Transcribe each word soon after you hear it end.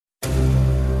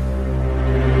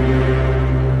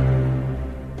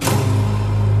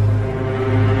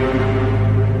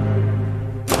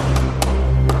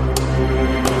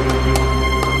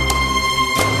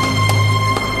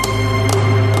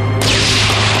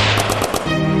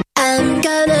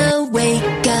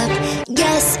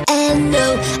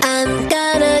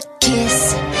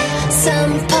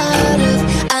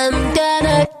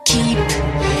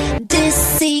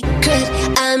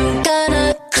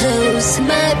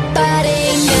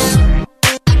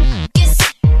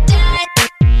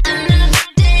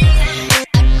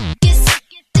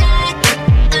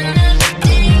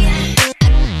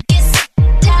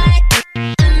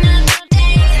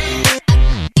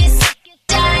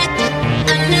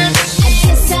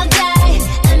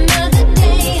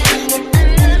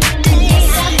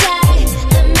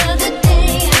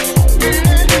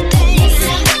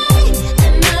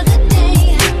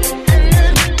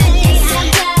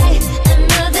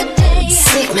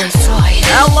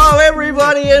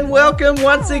and welcome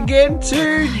once again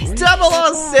to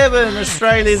 007,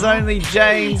 Australia's only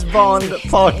James Bond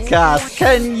podcast.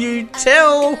 Can you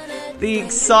tell the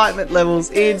excitement levels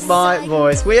in my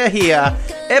voice? We are here,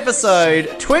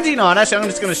 episode 29. Actually, I'm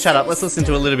just going to shut up. Let's listen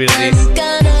to a little bit of this.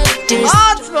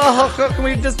 Can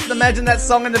we just imagine that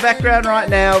song in the background right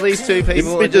now? These two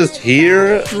people we just hear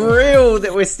it. Thrilled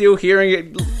that we're still hearing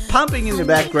it pumping in the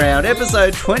background.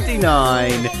 Episode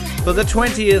 29 for the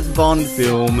 20th Bond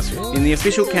film in the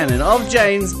official canon of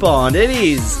James Bond. It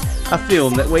is a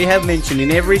film that we have mentioned in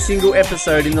every single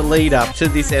episode in the lead up to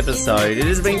this episode. It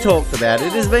has been talked about.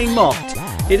 It has been mocked.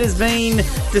 It has been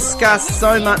discussed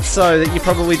so much so that you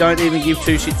probably don't even give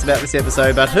two shits about this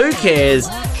episode, but who cares?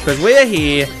 Because we're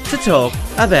here to talk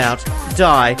about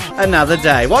Die Another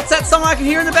Day. What's that song I can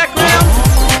hear in the background?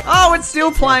 Oh, it's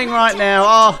still playing right now.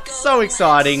 Oh, so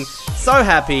exciting, so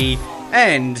happy,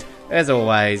 and as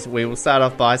always, we will start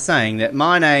off by saying that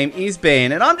my name is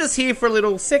Ben, and I'm just here for a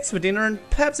little sex for dinner and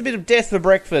perhaps a bit of death for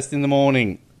breakfast in the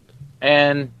morning.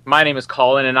 And my name is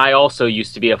Colin, and I also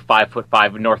used to be a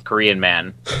 5'5" North Korean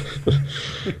man.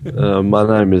 My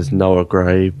name is Noah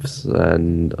Graves,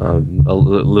 and I'm a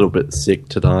little bit sick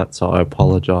tonight, so I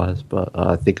apologise, but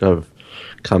I think I've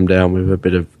come down with a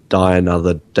bit of Die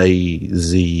Another Day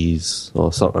disease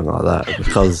or something like that,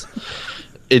 because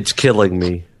it's killing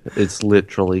me. It's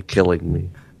literally killing me.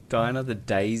 Die Another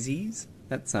Daisies?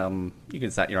 That's, you can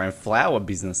start your own flower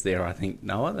business there, I think,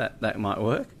 Noah. That might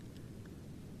work.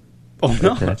 Or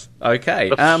not. Okay.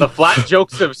 The flat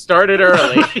jokes have started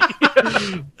early.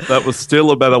 That was still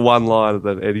a better one-liner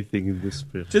than anything in this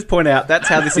film. Just point out, that's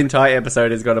how this entire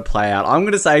episode is going to play out. I'm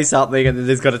going to say something and then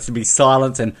there's got to be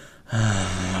silence and...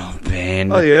 Oh,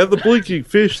 Ben. Oh, yeah, the blinking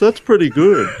fish, that's pretty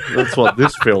good. That's what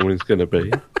this film is going to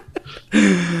be.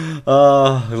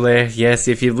 Oh, yes,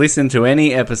 if you've listened to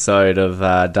any episode of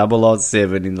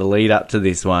 007 in the lead up to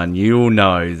this one, you'll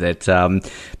know that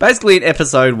basically in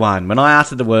episode 1, when I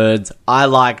uttered the words, I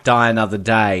like Die Another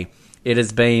Day, it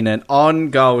has been an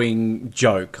ongoing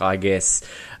joke, I guess,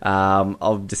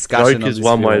 of discussion. Joke is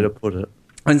one way to put it.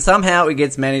 And somehow it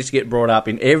gets managed to get brought up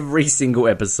in every single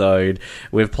episode.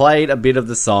 We've played a bit of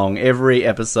the song every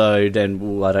episode,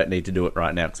 and I don't need to do it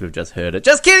right now because we've just heard it.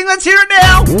 Just kidding, let's hear it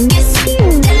now!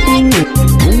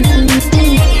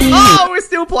 Oh, we're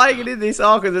still playing it in this,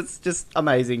 because it's just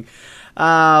amazing.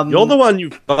 You're the one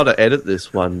you've got to edit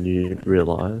this one, you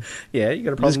realise. Yeah, you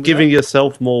got a problem Just giving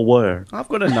yourself more work. I've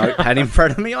got a notepad in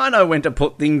front of me. I know when to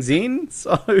put things in,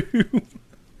 so...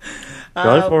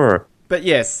 Go for it. But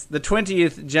yes, the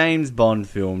 20th James Bond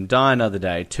film, Die Another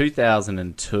Day,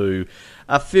 2002.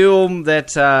 A film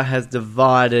that has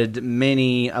divided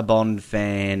many a Bond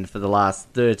fan for the last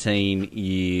 13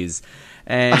 years.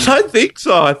 And I don't think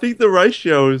so. I think the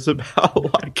ratio is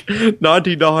about like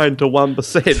 99 to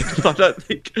 1%. I don't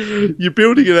think you're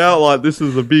building it out like this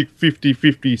is a big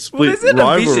 50-50 split well, there's a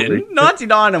rivalry. division.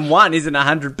 99 and 1 isn't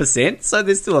 100%, so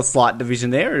there's still a slight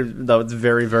division there, though it's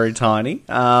very, very tiny.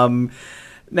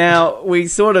 Now, we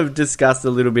sort of discussed a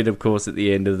little bit, of course, at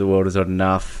the end of The World Is Not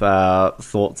Enough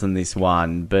thoughts on this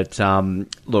one. But,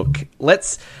 look,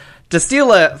 to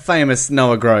steal a famous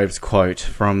Noah Groves quote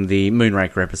from the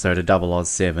Moonraker episode of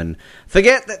 007,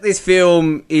 forget that this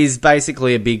film is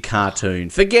basically a big cartoon.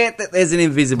 Forget that there's an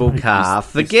invisible car.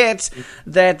 Forget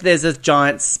that there's a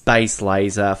giant space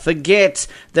laser. Forget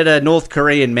that a North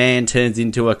Korean man turns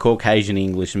into a Caucasian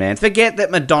English man. Forget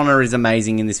that Madonna is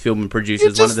amazing in this film and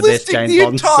produces one of the best James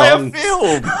Bond songs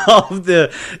of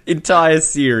the entire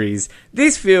series.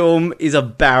 This film is a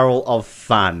barrel of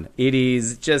fun. It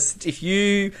is just, if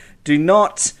you do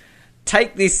not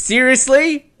take this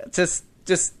seriously, just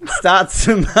start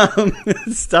some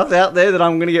stuff out there that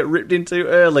I'm going to get ripped into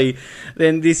early,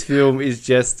 then this film is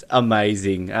just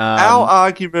amazing. Our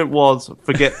argument was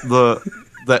forget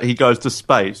that he goes to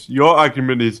space. Your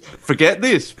argument is forget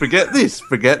this, forget this,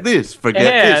 forget this,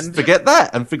 forget this, forget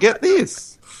that, and forget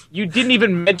this. You didn't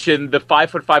even mention the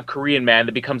 5'5" Korean man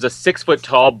that becomes a 6'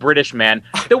 tall British man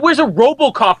that wears a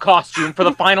RoboCop costume for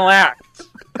the final act.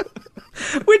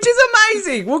 Which is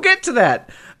amazing. We'll get to that.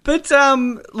 But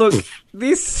look,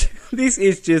 this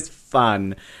is just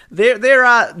fun. There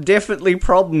are definitely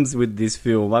problems with this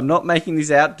film. I'm not making this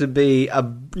out to be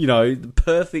the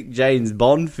perfect James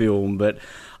Bond film, but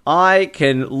I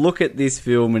can look at this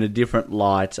film in a different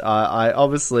light. I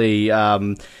obviously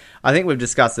I think we've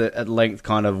discussed it at length,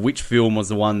 kind of which film was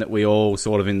the one that we all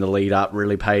sort of in the lead up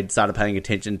really started paying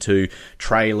attention to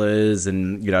trailers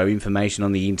and, information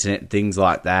on the internet, things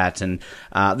like that. And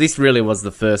this really was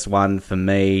the first one for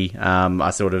me. I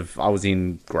was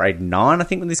in grade 9, I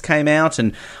think, when this came out.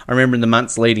 And I remember in the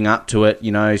months leading up to it,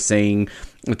 seeing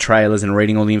the trailers and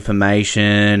reading all the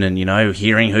information and,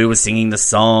 hearing who was singing the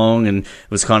song. And it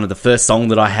was kind of the first song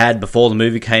that I had before the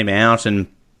movie came out. And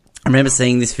I remember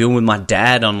seeing this film with my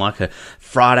dad on like a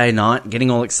Friday night,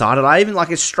 getting all excited. I even,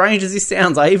 as strange as this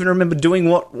sounds, I even remember doing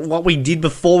what we did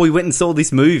before we went and saw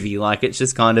this movie. It's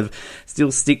just kind of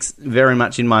still sticks very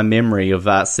much in my memory of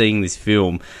seeing this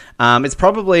film. It's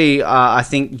probably, I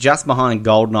think, just behind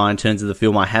Goldeneye in terms of the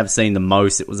film I have seen the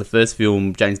most. It was the first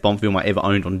James Bond film I ever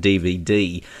owned on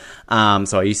DVD.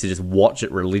 So I used to just watch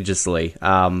it religiously.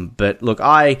 But look,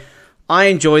 I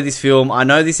enjoy this film. I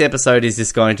know this episode is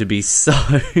just going to be so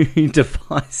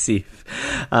divisive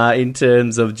in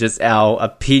terms of just our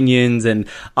opinions, and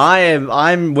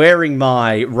I'm wearing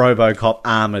my RoboCop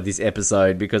armor this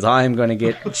episode because I am going to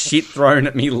get shit thrown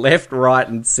at me left, right,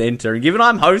 and center. And given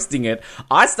I'm hosting it,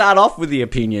 I start off with the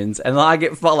opinions, and I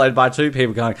get followed by two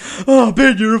people going, "Oh,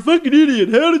 Ben, you're a fucking idiot.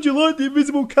 How did you like The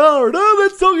Invisible Car? And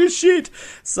that song is shit."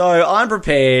 So I'm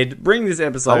prepared. Bring this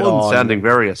episode I wasn't on. sounding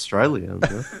very Australian.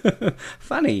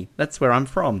 Funny, that's where I'm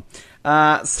from.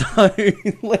 So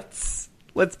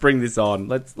let's bring this on.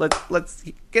 Let's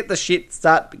get the shit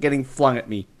start getting flung at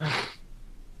me.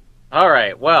 All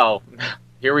right, well,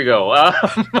 here we go.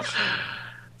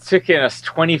 Took us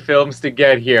 20 films to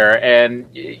get here, and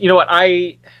you know what?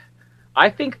 I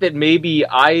think that maybe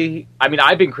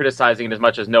I've been criticizing it as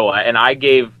much as Noah, and I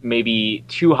gave maybe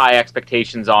too high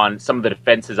expectations on some of the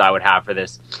defenses I would have for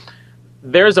this.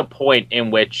 There's a point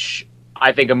in which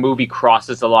I think a movie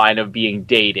crosses the line of being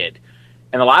dated.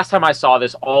 And the last time I saw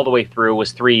this all the way through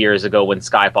was 3 years ago when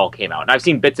Skyfall came out. And I've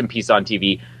seen bits and pieces on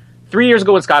TV. 3 years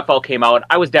ago when Skyfall came out,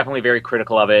 I was definitely very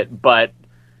critical of it, but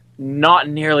not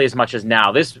nearly as much as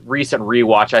now. This recent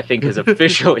rewatch, I think, has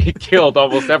officially killed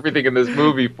almost everything in this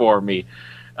movie for me.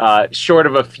 Short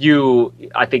of a few,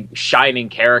 I think, shining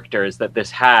characters that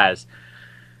this has.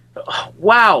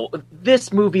 Wow,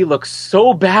 this movie looks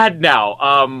so bad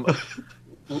now.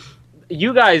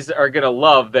 You guys are going to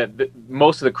love that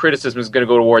most of the criticism is going to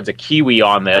go towards a Kiwi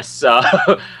on this.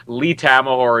 Lee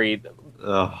Tamahori,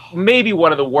 maybe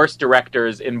one of the worst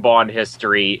directors in Bond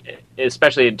history,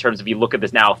 especially in terms of you look at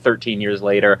this now 13 years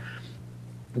later.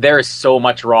 There is so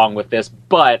much wrong with this.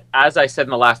 But as I said in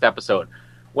the last episode,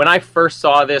 when I first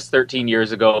saw this 13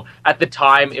 years ago, at the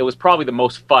time, it was probably the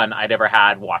most fun I'd ever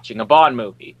had watching a Bond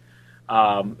movie.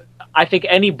 I think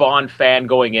any Bond fan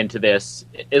going into this,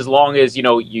 as long as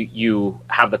you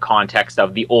have the context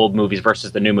of the old movies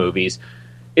versus the new movies,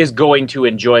 is going to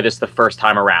enjoy this the first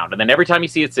time around. And then every time you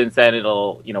see it since then,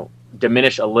 it'll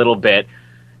diminish a little bit.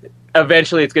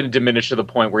 Eventually, it's going to diminish to the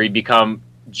point where you become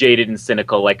jaded and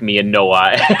cynical like me and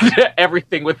Noah. And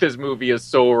everything with this movie is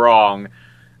so wrong.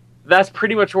 That's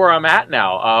pretty much where I'm at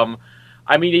now.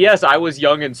 Yes, I was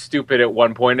young and stupid at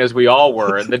one point, as we all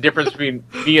were. And the difference between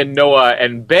me and Noah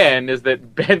and Ben is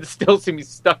that Ben still seems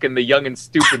stuck in the young and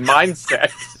stupid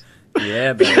mindset.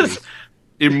 Yeah, baby.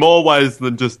 In more ways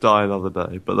than just Die Another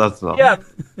Day, but that's not. Yeah,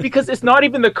 because it's not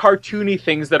even the cartoony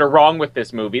things that are wrong with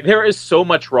this movie. There is so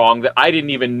much wrong that I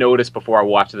didn't even notice before I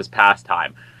watched this past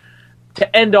time.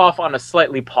 To end off on a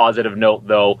slightly positive note,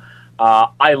 though,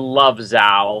 I love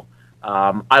Zal.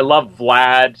 I love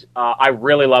Vlad. I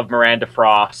really love Miranda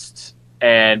Frost.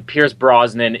 And Pierce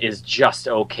Brosnan is just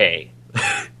okay.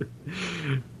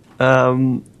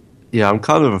 Yeah, I'm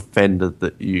kind of offended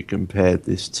that you compared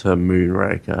this to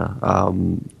Moonraker.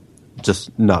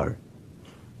 No.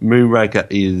 Moonraker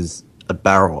is a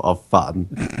barrel of fun.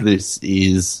 This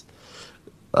is,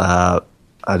 a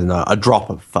drop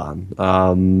of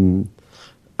fun.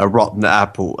 A rotten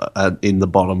apple in the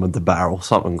bottom of the barrel,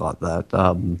 something like that.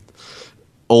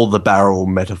 All the barrel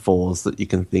metaphors that you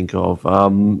can think of.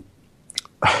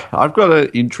 I've got an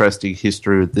interesting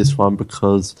history with this one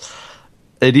because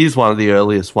it is one of the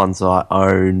earliest ones I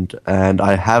owned, and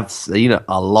I have seen it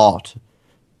a lot,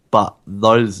 but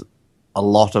a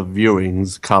lot of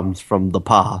viewings comes from the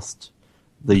past,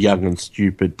 the young and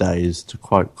stupid days, to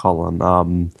quote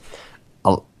Colin.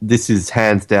 This is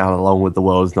hands down, along with The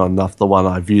World Is Not Enough, the one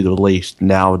I view the least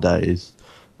nowadays.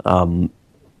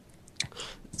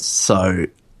 So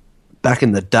back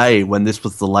in the day when this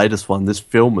was the latest one, this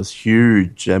film was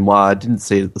huge, and while I didn't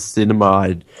see it at the cinema,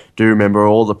 I do remember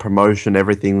all the promotion,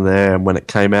 everything there, and when it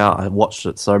came out, I watched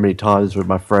it so many times with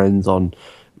my friends on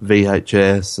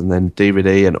VHS and then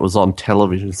DVD, and it was on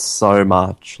television so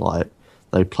much. Like,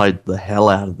 they played the hell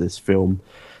out of this film.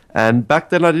 And back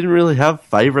then I didn't really have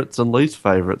favourites and least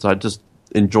favourites. I just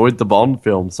enjoyed the Bond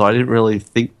film, so I didn't really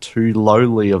think too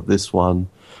lowly of this one.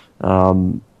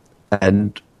 And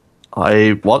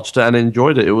I watched it and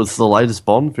enjoyed it. It was the latest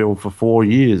Bond film for 4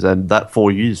 years, and that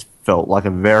 4 years felt like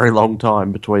a very long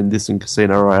time between this and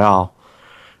Casino Royale.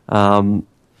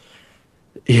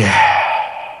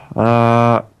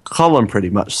 Colin pretty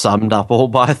much summed up all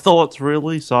my thoughts,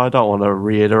 really, so I don't want to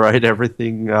reiterate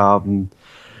everything.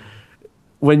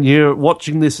 When you're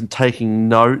watching this and taking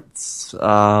notes,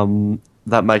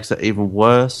 that makes it even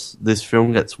worse. This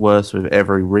film gets worse with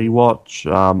every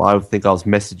rewatch. I think I was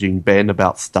messaging Ben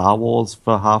about Star Wars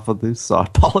for half of this, so I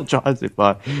apologise if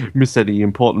I miss any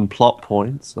important plot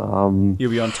points. You'll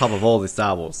be on top of all the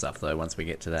Star Wars stuff, though, once we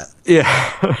get to that.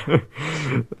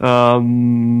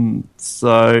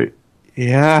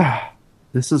 Yeah.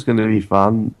 This is going to be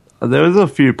fun. There's a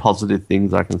few positive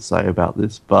things I can say about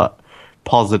this, but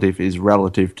positive is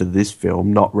relative to this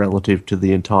film, not relative to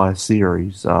the entire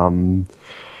series.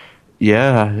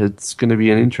 It's going to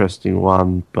be an interesting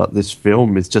one, but this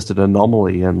film is just an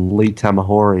anomaly, and Lee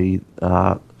Tamahori,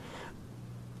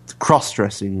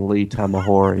 cross-dressing Lee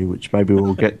Tamahori, which maybe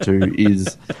we'll get to,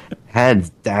 is hands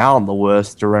down the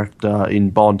worst director in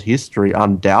Bond history,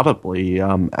 undoubtedly,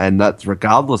 and that's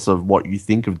regardless of what you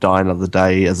think of Die Another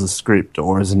Day as a script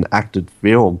or as an acted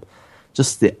film.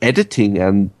 Just the editing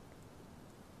and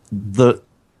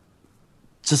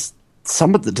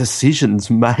some of the decisions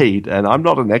made, and I'm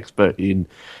not an expert in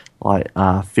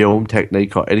film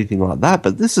technique or anything like that,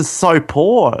 but this is so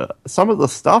poor. Some of the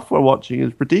stuff we're watching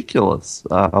is ridiculous,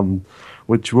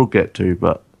 which we'll get to.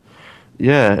 But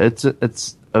yeah, it's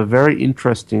a very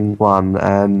interesting one,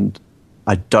 and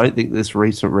I don't think this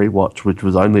recent rewatch, which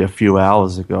was only a few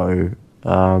hours ago,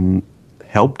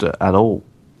 helped it at all.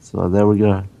 So there we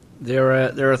go.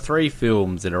 There are three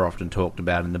films that are often talked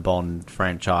about in the Bond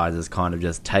franchise as kind of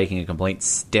just taking a complete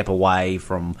step away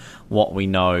from what we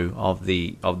know of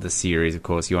the series. Of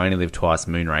course, You Only Live Twice,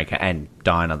 Moonraker, and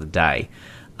Die Another Day.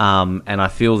 And I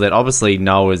feel that obviously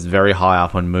Noah's very high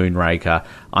up on Moonraker.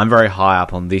 I'm very high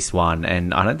up on this one,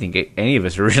 and I don't think any of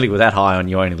us really were that high on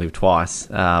You Only Live Twice.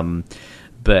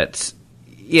 But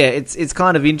yeah, it's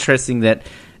kind of interesting that,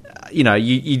 you know,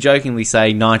 you jokingly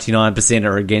say 99%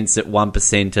 are against it,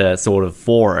 1% are sort of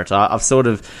for it. I've sort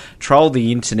of trolled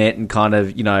the internet and kind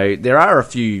of, you know, there are a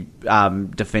few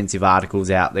defensive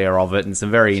articles out there of it and some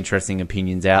very interesting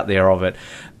opinions out there of it.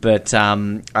 But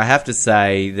I have to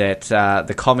say that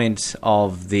the comment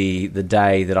of the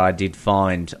day that I did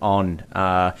find on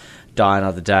Die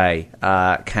Another Day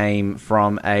came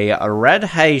from a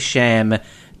Radhesham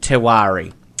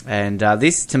Tewari. And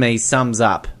this, to me, sums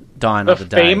up Die Another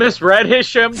Day. The famous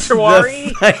Radhesham Tewari?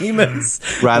 The famous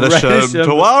Radhesham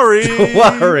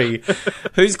Tewari.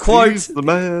 Whose quote, He's the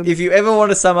man. if you ever want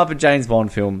to sum up a James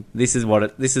Bond film, this is what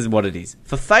it is.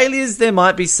 For failures, there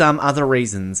might be some other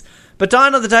reasons, but Die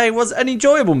Another Day was an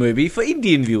enjoyable movie for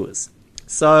Indian viewers.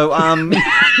 So,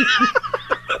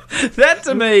 that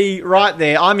to me, right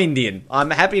there, I'm Indian. I'm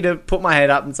happy to put my head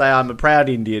up and say I'm a proud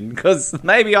Indian, because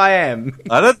maybe I am.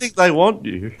 I don't think they want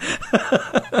you.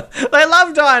 They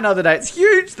love Die Another Day. It's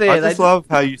huge there. I just love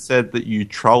how you said that you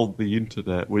trolled the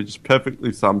internet, which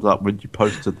perfectly sums up when you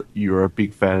posted that you were a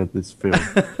big fan of this film.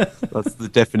 That's the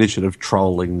definition of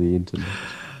trolling the internet.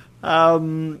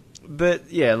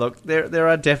 But yeah, look, there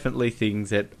are definitely things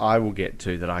that I will get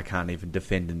to that I can't even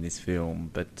defend in this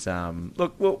film. But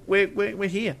look, we're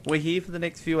here. We're here for the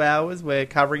next few hours. We're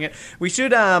covering it. We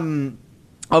should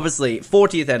obviously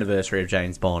 40th anniversary of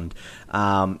James Bond.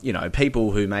 You know,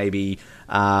 people who maybe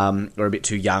are a bit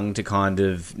too young to kind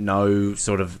of know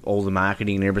sort of all the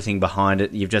marketing and everything behind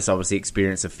it. You've just obviously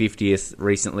experienced the 50th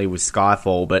recently with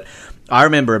Skyfall, but I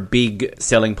remember a big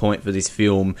selling point for this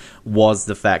film was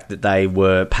the fact that they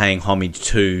were paying homage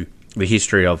to the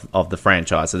history of the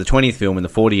franchise. So the 20th film in the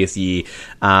 40th year,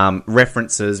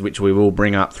 references, which we will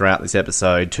bring up throughout this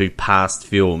episode, to past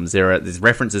films. There's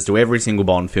references to every single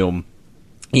Bond film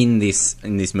in this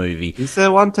movie. Is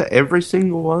there one to every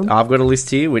single one? I've got a list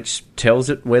here which tells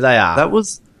it where they are.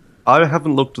 I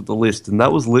haven't looked at the list, and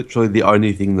that was literally the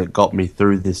only thing that got me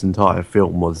through this entire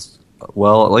film was,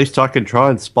 well, at least I can try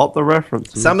and spot the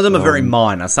references. Some of them are very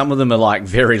minor. Some of them are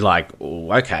very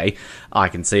oh, okay, I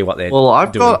can see what they're doing. Well,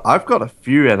 I've got a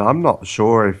few, and I'm not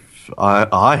sure if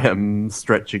I am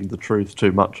stretching the truth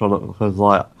too much on it,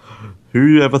 because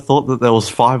who ever thought that there was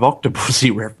 5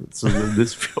 Octopussy references in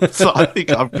this film? So I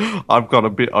think I've got a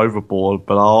bit overboard,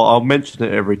 but I'll mention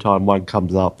it every time one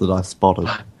comes up that I spotted.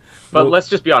 But let's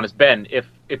just be honest, Ben.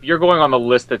 If you're going on the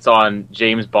list that's on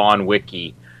James Bond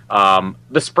Wiki,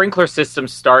 the sprinkler system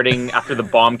starting after the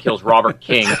bomb kills Robert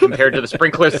King compared to the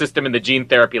sprinkler system in the gene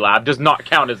therapy lab does not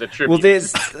count as a tribute. Well,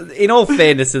 there's, in all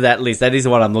fairness to that list, that is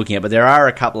what I'm looking at, but there are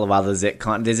a couple of others that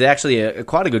there's actually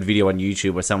quite a good video on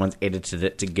YouTube where someone's edited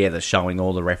it together showing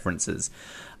all the references.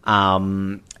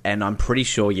 And I'm pretty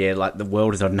sure, yeah, like The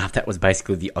World Is Not Enough, that was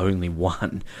basically the only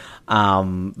one.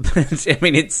 But, I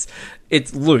mean, it's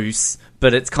loose,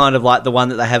 but it's kind of like the one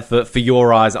that they have for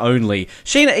Your Eyes Only.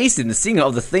 Sheena Easton, the singer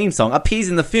of the theme song, appears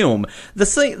in the film. The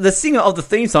singer of the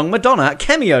theme song, Madonna,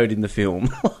 cameoed in the film.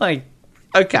 Like,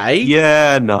 okay.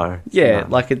 Yeah, no. Yeah, no.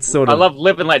 like it's sort of... I love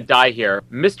Live and Let Die here.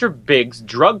 Mr. Big's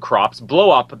drug crops blow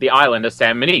up the island of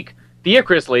San Monique. The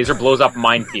Icarus laser blows up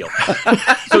minefield.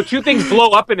 So two things blow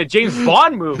up in a James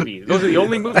Bond movie. Those are the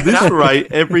only movies. This rate,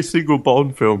 every single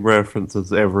Bond film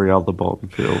references every other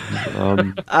Bond film.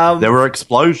 There were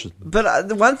explosions. But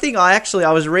the one thing I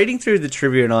was reading through the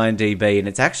trivia on IMDb, and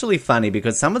it's actually funny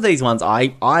because some of these ones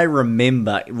I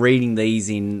remember reading these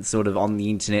in sort of on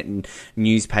the internet and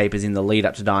newspapers in the lead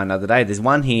up to Die Another Day. There's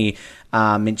one here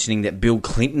mentioning that Bill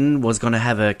Clinton was going to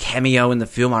have a cameo in the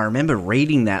film. I remember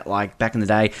reading that like back in the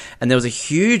day, and there was a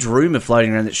huge rumor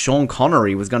floating around that Sean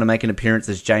Connery was going to make an appearance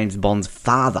as James Bond's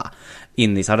father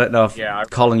in this. I don't know if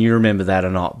Colin, you remember that or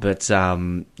not, but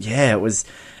yeah, it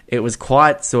was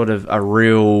quite sort of a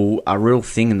real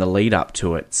thing in the lead up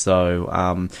to it. So,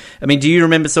 I mean, do you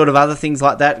remember sort of other things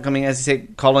like that? I mean, as you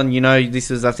said, Colin, you know, this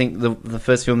was, I think, the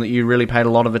first film that you really paid a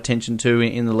lot of attention to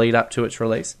in the lead up to its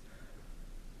release.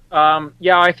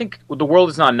 Yeah, I think The World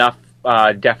Is Not Enough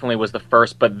definitely was the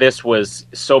first, but this was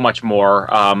so much more.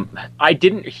 I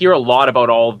didn't hear a lot about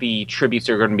all the tributes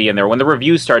that are going to be in there. When the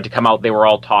reviews started to come out, they were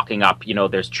all talking up, you know,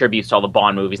 there's tributes to all the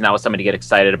Bond movies, and that was something to get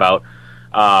excited about.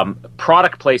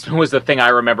 Product placement was the thing I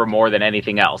remember more than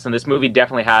anything else, and this movie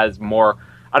definitely has more.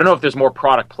 I don't know if there's more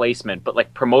product placement, but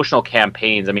like promotional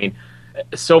campaigns. I mean,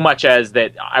 so much as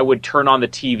that I would turn on the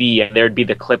TV and there'd be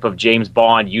the clip of James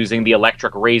Bond using the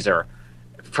electric razor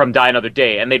from Die Another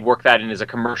Day, and they'd work that in as a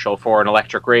commercial for an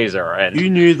electric razor. And you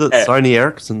knew that Sony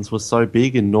Ericsson's was so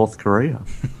big in North Korea.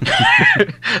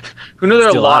 Who knew there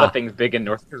are a lot of things big in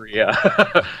North Korea?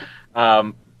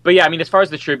 But yeah, I mean, as far as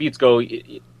the tributes go,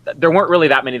 there weren't really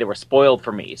that many that were spoiled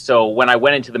for me. So when I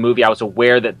went into the movie, I was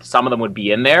aware that some of them would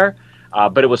be in there,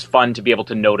 but it was fun to be able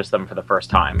to notice them for the first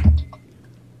time.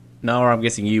 No, I'm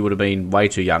guessing you would have been way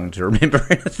too young to remember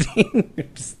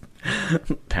anything.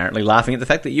 Apparently laughing at the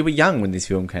fact that you were young when this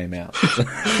film came out.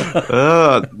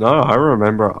 No, I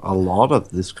remember a lot of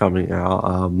this coming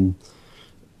out.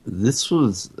 This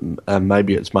was,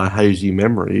 maybe it's my hazy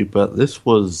memory, but this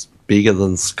was bigger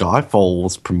than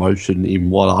Skyfall's promotion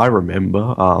in what I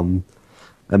remember. And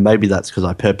maybe that's because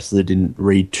I purposely didn't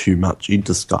read too much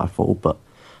into Skyfall, but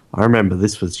I remember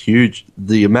this was huge.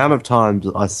 The amount of times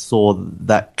I saw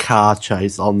that car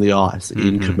chase on the ice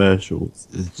in commercials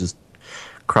is just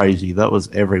crazy. That was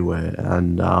everywhere.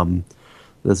 And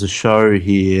there's a show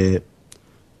here,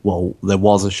 well, there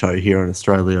was a show here in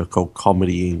Australia called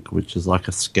Comedy Inc., which is like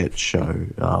a sketch show.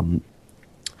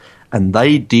 And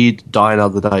they did Die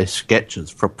Another Day sketches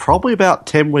for probably about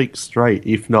 10 weeks straight,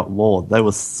 if not more. There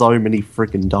were so many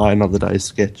freaking Die Another Day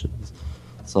sketches.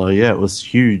 So, yeah, it was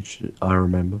huge, I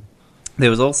remember. There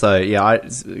was also,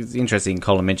 it's interesting,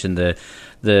 Colin mentioned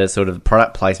the sort of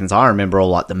product placements. I remember all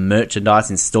like the merchandise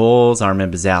in stores. I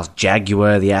remember Zal's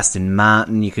Jaguar, the Aston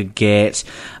Martin you could get.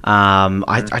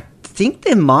 I think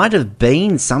there might have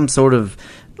been some sort of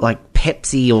like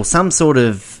Pepsi or some sort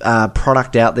of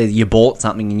product out there. You bought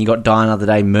something and you got Die Another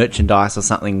Day merchandise or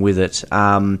something with it.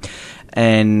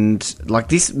 And like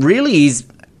this really is,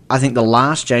 I think, the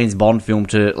last James Bond film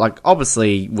to, like,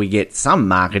 obviously we get some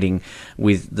marketing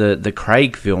with the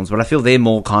Craig films, but I feel they're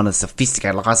more kind of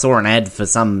sophisticated. Like, I saw an ad for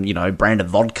some, you know, brand of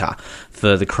vodka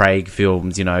for the Craig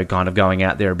films, you know, kind of going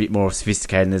out there a bit more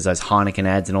sophisticated, and there's those Heineken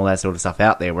ads and all that sort of stuff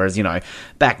out there, whereas, you know,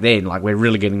 back then, like, we're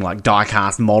really getting, like,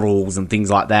 die-cast models and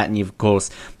things like that, and you've, of course,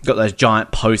 got those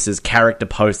giant posters, character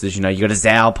posters, you know, you've got a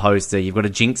Zal poster, you've got a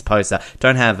Jinx poster,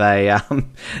 don't have a,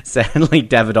 sadly,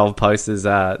 Davidoff posters,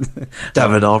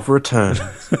 Davidoff returns.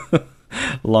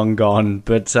 Long gone,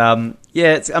 but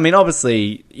yeah, it's, I mean,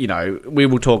 obviously, you know, we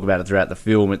will talk about it throughout the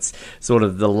film. It's sort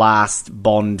of the last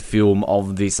Bond film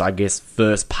of this, I guess,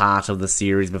 first part of the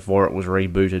series before it was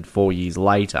rebooted 4 years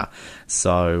later.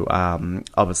 So,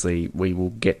 obviously, we will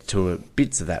get to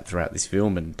bits of that throughout this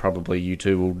film, and probably you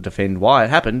two will defend why it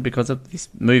happened because of this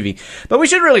movie. But we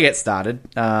should really get started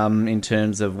in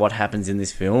terms of what happens in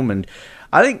this film, and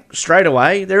I think straight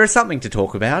away there is something to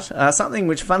talk about, something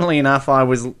which, funnily enough, I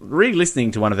was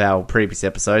re-listening to one of our previous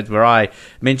episodes where I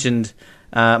mentioned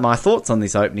my thoughts on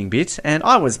this opening bit, and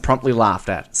I was promptly laughed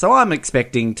at. So I'm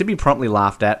expecting to be promptly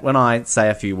laughed at when I say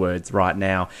a few words right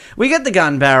now. We get the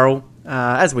gun barrel,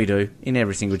 as we do in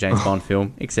every single James Bond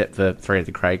film, except for 3 of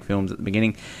the Craig films at the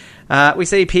beginning. We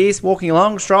see Pierce walking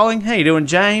along, strolling. How you doing,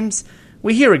 James?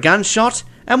 We hear a gunshot,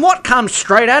 and what comes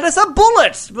straight at us? A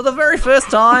bullet! For the very first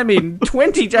time in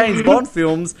 20 James Bond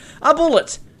films, a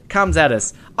bullet comes at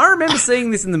us. I remember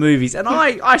seeing this in the movies, and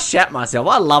I shat myself.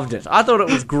 I loved it. I thought it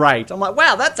was great. I'm like,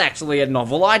 wow, that's actually a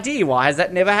novel idea. Why has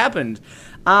that never happened?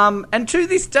 And to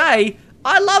this day,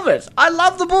 I love it. I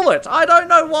love the bullet. I don't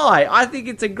know why. I think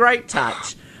it's a great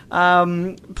touch.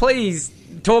 Please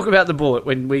talk about the bullet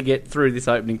when we get through this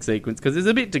opening sequence, because there's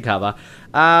a bit to cover.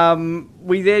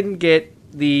 We then get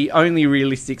the only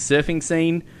realistic surfing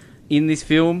scene in this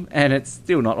film, and it's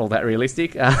still not all that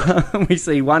realistic. We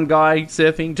see one guy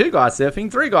surfing, 2 guys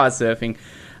surfing, 3 guys surfing,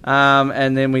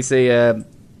 and then we see a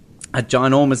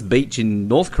ginormous beach in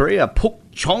North Korea,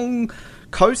 Pukchong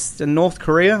coast in North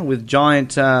Korea, with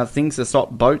giant things to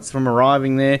stop boats from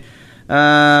arriving there.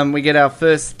 We get our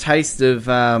first taste of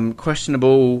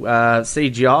questionable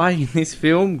CGI in this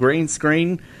film, green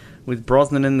screen, with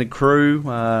Brosnan and the crew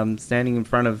standing in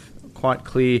front of quite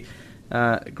clear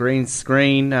green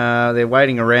screen. They're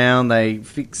waiting around. They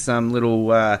fix some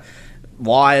little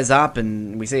wires up,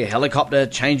 and we see a helicopter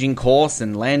changing course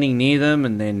and landing near them,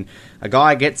 and then a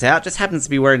guy gets out, just happens to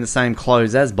be wearing the same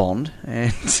clothes as Bond,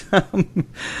 and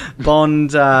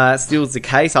Bond steals the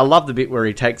case. I love the bit where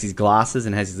he takes his glasses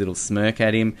and has his little smirk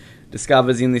at him,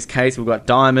 discovers in this case we've got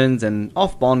diamonds, and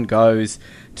off Bond goes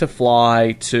to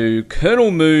fly to Colonel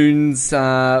Moon's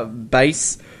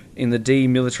base in the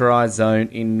demilitarized zone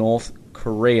in North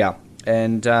Korea.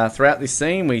 And throughout this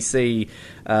scene, we see,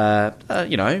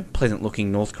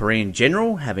 pleasant-looking North Korean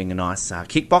general having a nice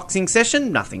kickboxing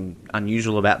session. Nothing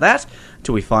unusual about that,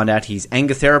 until we find out his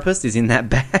anger therapist is in that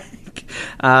bag,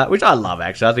 which I love,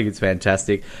 actually. I think it's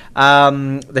fantastic.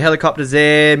 The helicopter's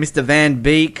there. Mr. Van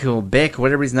Beek, or Beck,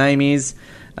 whatever his name is.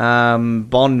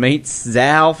 Bond meets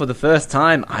Zhao for the first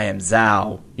time. I am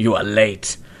Zhao. You are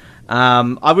late.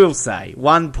 I will say,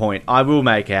 one point I will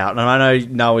make out, and I know,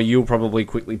 Noah, you'll probably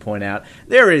quickly point out,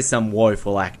 there is some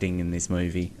woeful acting in this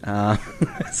movie.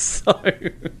 So...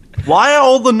 Why are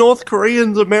all the North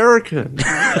Koreans American?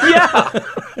 Yeah!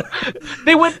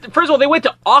 First of all, they went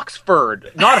to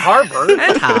Oxford, not Harvard.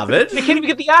 And Harvard. They can't even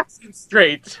get the accent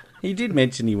straight. He did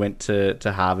mention he went to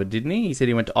Harvard, didn't he? He said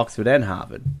he went to Oxford and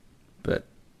Harvard. But...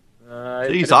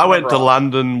 Jeez, I went to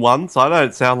London once. I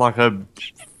don't sound like a...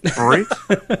 Brit.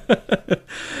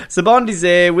 So Bond is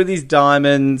there with his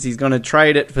diamonds. He's going to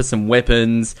trade it for some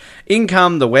weapons. In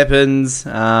come the weapons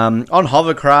on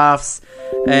hovercrafts,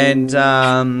 and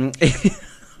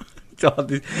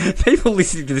God, people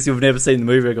listening to this who have never seen the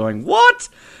movie are going, "What?"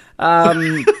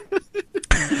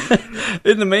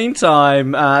 In the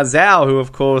meantime, Zhao, who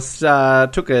of course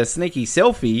took a sneaky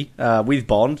selfie with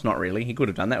Bond, not really, he could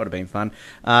have done that, would have been fun,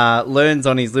 learns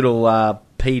on his little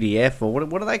PDF, or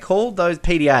what are they called? Those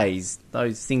PDAs,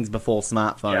 those things before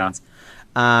smartphones,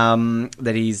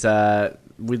 that he's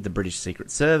with the British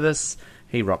Secret Service.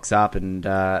 He rocks up and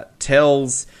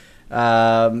tells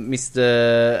Mr.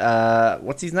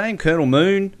 What's his name? Colonel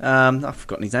Moon. I've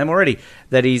forgotten his name already.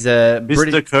 That he's a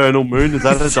Mr. Colonel Moon. Is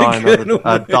that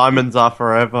a Diamonds Are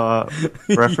Forever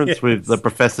reference Yes. with the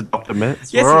Professor Dr.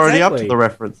 Metz? Yes, We're already exactly. up to the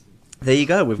reference. There you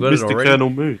go. We've got Mr. it already. Colonel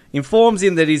Moon Informs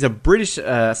him that he's a British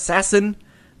assassin.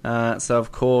 So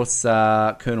of course,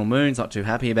 Colonel Moon's not too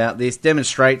happy about this.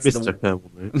 Demonstrates Mr.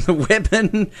 Colonel Moon. the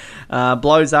weapon,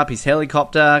 blows up his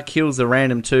helicopter, kills the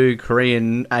random 2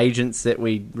 Korean agents that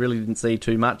we really didn't see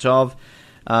too much of,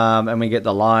 and we get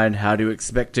the line, "How do you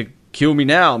expect to kill me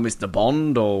now, Mr.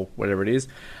 Bond?" or whatever it is.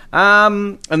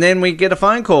 And then we get a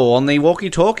phone call on the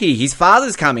walkie-talkie. His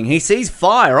father's coming. He sees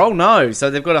fire. Oh no! So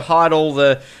they've got to hide all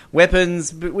the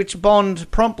weapons, which Bond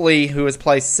promptly, who has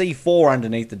placed C4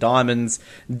 underneath the diamonds,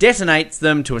 detonates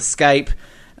them to escape.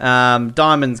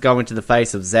 Diamonds go into the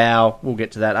face of Zhao. We'll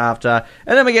get to that after.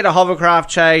 And then we get a hovercraft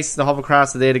chase. The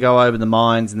hovercrafts are there to go over the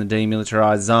mines in the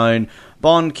demilitarized zone.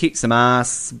 Bond kicks some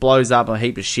ass, blows up a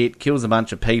heap of shit, kills a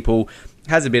bunch of people,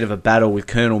 has a bit of a battle with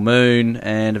Colonel Moon,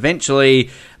 and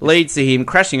eventually leads to him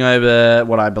crashing over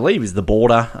what I believe is the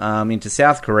border into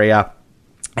South Korea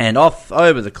and off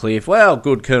over the cliff. Well,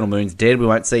 good, Colonel Moon's dead. We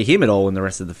won't see him at all in the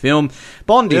rest of the film.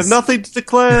 Bond You is... have nothing to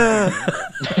declare.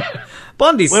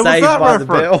 Bond is Where was saved that by the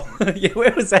reference? bell. Yeah,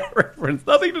 where was that reference?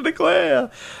 Nothing to declare.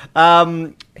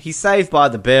 He's saved by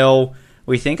the bell.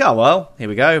 We think, oh, well, here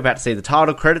we go, about to see the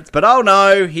title credits. But oh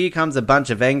no, here comes a bunch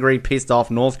of angry, pissed off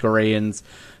North Koreans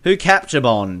who capture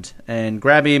Bond and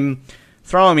grab him,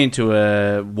 throw them into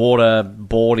a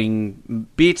waterboarding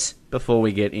bit before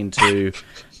we get into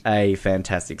a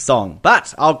fantastic song.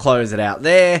 But I'll close it out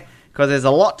there because there's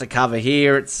a lot to cover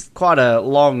here. It's quite a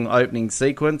long opening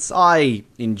sequence. I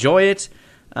enjoy it.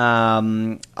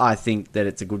 I think that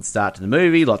it's a good start to the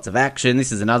movie. Lots of action.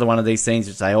 This is another one of these scenes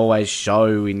which they always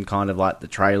show in kind of like the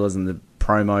trailers and the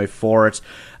promo for it.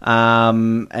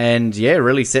 And yeah,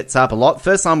 really sets up a lot.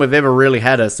 First time we've ever really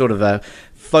had a sort of a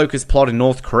focus plot in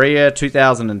North Korea.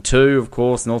 2002, of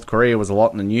course, North Korea was a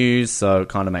lot in the news, so it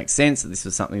kind of makes sense that this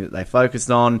was something that they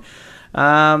focused on.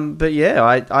 But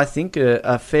yeah, I think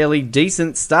a fairly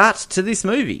decent start to this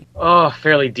movie. Oh,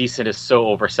 fairly decent is so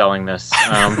overselling this.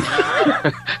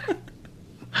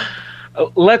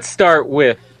 Let's start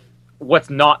with what's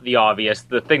not the obvious,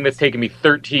 the thing that's taken me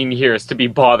 13 years to be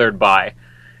bothered by.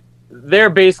 They're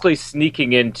basically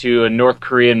sneaking into a North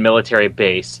Korean military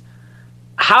base.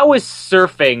 How is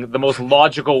surfing the most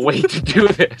logical way to do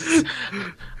this?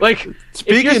 Like,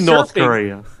 speaking of North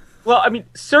Korea. Well, I mean,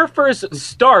 surfers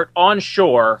start on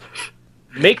shore,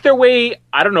 make their way,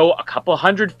 I don't know, a couple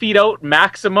 100 feet out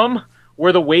maximum,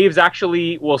 where the waves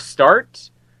actually will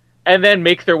start, and then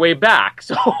make their way back.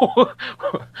 So,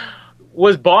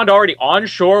 was Bond already on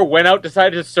shore, went out,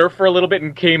 decided to surf for a little bit,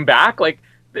 and came back? Like,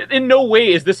 in no way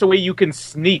is this a way you can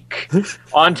sneak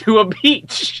onto a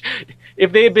beach.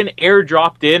 If they had been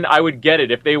airdropped in, I would get it.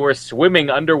 If they were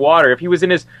swimming underwater, if he was in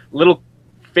his little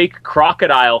fake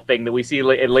crocodile thing that we see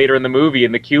later in the movie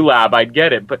in the Q Lab, I'd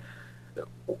get it. But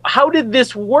how did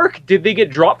this work? Did they get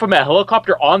dropped from a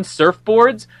helicopter on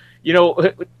surfboards? You know,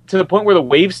 to the point where the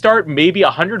waves start maybe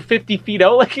 150 feet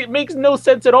out? Like, it makes no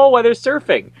sense at all why they're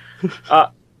surfing.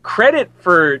 Credit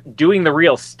for doing the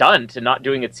real stunt and not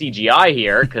doing it CGI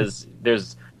here, because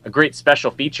there's a great special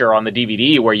feature on the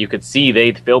DVD where you could see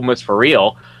they filmed this for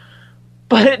real.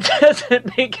 But it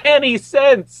doesn't make any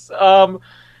sense.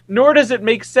 Nor does it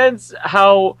make sense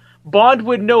how Bond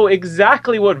would know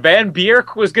exactly what Van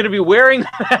Bierk was going to be wearing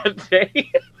that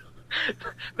day.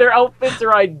 Their outfits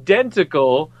are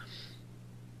identical.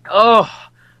 Oh,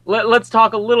 let's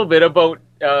talk a little bit about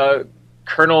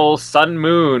Colonel Sun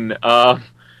Moon.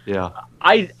 Yeah.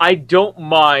 I don't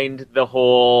mind the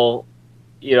whole,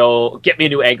 you know, get me a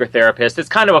new anger therapist. It's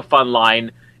kind of a fun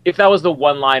line, if that was the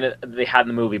one line that they had in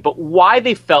the movie. But why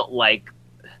they felt like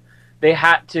they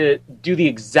had to do the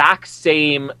exact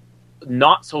same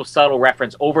not so subtle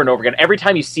reference over and over again. Every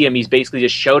time you see him, he's basically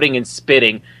just shouting and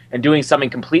spitting and doing something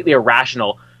completely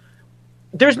irrational.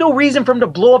 There's no reason for him to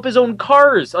blow up his own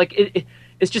cars. Like,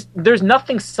 it's just, there's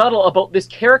nothing subtle about this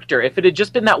character. If it had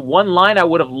just been that one line, I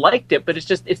would have liked it, but it's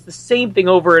the same thing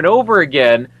over and over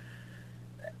again.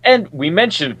 And we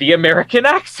mentioned the American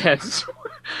accents.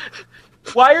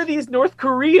 Why are these North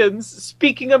Koreans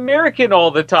speaking American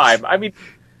all the time? I mean,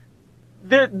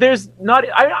 there's not...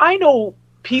 I know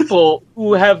people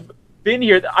who have been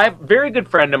here. I have a very good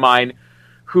friend of mine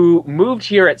who moved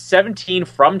here at 17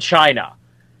 from China.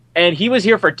 And he was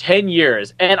here for 10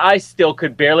 years, and I still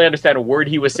could barely understand a word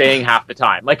he was saying half the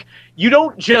time. Like, you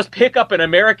don't just pick up an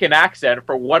American accent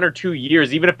for 1 or 2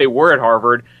 years, even if they were at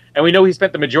Harvard, and we know he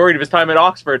spent the majority of his time at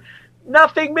Oxford.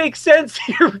 Nothing makes sense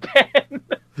here,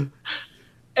 Ben.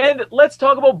 And let's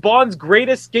talk about Bond's great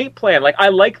escape plan. Like, I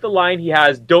like the line he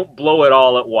has, don't blow it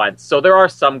all at once. So there are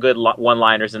some good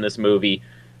one-liners in this movie.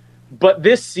 But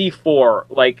this C4,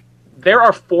 like, there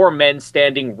are 4 men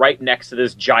standing right next to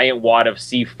this giant wad of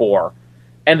C4.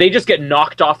 And they just get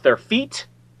knocked off their feet.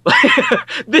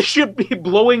 This should be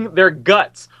blowing their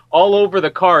guts all over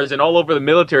the cars and all over the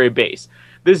military base.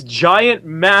 This giant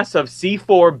mass of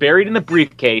C4 buried in the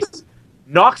briefcase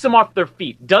knocks them off their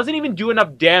feet. Doesn't even do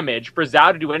enough damage for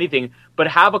Zhao to do anything, but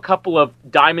have a couple of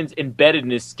diamonds embedded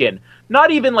in his skin. Not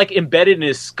even, like, embedded in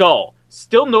his skull.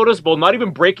 Still noticeable, not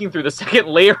even breaking through the second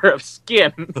layer of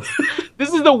skin.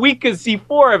 This is the weakest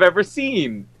C4 I've ever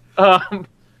seen.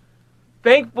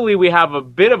 Thankfully, we have a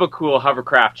bit of a cool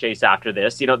hovercraft chase after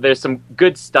this. You know, there's some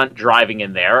good stunt driving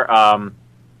in there.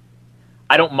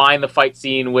 I don't mind the fight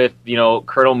scene with, you know,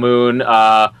 Colonel Moon.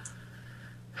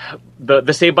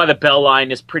 The Saved by the Bell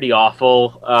line is pretty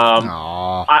awful.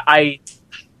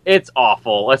 It's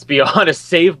awful. Let's be honest.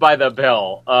 Saved by the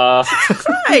Bell.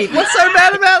 Great. What's so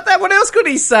bad about that? What else could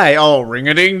he say? Oh,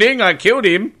 ring-a-ding-ding, I killed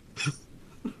him.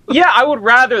 Yeah, I would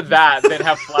rather that than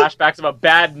have flashbacks of a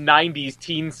bad 90s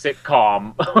teen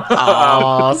sitcom.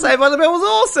 Oh, Saved by the Bell was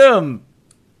awesome.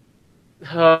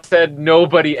 Said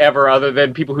nobody ever other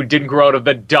than people who didn't grow out of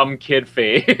the dumb kid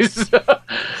phase.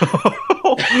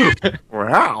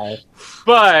 Wow.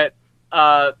 But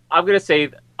I'm going to say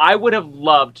I would have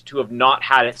loved to have not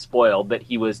had it spoiled that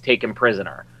he was taken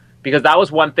prisoner. because that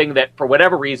was one thing that, for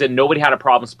whatever reason, nobody had a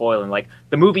problem spoiling. Like,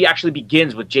 the movie actually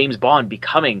begins with James Bond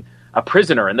becoming a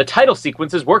prisoner, and the title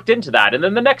sequence is worked into that, and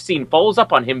then the next scene follows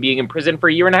up on him being in prison for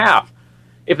a year and a half.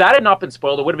 If that had not been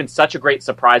spoiled, it would have been such a great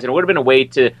surprise, and it would have been a way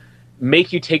to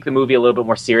make you take the movie a little bit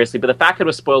more seriously. But the fact that it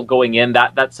was spoiled going in,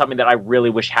 that's something that I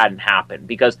really wish hadn't happened,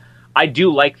 because I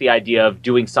do like the idea of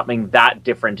doing something that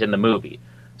different in the movie.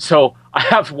 So I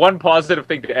have one positive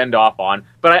thing to end off on,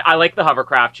 but I like the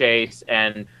hovercraft chase,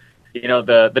 and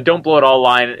the "Don't blow it all"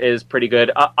 line is pretty good.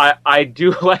 I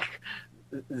do like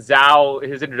Zhao,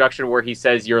 his introduction where he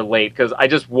says "you're late," because I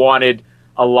just wanted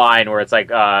a line where it's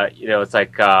like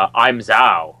I'm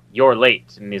Zhao, you're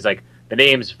late, and he's like, the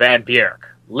name's Van Bierk,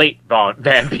 late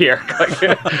Van Bierk.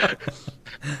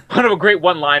 One of the great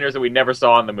one-liners that we never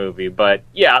saw in the movie. But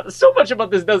yeah, so much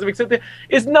about this doesn't make sense.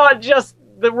 It's not just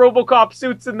the RoboCop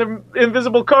suits and the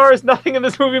invisible cars. Nothing in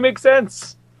this movie makes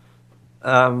sense.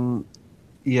 This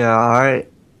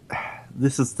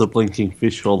is the blinking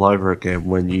fish all over again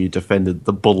when you defended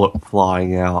the bullet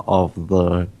flying out of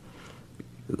the...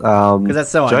 Because that's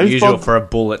so unusual for a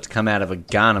bullet to come out of a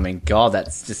gun. I mean, God, it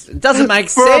doesn't make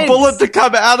sense. For a bullet to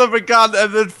come out of a gun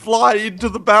and then fly into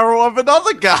the barrel of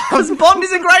another gun. Because Bond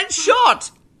is a great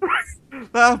shot.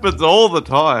 That happens all the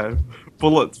time.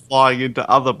 Bullets flying into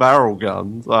other barrel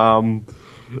guns.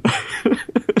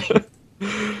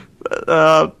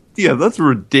 Yeah, that's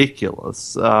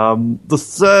ridiculous. The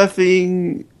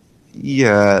surfing,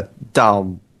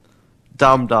 dumb.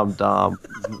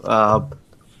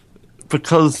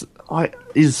 Because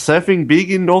is surfing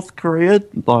big in North Korea?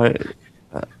 Like,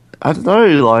 I don't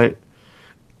know. Like,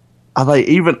 are they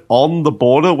even on the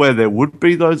border where there would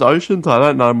be those oceans? I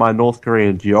don't know my North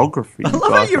Korean geography. I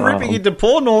love how you're ripping into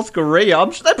poor North Korea.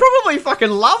 I'm sure they probably fucking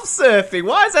love surfing.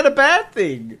 Why is that a bad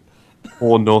thing?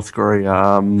 Poor North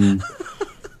Korea.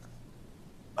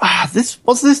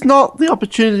 Was this not the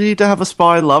opportunity to have a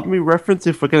Spy Love Me reference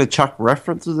if we're going to chuck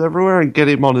references everywhere and get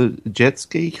him on a jet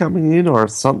ski coming in or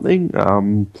something?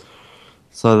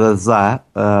 So there's that.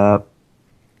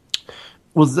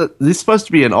 Was this supposed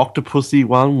to be an Octopussy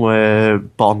one where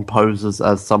Bond poses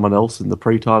as someone else in the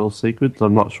pre-title sequence?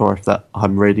 I'm not sure if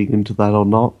I'm reading into that or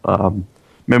not.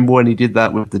 Remember when he did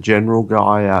that with the general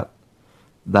guy at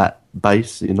that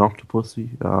base in Octopussy?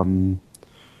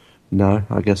 No,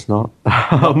 I guess not.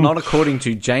 Not according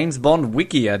to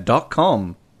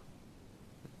JamesBondWikia.com.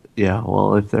 Yeah,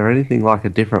 well, if they're anything like a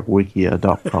different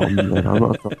Wikia.com, then I'm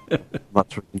not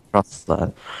much we can trust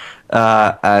that.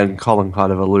 And Colin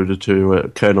kind of alluded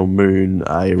to Colonel Moon,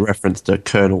 a reference to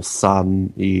Colonel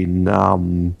Sun in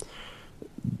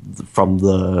from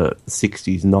the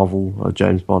 60s novel, a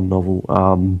James Bond novel.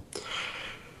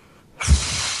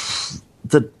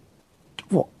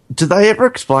 Do they ever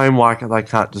explain why they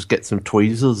can't just get some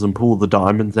tweezers and pull the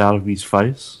diamonds out of his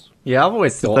face? Yeah, I've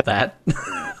always thought that.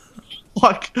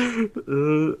 Like,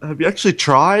 have you actually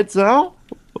tried, Zhao?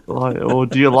 Or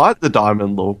do you like the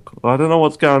diamond look? I don't know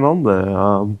what's going on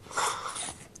there.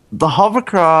 The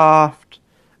hovercraft,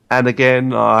 and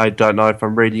again, I don't know if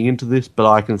I'm reading into this, but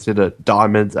I consider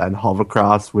diamonds and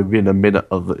hovercrafts within a minute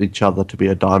of each other to be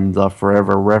a Diamonds Are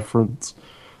Forever reference.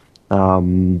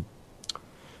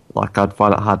 Like, I'd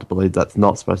find it hard to believe that's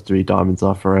not supposed to be Diamonds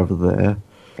Are Forever there.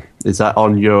 Is that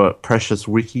on your precious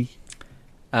wiki?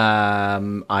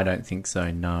 I don't think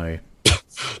so, no.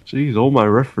 Jeez, all my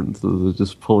references are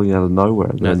just pulling out of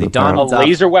nowhere. No, the Diamonds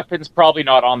laser weapon's probably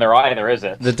not on there either, is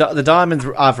it? The Diamonds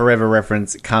Are Forever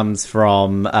reference comes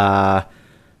from...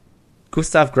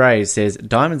 Gustav Graves says,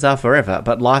 Diamonds are forever,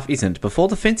 but life isn't. Before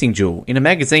the fencing duel, in a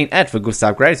magazine ad for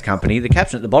Gustav Graves' company, the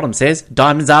caption at the bottom says,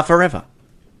 Diamonds are forever.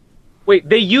 Wait,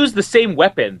 they use the same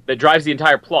weapon that drives the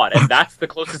entire plot, and that's the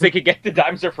closest they could get to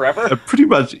Diamonds Are Forever? It pretty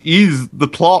much is the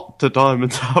plot to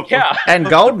Diamonds Are Forever. Yeah. And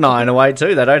Goldeneye in a way,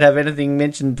 too. They don't have anything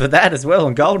mentioned for that as well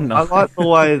in Goldeneye. I like the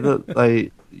way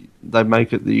that they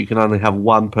make it that you can only have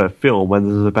one per film when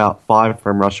there's about 5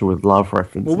 from Russia with Love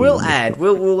references. Well,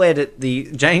 we'll edit the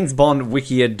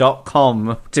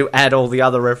JamesBondWikia.com to add all the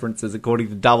other references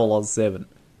according to 007.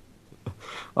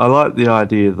 I like the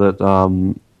idea that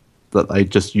that they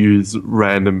just use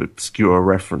random obscure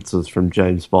references from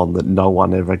James Bond that no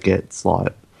one ever gets.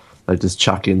 Like, they just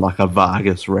chuck in like a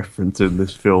Vargas reference in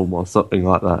this film or something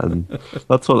like that, and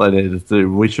that's what they need to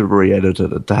do. We should re-edit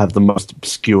it to have the most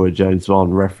obscure James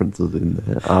Bond references in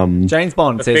there. James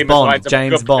Bond says Bond,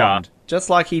 James Bond, just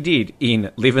like he did in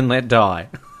Live and Let Die.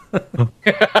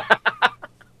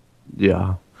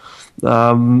 Yeah.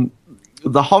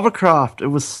 The hovercraft, it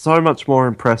was so much more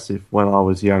impressive when I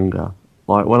was younger.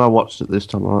 Like, when I watched it this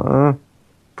time, I'm like,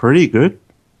 pretty good.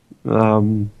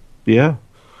 Yeah.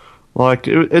 Like,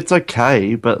 it's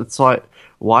okay, but it's like,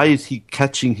 why is he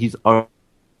catching his own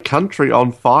country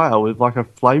on fire with like a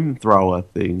flamethrower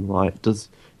thing? Like, does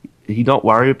he not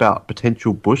worry about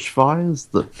potential bushfires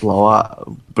that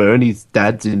burn his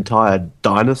dad's entire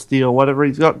dynasty or whatever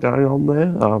he's got going on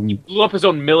there? He blew up his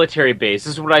own military base.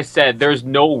 This is what I said. There's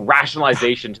no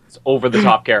rationalization to this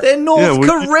over-the-top character. They're North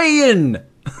Korean!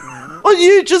 Well,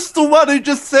 you just the one who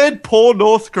just said poor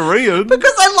North Korean.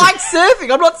 Because they like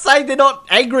surfing. I'm not saying they're not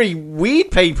angry,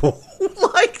 weird people.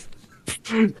 Like...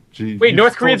 Jeez, Wait,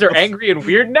 North Koreans are angry and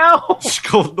weird now? It's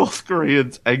called North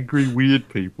Koreans angry weird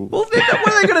people. Well, what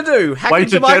are they going to do? Hack Way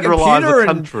into to my generalise computer a and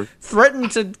country. threaten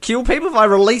to kill people if I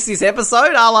release this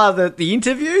episode, a la the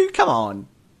interview? Come on.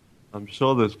 I'm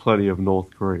sure there's plenty of North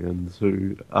Koreans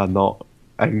who are not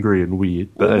angry and weird.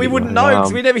 But Well, we anyway, wouldn't know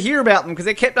because we never hear about them because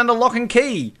they're kept under lock and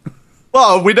key.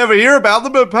 Well, we never hear about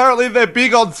them, but apparently they're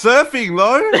big on surfing,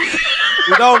 though.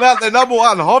 We know about their number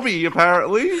one hobby,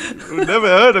 apparently. We've never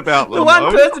heard about them, The one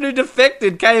though. person who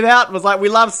defected came out and was like, we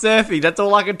love surfing. That's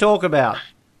all I can talk about.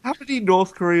 How many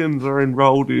North Koreans are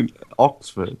enrolled in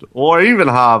Oxford? Or even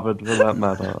Harvard, for that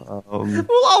matter?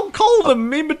 Well, I'll call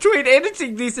them in between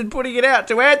editing this and putting it out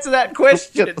to answer that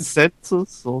question. Get the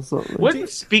census or something. Wasn't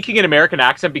speaking an American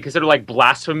accent be considered like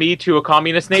blasphemy to a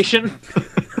communist nation?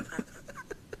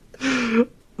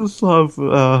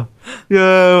 So,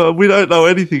 yeah, we don't know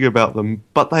anything about them,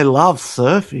 but they love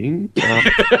surfing.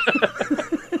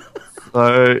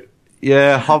 So,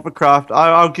 yeah, hovercraft,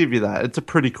 I'll give you that. It's a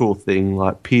pretty cool thing.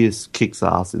 Like, Pierce kicks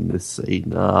ass in this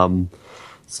scene.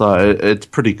 So it's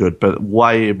pretty good, but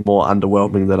way more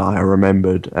underwhelming than I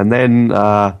remembered. And then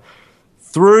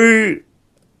through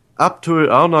up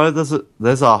to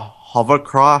there's a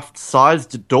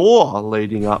hovercraft-sized door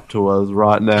leading up to us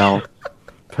right now.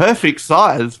 Perfect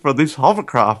size for this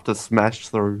hovercraft to smash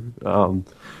through.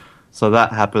 So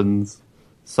that happens.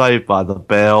 Saved by the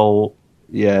Bell.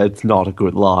 Yeah, it's not a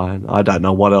good line. I don't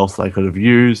know what else they could have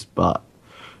used, but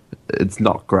it's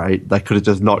not great. They could have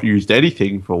just not used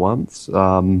anything for once.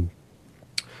 And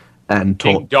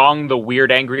Ding dong, the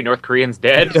weird, angry North Korean's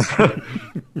dead.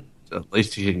 At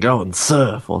least you can go and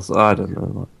surf, or so. I don't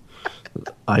know.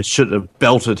 I should have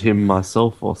belted him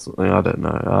myself, or something. I don't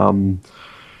know.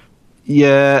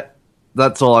 Yeah,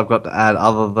 that's all I've got to add.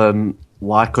 Other than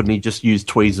why couldn't he just use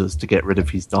tweezers to get rid of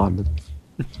his diamonds?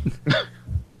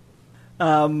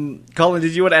 Colin,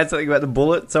 did you want to add something about the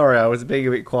bullet? Sorry, I was being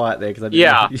a bit quiet there because I didn't.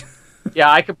 Yeah.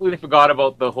 Yeah, I completely forgot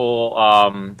about the whole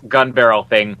gun barrel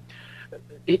thing.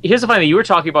 Here's the funny thing. You were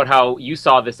talking about how you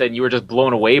saw this and you were just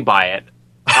blown away by it.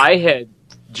 I had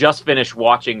just finished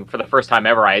watching, for the first time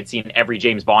ever, I had seen every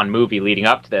James Bond movie leading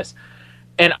up to this.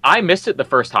 And I missed it the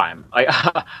first time.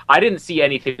 I didn't see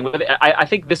anything with it. I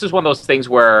think this is one of those things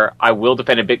where I will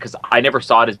defend a bit because I never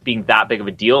saw it as being that big of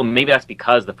a deal. Maybe that's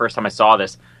because the first time I saw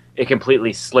this, it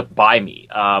completely slipped by me.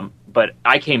 But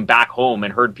I came back home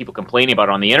and heard people complaining about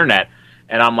it on the internet.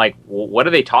 And I'm like, well, what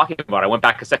are they talking about? I went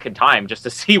back a second time just to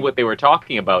see what they were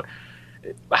talking about.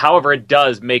 However, it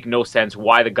does make no sense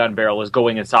why the gun barrel is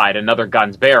going inside another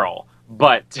gun's barrel.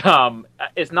 But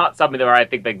it's not something that I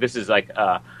think like this is like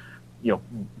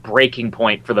breaking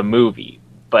point for the movie.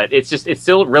 But it's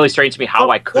still really strange to me how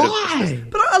I could have. Why?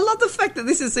 But I love the fact that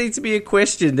this seems to be a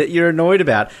question that you're annoyed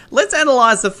about. Let's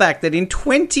analyse the fact that in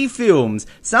 20 films,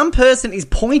 some person is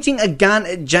pointing a gun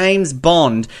at James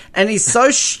Bond and is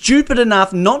so stupid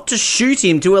enough not to shoot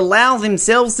him to allow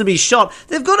themselves to be shot.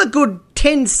 They've got a good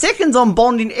 10 seconds on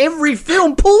Bond in every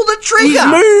film. Pull the trigger! He's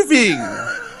moving!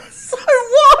 So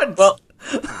what? Well,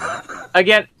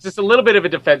 again, just a little bit of a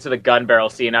defense of the gun barrel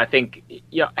scene. I think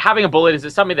having a bullet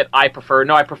is something that I prefer.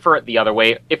 No, I prefer it the other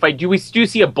way. If we do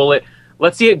see a bullet,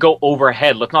 let's see it go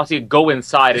overhead. Let's not see it go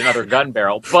inside another gun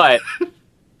barrel. But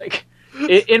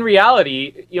in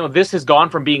reality, this has gone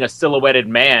from being a silhouetted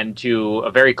man to a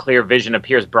very clear vision of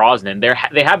Pierce Brosnan.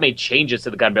 They have made changes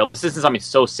to the gun barrel. This isn't something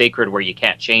so sacred where you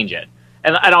can't change it.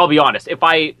 And I'll be honest, if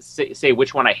I say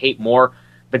which one I hate more,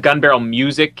 the gun barrel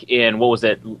music in, what was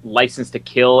it, License to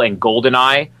Kill and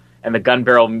GoldenEye, and the gun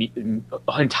barrel,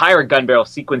 entire gun barrel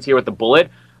sequence here with the bullet,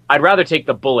 I'd rather take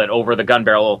the bullet over the gun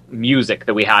barrel music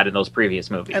that we had in those previous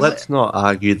movies. Let's not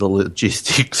argue the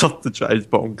logistics of the James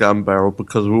Bond gun barrel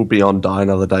because we'll be on Die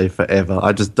Another Day forever.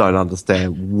 I just don't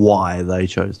understand why they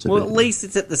chose to do it. Well, at least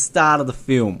it's at the start of the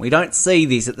film. We don't see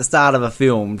this at the start of a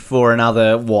film for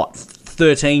another,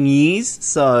 13 years?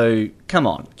 So, come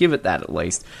on, give it that at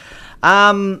least.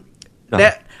 Now,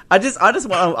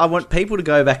 I want people to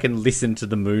go back and listen to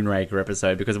the Moonraker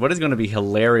episode, because what is going to be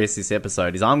hilarious this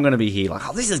episode is I'm going to be here like,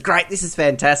 oh, this is great, this is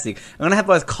fantastic. I'm going to have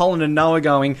both Colin and Noah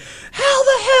going, how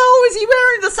the hell is he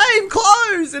wearing the same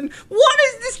clothes? And what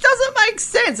is this? Doesn't make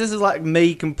sense. This is like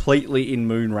me completely in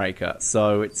Moonraker.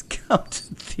 So it's come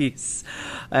to this.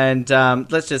 And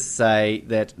let's just say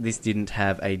that this didn't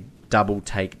have a double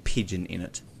take pigeon in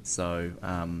it. So,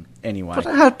 anyway. But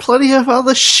it had plenty of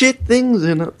other shit things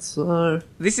in it, so...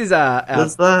 This is our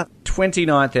that?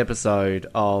 29th episode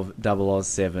of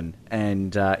 007,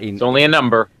 and It's only a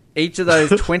number. Each of those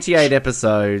 28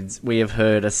 episodes, we have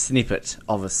heard a snippet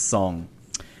of a song.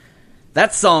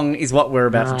 That song is what we're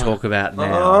about to talk about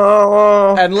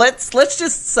now. And let's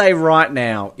just say right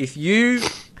now, if you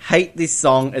hate this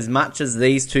song as much as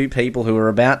these two people who are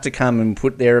about to come and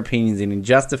put their opinions in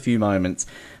just a few moments,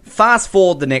 fast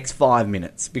forward the next 5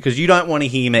 minutes, because you don't want to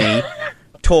hear me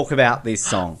talk about this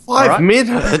song. 5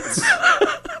 minutes?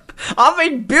 I've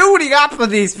been building up for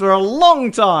this for a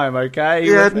long time, okay?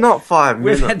 Yeah, not 5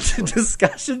 minutes. We've had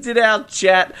discussions in our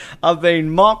chat. I've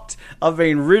been mocked. I've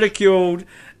been ridiculed.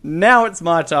 Now it's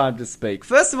my time to speak.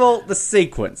 First of all, the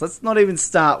sequence. Let's not even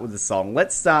start with the song.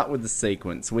 Let's start with the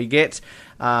sequence. We get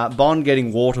Bond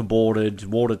getting waterboarded,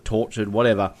 water tortured,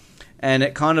 whatever. And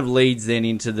it kind of leads then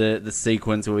into the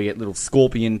sequence where we get little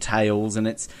scorpion tails. And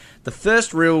it's the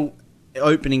first real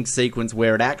opening sequence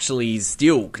where it actually is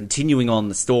still continuing on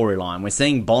the storyline. We're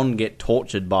seeing Bond get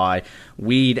tortured by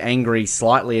weird, angry,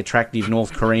 slightly attractive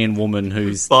North Korean woman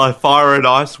who's... By fire and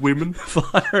ice women.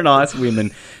 Fire and ice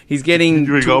women. He's getting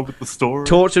on with the story.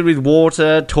 Tortured with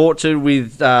water, tortured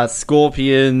with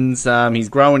scorpions. He's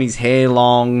growing his hair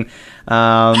long.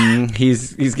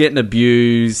 He's getting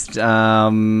abused.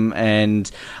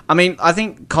 And I mean, I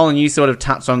think, Colin, you sort of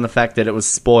touched on the fact that it was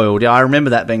spoiled. Yeah, I remember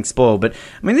that being spoiled. But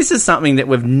I mean, this is something that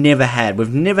we've never had.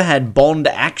 We've never had Bond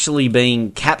actually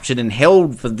being captured and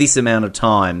held for this amount of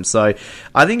time. So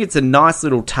I think it's a nice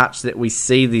little touch that we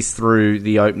see this through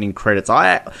the opening credits.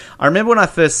 I remember when I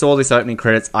first saw this opening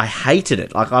credits, I hated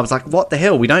it. Like, I was like, what the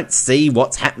hell? We don't see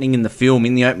what's happening in the film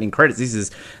in the opening credits. This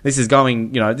is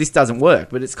going, this doesn't work.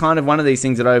 But it's kind of one of these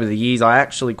things that over the years I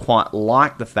actually quite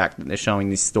like the fact that they're showing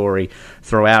this story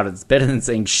throughout. It's better than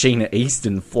seeing Sheena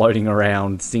Easton floating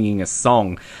around singing a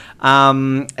song.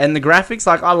 And the graphics,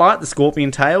 like, I like the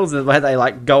scorpion tails, the way they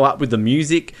like go up with the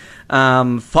music.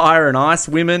 Fire and ice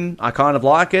women, I kind of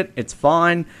like it. It's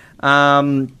fine.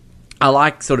 I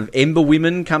like sort of ember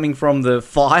women coming from the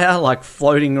fire, like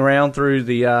floating around through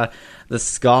the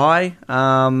sky.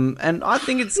 And I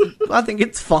think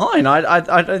it's fine.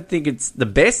 I don't think it's the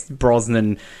best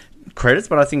Brosnan credits,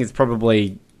 but I think it's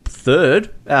probably third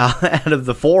out of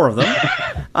the four of them.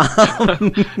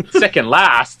 Second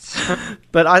last.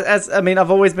 But I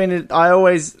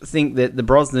always think that the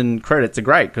Brosnan credits are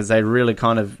great because they really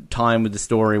kind of tie in with the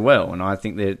story well. And I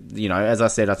think that, as I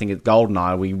said, I think at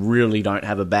GoldenEye we really don't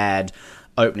have a bad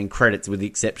opening credits with the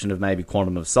exception of maybe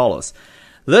Quantum of Solace.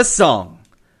 The song.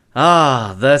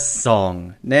 The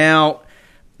song. Now,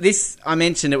 this, I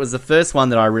mentioned, it was the first one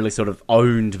that I really sort of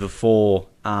owned before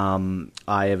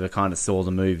I ever kind of saw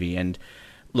the movie. And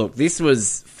look, this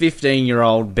was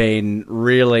 15-year-old Ben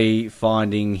really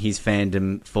finding his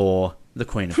fandom for the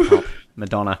Queen of Pop,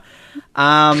 Madonna.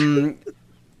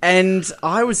 And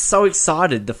I was so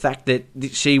excited, the fact that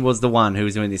she was the one who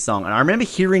was doing this song. And I remember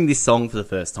hearing this song for the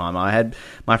first time. I had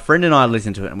my friend and I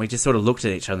listened to it, and we just sort of looked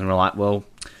at each other and were like, well,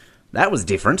 that was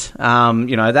different.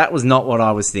 That was not what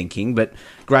I was thinking, but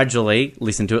gradually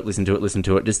listened to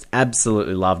it, just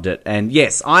absolutely loved it. And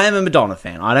yes, I am a Madonna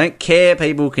fan. I don't care.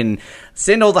 People can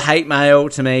send all the hate mail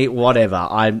to me, whatever.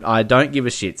 I don't give a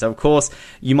shit. So, of course,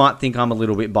 you might think I'm a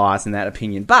little bit biased in that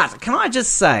opinion. But can I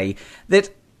just say that,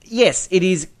 yes, it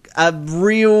is a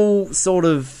real sort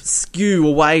of skew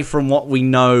away from what we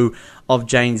know of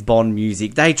James Bond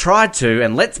music. They tried to,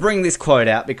 and let's bring this quote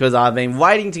out because I've been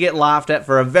waiting to get laughed at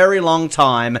for a very long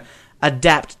time,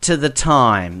 adapt to the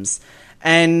times.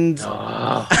 And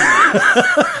so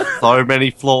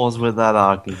many flaws with that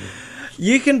argument.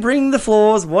 You can bring the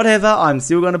flaws, whatever, I'm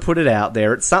still going to put it out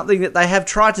there. It's something that they have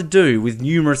tried to do with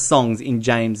numerous songs in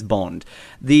James Bond.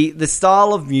 The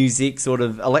style of music, sort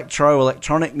of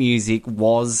electronic music,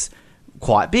 was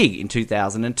quite big in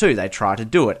 2002. They tried to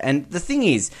do it. And the thing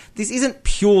is, this isn't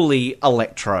purely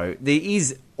electro. There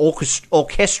is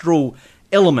orchestral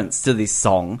elements to this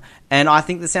song, and I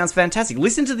think that sounds fantastic.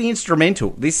 Listen to the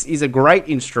instrumental. This is a great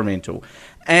instrumental.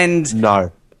 And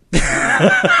no.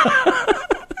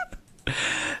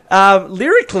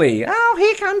 Lyrically,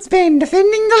 here comes Ben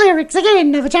defending the lyrics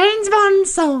again of a James Bond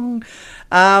song.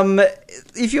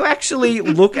 If you actually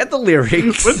look at the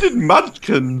lyrics... When did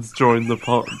Mudkins join the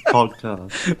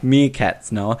podcast?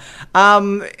 Meerkats, Noah.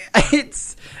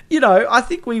 It's, I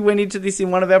think we went into this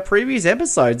in one of our previous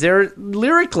episodes.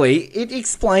 Lyrically, it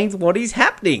explains what is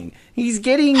happening. He's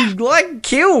getting,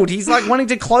 killed. He's, wanting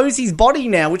to close his body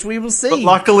now, which we will see. But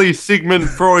luckily, Sigmund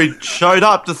Freud showed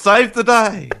up to save the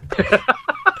day.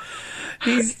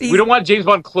 We don't want James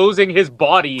Bond closing his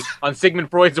body on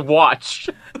Sigmund Freud's watch.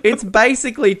 It's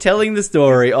basically telling the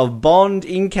story of Bond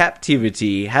in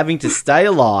captivity, having to stay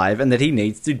alive, and that he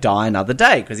needs to die another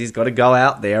day because he's got to go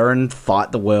out there and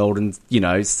fight the world and,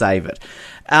 save it.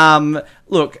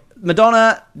 Look,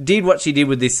 Madonna did what she did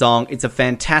with this song. It's a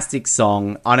fantastic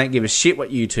song. I don't give a shit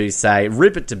what you two say.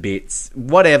 Rip it to bits.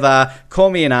 Whatever. Call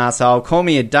me an asshole. Call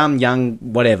me a dumb young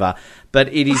whatever.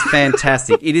 But it is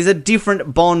fantastic. It is a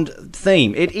different Bond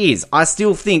theme. It is. I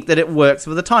still think that it works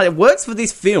for the time. It works for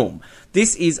this film.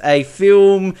 This is a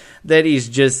film that is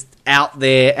just out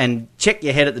there, and check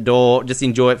your head at the door. Just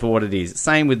enjoy it for what it is.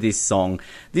 Same with this song.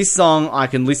 This song I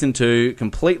can listen to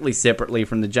completely separately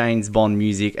from the James Bond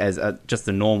music as just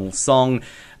a normal song.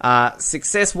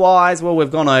 Success-wise, well, we've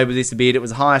gone over this a bit. It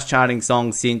was the highest charting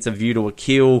song since A View to a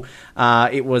Kill.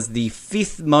 It was the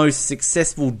 5th most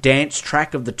successful dance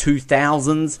track of the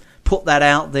 2000s. Put that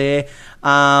out there.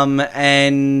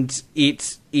 And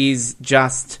it is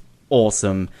just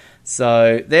awesome.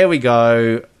 So, there we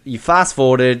go. You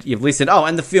fast-forwarded, you've listened. Oh,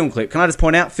 and the film clip. Can I just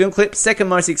point out? Film clip, second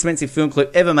most expensive film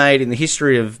clip ever made in the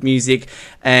history of music.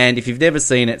 And if you've never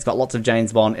seen it, it's got lots of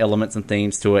James Bond elements and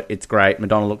themes to it. It's great.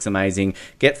 Madonna looks amazing.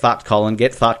 Get fucked, Colin.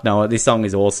 Get fucked, Noah. This song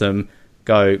is awesome.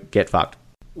 Go get fucked.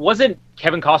 Wasn't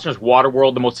Kevin Costner's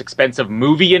Waterworld the most expensive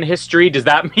movie in history? Does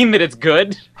that mean that it's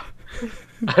good?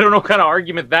 I don't know what kind of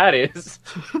argument that is.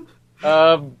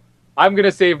 I'm going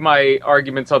to save my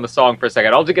arguments on the song for a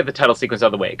second. I'll just get the title sequence out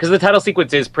of the way, because the title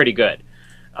sequence is pretty good.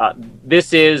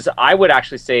 I would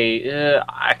actually say,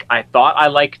 I thought I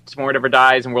liked Tomorrow Never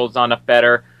Dies and World's Not Enough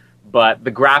better, but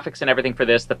the graphics and everything for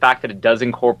this, the fact that it does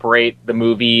incorporate the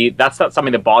movie, that's not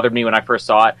something that bothered me when I first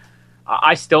saw it.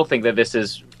 I still think that this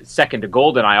is second to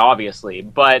GoldenEye, obviously,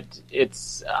 but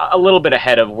it's a little bit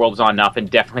ahead of World's Not Enough and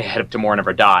definitely ahead of Tomorrow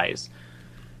Never Dies.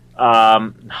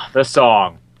 The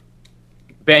song.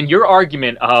 Ben, your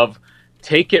argument of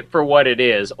take it for what it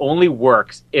is only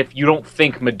works if you don't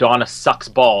think Madonna sucks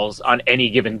balls on any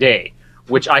given day,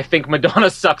 which I think Madonna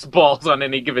sucks balls on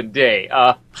any given day.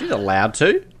 She's allowed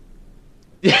to.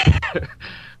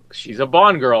 She's a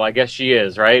Bond girl, I guess she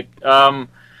is, right?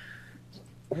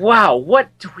 Wow, what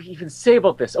do we even say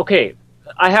about this? Okay,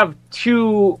 I have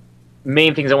two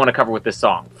main things I want to cover with this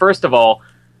song. First of all,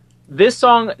 this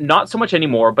song, not so much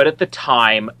anymore, but at the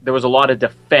time, there was a lot of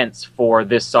defense for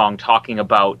this song, talking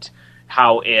about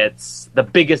how it's the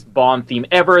biggest Bond theme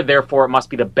ever, therefore it must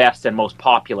be the best and most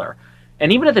popular.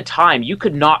 And even at the time, you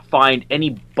could not find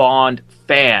any Bond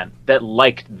fan that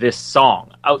liked this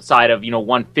song, outside of,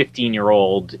 one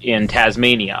 15-year-old in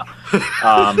Tasmania.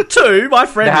 Two, my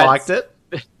friend liked it.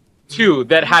 Two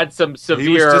that had some severe...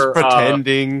 He was just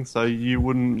pretending so you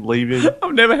wouldn't leave him.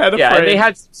 I've never had a friend. Yeah, and they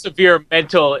had some severe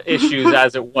mental issues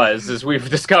as we've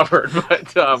discovered.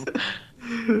 But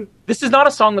this is not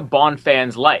a song that Bond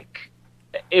fans like.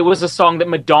 It was a song that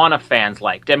Madonna fans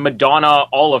liked. And Madonna,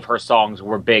 all of her songs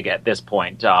were big at this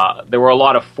point. There were a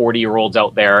lot of 40-year-olds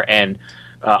out there and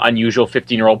unusual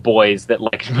 15-year-old boys that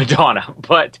liked Madonna.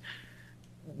 But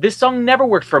this song never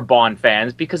worked for Bond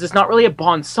fans because it's not really a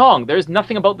Bond song. There's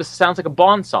nothing about this that sounds like a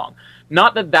Bond song.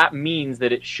 Not that that means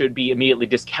that it should be immediately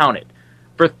discounted.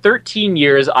 For 13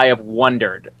 years, I have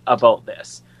wondered about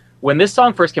this. When this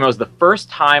song first came out, it was the first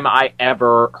time I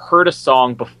ever heard a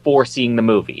song before seeing the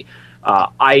movie.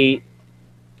 I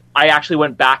actually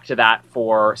went back to that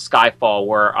for Skyfall,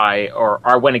 where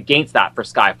I went against that for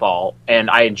Skyfall,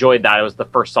 and I enjoyed that. It was the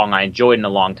first song I enjoyed in a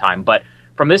long time. But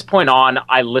from this point on,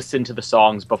 I listened to the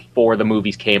songs before the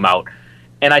movies came out,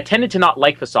 and I tended to not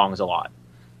like the songs a lot.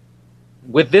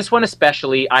 With this one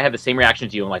especially, I had the same reaction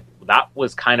to you. I'm like, that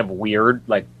was kind of weird.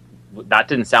 Like, that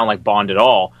didn't sound like Bond at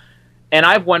all. And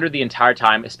I've wondered the entire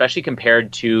time, especially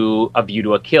compared to A View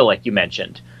to a Kill, like you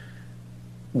mentioned.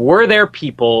 Were there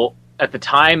people at the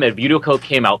time that A View to a Kill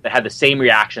came out that had the same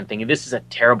reaction, thinking, this is a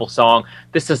terrible song,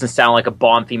 this doesn't sound like a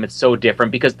Bond theme, it's so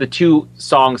different, because the two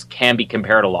songs can be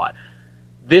compared a lot.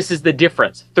 This is the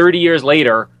difference. 30 years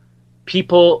later,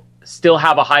 people still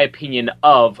have a high opinion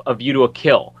of A View to a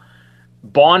Kill.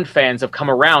 Bond fans have come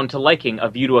around to liking A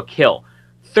View to a Kill.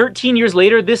 13 years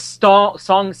later, this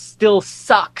song still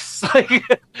sucks.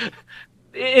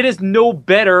 It is no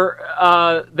better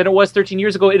than it was 13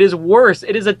 years ago. It is worse.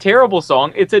 It is a terrible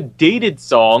song. It's a dated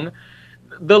song.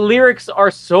 the lyrics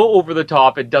are so over the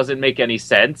top, it doesn't make any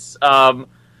sense.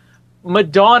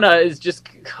 Madonna is just...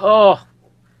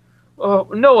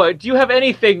 Noah, do you have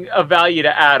anything of value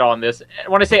to add on this?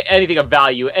 When I say anything of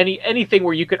value, anything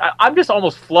where you could... I'm just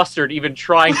almost flustered even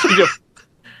trying to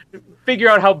figure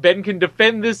out how Ben can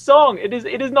defend this song. It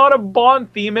is not a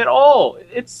Bond theme at all.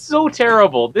 It's so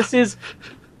terrible. This is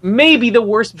maybe the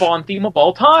worst Bond theme of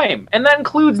all time. And that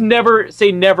includes Never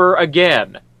Say Never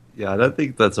Again. Yeah, I don't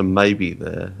think that's a maybe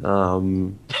there.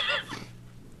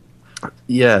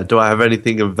 Yeah, do I have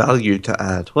anything of value to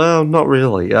add? Well, not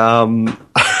really.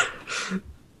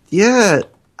 Yeah,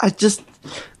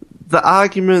 the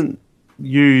argument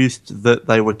used that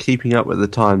they were keeping up with the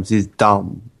times is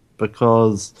dumb,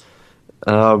 because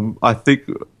I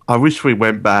wish we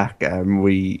went back and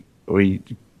we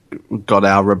got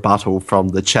our rebuttal from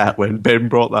the chat when Ben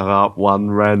brought that up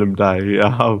one random day,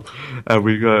 and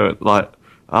we go like,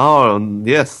 oh, and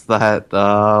yes, that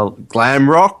glam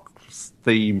rock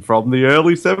theme from the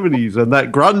early 70s and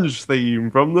that grunge theme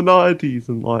from the 90s,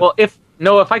 and like... Well,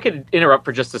 if I could interrupt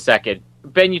for just a second.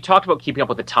 Ben, you talked about keeping up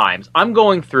with the times. I'm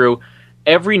going through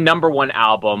every number one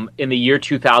album in the year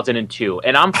 2002,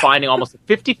 and I'm finding almost a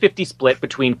 50-50 split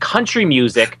between country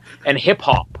music and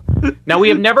hip-hop. Now, we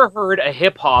have never heard a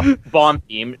hip-hop Bond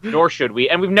theme, nor should we,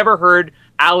 and we've never heard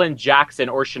Alan Jackson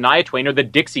or Shania Twain or the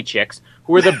Dixie Chicks,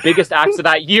 who were the biggest acts of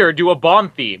that year, do a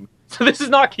Bond theme. So this is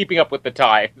not keeping up with the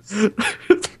times.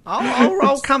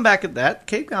 I'll come back at that.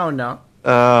 Keep going now.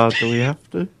 Do we have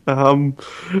to?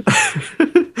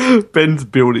 Ben's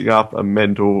building up a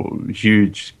mental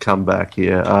huge comeback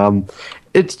here.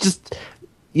 It's just,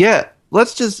 yeah,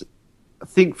 let's just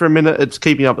think for a minute it's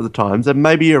keeping up with the times. And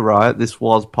maybe you're right, this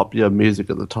was popular music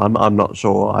at the time. I'm not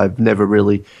sure. I've never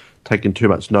really taken too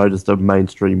much notice of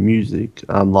mainstream music,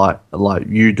 like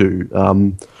you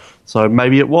do. So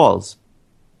maybe it was.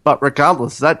 But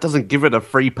regardless, that doesn't give it a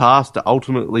free pass to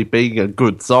ultimately being a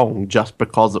good song just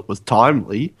because it was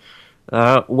timely.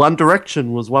 One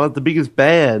Direction was one of the biggest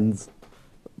bands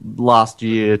last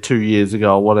year, 2 years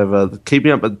ago, or whatever.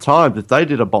 Keeping up with the times, if they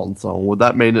did a Bond song, would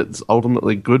that mean it's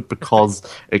ultimately good because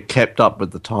it kept up with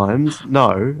the times?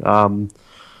 No.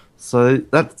 So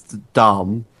that's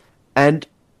dumb. And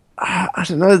I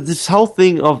don't know, this whole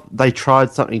thing of they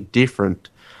tried something different,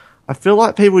 I feel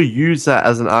like people use that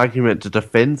as an argument to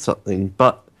defend something,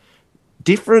 but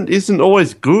different isn't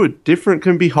always good. Different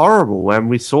can be horrible, and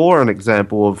we saw an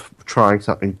example of trying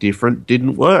something different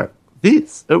didn't work.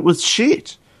 It was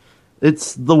shit.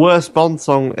 It's the worst Bond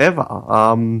song ever.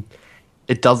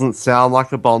 It doesn't sound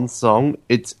like a Bond song.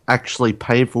 It's actually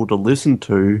painful to listen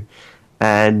to,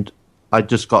 and I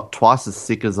just got twice as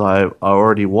sick as I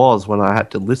already was when I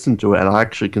had to listen to it, and I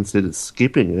actually considered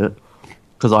skipping it.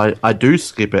 Because I do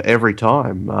skip it every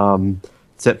time,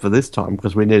 except for this time,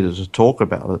 because we needed to talk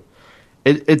about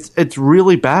it. It's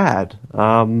really bad.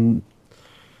 I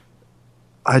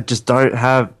just don't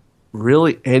have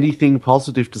really anything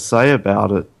positive to say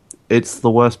about it. It's the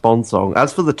worst Bond song.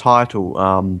 As for the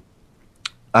title,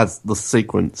 as the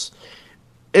sequence,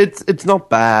 it's not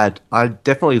bad. I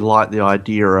definitely like the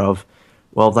idea of,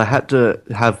 well, they had to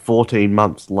have 14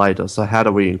 months later, so how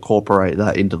do we incorporate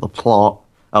that into the plot?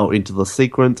 Into the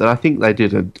sequence, and I think they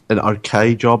did an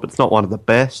okay job. It's not one of the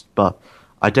best, but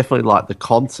I definitely like the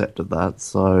concept of that,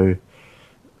 so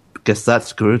I guess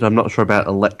that's good. I'm not sure about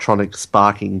Electronic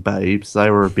Sparking Babes. They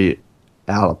were a bit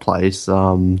out of place.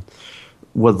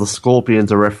 Were the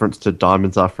Scorpions a reference to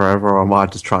Diamonds Are Forever, or am I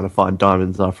just trying to find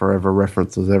Diamonds Are Forever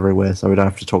references everywhere so we don't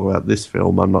have to talk about this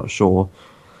film? I'm not sure.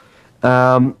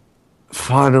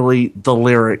 Finally, the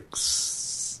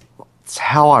lyrics. It's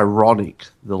how ironic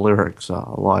the lyrics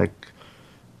are. Like,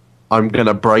 I'm going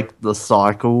to break the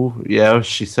cycle. Yeah,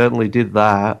 she certainly did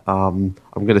that. I'm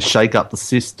going to shake up the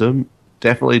system.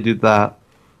 Definitely did that.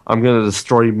 I'm going to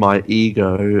destroy my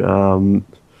ego.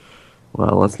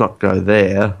 Well, let's not go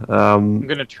there. I'm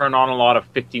going to turn on a lot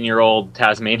of 15-year-old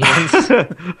Tasmanians.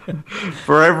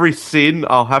 For every sin,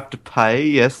 I'll have to pay.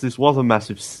 Yes, this was a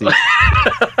massive sin.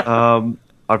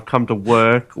 I've come to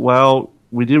work. Well,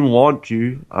 we didn't want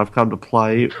you. I've come to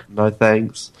play. No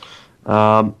thanks.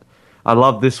 I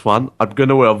love this one. I'm going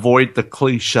to avoid the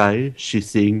cliche, she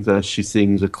sings, as she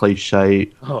sings a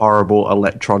cliche, horrible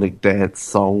electronic dance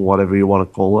song, whatever you want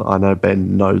to call it. I know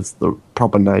Ben knows the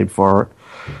proper name for it.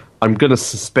 I'm going to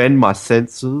suspend my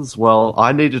senses. Well,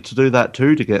 I needed to do that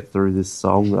too to get through this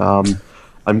song.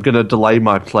 I'm going to delay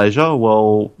my pleasure.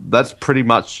 Well, that's pretty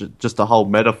much just a whole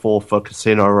metaphor for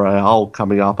Casino Royale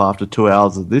coming up after 2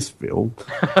 hours of this film.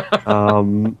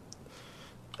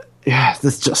 Yeah,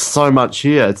 there's just so much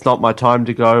here. It's not my time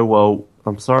to go. Well,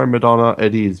 I'm sorry, Madonna,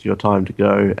 it is your time to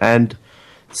go. And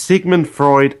Sigmund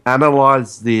Freud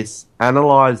analysed this.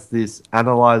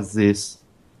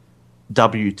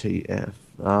 WTF.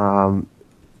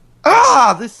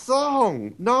 This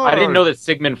song. No, I didn't know that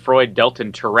Sigmund Freud dealt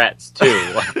in Tourette's too.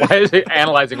 Why is it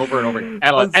analyzing over and over?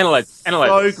 Analyze.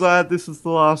 So glad this is the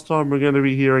last time we're going to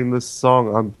be hearing this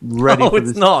song. I'm ready for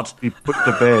this to be put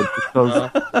to bed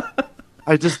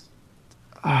because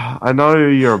I know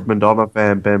you're a Madonna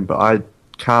fan, Ben, but I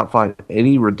can't find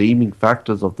any redeeming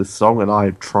factors of this song, and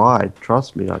I've tried.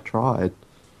 Trust me, I tried.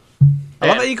 I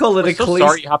love how you call it a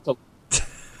cliche.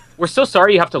 We're so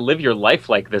sorry you have to live your life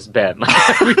like this, Ben.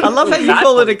 I love how you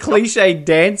call it a cliche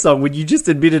dance song when you just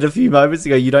admitted a few moments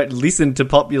ago you don't listen to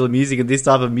popular music and this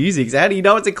type of music. So how do you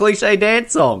know it's a cliche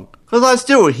dance song? Because I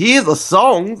still hear the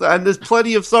songs, and there's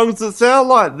plenty of songs that sound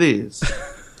like this.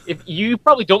 If you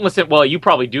probably don't listen, well, you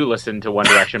probably do listen to One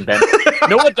Direction, Ben.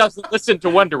 No one doesn't listen to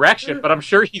One Direction, but I'm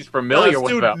sure he's familiar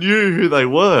with them. I still knew who they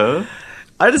were.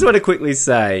 I just want to quickly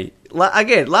say,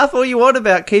 again, laugh all you want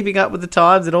about keeping up with the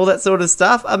times and all that sort of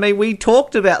stuff. I mean, we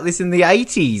talked about this in the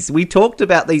 80s. We talked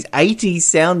about these 80s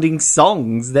sounding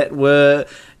songs that were...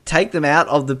 take them out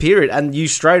of the period, and you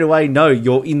straight away know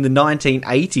you're in the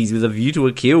 1980s with A View to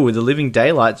a Kill, with The Living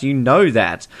Daylights. You know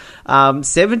that.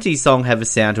 70 songs have a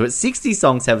sound to it. 60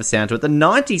 songs have a sound to it. The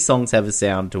 90 songs have a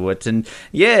sound to it. And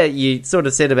yeah, you sort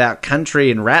of said about country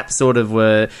and rap sort of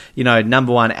were,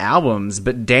 number one albums,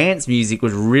 but dance music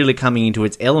was really coming into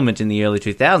its element in the early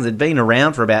 2000s. It'd been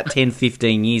around for about 10,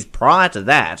 15 years prior to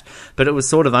that, but it was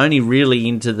sort of only really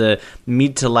into the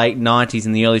mid to late 90s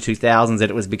and the early 2000s that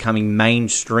it was becoming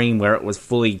mainstream, where it was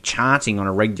fully charting on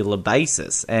a regular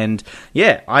basis. And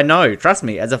yeah, I know, trust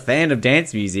me, as a fan of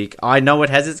dance music, I know it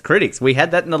has its critics. We had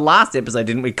that in the last episode,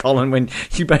 didn't we, Colin, when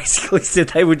you basically said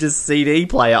they were just CD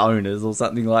player owners or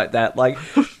something like that. Like,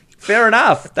 fair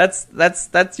enough.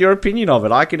 That's your opinion of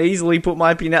it. I could easily put my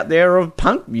opinion out there of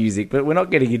punk music, but we're not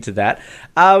getting into that.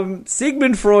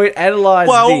 Sigmund Freud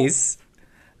analysed this.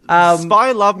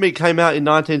 Spy Love Me came out in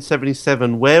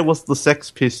 1977. Where was the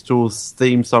Sex Pistols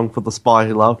theme song for The Spy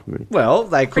Who Loved Me? Well,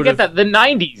 they could forget that the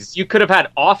 90s. You could have had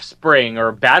Offspring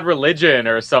or Bad Religion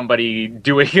or somebody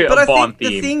doing a Bond theme. But I think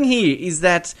the thing here is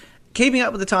that keeping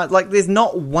up with the times, like, there's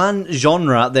not one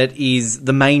genre that is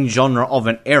the main genre of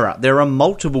an era. There are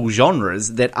multiple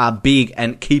genres that are big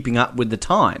and keeping up with the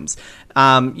times.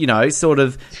 Sort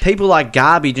of people like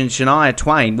Garbage and Shania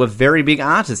Twain were very big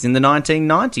artists in the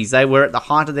 1990s. They were at the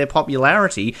height of their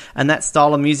popularity, and that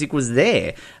style of music was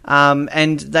there.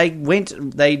 And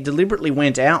they deliberately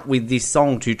went out with this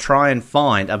song to try and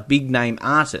find a big name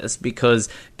artist, because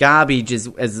Garbage,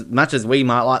 as much as we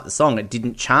might like the song, it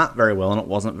didn't chart very well and it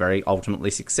wasn't very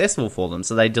ultimately successful for them.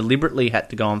 So they deliberately had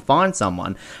to go and find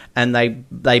someone, and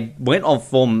they went on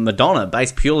for Madonna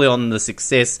based purely on the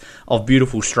success of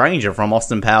Beautiful Stranger from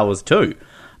Austin Powers 2.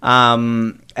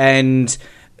 And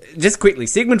just quickly,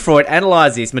 Sigmund Freud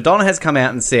analysed this. Madonna has come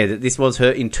out and said that this was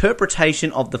her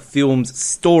interpretation of the film's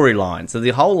storyline. So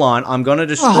the whole line, "I'm going to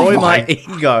destroy my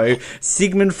ego,"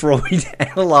 Sigmund Freud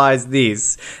analysed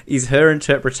this, is her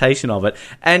interpretation of it.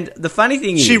 And the funny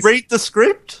thing is... She read the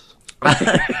script?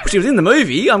 She was in the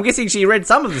movie. I'm guessing she read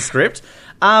some of the script.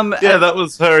 That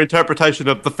was her interpretation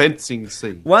of the fencing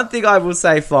scene. One thing I will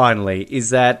say finally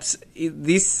is that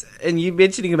this, and you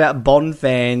mentioning about Bond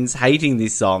fans hating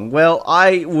this song, well,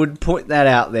 I would point that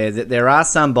out there, that there are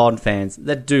some Bond fans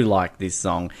that do like this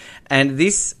song. And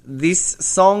this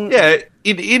song... Yeah,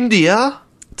 in India...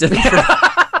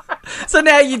 So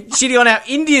now you're shitting on our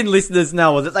Indian listeners,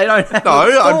 Noah, that they don't have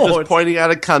I'm just pointing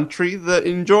out a country that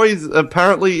enjoys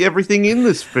apparently everything in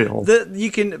this film.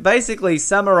 You can basically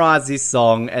summarise this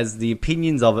song as the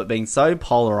opinions of it being so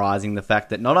polarising. The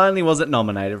fact that not only was it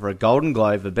nominated for a Golden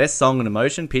Globe for Best Song in a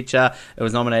Motion Picture, it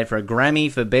was nominated for a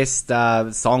Grammy for Best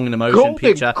Song in a Motion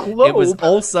Picture. Globe. It was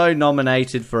also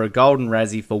nominated for a Golden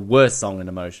Razzie for Worst Song in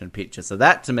a Motion Picture. So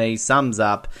that, to me, sums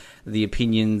up the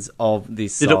opinions of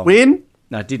this song. Did it win?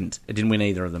 No, it didn't. It didn't win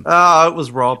either of them. It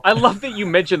was Rob. I love that you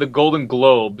mentioned the Golden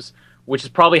Globes, which is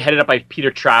probably headed up by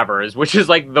Peter Travers, which is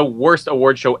like the worst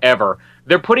award show ever.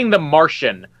 They're putting The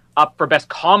Martian up for Best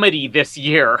Comedy this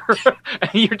year.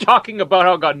 And you're talking about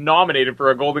how it got nominated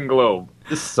for a Golden Globe.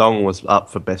 This song was up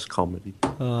for Best Comedy.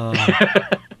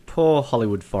 Poor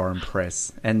Hollywood foreign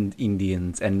press and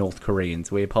Indians and North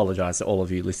Koreans. We apologise to all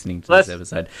of you listening to this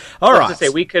episode. All right. Let's just say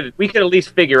we could at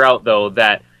least figure out, though,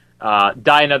 that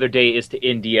Die Another Day is to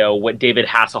India what David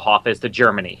Hasselhoff is to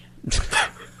Germany.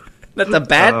 That's a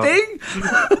bad thing?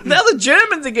 Now the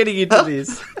Germans are getting into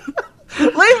this.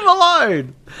 Leave them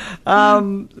alone.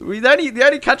 The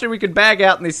only country we could bag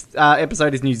out in this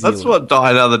episode is New Zealand. That's what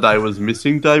Die Another Day was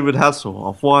missing, David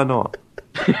Hasselhoff. Why not?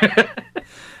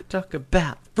 Talk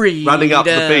about Freedom. Running up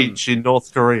the beach in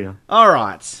North Korea. All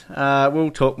right.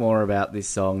 We'll talk more about this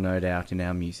song, no doubt, in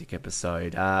our music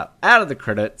episode. Out of the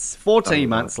credits, 14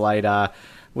 months later,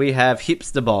 we have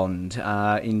Hipster Bond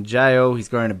in jail. He's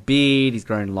growing a beard. He's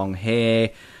growing long hair.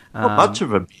 Not much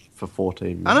of a beard for 14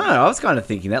 minutes. I don't know. I was kind of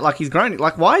thinking that. Like, he's growing...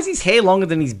 Like, why is his hair longer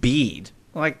than his beard?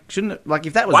 Like, shouldn't it... Like,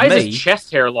 if that was Why me... is his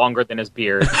chest hair longer than his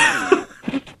beard?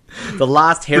 The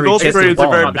last hairy North chest Koreans of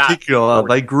are very Bond. particular.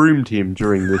 They groomed him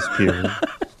during this period.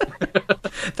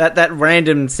 That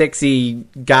random sexy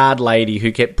guard lady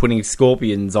who kept putting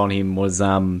scorpions on him was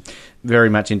very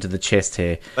much into the chest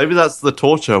hair. Maybe that's the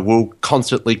torture. Will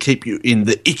constantly keep you in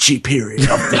the itchy period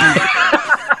of the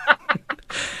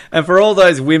And for all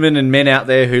those women and men out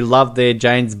there who love their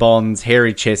James Bonds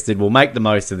hairy-chested, we'll make the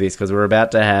most of this because we're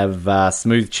about to have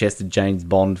smooth-chested James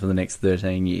Bond for the next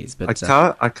 13 years. But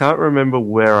I can't remember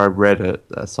where I read it,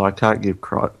 so I can't give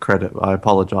credit. I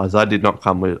apologise. I did not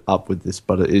come up with this,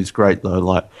 but it is great though.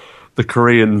 Like the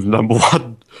Koreans' number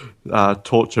one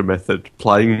torture method,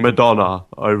 playing Madonna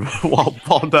over while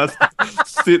Bond has to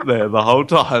sit there the whole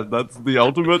time. That's the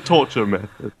ultimate torture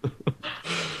method.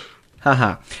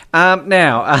 Haha.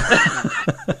 Now,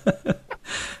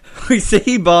 we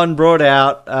see Bond brought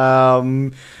out,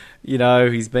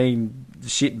 he's been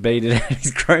shit beaten out, he's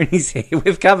grown his hair.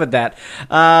 We've covered that.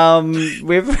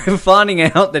 We're finding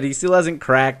out that he still hasn't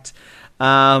cracked.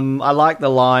 I like the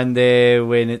line there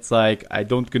when it's like, I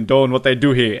don't condone what they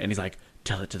do here. And he's like,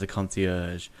 tell it to the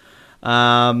concierge.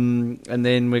 And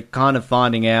then we're kind of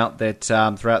finding out that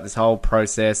throughout this whole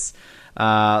process...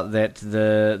 that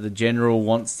the general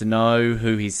wants to know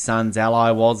who his son's ally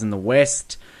was in the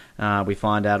West. We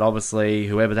find out, obviously,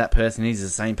 whoever that person is the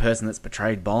same person that's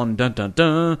betrayed Bond. Dun, dun,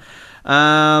 dun.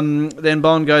 Then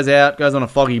Bond goes on a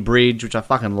foggy bridge, which I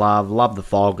fucking love. Love the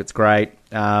fog. It's great.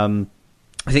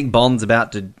 I think Bond's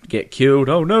about to get killed.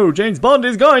 Oh no, James Bond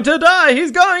is going to die!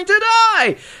 He's going to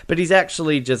die! But he's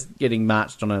actually just getting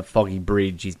marched on a foggy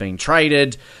bridge. He's been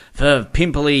traded for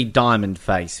pimply Diamond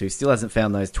Face, who still hasn't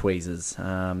found those tweezers.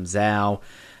 Zhao,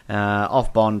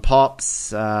 off Bond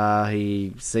pops.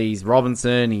 He sees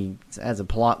Robinson. He has a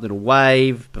polite little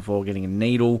wave before getting a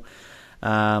needle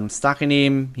stuck in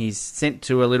him. He's sent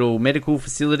to a little medical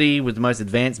facility with the most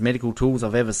advanced medical tools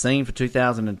I've ever seen for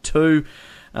 2002.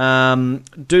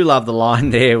 Do love the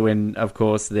line there when, of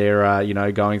course, they're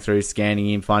going through scanning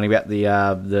him, finding out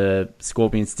the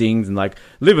scorpion stings, and like,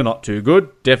 liver not too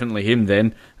good, definitely him.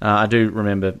 Then I do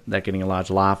remember that getting a large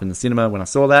laugh in the cinema when I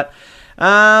saw that.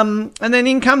 And then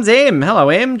in comes M. Hello,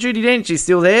 M. Judi Dench is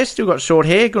still there, still got short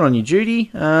hair. Good on you,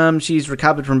 Judy. She's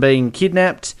recovered from being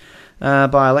kidnapped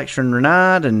by Electra and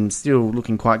Renard, and still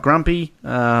looking quite grumpy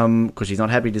because she's not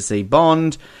happy to see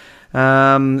Bond.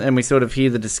 And we sort of hear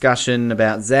the discussion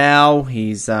about Zhao.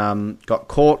 He's got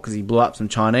caught because he blew up some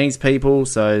Chinese people,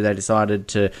 so they decided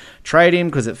to trade him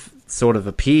because it sort of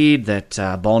appeared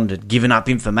that Bond had given up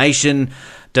information,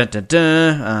 which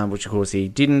of course he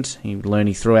didn't. He learned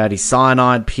he threw out his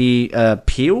cyanide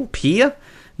pill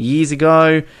years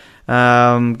ago,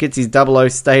 gets his 00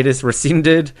 status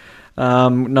rescinded.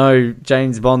 No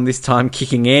James Bond this time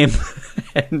kicking M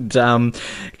and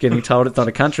getting told it's not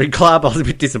a country club. I was a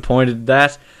bit disappointed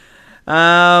at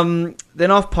that.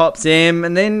 Then off pops M,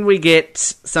 and then we get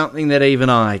something that even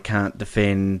I can't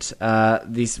defend.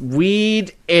 This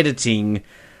weird editing.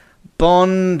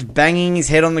 Bond banging his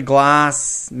head on the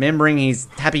glass, remembering his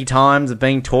happy times of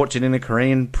being tortured in a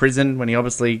Korean prison when he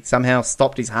obviously somehow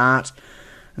stopped his heart.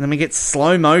 And then we get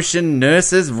slow motion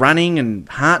nurses running and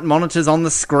heart monitors on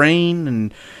the screen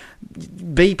and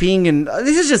beeping, and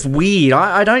this is just weird.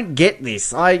 I don't get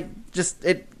this.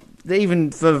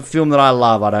 Even for a film that I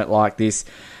love, I don't like this.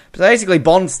 But basically,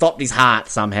 Bond stopped his heart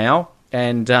somehow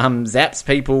and zaps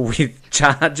people with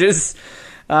charges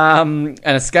and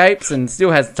escapes, and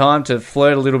still has time to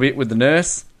flirt a little bit with the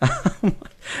nurse.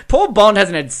 Poor Bond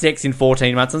hasn't had sex in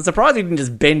 14 months. I'm surprised he didn't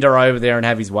just bend her over there and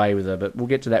have his way with her, but we'll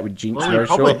get to that with Jinx very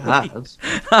shortly. Has.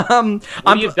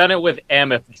 You've done it with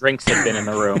M if drinks had been in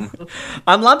the room.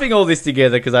 I'm lumping all this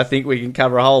together because I think we can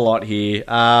cover a whole lot here.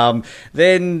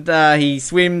 Then he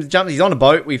swims, he's on a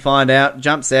boat, we find out,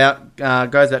 jumps out,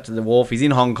 goes back to the wharf. He's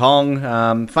in Hong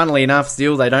Kong. Funnily enough,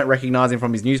 still, they don't recognise him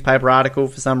from his newspaper article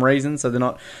for some reason, so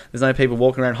there's no people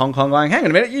walking around Hong Kong going, hang on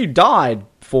a minute, you died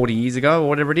 40 years ago or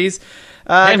whatever it is.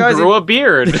 And grew a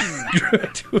beard.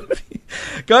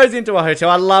 Goes into a hotel.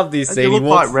 I love this scene. You look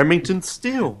like Remington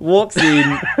Steele. Walks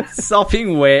in,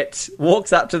 sopping wet,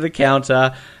 walks up to the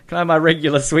counter. Can I have my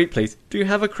regular suite, please? Do you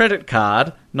have a credit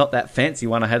card? Not that fancy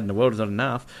one I had in the world is not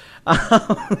enough.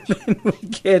 Then we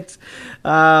get,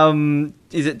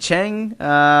 is it Chang?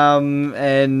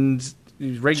 And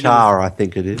regular Char, I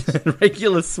think it is.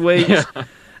 regular sweet.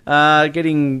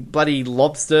 Getting bloody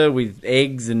lobster with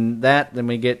eggs and that. Then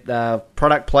we get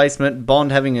product placement.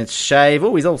 Bond having a shave.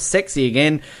 Oh, he's all sexy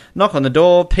again. Knock on the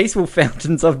door. Peaceful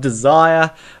Fountains of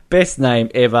Desire. Best name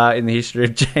ever in the history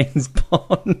of James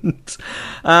Bond.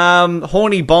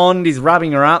 Horny Bond is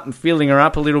rubbing her up and feeling her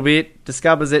up a little bit.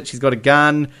 Discovers that she's got a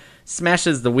gun.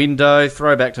 Smashes the window.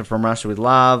 Throwback to From Russia with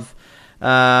Love.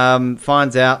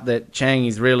 Finds out that Chang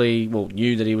is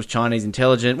knew that he was Chinese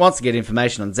intelligent, wants to get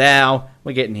information on Zhao.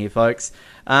 We're getting here, folks.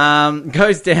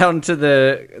 Goes down to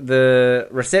the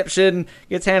reception,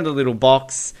 gets handed a little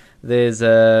box. There's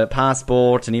a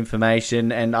passport and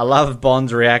information, and I love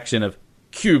Bond's reaction of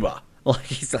Cuba.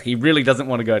 He really doesn't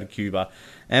want to go to Cuba.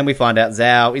 And we find out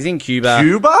Zhao is in Cuba.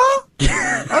 Cuba?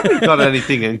 I haven't got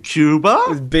anything in Cuba.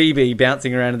 With BB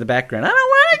bouncing around in the background. I don't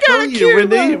want to go to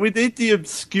Cuba. We need the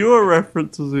obscure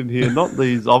references in here, not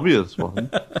these obvious ones.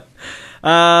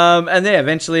 And then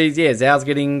eventually, Zhao's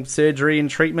getting surgery and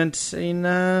treatment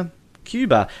in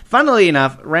Cuba. Funnily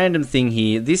enough, random thing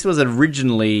here, this was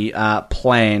originally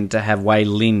planned to have Wei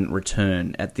Lin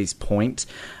return at this point.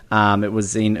 It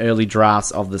was in early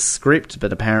drafts of the script,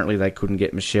 but apparently they couldn't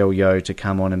get Michelle Yeoh to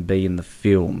come on and be in the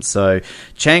film. So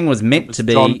Chang was meant to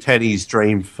be... John Teddy's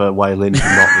dream for Wei Lin to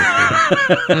not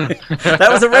return. That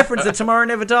was a reference to Tomorrow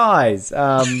Never Dies.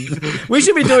 We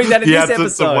should be doing that in this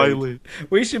episode.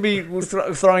 We should be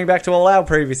throwing back to all our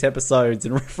previous episodes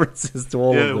and references to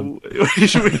all of them. We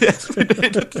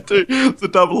needed to do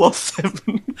the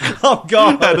 007 Oh,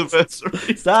 God.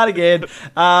 anniversary. Start again.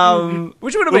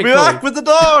 Which would have been We'll be cool. back with the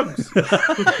dogs!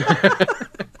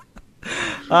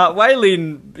 Wei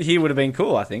Lin here would have been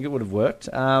cool. I think it would have worked.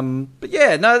 But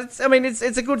yeah, no, it's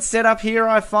a good setup here.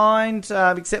 I find,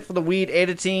 except for the weird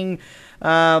editing,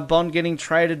 Bond getting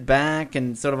traded back,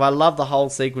 and sort of I love the whole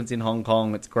sequence in Hong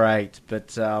Kong. It's great,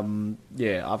 but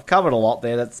I've covered a lot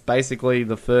there. That's basically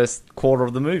the first quarter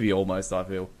of the movie, almost. I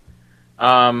feel.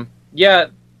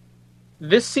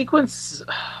 This sequence,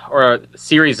 or a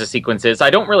series of sequences,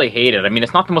 I don't really hate it. I mean,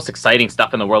 it's not the most exciting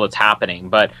stuff in the world that's happening,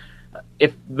 but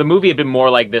if the movie had been more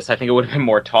like this, I think it would have been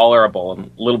more tolerable and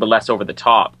a little bit less over the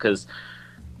top, because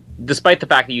despite the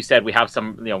fact that you said we have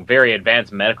some very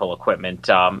advanced medical equipment,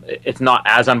 it's not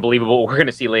as unbelievable what we're going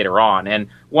to see later on. And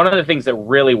one of the things that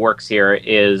really works here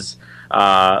is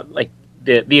the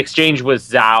exchange with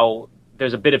Zhao.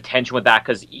 There's a bit of tension with that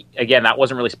because, again, that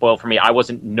wasn't really spoiled for me. I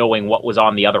wasn't knowing what was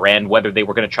on the other end, whether they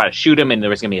were going to try to shoot him and there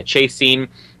was going to be a chase scene.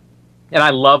 And I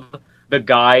love the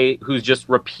guy who's just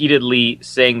repeatedly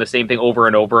saying the same thing over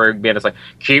and over again. It's like,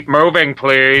 keep moving,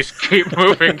 please. Keep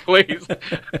moving, please.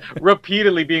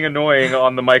 Repeatedly being annoying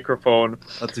on the microphone.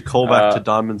 That's a callback to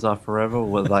Diamonds Are Forever,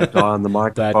 where that guy on the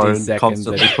microphone 30 seconds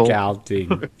constantly of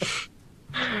counting.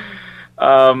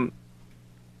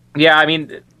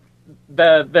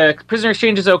 The prisoner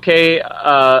exchange is okay.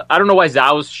 I don't know why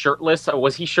Zhao's shirtless.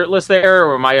 Was he shirtless there,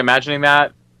 or am I imagining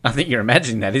that? I think you're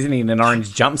imagining that. Isn't he in an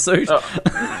orange jumpsuit?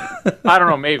 I don't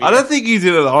know, maybe. I don't think he's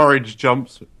in an orange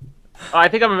jumpsuit. I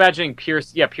think I'm imagining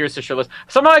Pierce. Yeah, Pierce is shirtless.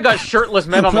 Somehow I got shirtless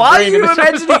men on the Why are brain. you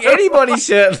imagining anybody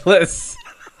shirtless?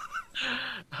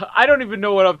 I don't even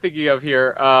know what I'm thinking of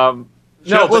here.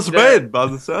 Shirtless men, by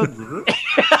the sounds of it.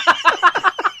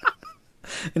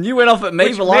 And you went off at me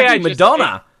Which for may I liking just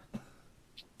Madonna.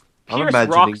 I'm Pierce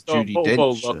imagining rocks the Judi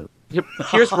hobo Dench. look.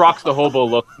 Pierce rocks the hobo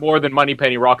look more than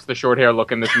Moneypenny rocks the short hair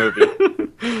look in this movie.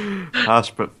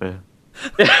 Harsh but fair.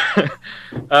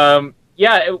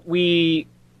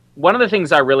 One of the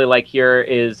things I really like here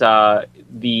is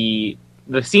the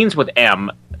scenes with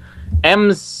M.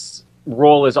 M's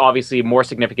role is obviously more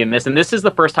significant in this, and this is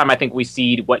the first time I think we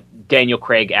see what Daniel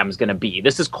Craig M's going to be.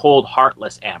 This is cold,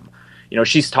 heartless M.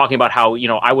 She's talking about how,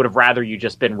 I would have rather you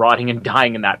just been rotting and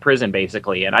dying in that prison,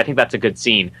 basically. And I think that's a good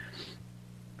scene.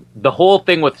 The whole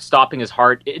thing with stopping his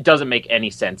heart, it doesn't make any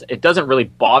sense. It doesn't really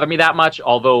bother me that much,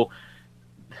 although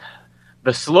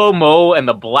the slow-mo and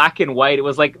the black and white, it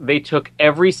was like they took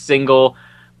every single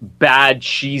bad,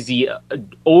 cheesy,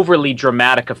 overly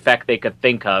dramatic effect they could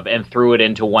think of and threw it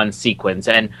into one sequence.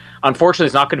 And unfortunately,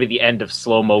 it's not going to be the end of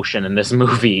slow motion in this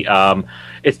movie.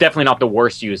 It's definitely not the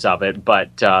worst use of it,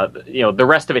 but the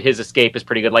rest of it, his escape is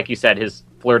pretty good. Like you said, his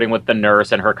flirting with the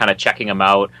nurse and her kind of checking him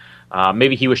out.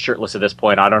 Maybe he was shirtless at this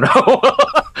point. I don't know.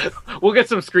 We'll get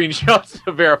some screenshots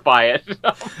to verify it.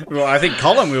 Well, I think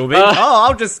Colin will be.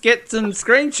 I'll just get some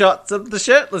screenshots of the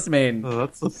shirtless man. Oh,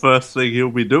 that's the first thing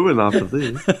he'll be doing after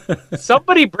this.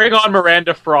 Somebody bring on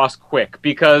Miranda Frost quick,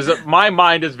 because my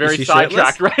mind is very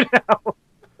sidetracked right now.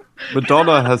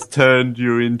 Madonna has turned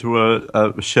you into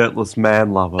a shirtless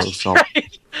man lover or something.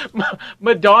 Right.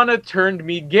 Madonna turned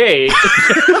me gay.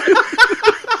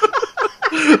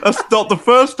 That's not the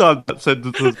first time that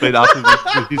sentence has been uttered in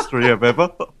the history of ever.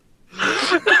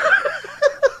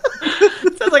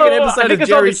 Sounds like an episode of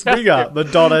Jerry Springer.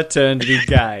 Madonna turned me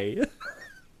gay.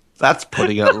 That's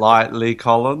putting it lightly,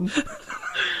 Colin.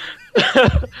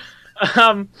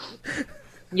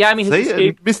 Yeah, I mean, his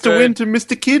escape, Mr. Wint and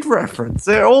Mr. Kid reference.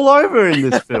 They're all over in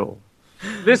this film.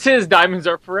 This is Diamonds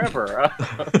Are Forever.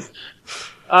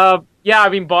 Yeah, I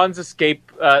mean, Bond's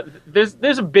escape.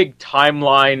 There's a big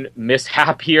timeline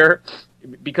mishap here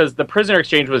because the prisoner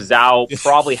exchange with Zhao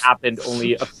probably happened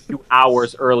only a few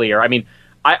hours earlier. I mean,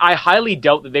 I highly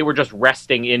doubt that they were just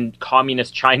resting in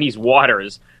communist Chinese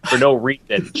waters for no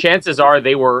reason. Chances are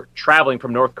they were traveling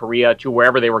from North Korea to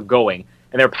wherever they were going,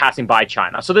 and they were passing by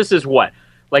China. So this is what?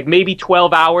 Like maybe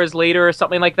 12 hours later or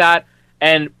something like that.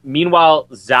 And meanwhile,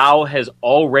 Zhao has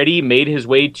already made his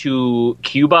way to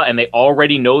Cuba, and they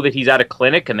already know that he's at a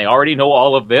clinic, and they already know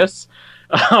all of this.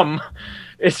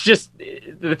 It's just,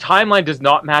 the timeline does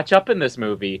not match up in this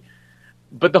movie.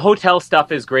 But the hotel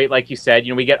stuff is great, like you said.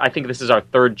 You know, I think this is our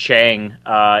third Chang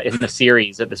in the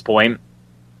series at this point.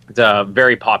 It's a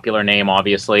very popular name,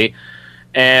 obviously.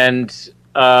 And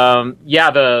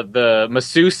the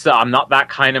masseuse, I'm not that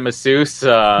kind of masseuse.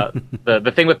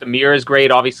 The thing with the mirror is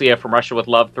great. Obviously, a From Russia with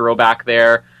Love throwback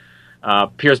there.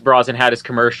 Pierce Brosnan had his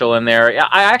commercial in there.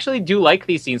 I actually do like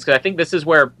these scenes because I think this is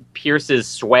where Pierce's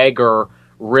swagger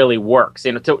really works.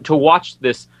 You know, to watch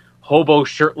this hobo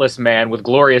shirtless man with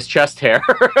glorious chest hair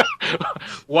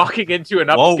walking into an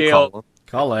upscale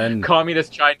Colin.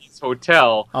 communist Chinese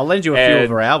hotel. I'll lend you a few of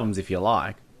her albums if you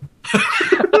like.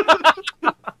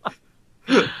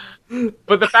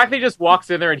 But the fact that he just walks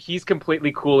in there and he's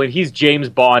completely cool and he's James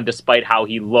Bond despite how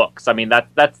he looks, I mean,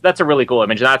 that's a really cool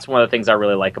image, and that's one of the things I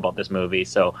really like about this movie.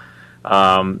 So,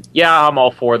 yeah, I'm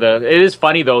all for It is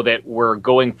funny, though, that we're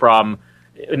going from,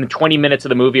 in 20 minutes of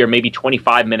the movie, or maybe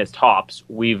 25 minutes tops,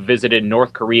 we've visited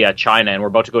North Korea, China, and we're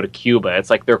about to go to Cuba.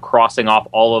 It's like they're crossing off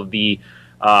all of the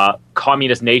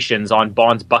communist nations on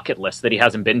Bond's bucket list that he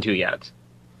hasn't been to yet.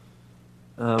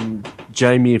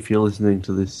 Jamie, if you're listening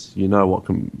to this, you know what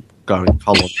can go in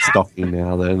Colin's stocking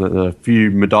now. Then a few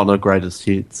Madonna greatest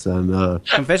hits and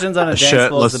Confessions on a Dance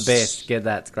Floor is the best. Get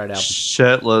that, it's a great album.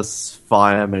 Shirtless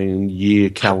fireman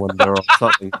year calendar or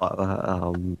something like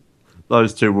that.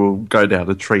 Those two will go down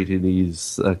a treat in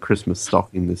his Christmas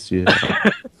stocking this year.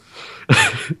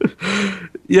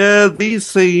 Yeah, these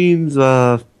scenes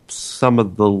are some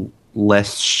of the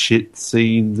less shit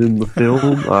scenes in the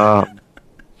film.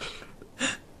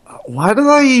 Why do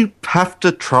they have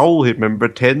to troll him and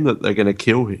pretend that they're going to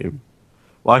kill him?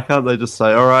 Why can't they just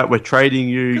say, all right, we're trading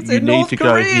you, you need to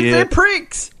go here. They're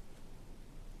pricks!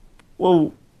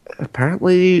 Well,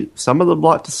 apparently some of them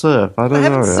like to surf. I don't know. They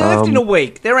haven't surfed in a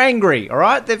week. They're angry, all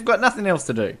right? They've got nothing else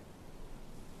to do.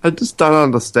 I just don't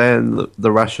understand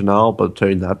the rationale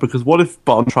between that, because what if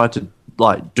Bond tried to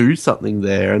do something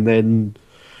there and then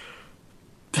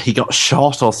he got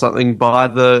shot or something by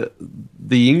the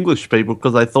English people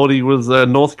because they thought he was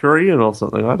North Korean or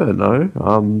something? I don't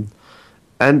know.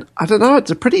 And I don't know,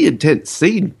 it's a pretty intense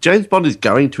scene. James Bond is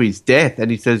going to his death and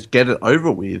he says, get it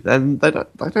over with. And they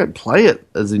don't play it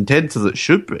as intense as it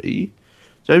should be.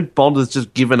 James Bond has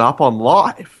just given up on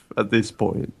life at this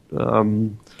point.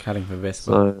 Cutting for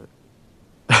Vespa.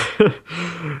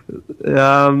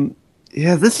 So,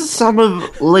 yeah, this is some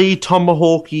of Lee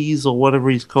Tomahawkey's, or whatever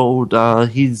he's called,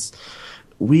 his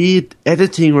weird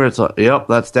editing where it's like, yep,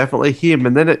 that's definitely him,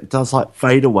 and then it does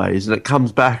fadeaways and it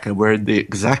comes back and we're in the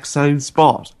exact same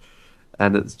spot,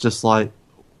 and it's just like,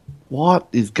 what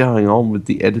is going on with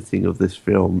the editing of this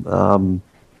film?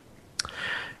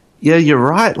 Yeah, you're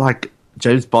right,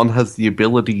 James Bond has the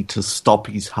ability to stop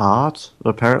his heart,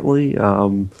 apparently,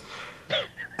 and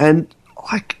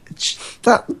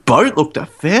that boat looked a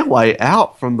fair way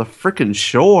out from the frickin'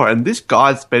 shore, and this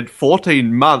guy spent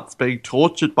 14 months being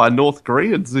tortured by North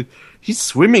Koreans. His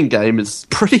swimming game is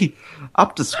pretty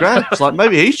up to scratch.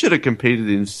 Maybe he should have competed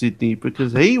in Sydney,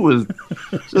 because he was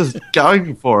just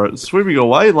going for it, swimming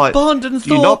away Bond and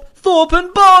Thorpe, Thorpe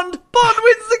and Bond! Bond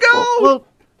wins the gold! Well,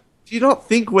 do you not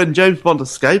think when James Bond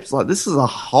escapes, this is a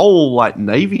whole,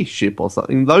 Navy ship or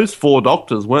something? Those 4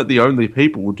 doctors weren't the only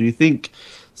people. Do you think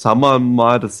someone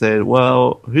might have said,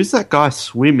 well, who's that guy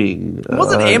swimming?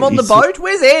 Wasn't M on the boat?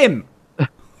 Where's M?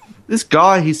 This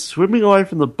guy, he's swimming away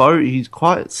from the boat. He's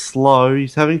quite slow.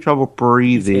 He's having trouble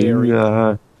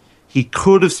breathing. He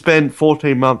could have spent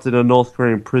 14 months in a North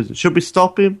Korean prison. Should we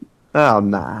stop him? Oh,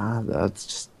 nah. That's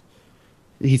just...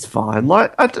 He's fine.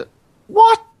 What?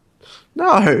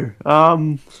 No.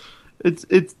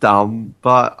 It's dumb,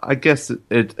 but I guess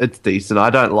it's decent. I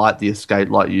don't like the escape,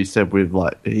 like you said, with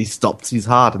he stops his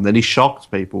heart and then he shocks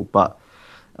people. But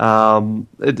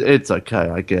It's okay,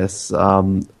 I guess.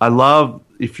 I love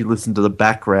if you listen to the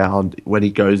background when he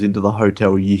goes into the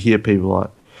hotel, you hear people like,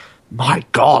 "My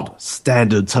God,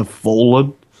 standards have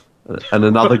fallen," and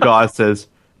another guy says,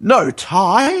 "No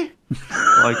tie."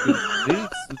 Like,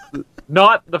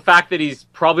 Not the fact that he's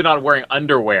probably not wearing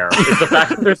underwear. It's the fact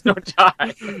that there's no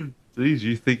tie. geez,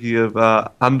 you thinking of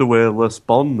underwearless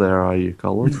Bond there, are you,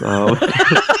 Colin?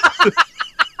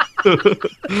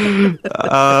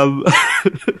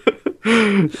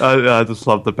 I just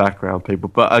love the background people.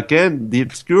 But again, the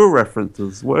obscure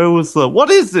references. Where was the... What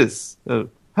is this?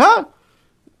 Huh?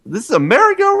 This is a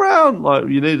merry-go-round. Like,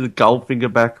 you need a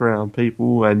Goldfinger background,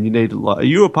 people, and you need, like, are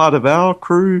you a part of our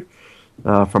crew?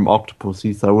 From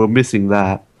Octopussy, so we're missing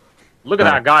that. Look at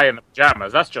that guy in the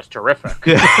pajamas. That's just terrific.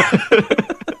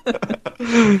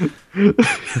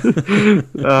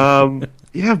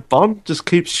 Yeah, Bond just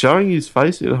keeps showing his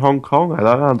face in Hong Kong. I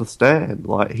don't understand.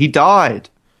 Like, he died.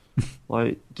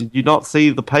 Like, did you not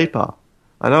see the paper?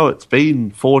 I know it's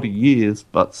been 40 years,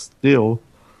 but still.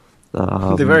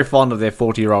 They're very fond of their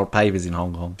 40-year-old papers in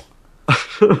Hong Kong.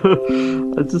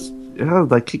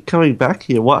 They keep coming back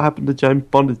here. What happened to James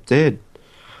Bond is dead.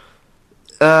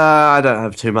 I don't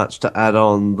have too much to add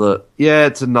on.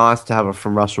 It's nice to have a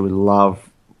From Russia with Love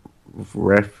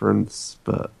reference,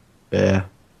 but yeah,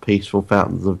 Peaceful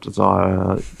Fountains of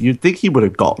Desire. You'd think he would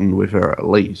have gotten with her at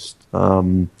least.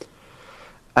 And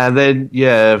then,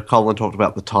 Colin talked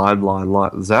about the timeline.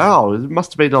 Like, Zhao, it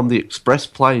must have been on the express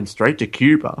plane straight to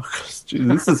Cuba.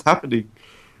 This is happening.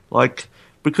 Like,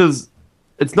 because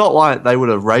it's not like they would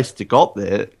have raced to got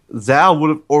there. Zhao would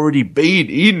have already been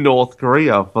in North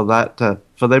Korea for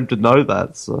them to know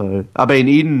that. So, I mean,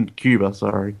 in Cuba,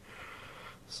 sorry.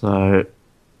 So,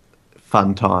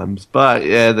 fun times. But,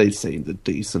 yeah, these scenes are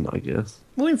decent, I guess.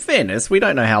 Well, in fairness, we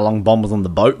don't know how long Bond was on the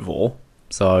boat for.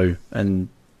 So, and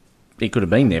he could have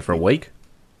been there for a week.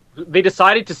 They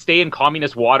decided to stay in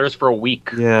communist waters for a week.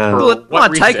 Yeah. Well, it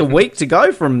might take a week to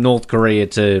go from North Korea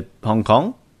to Hong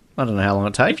Kong. I don't know how long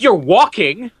it takes. If you're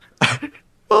walking...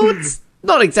 Well, it's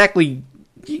not exactly...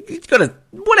 You've got to...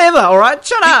 Whatever, all right?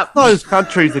 Shut up! Those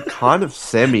countries are kind of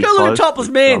semi-close. Go look at Topless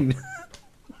Men!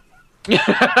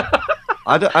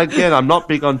 Again, I'm not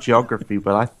big on geography,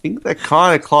 but I think they're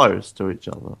kind of close to each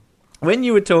other. When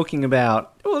you were talking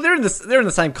about... Well, they're in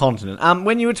the same continent.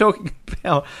 When you were talking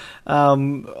about...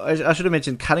 I should have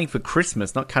mentioned cutting for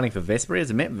Christmas, not cutting for Vesper. He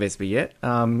hasn't met Vesper yet.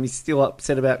 He's still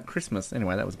upset about Christmas.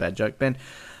 Anyway, that was a bad joke, Ben.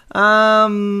 I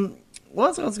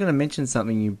was going to mention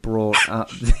something you brought up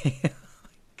there.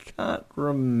 I can't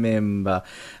remember.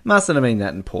 Mustn't have been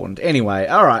that important. Anyway,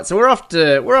 all right. So we're off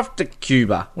to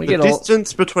Cuba. The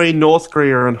distance between North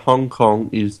Korea and Hong Kong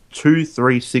is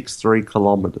 2,363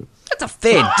 kilometers. That's a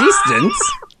fair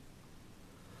distance.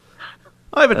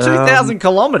 Over 2,000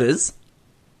 kilometers.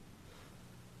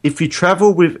 If you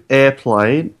travel with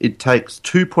airplane, it takes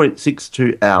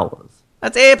 2.62 hours.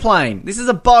 That's airplane. This is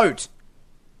a boat.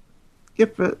 Yeah,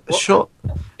 but sure.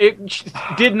 It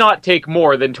did not take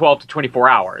more than 12 to 24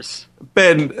 hours.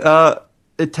 Ben,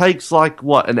 it takes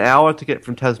an hour to get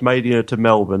from Tasmania to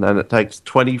Melbourne, and it takes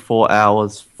 24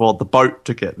 hours for the boat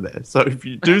to get there. So if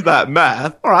you do that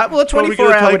math, all right. Well, a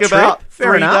 24-hour trip. About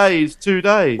fair enough. 3 days, 2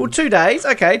 days. Well, 2 days.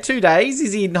 Okay, 2 days.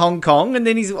 He's in Hong Kong, and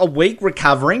then he's a week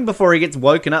recovering before he gets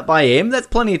woken up by M. That's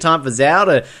plenty of time for Zhao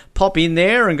to pop in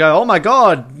there and go, "Oh my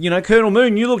God, Colonel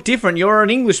Moon, you look different. You're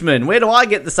an Englishman. Where do I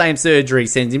get the same surgery?"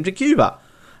 Sends him to Cuba.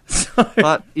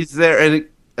 But is there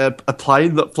a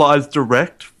plane that flies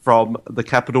direct from the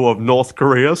capital of North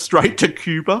Korea straight to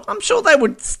Cuba? I'm sure they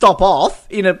would stop off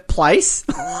in a place.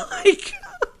 Like,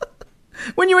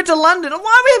 when you went to London, why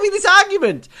are we having this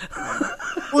argument?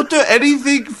 Well, do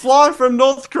anything fly from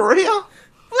North Korea?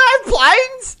 They have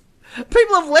planes.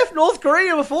 People have left North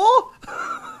Korea before.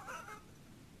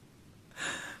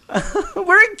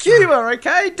 We're in Cuba,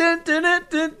 okay? Dun, dun, dun,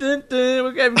 dun, dun, dun.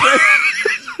 We're going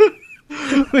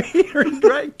We're hearing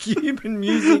great Cuban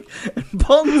music and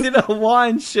Bond's in a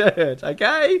Hawaiian shirt,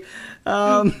 okay?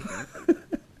 How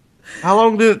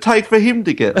long did it take for him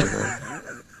to get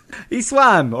there? He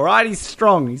swam, all right? He's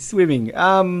strong. He's swimming.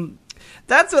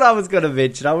 That's what I was going to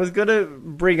mention. I was going to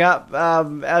bring up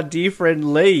our dear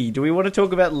friend Lee. Do we want to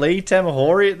talk about Lee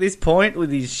Tamahori at this point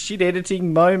with his shit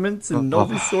editing moments and all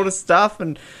this sort of stuff?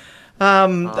 And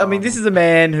I mean, this is a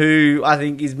man who I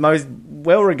think is most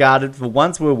well regarded for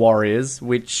Once Were Warriors,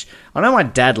 which I know my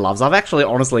dad loves. I've actually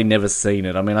honestly never seen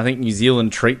it. I mean, I think New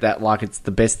Zealand treat that like it's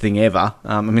the best thing ever.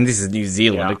 I mean, this is New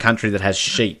Zealand, a country that has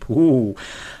sheep. Ooh.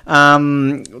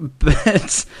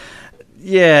 But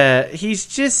yeah, he's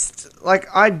just like,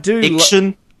 I do.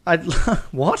 Action.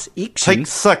 What? Iction? Take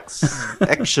 6.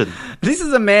 Action. This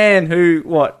is a man who,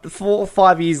 4 or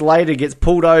 5 years later gets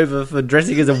pulled over for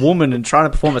dressing as a woman and trying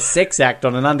to perform a sex act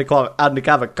on an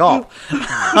undercover cop.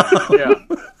 Yeah.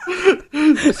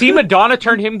 See, Madonna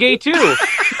turned him gay too.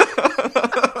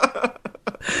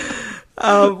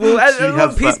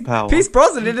 Pierce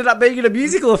Brosnan ended up being in a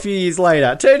musical a few years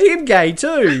later. Turned him gay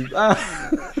too.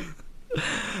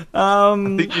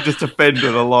 I think you just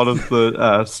offended a lot of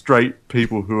the straight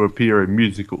people who appear in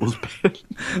musicals.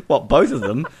 What, both of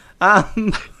them?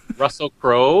 Russell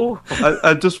Crowe.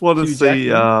 I just want to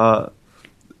see... all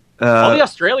the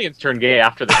Australians turned gay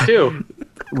after this too.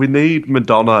 We need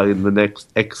Madonna in the next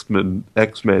X-Men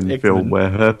film where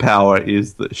her power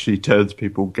is that she turns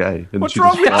people gay. And What's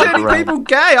wrong with turning people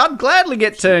gay? I'd gladly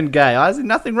get turned gay. I see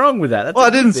nothing wrong with that. I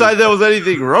didn't say there was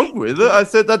anything wrong with it. I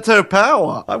said that's her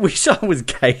power. I wish I was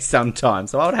gay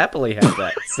sometimes, so I would happily have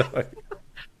that. So.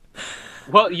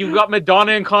 Well, you've got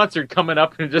Madonna in concert coming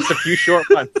up in just a few short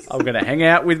months. I'm going to hang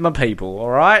out with my people,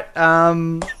 all right?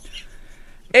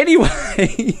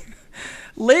 Anyway,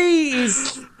 Lee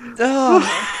is...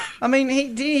 I mean,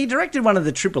 he directed one of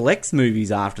the Triple X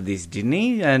movies after this, didn't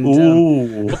he? And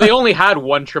well, they only had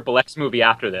one Triple X movie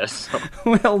after this. So.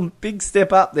 Well, big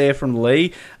step up there from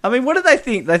Lee. I mean, what do they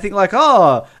think? They think like,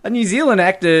 a New Zealand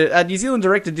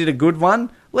director did a good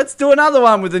one. Let's do another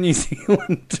one with a New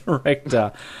Zealand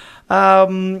director.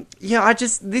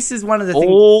 This is one of the things...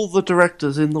 All the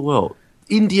directors in the world.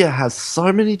 India has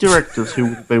so many directors who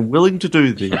would have been willing to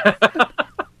do this.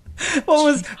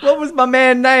 What was my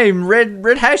man name? Red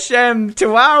Hasham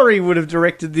Tiwari would have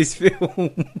directed this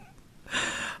film.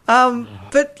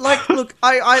 But like, look,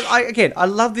 I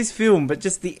love this film, but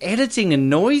just the editing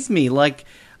annoys me. Like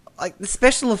the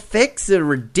special effects are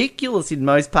ridiculous in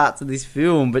most parts of this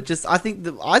film, but just I think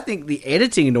the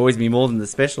editing annoys me more than the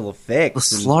special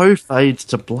effects. The slow fades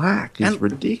to black is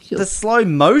ridiculous. The slow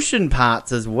motion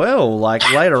parts as well, like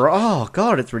later. Oh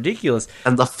god, it's ridiculous.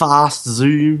 And the fast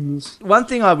zooms. One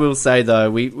thing I will say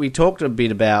though, we talked a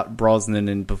bit about Brosnan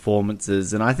and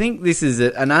performances, and I think this is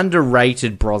an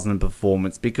underrated Brosnan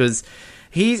performance because.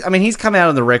 He's come out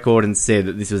on the record and said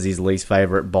that this was his least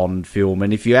favourite Bond film,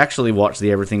 and if you actually watch the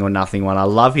Everything or Nothing one, I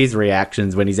love his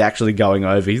reactions when he's actually going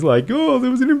over. He's like, oh, there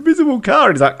was an invisible car,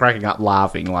 and he's like cracking up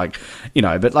laughing, like, you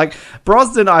know, but like,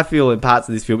 Brosnan, I feel, in parts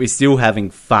of this film, is still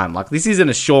having fun. Like, this isn't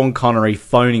a Sean Connery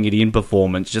phoning it in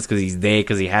performance just because he's there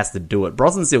because he has to do it.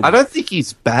 Brosnan still... I don't think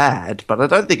he's bad, but I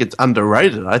don't think it's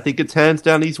underrated. I think it's hands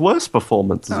down his worst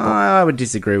performance. I would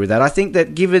disagree with that. I think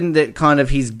that given that kind of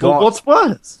he's got... Well, what's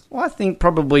worse? Well, I think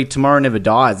probably Tomorrow Never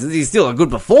Dies. He's still a good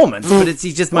performance, but it's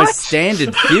his just most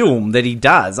standard film that he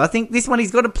does. I think this one he's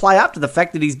got to play up to the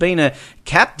fact that he's been a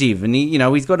captive, and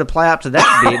he's got to play up to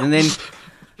that bit, and then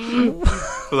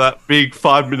for that big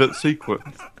 5-minute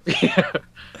sequence.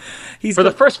 For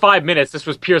the first 5 minutes, this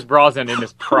was Pierce Brosnan in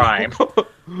his prime.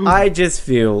 I just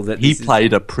feel that he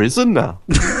played a prisoner.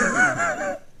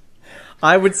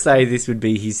 I would say this would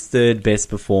be his third best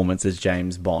performance as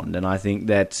James Bond, and I think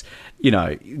that,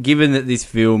 given that this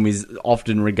film is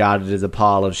often regarded as a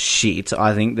pile of shit,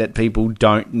 I think that people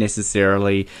don't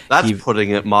necessarily... That's putting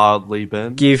it mildly,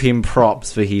 Ben. ...give him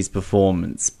props for his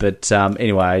performance. But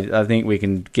anyway, I think we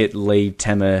can get Lee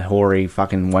Tamahori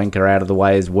fucking wanker out of the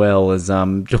way as well as...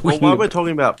 Well, while we're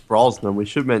talking about Brosnan, we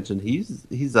should mention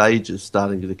his age is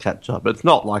starting to catch up. It's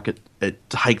not like it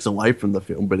takes away from the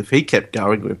film, but if he kept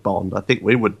going with Bond, I think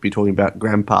we would be talking about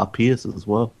Grandpa Pierce as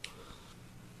well.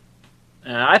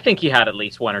 I think he had at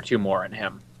least one or two more in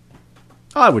him.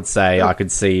 I would say I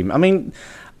could see him. I mean,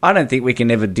 I don't think we can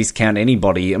ever discount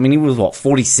anybody. I mean, he was,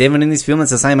 47 in this film?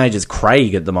 It's the same age as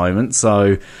Craig at the moment,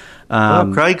 so...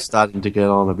 well, Craig's starting to get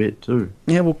on a bit, too.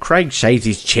 Yeah, well, Craig shaves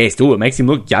his chest. Oh, it makes him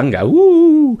look younger.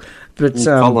 Woo! But,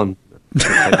 Colin...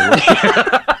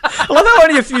 I love how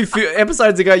only a few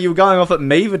episodes ago you were going off at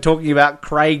me for talking about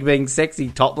Craig being sexy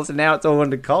topless, and now it's all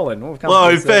into Colin. Well,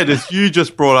 in fairness, you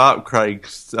just brought up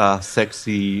Craig's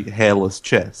sexy hairless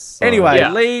chest. So. Anyway,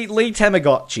 yeah. Lee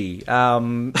Tamagotchi.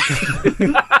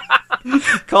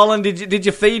 Colin, did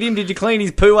you feed him? Did you clean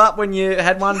his poo up when you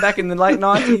had one back in the late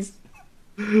 90s?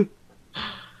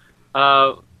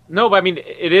 No, but I mean,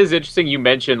 it is interesting you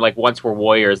mentioned, Once We're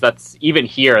Warriors. That's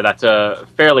a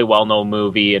fairly well-known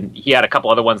movie, and he had a couple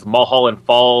other ones, Mulholland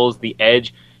Falls, The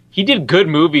Edge. He did good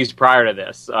movies prior to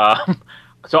this.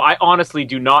 So I honestly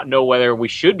do not know whether we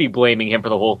should be blaming him for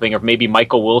the whole thing, or if maybe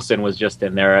Michael Wilson was just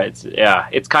in there.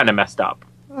 It's kind of messed up.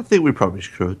 I think we probably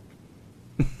should.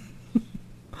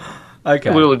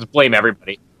 Okay. We'll just blame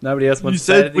everybody. Nobody else You wants to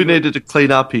say said we needed to clean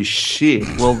up his shit.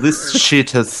 Well, this shit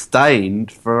has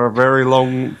stained for a very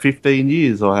long 15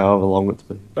 years or however long it's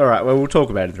been. All right, well, we'll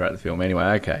talk about it throughout the film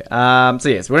anyway. Okay. So,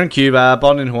 yes, we're in Cuba.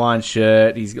 Bond in Hawaiian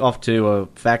shirt. He's off to a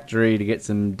factory to get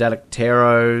some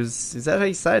Delecteros. Is that how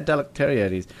you say it? Delectero, yeah,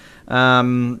 it is.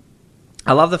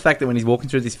 I love the fact that when he's walking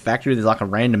through this factory, there's like a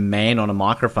random man on a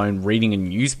microphone reading a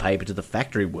newspaper to the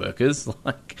factory workers.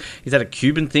 Like, is that a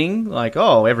Cuban thing? Like,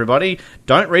 oh, everybody,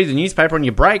 don't read the newspaper on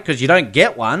your break because you don't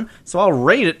get one, so I'll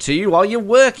read it to you while you're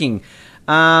working.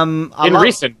 In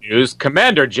recent news,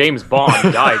 Commander James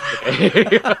Bond died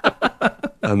today.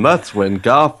 And that's when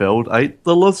Garfield ate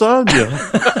the lasagna.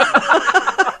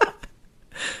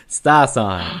 Star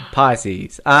sign,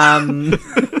 Pisces.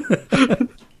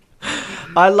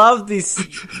 I love this.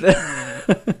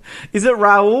 Is it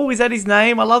Raul? Is that his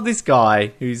name? I love this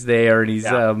guy who's there, and he's,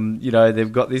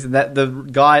 they've got this and that. The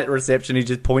guy at reception, he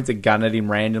just points a gun at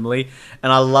him randomly,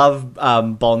 and I love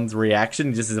Bond's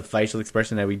reaction, just as a facial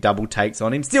expression, how he double takes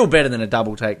on him. Still better than a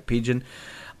double take pigeon.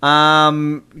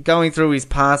 Going through his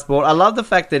passport. I love the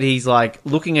fact that he's like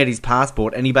looking at his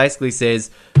passport and he basically says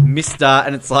Mr.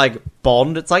 and it's like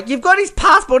Bond. It's like, you've got his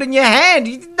passport in your hand.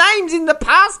 His name's in the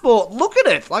passport. Look at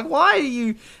it. Like, why are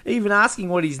you even asking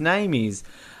what his name is?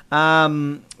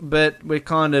 But we're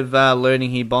kind of learning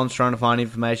here. Bond's trying to find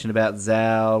information about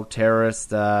Zhao,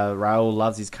 terrorist. Raul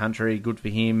loves his country. Good for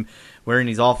him. We're in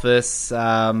his office.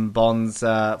 Bond's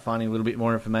finding a little bit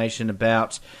more information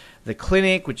about the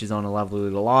clinic, which is on a lovely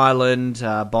little island.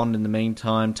 Bond, in the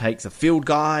meantime, takes a field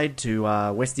guide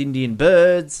to West Indian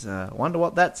birds. Wonder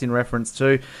what that's in reference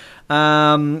to.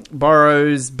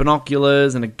 Borrows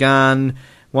binoculars and a gun.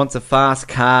 Wants a fast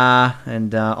car,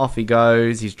 and off he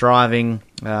goes. He's driving.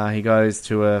 He goes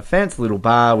to a fancy little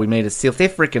bar. We meet a South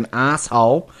African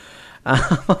asshole.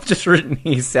 I've just written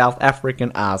here, South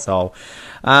African asshole.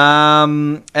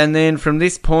 And then from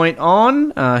this point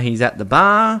on, he's at the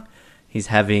bar. He's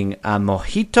having a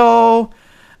mojito,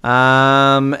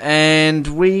 and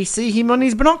we see him on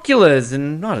his binoculars,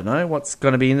 and I don't know what's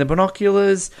going to be in the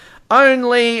binoculars.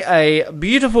 Only a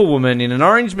beautiful woman in an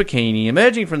orange bikini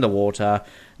emerging from the water,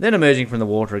 then emerging from the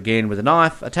water again with a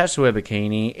knife attached to her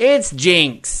bikini. It's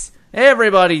Jinx,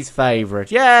 everybody's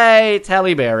favourite. Yay, it's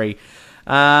Halle Berry.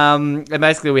 And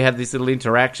basically we have this little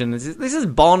interaction. This is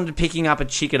Bond picking up a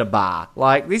chick at a bar.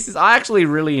 Like, I actually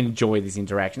really enjoy this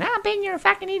interaction. Ben, you're a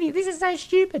fucking idiot. This is so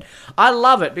stupid. I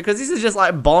love it because this is just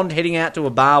like Bond heading out to a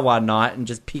bar one night and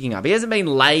just picking up. He hasn't been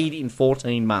laid in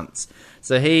 14 months.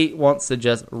 So he wants to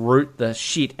just root the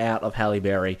shit out of Halle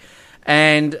Berry.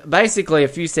 And basically a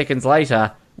few seconds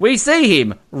later, we see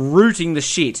him rooting the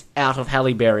shit out of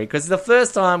Halle Berry because it's the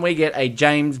first time we get a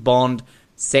James Bond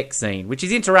sex scene, which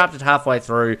is interrupted halfway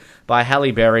through by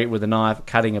Halle Berry with a knife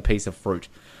cutting a piece of fruit,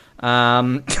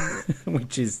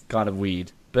 which is kind of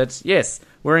weird. But yes,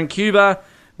 we're in Cuba,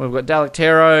 we've got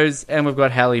Delecteros, and we've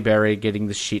got Halle Berry getting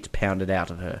the shit pounded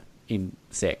out of her in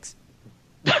sex.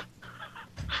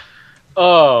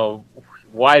 Oh,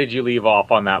 why did you leave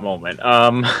off on that moment?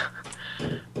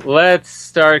 Let's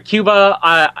start.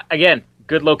 Cuba, again,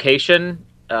 good location.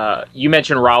 You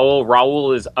mentioned Raul.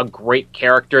 Raul is a great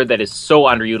character that is so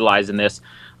underutilized in this.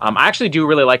 I actually do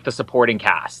really like the supporting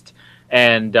cast.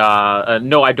 And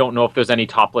no, I don't know if there's any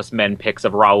topless men pics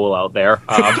of Raul out there.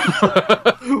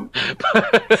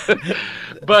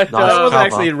 But that wasn't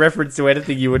actually in reference to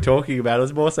anything you were talking about. It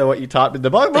was more so what you typed in the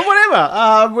box. But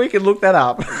whatever, we can look that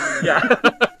up. Yeah.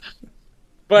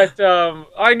 But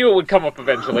I knew it would come up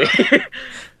eventually.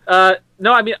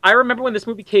 No, I mean, I remember when this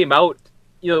movie came out,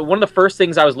 one of the first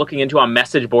things I was looking into on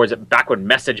message boards, back when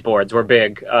message boards were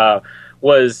big,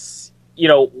 was,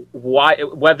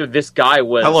 whether this guy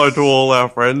was... Hello to all our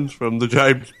friends from the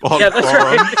James Bond forum.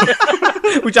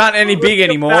 Right. Which aren't any big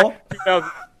anymore.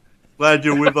 Glad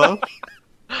you're with us.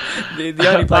 The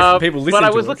only place for people listening to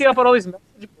us. But I was looking up at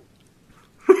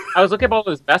all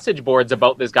these message boards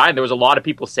about this guy, and there was a lot of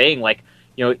people saying, like,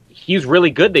 he's really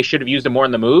good. They should have used him more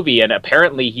in the movie. And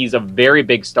apparently he's a very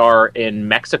big star in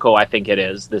Mexico, I think it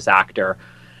is, this actor.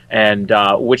 And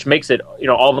which makes it,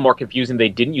 all the more confusing they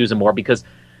didn't use him more, because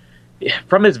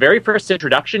from his very first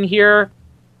introduction here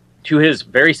to his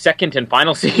very second and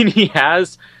final scene he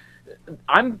has,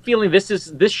 I'm feeling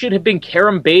this should have been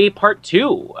Kerim Bey Part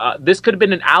 2. This could have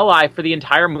been an ally for the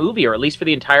entire movie, or at least for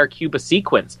the entire Cuba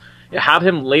sequence. Have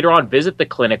him later on visit the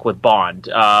clinic with Bond.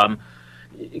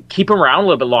 Keep him around a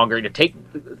little bit longer to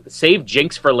save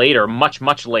Jinx for later, much,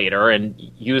 much later, and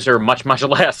use her much, much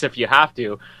less if you have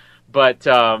to. But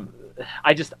I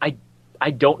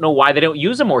don't know why they don't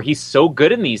use him more. He's so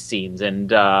good in these scenes,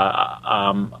 and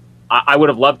I would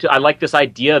have loved to. I like this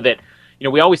idea that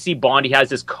we always see Bond. He has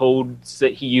his codes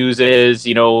that he uses,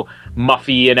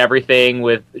 Muffy and everything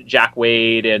with Jack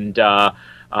Wade and I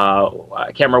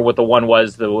can't remember what the one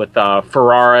was with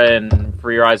Ferrara and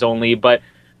For Your Eyes Only, but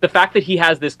the fact that he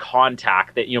has this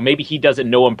contact that maybe he doesn't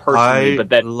know him personally, but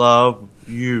that love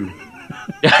you.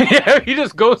 He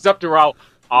just goes up to Raoul,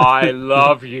 I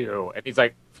love you, and he's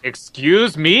like,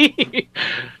 excuse me.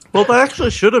 Well, they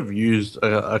actually should have used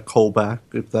a callback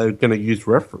if they were going to use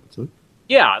references.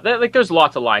 Yeah, there's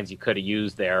lots of lines you could have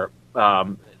used there.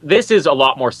 This is a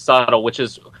lot more subtle, which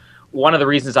is one of the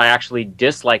reasons I actually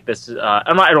dislike this. I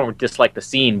don't dislike the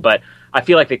scene, but I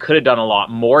feel like they could have done a lot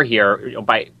more here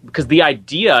because the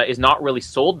idea is not really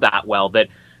sold that well, that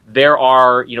there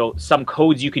are, some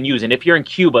codes you can use. And if you're in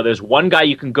Cuba, there's one guy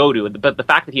you can go to. But the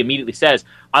fact that he immediately says,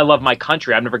 I love my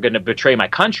country, I'm never going to betray my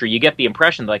country, you get the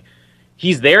impression like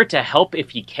he's there to help if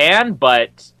he can,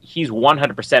 but he's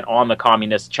 100% on the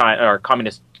communist China or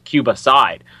communist Cuba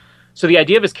side. So the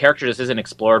idea of his character just isn't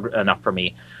explored enough for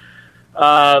me.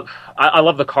 I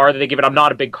love the car that they give it. I'm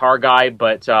not a big car guy,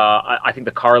 but I think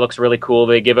the car looks really cool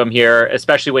they give him here,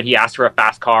 especially when he asks for a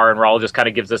fast car and Raoul just kind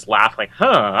of gives this laugh like,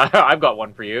 I've got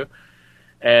one for you.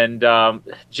 And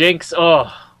Jinx, this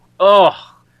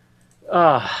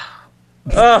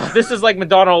is like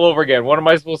Madonna all over again. What am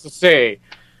I supposed to say?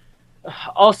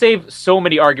 I'll save so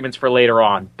many arguments for later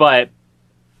on, but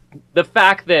the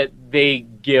fact that they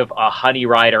give a Honey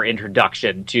Rider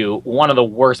introduction to one of the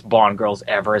worst Bond girls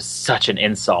ever is such an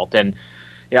insult. And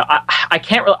I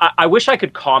can't really, I wish I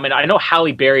could comment. I know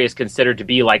Halle Berry is considered to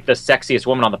be like the sexiest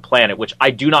woman on the planet, which I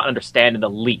do not understand in the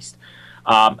least.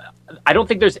 I don't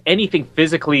think there's anything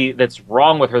physically that's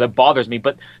wrong with her that bothers me,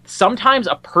 but sometimes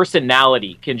a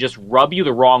personality can just rub you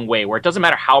the wrong way, where it doesn't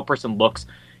matter how a person looks,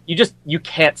 you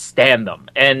can't stand them.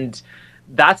 And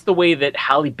that's the way that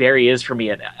Halle Berry is for me.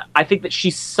 And I think that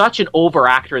she's such an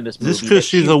over-actor in this movie. Is this because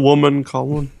she's a woman,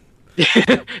 Colin?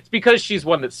 It's because she's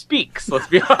one that speaks, let's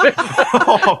be honest.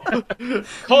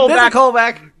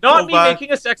 Callback. Not me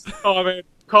making a sexy comment.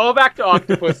 Call back to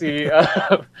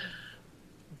Octopussy.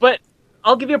 But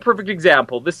I'll give you a perfect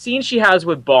example. The scene she has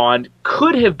with Bond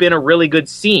could have been a really good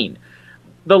scene.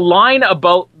 The line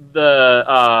about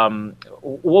the...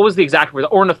 what was the exact word?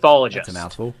 Ornithologist. That's a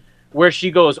mouthful. Where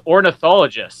she goes,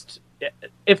 ornithologist.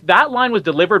 If that line was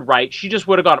delivered right, she just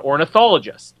would have gone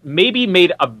ornithologist. Maybe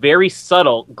made a very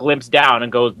subtle glimpse down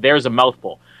and goes, there's a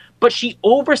mouthful. But she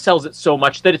oversells it so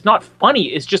much that it's not funny.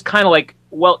 It's just kind of like,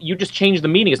 well, you just changed the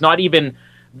meaning. It's not even,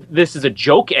 this is a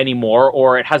joke anymore,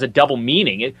 or it has a double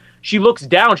meaning. She looks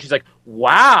down, she's like,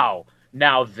 wow,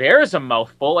 now there's a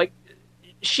mouthful. Like,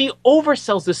 she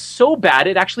oversells this so bad,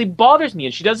 it actually bothers me.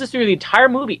 And she does this through the entire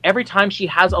movie. Every time she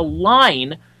has a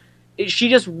line, she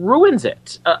just ruins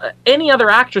it. Any other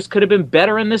actress could have been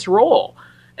better in this role.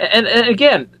 And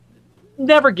again,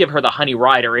 never give her the Honey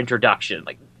Rider introduction.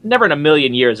 Like, never in a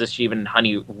million years is she even in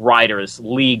Honey Rider's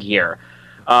league here.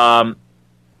 The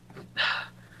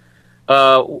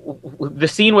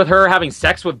scene with her having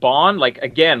sex with Bond, like,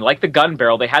 again, like the gun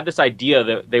barrel, they had this idea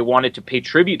that they wanted to pay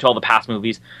tribute to all the past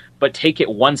movies, but take it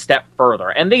one step further.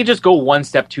 And they just go one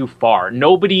step too far.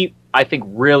 Nobody, I think,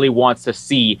 really wants to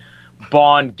see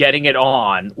Bond getting it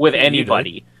on with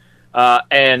anybody.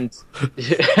 And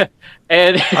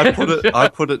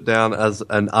I put it down as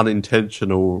an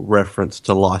unintentional reference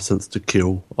to License to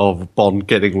Kill, of Bond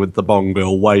getting with the Bond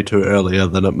girl way too earlier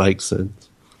than it makes sense.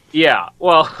 Yeah,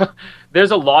 well,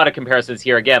 there's a lot of comparisons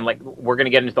here. Again, like, we're going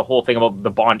to get into the whole thing about the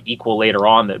Bond equal later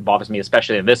on that bothers me,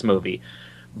 especially in this movie.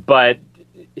 But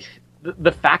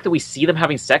the fact that we see them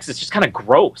having sex is just kind of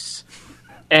gross.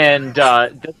 And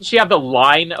doesn't she have the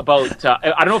line about,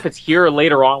 I don't know if it's here or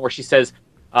later on, where she says,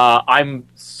 I'm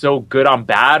so good I'm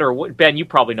bad, or what? Ben, you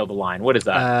probably know the line. What is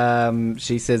that?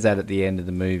 She says that at the end of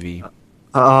the movie.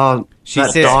 She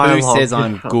says, dialogue, who says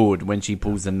I'm good, when she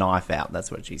pulls the knife out. That's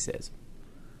what she says.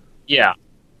 Yeah.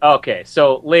 Okay,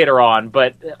 so later on,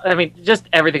 but, I mean, just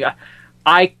everything.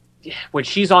 When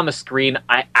she's on the screen,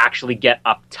 I actually get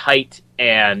uptight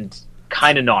and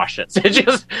kind of nauseous.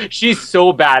 She's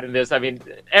so bad in this. I mean,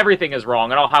 everything is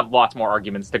wrong, and I'll have lots more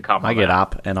arguments to come. I get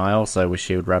up, and I also wish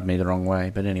she would rub me the wrong way.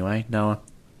 But anyway, Noah.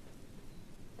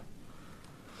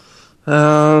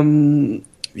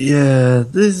 Yeah,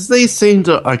 these scenes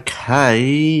are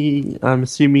okay. I'm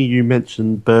assuming you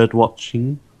mentioned Bird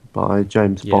Watching by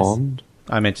James Bond.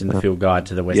 I mentioned the Field Guide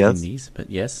to the West Indies, but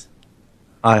yes.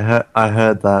 I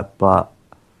heard that, but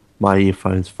my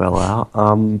earphones fell out.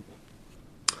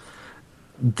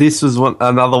 This is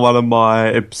another one of my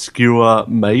obscure,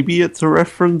 maybe it's a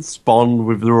reference, Bond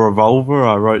with the revolver.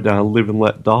 I wrote down Live and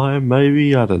Let Die,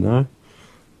 maybe, I don't know.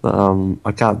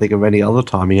 I can't think of any other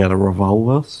time he had a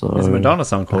revolver. So There's a Madonna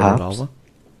song called perhaps. Revolver.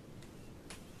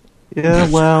 Yeah,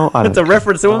 well, It's a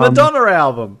reference to a Madonna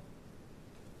album.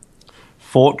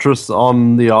 Fortress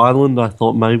on the Island, I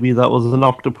thought maybe that was an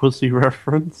Octopussy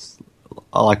reference.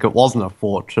 Like, it wasn't a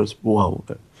fortress. Well,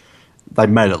 they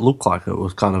made it look like it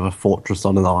was kind of a fortress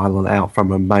on an island out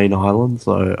from a main island,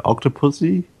 so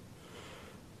Octopussy?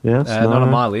 Yes, no? Not on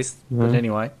my list, but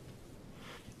anyway.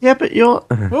 Yeah, but you're...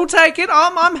 We'll take it.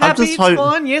 I'm happy. It's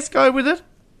fine. Yes, go with it.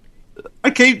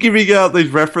 I keep giving out these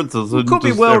references. And Could be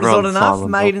just World is Not everyone's Enough,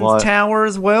 silent. Maiden's Like, Tower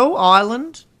as well,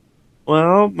 Island.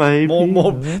 well, maybe.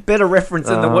 More better reference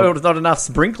than the World is Not Enough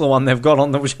sprinkler one they've got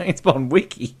on the James Bond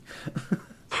wiki.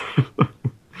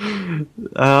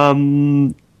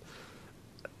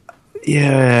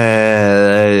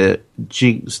 Yeah,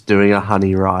 Jinx doing a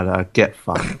Honey Rider, get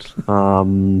fucked.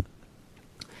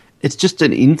 It's just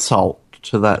an insult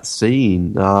to that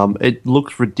scene. It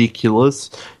looks ridiculous.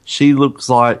 She looks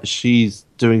like she's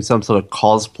doing some sort of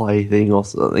cosplay thing or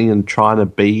something and trying to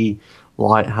be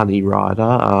like Honey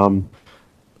Rider.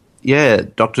 Yeah,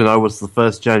 Dr. No was the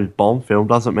first James Bond film.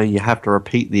 Doesn't mean you have to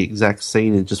repeat the exact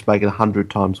scene and just make it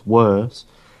 100 times worse.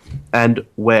 And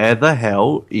where the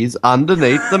hell is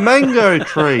Underneath the Mango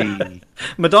Tree?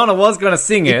 Madonna was going to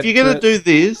sing it. If you're going to do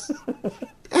this,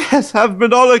 yes, have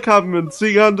Madonna come and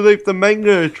sing Underneath the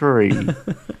Mango Tree.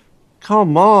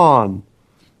 Come on.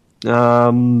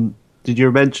 Did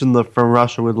you mention the From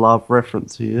Russia with Love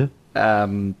reference here?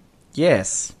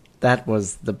 Yes, that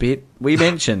was the bit we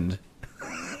mentioned.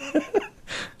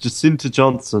 Jacinta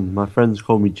Johnson. My friends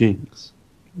call me Jinx.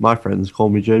 My friends call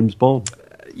me James Bond.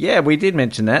 Yeah, we did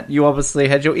mention that. You obviously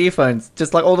had your earphones,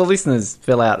 just like all the listeners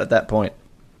fell out at that point.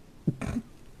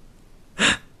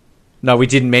 No, we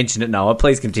didn't mention it, Noah.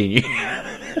 Please continue.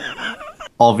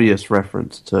 Obvious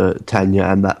reference to Tanya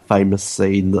and that famous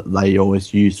scene that they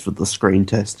always use for the screen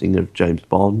testing of James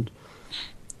Bond.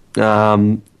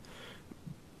 Yeah,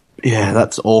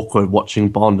 that's awkward watching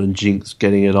Bond and Jinx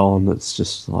getting it on. It's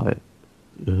just like,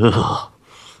 ugh.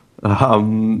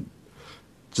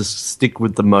 Just stick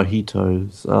with the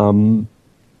mojitos.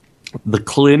 The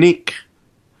Clinic,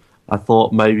 I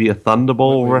thought maybe a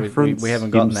Thunderball reference. We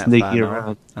haven't gotten that sneaking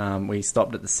far. around. We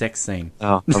stopped at the sex scene.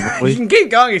 Oh, have You we? can keep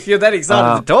going if you're that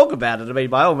excited to talk about it. I mean,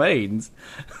 by all means.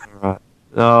 Right.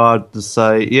 No, I'd just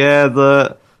say, yeah,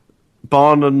 the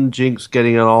Bond and Jinx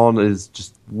getting it on is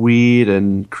just weird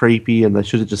and creepy, and they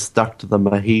should have just stuck to the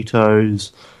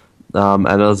mojitos.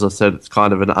 And as I said, it's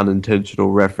kind of an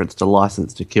unintentional reference to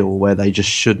License to Kill, where they just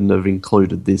shouldn't have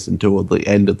included this until the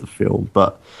end of the film.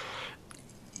 But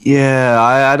yeah,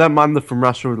 I don't mind the From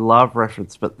Russia with Love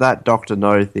reference, but that Dr.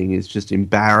 No thing is just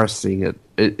embarrassing.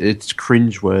 It's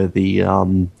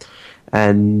cringeworthy,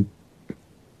 and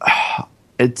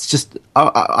it's just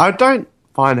I don't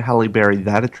find Halle Berry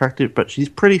that attractive, but she's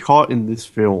pretty hot in this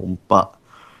film. But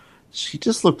she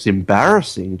just looks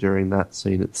embarrassing during that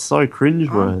scene. It's so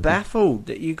cringeworthy. I'm baffled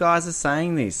that you guys are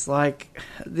saying this. Like,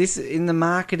 this, in the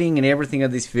marketing and everything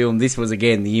of this film, this was,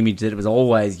 again, the image that it was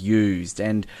always used.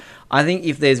 And I think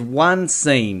if there's one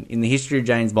scene in the history of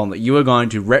James Bond that you are going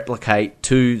to replicate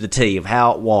to the T of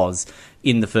how it was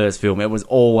in the first film, it was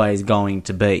always going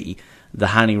to be the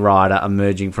Honey Rider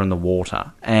emerging from the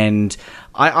water. And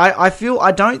I feel,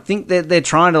 I don't think that they're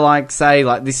trying to like say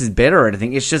like this is better or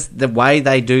anything. It's just the way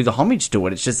they do the homage to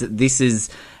it. It's just that this is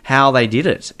how they did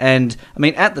it. And I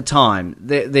mean, at the time,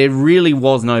 there really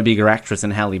was no bigger actress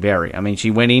than Halle Berry. I mean, she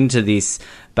went into this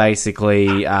basically,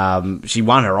 she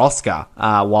won her Oscar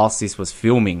whilst this was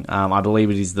filming. I believe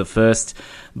it is the first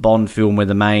Bond film where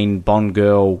the main Bond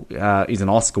girl is an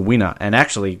Oscar winner. And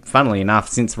actually, funnily enough,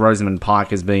 since Rosamund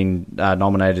Pike has been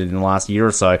nominated in the last year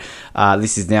or so,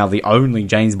 this is now the only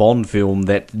James Bond film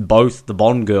that both the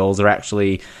Bond girls are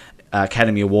actually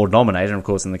Academy Award nominated, and of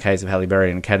course in the case of Halle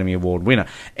Berry, an Academy Award winner.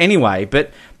 Anyway,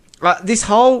 but this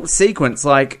whole sequence,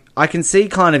 like, I can see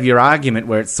kind of your argument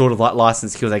where it's sort of like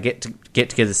License to Kill, they get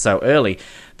together so early,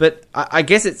 but I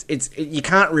guess it's you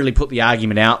can't really put the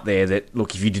argument out there that,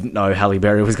 look, if you didn't know Halle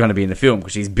Berry was going to be in the film,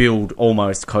 because she's billed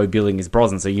almost co-billing as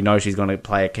Brosnan, so you know she's going to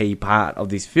play a key part of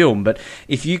this film. But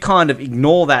if you kind of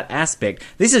ignore that aspect,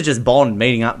 this is just Bond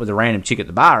meeting up with a random chick at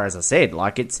the bar, as I said.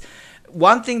 Like, it's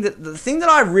one thing the thing that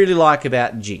I really like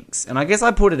about Jinx, and I guess I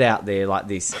put it out there like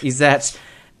this, is that,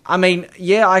 I mean,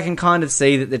 yeah, I can kind of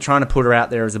see that they're trying to put her out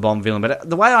there as a Bond villain, but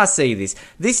the way I see this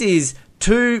is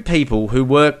two people who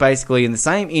work basically in the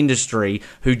same industry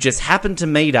who just happen to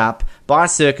meet up by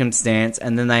circumstance,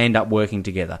 and then they end up working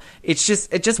together. It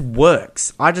just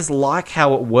works. I just like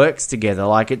how it works together.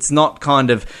 Like, it's not kind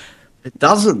of It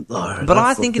doesn't, though. But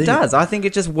I think it does. I think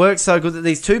it just works so good that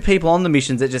these two people on the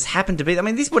missions that just happen to be... I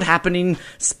mean, this would happen in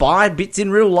spy bits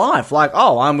in real life. Like,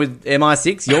 oh, I'm with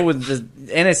MI6, you're with the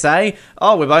NSA.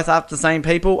 Oh, we're both after the same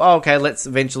people. Oh, okay, let's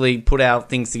eventually put our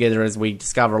things together as we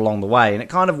discover along the way. And it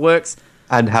kind of works...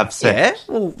 And have sex.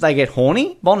 Yeah, well, they get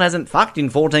horny. Bond hasn't fucked in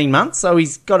 14 months, so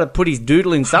he's got to put his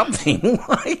doodle in something.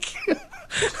 Like,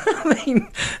 I mean,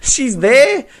 she's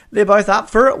there. They're both up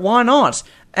for it. Why not?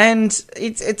 And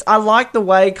it's. I like the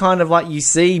way kind of like you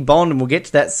see Bond, and we'll get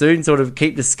to that soon. Sort of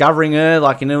keep discovering her,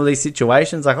 like in all these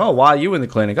situations. Like, oh, why are you in the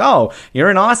clinic? Oh,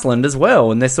 you're in Iceland as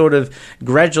well. And they're sort of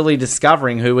gradually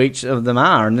discovering who each of them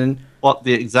are, and then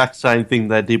the exact same thing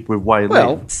they did with Wei Ling.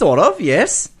 Well, sort of,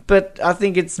 yes. But I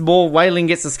think it's more... Wei Ling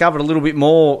gets discovered a little bit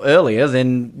more earlier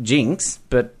than Jinx.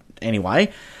 But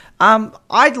anyway,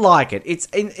 I'd like it. It's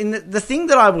in the thing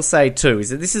that I will say too is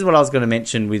that this is what I was going to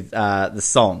mention with the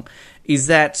song, is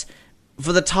that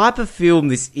for the type of film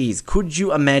this is, could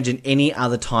you imagine any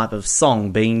other type of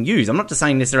song being used? I'm not just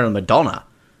saying necessarily Madonna.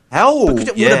 Hell,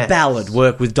 but would a ballad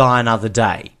work with Die Another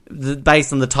Day?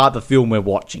 Based on the type of film we're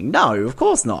watching? No, of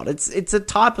course not. It's a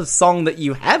type of song that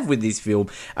you have with this film.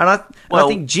 And I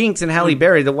think Jinx and Halle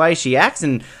Berry, the way she acts,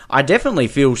 and I definitely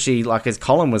feel she, like as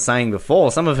Colin was saying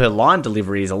before, some of her line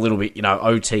delivery is a little bit,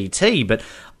 OTT, but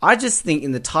I just think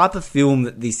in the type of film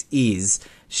that this is,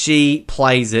 she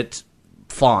plays it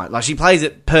fine. Like, she plays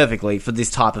it perfectly for this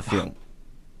type of film.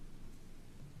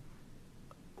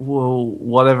 Well,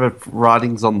 whatever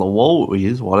writing's on the wall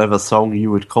is, whatever song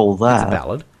you would call that. It's a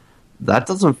ballad. That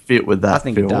doesn't fit with that I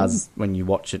think film. It does when you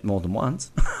watch it more than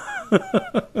once.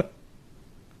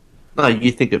 No,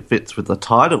 you think it fits with the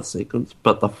title sequence,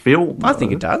 but the film... I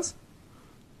think it does.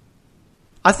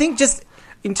 I think just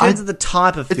in terms of the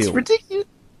type of film... It's ridiculous.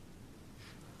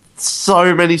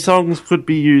 So many songs could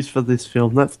be used for this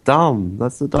film. That's dumb.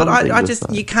 That's the dumb thing to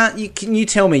say. Can you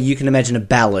tell me you can imagine a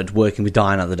ballad working with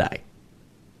Die Another Day?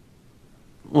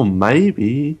 Well,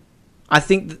 maybe. I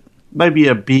think... Maybe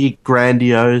a big,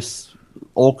 grandiose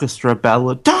orchestra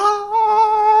ballad.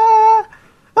 I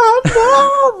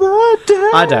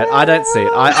don't see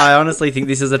it. I honestly think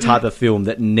this is a type of film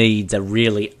that needs a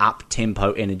really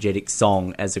up-tempo, energetic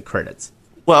song as a credits.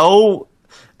 Well,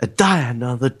 Die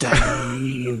Another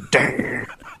Day.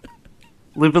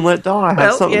 Live and Let Die.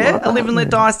 Well, yeah, like a Live and Let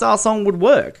Die style song would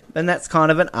work. And that's kind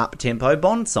of an up-tempo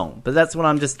Bond song. But that's what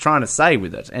I'm just trying to say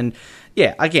with it. And,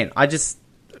 yeah, again,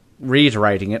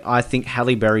 reiterating it, I think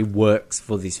Halle Berry works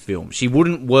for this film. She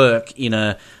wouldn't work in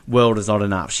a World Is Not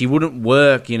Enough. She wouldn't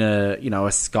work in a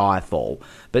Skyfall.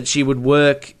 But she would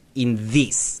work in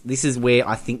this. This is where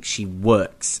I think she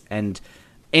works. And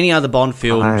any other Bond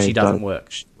film, she doesn't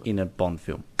work in a Bond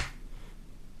film.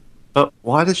 But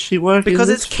why does she work in this film? Because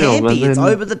it's campy, it's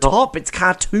over the top, it's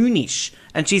cartoonish,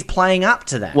 and she's playing up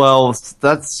to that. Well,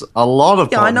 that's a lot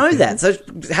of I know that. So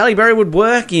Halle Berry would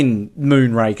work in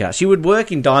Moonraker. She would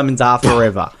work in Diamonds Are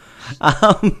Forever.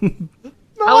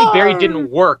 Halle Berry didn't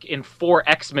work in 4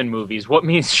 X-Men movies. What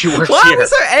means she works Why here? are we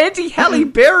so anti-Halle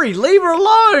Berry? Leave her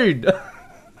alone!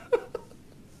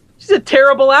 She's a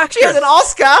terrible actress. She has an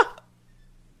Oscar!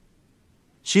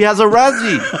 She has a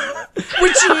Razzie!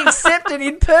 Which she accepted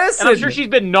in person. And I'm sure she's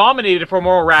been nominated for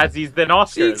more Razzies than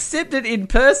Oscars. She accepted in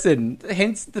person,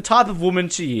 hence the type of woman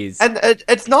she is. And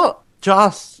it's not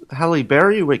just Halle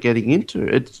Berry we're getting into.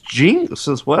 It's Jinx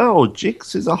as well.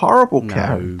 Jinx is a horrible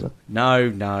character.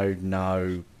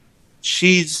 No.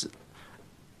 She's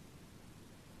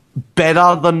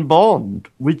better than Bond,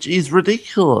 which is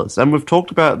ridiculous. And we've talked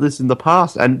about this in the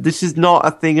past. And this is not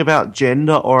a thing about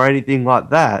gender or anything like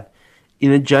that.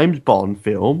 In a James Bond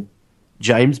film,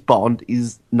 James Bond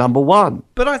is number one.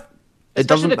 But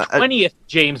especially the 20th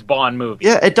James Bond movie.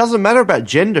 Yeah, it doesn't matter about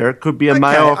gender. It could be a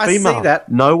male or female. I see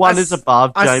that. No one is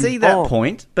above James Bond. I see that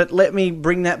point, but let me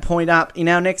bring that point up in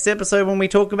our next episode when we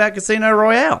talk about Casino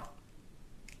Royale.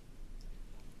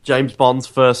 James Bond's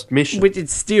first mission. Which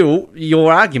it's still,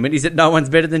 your argument is that no one's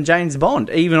better than James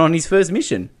Bond, even on his first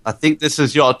mission. I think this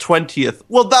is your 20th.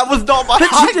 Well, that was not my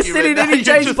argument. But you just said in any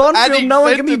James Bond film, no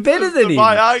one can be better than him.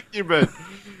 My argument.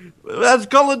 As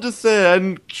Colin just said,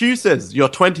 and Q says, your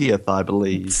 20th, I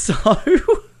believe. So?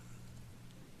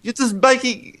 You're just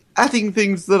adding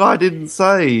things that I didn't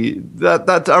say.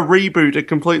 That's a reboot, a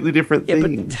completely different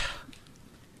thing. But...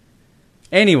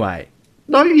 Anyway.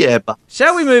 No, yeah, but...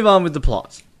 Shall we move on with the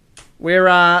plot? We're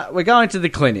going to the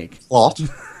clinic. What?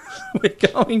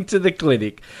 We're going to the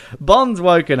clinic. Bond's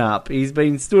woken up. He's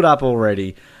been stood up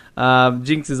already.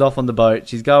 Jinx is off on the boat.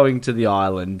 She's going to the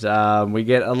island. We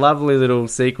get a lovely little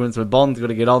sequence where Bond's got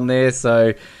to get on there,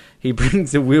 so he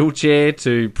brings a wheelchair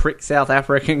to prick South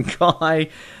African guy.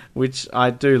 which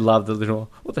I do love the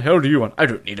little, what the hell do you want? I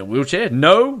don't need a wheelchair.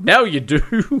 No, now you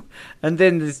do. And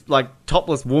then this, like,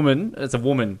 topless woman, it's a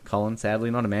woman, Colin,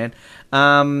 sadly, not a man,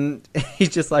 he's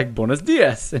just like, buenos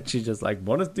dias. And she's just like,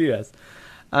 buenos dias.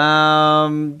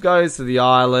 Goes to the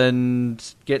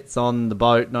island, gets on the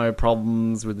boat, no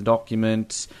problems with the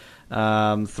document,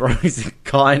 throws a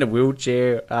guy in a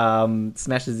wheelchair,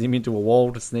 smashes him into a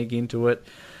wall to sneak into it,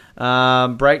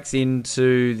 breaks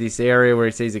into this area where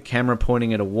he sees a camera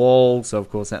pointing at a wall, so of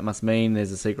course that must mean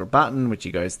there's a secret button, which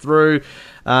he goes through.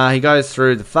 He goes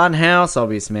through the fun house,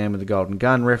 obvious man with the golden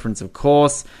gun reference, of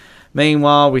course.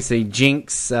 Meanwhile, we see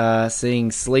Jinx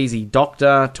seeing sleazy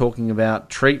doctor talking about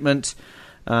treatment,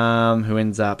 who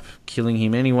ends up killing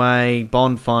him anyway.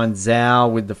 Bond finds Zhao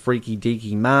with the freaky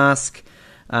deaky mask.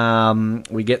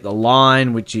 We get the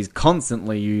line, which is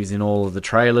constantly used in all of the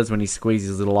trailers when he squeezes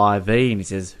his little IV and he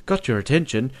says, got your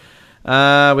attention.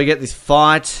 We get this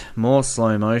fight, more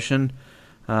slow motion.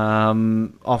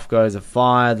 Off goes a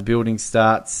fire, the building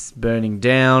starts burning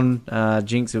down.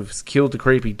 Jinx has killed the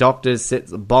creepy doctors,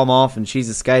 sets the bomb off, and she's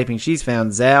escaping. She's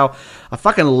found Zhao. I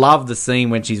fucking love the scene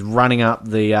when she's running up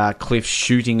the cliff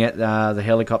shooting at the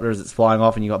helicopter as it's flying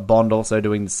off, and you got Bond also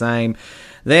doing the same.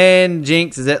 Then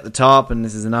Jinx is at the top, and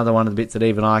this is another one of the bits that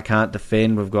even I can't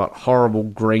defend. We've got horrible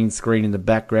green screen in the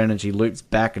background, and she loops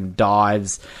back and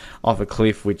dives off a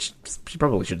cliff, which she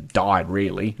probably should have died,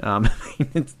 really.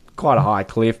 It's quite a high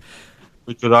cliff.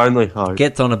 We could only hope.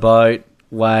 Gets on a boat,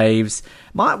 waves.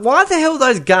 Why the hell are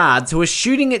those guards who are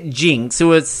shooting at Jinx,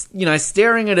 who are,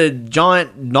 staring at a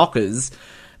giant knockers,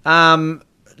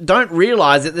 don't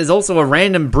realise that there's also a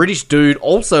random British dude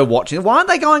also watching? Why aren't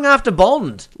they going after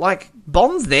Bond? Like,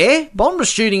 Bond's there. Bond was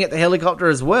shooting at the helicopter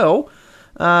as well.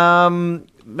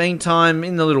 Meantime,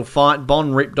 in the little fight,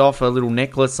 Bond ripped off a little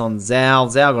necklace on Zhao.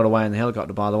 Zhao got away in the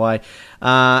helicopter, by the way,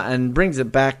 and brings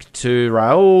it back to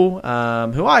Raoul,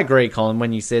 who I agree, Colin,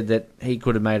 when you said that he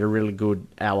could have made a really good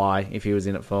ally if he was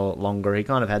in it for longer. He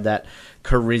kind of had that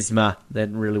charisma that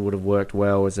really would have worked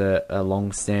well as a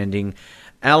long-standing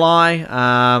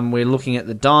ally. We're looking at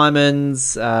the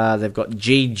diamonds. They've got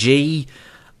GG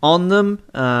on them,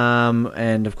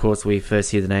 and of course we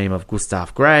first hear the name of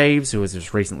Gustav Graves, who has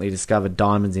just recently discovered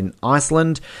diamonds in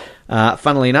Iceland.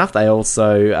 Funnily enough, they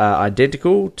also are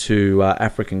identical to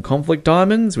African conflict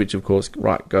diamonds, which of course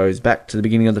goes back to the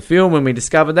beginning of the film when we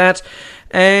discovered that.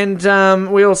 And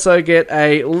we also get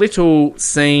a little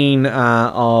scene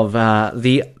of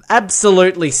the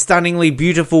absolutely stunningly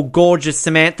beautiful, gorgeous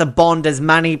Samantha Bond as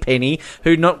Moneypenny,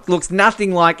 who looks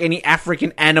nothing like any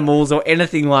African animals or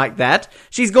anything like that.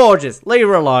 She's gorgeous. Leave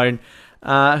her alone.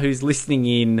 Who's listening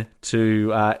in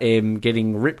to M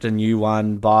getting ripped a new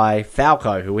one by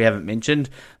Falco, who we haven't mentioned,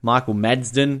 Michael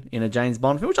Madsden in a James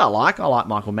Bond film, which I like. I like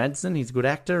Michael Madsden. He's a good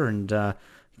actor and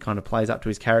kind of plays up to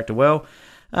his character well.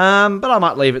 But I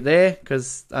might leave it there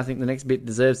because I think the next bit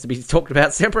deserves to be talked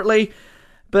about separately.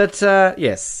 But,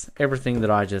 yes, everything that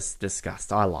I just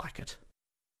discussed, I like it.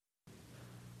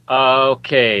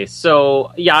 Okay,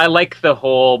 so, yeah, I like the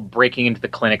whole breaking into the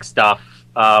clinic stuff.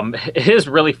 It is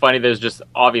really funny. There's just,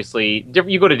 obviously,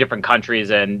 you go to different countries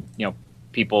and,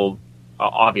 people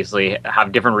obviously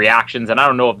have different reactions. And I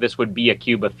don't know if this would be a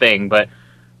Cuba thing, but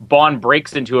Bond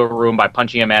breaks into a room by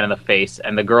punching a man in the face,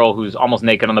 and the girl who's almost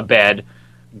naked on the bed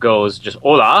goes just,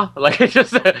 hola, like,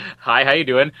 just, hi, how you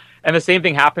doing? And the same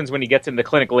thing happens when he gets in the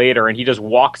clinic later, and he just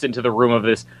walks into the room of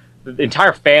the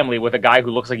entire family with a guy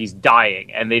who looks like he's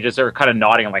dying, and they just are kind of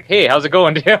nodding. I'm like, hey, how's it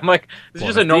going to him? Like, this is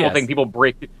just a normal thing. People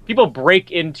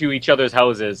break into each other's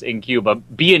houses in Cuba.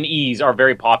 B&Es are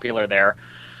very popular there.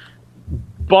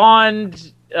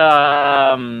 Bond,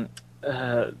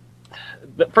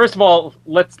 first of all,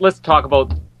 let's talk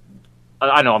about.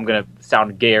 I know I'm going to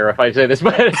sound gayer if I say this,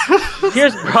 but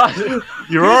here's Brosnan.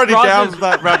 You're already down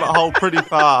that rabbit hole pretty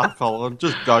far, Colin.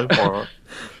 Just go for it.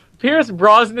 Pierce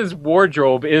Brosnan's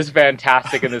wardrobe is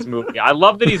fantastic in this movie. I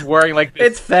love that he's wearing like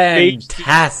this. It's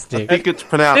fantastic. I think it's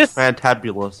pronounced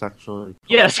fantabulous, actually.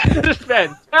 Yes, it's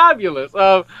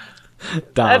fantabulous.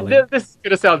 Darling. This is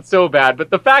going to sound so bad, but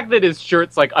the fact that his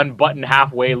shirt's like unbuttoned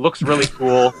halfway looks really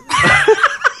cool.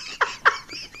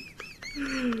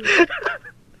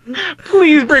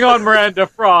 Please bring on Miranda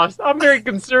Frost. I'm very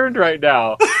concerned right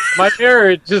now. My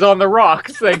marriage is on the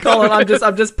rocks. Colin,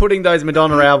 I'm just putting those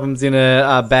Madonna albums in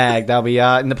a bag. They'll be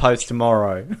in the post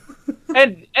tomorrow.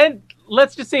 and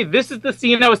let's just say this is the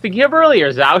scene I was thinking of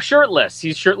earlier. Zhao shirtless.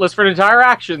 He's shirtless for an entire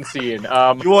action scene.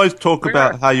 You always talk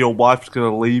about how your wife's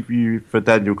going to leave you for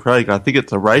Daniel Craig. I think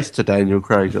it's a race to Daniel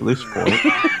Craig at this point.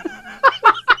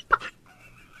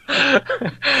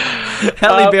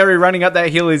 Halle Berry running up that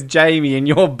hill is Jamie, and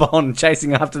you're Bond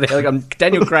chasing after the helicopter.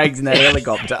 Daniel Craig's in that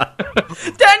helicopter.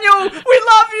 Daniel, we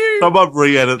love you! Someone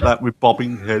re-edit that with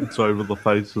bobbing heads over the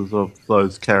faces of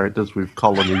those characters with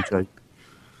Colin and Jake.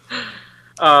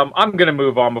 I'm going to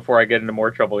move on before I get into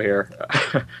more trouble here.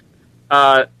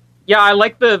 Yeah, I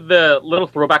like the little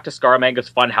throwback to Scaramanga's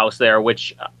Funhouse there,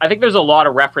 which I think there's a lot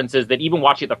of references that even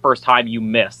watching it the first time you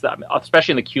miss,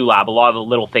 especially in the Q Lab, a lot of the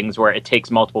little things where it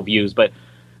takes multiple views. But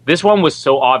this one was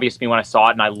so obvious to me when I saw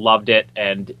it, and I loved it.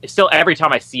 And still, every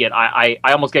time I see it, I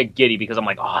almost get giddy because I'm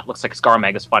like, oh, it looks like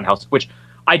Scaramanga's Funhouse, which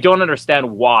I don't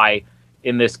understand why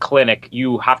in this clinic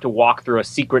you have to walk through a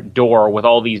secret door with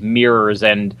all these mirrors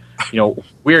and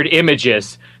weird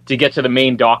images to get to the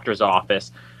main doctor's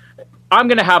office. I'm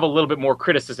going to have a little bit more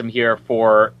criticism here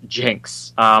for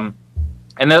Jinx. And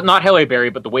not Halle Berry,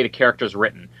 but the way the character's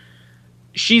written.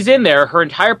 She's in there. Her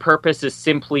entire purpose is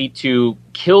simply to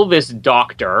kill this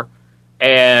doctor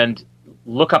and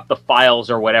look up the files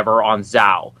or whatever on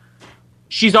Zhao.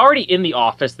 She's already in the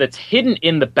office that's hidden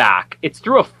in the back. It's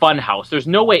through a funhouse. There's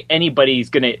no way anybody's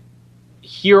going to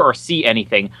hear or see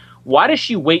anything. Why does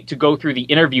she wait to go through the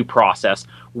interview process,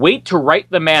 wait to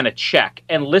write the man a check,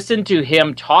 and listen to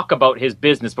him talk about his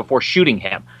business before shooting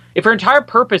him? If her entire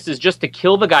purpose is just to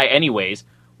kill the guy anyways,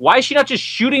 why is she not just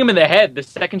shooting him in the head the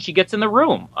second she gets in the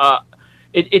room?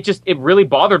 It really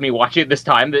bothered me watching it this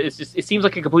time. It seems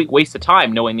like a complete waste of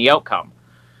time knowing the outcome.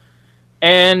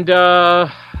 And,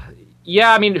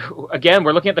 yeah, I mean, again,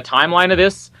 we're looking at the timeline of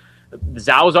this.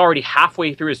 Zhao's already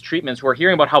halfway through his treatments. We're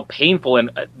hearing about how painful and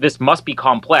this must be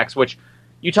complex, which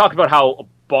you talked about how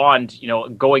Bond,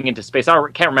 going into space. I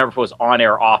can't remember if it was on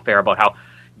air or off air about how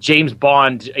James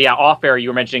Bond, off air you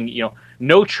were mentioning,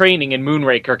 no training in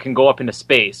Moonraker can go up into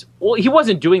space. Well, he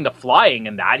wasn't doing the flying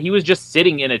in that. He was just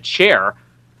sitting in a chair.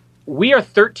 We are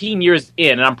 13 years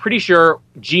in, and I'm pretty sure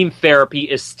gene therapy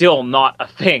is still not a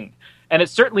thing. And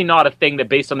it's certainly not a thing that,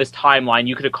 based on this timeline,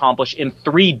 you could accomplish in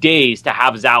 3 days to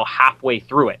have Zhao halfway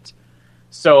through it.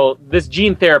 So this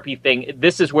gene therapy thing,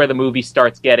 this is where the movie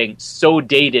starts getting so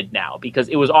dated now, because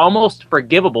it was almost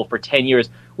forgivable for 10 years.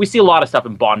 We see a lot of stuff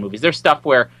in Bond movies. There's stuff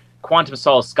where Quantum of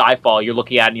Solace, Skyfall, you're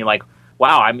looking at and you're like,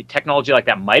 wow, I mean, technology like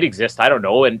that might exist. I don't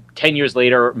know. And 10 years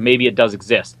later, maybe it does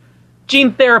exist.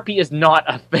 Gene therapy is not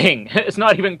a thing. It's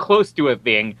not even close to a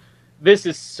thing. This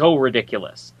is so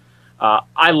ridiculous.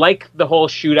 I like the whole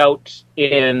shootout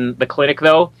in the clinic,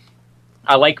 though.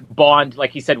 I like Bond, like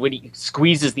he said, when he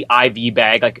squeezes the IV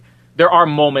bag. Like, there are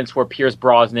moments where Pierce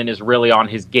Brosnan is really on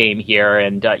his game here,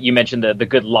 and you mentioned the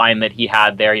good line that he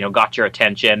had there, got your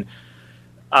attention.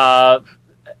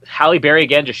 Halle Berry,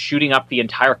 again, just shooting up the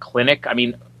entire clinic. I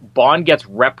mean, Bond gets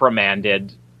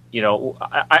reprimanded.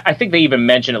 I think they even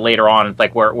mention it later on,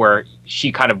 like where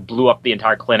she kind of blew up the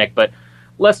entire clinic. But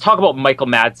let's talk about Michael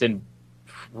Madsen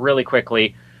really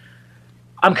quickly.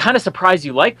 I'm kind of surprised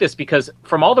you like this, because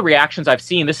from all the reactions I've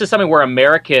seen, this is something where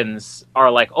Americans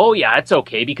are like, oh yeah, it's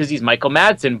okay because he's Michael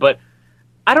Madsen. But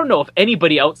I don't know if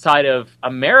anybody outside of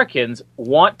Americans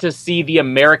want to see the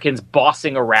Americans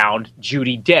bossing around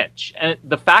Judi Dench. And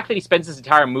the fact that he spends this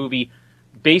entire movie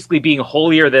basically being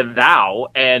holier than thou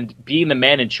and being the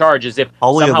man in charge, as if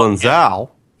holier than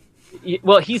thou.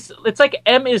 Well, it's like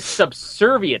M is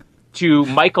subservient to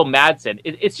Michael Madsen.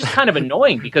 It's just kind of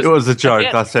annoying because it was a joke.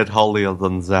 I said holier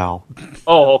than thou.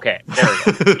 Oh, okay. There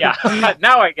we go. Yeah,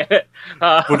 now I get it.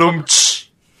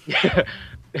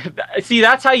 See,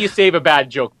 that's how you save a bad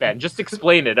joke, Ben. Just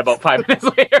explain it about 5 minutes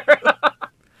later.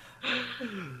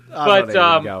 I'm not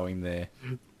even going there.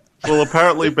 Well,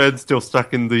 apparently Ben's still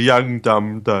stuck in the young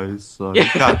dumb days. So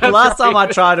last time I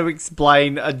tried to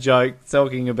explain a joke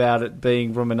talking about it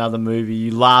being from another movie,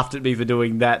 you laughed at me for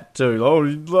doing that too. Oh,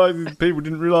 people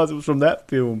didn't realise it was from that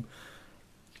film.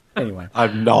 Anyway. I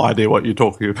have no idea what you're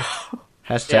talking about.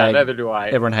 Hashtag, yeah, neither do I.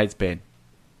 Everyone hates Ben.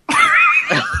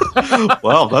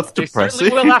 Well, that's depressing. They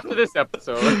certainly will after this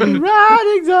episode.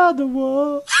 Writings on the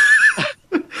wall. I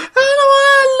don't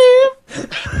want to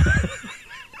live.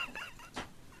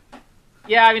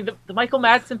 Yeah, I mean, the Michael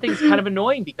Madsen thing is kind of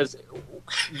annoying because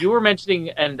you were mentioning,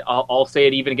 and I'll say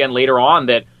it even again later on,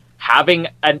 that having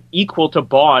an equal to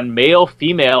Bond, male,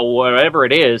 female, whatever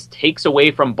it is, takes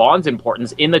away from Bond's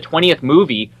importance. In the 20th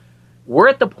movie, we're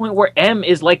at the point where M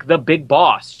is like the big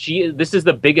boss. This is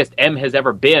the biggest M has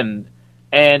ever been,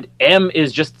 and M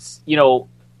is just,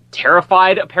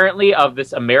 terrified, apparently, of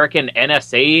this American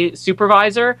NSA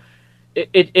supervisor.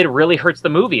 It really hurts the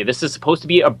movie. This is supposed to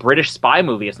be a British spy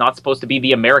movie. It's not supposed to be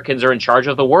the Americans are in charge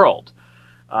of the world.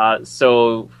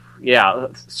 So, yeah,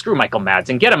 screw Michael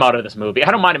Madsen. Get him out of this movie.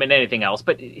 I don't mind him in anything else,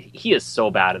 but he is so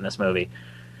bad in this movie.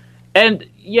 And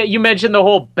yeah, you mentioned the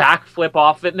whole backflip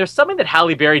off it, and there's something that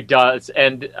Halle Berry does,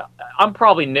 and I'm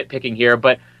probably nitpicking here,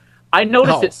 but I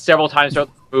noticed it several times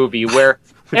throughout the movie where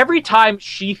every time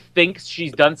she thinks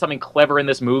she's done something clever in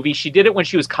this movie, she did it when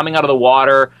she was coming out of the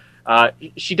water.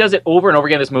 She does it over and over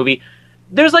again in this movie.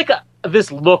 There's like this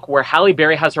look where Halle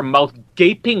Berry has her mouth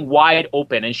gaping wide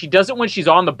open, and she does it when she's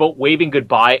on the boat waving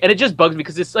goodbye, and it just bugs me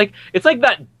because it's like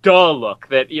that duh look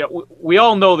that we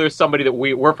all know there's somebody that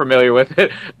we're familiar with.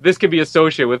 This could be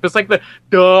associated with. It's like the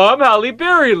dumb Halle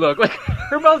Berry look, like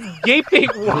her mouth's gaping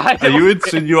wide. Are you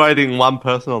insinuating one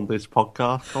person on this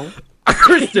podcast, Colin?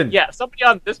 Kristen. Yeah, somebody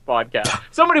on this podcast.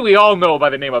 Somebody we all know by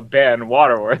the name of Ben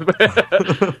Waterworth.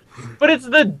 But it's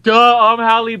the dumb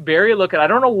Halle Berry look, and I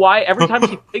don't know why every time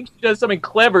she thinks she does something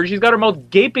clever, she's got her mouth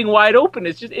gaping wide open.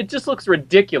 It just looks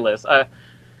ridiculous.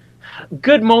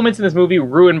 Good moments in this movie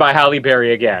ruined by Halle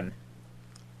Berry again.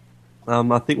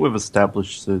 I think we've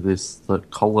established through this that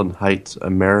Colin hates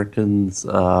Americans,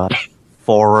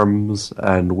 forums,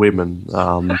 and women.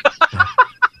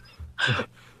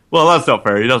 Well, that's not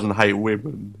fair. He doesn't hate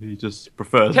women. He just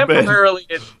prefers temporarily.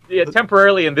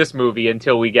 Temporarily in this movie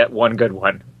until we get one good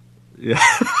one. Yeah,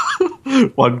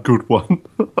 one good one.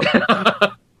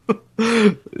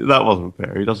 That wasn't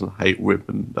fair. He doesn't hate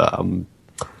women,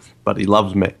 but he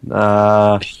loves men.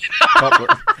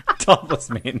 Topless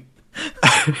men.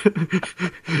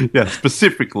 Yeah,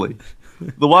 specifically.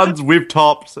 The ones with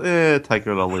tops, take it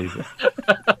or leave it.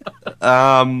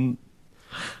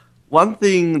 One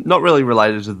thing, not really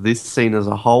related to this scene as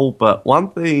a whole, but one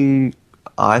thing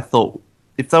I thought,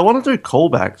 if they want to do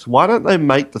callbacks, why don't they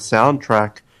make the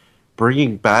soundtrack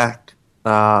bringing back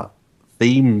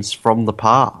themes from the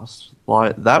past?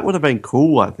 Like, that would have been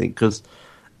cool, I think, because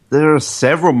there are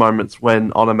several moments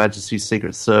when On Her Majesty's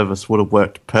Secret Service would have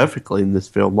worked perfectly in this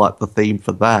film, like the theme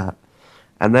for that.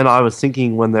 And then I was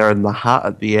thinking when they're in the hut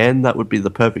at the end, that would be the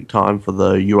perfect time for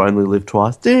the You Only Live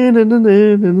Twice. We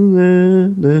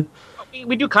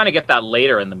do kind of get that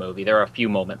later in the movie. There are a few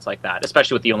moments like that,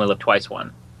 especially with the You Only Live Twice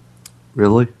one.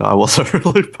 Really? I wasn't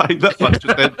really paying that much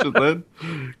attention then.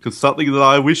 Because something that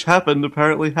I wish happened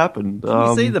apparently happened.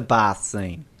 You see the bath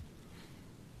scene?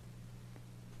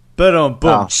 But on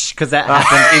boom, because that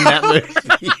happened in that movie.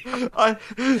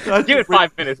 Give it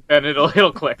 5 minutes, Ben.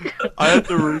 It'll click. I had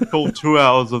to recall 2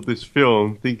 hours of this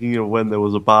film thinking of when there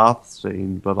was a bath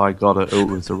scene, but I got it. It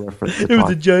was a reference. It was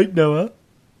a joke, Noah.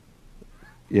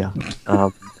 Yeah.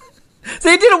 See,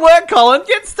 it didn't work, Colin.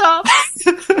 Get stuff.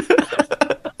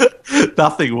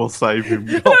 Nothing will save him.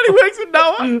 It only works with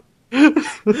Noah. How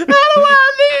do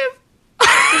I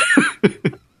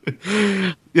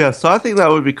live? Yeah, so I think that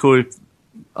would be cool if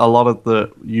a lot of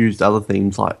the used other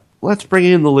themes, like let's bring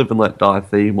in the Live and Let Die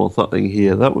theme or something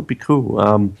here. That would be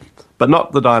cool. But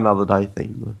not the Die Another Day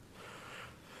theme.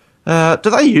 Do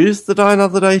they use the Die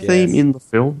Another Day theme in the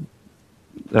film?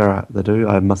 All right, they do.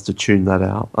 I must have tuned that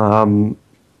out.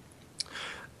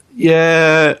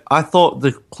 Yeah, I thought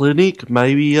the clinic,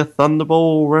 maybe a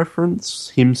Thunderball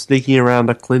reference. Him sneaking around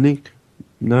a clinic.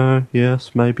 No,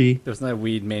 yes, maybe. There was no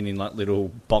weird men in like little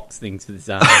box things with his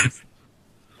arms.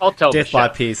 I'll tell Death by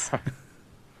Piss.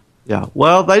 Yeah,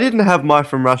 well, they didn't have My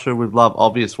From Russia with Love,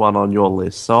 obvious one on your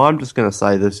list, so I'm just going to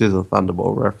say this is a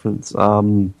Thunderball reference.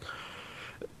 And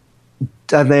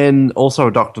then also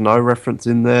a Dr. No reference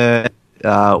in there,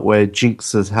 where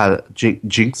Jinx had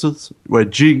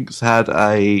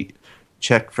a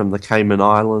check from the Cayman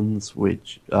Islands,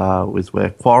 which was where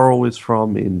Quarrel is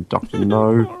from in Dr.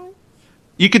 No.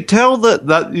 You could tell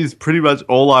that is pretty much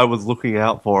all I was looking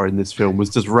out for in this film,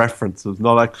 was just references,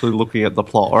 not actually looking at the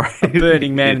plot. Right? A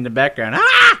burning man in the background.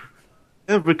 Ah!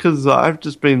 Yeah, because I've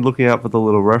just been looking out for the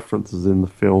little references in the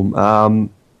film.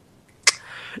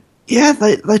 Yeah,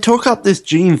 they talk up this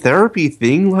gene therapy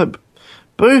thing. Like,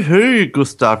 boo-hoo,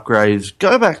 Gustav Graves.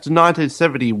 Go back to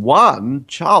 1971.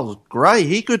 Charles Gray,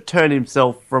 he could turn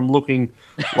himself from looking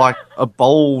like a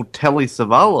bold Telly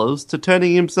Savalas to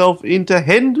turning himself into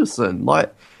Henderson.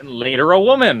 Like, And later a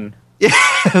woman.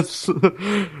 yes.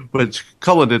 Which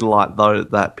Colin didn't like, though,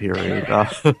 at that period.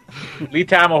 Lee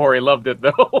Tamahori loved it,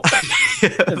 though.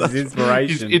 That's his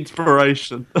inspiration. His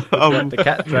inspiration. The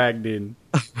cat dragged in.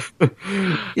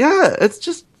 Yeah, it's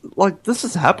just like this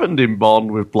has happened in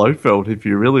Bond with Blofeld, if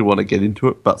you really want to get into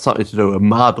it, but something to do with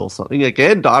mud or something.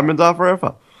 Again, Diamonds Are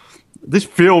Forever. This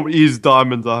film is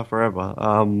Diamonds Are Forever.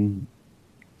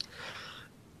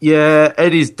 Yeah,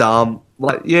 it is dumb.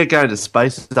 Like, yeah, going to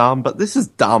space is dumb, but this is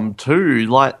dumb too.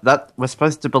 Like, that we're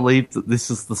supposed to believe that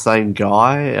this is the same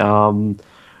guy.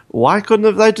 Why couldn't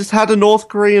have they just had a North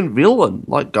Korean villain?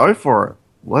 Like, go for it.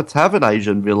 Let's have an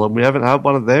Asian villain. We haven't had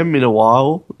one of them in a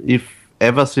while. If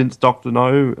ever since Doctor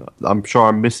No. I'm sure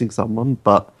I'm missing someone,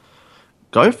 but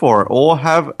go for it. Or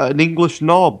have an English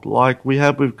knob like we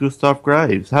had with Gustav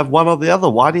Graves. Have one or the other.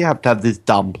 Why do you have to have this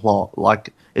dumb plot?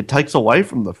 Like, it takes away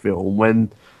from the film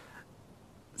when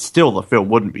still the film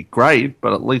wouldn't be great,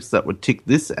 but at least that would tick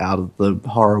this out of the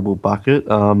horrible bucket.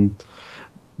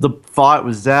 The fight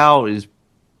with Zhao is,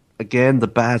 again, the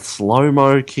bad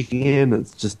slow-mo kicking in.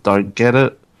 It's just don't get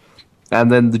it.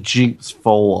 And then the Jinx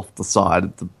fall off the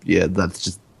side. That's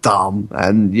just dumb.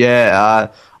 And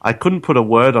I couldn't put a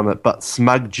word on it, but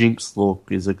smug Jinx look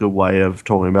is a good way of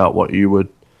talking about what you were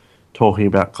talking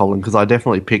about, Colin, because I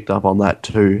definitely picked up on that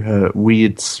too. Her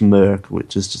weird smirk,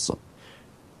 which is just like,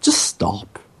 just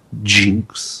stop,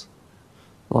 Jinx.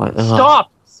 Like,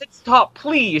 stop! Stop,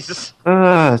 please!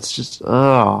 It's just,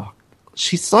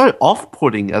 she's so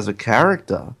off-putting as a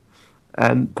character.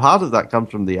 And part of that comes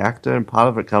from the actor, and part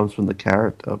of it comes from the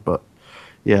character. But,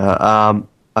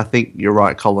 I think you're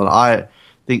right, Colin. I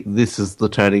think this is the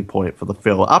turning point for the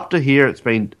film. Up to here, it's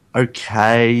been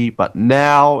okay, but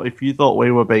now, if you thought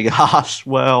we were being harsh,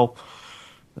 well,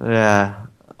 yeah,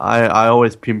 I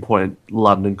always pinpoint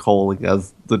London Calling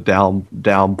as the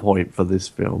down point for this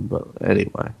film. But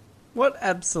anyway. What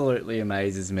absolutely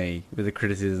amazes me with the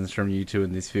criticisms from you two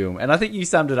in this film, and I think you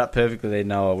summed it up perfectly there,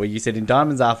 Noah, where you said in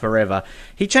Diamonds Are Forever,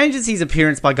 he changes his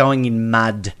appearance by going in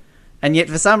mud. And yet,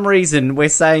 for some reason, we're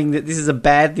saying that this is a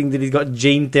bad thing that he's got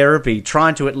gene therapy,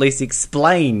 trying to at least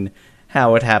explain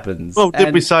how it happens. Well,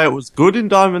 did we say it was good in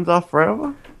Diamonds Are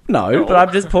Forever? No, but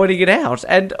I'm just pointing it out.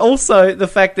 And also the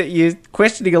fact that you're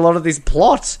questioning a lot of this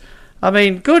plot. I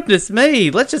mean, goodness me,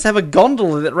 let's just have a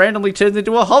gondola that randomly turns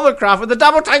into a hovercraft with a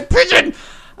double-take pigeon!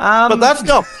 But that's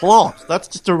not plot. That's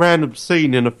just a random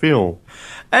scene in a film.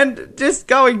 And just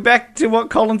going back to what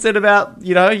Colin said about,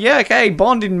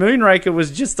 Bond in Moonraker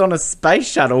was just on a space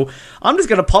shuttle. I'm just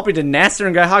going to pop into NASA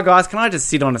and go, hi guys, can I just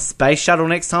sit on a space shuttle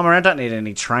next time around? I don't need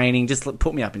any training. Just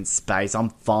put me up in space. I'm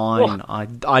fine. Well,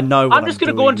 I know what I'm just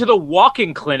going to go into the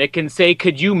walking clinic and say,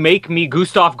 could you make me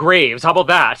Gustav Graves? How about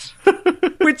that?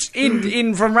 Which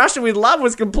in From Russia With Love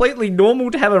was completely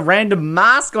normal to have a random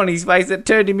mask on his face that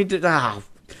turned him into...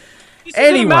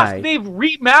 Anyway, they've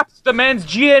remapped the man's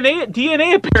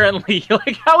DNA apparently.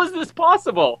 Like, how is this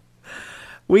possible?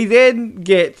 We then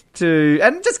get to,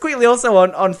 and just quickly also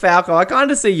on Falco, I kind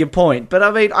of see your point, but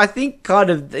I mean, I think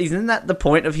isn't that the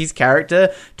point of his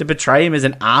character, to portray him as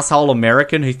an asshole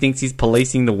American who thinks he's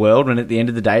policing the world when at the end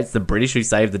of the day it's the British who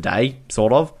save the day,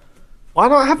 sort of? Why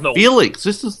not have Felix?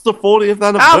 This is the 40th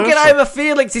anniversary. I'll get over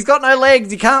Felix. He's got no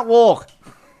legs. He can't walk.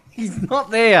 He's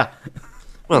not there.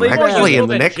 Well, actually, in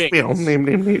the next film,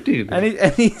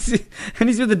 and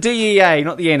he's with the DEA,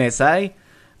 not the NSA.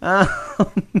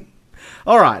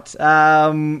 All right,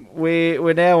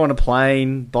 we're now on a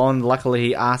plane. Bond, luckily,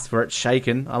 he asked for it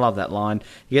shaken. I love that line.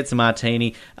 He gets a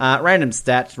martini. Random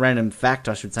fact,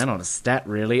 I should say, not a stat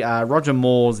really. Roger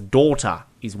Moore's daughter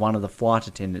is one of the flight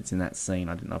attendants in that scene.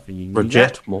 I don't know if you knew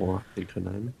Bridget that. Moore, I think her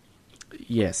name.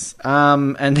 Yes.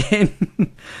 And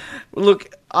then, look,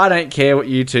 I don't care what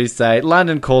you two say.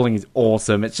 London Calling is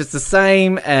awesome. It's just the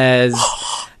same as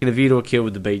In A View to a Kill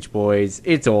with the Beach Boys.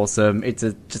 It's awesome. It's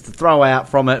just a throw out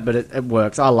from it, but it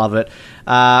works. I love it.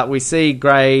 We see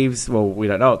Graves. Well, we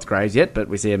don't know it's Graves yet, but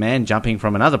we see a man jumping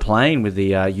from another plane with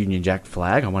the Union Jack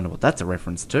flag. I wonder what that's a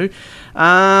reference to.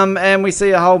 And we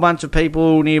see a whole bunch of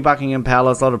people near Buckingham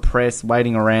Palace, a lot of press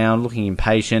waiting around, looking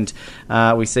impatient.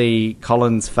 We see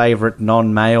Colin's favourite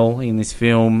non-male in this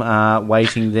film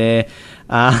waiting there.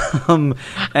 And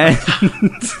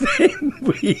then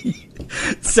we...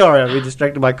 Sorry, I've been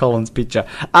distracted by Colin's picture.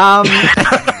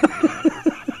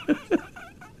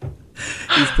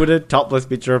 He's put a topless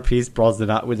picture of Pierce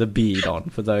Brosnan with a beard on,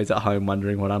 for those at home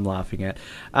wondering what I'm laughing at.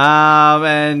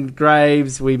 And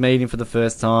Graves, we meet him for the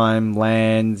first time,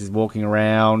 lands, is walking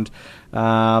around.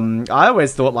 I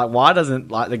always thought, why doesn't,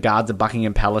 the guards of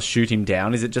Buckingham Palace shoot him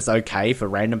down? Is it just okay for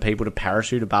random people to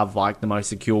parachute above, the most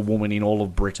secure woman in all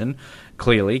of Britain?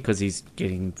 Clearly, because he's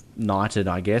getting knighted,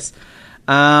 I guess.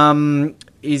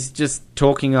 He's just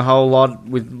talking a whole lot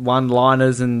with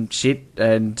one-liners and shit,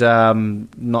 and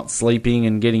not sleeping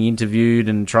and getting interviewed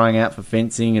and trying out for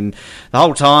fencing, and the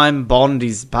whole time Bond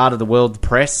is part of the world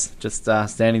press, just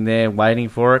standing there waiting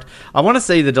for it. I want to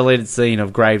see the deleted scene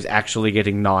of Graves actually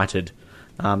getting knighted.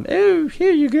 Oh,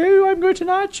 here you go, I'm going to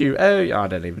knight you. Oh, I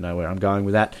don't even know where I'm going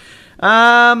with that.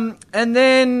 And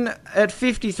then at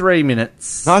 53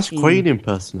 minutes... Nice Queen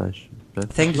impersonation.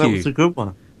 Thank you. That was a good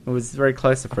one. It was very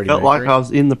close to Freddie Felt Mercury. like I was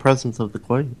in the presence of the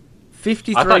Queen.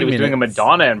 53 I thought he was minutes. doing a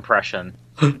Madonna impression.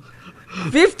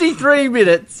 53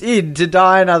 minutes into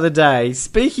Die Another Day.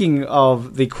 Speaking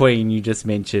of the Queen you just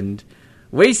mentioned,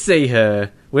 we see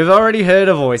her. We've already heard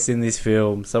her voice in this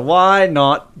film, so why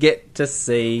not get to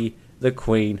see the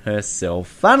Queen herself?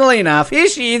 Funnily enough, here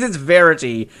she is. It's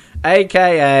Verity,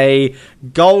 a.k.a.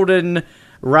 Golden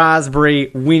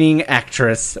Raspberry winning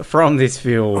actress from this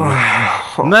film.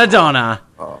 Madonna.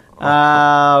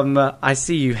 I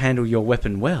see you handle your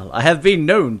weapon well. I have been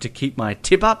known to keep my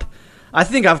tip up. I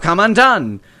think I've come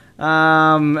undone.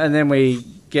 And then we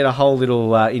get a whole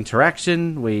little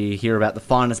interaction. We hear about the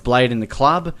finest blade in the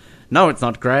club. No, it's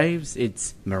not Graves.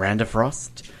 It's Miranda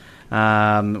Frost.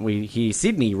 We hear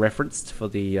Sydney referenced for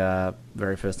the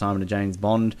very first time in a James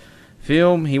Bond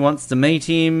film. He wants to meet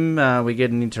him. We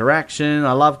get an interaction.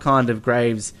 I love kind of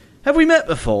Graves. Have we met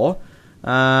before?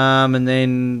 And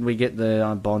then we get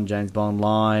the James Bond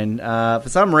line. For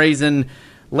some reason,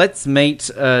 let's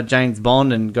meet James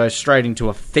Bond and go straight into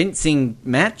a fencing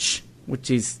match,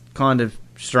 which is kind of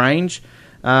strange.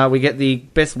 We get the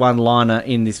best one-liner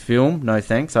in this film. No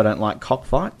thanks, I don't like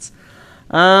cockfights.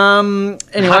 Anyway,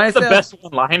 that's the best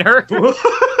one-liner.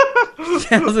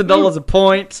 $1,000 a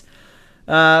point.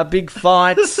 Big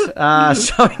fight.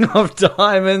 Showing off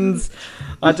diamonds.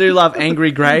 I do love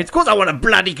angry Graves. Of course I want to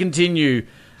bloody continue.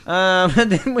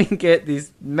 And then we get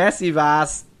this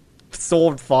massive-ass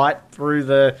sword fight through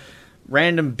the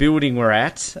random building we're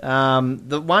at.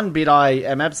 The one bit I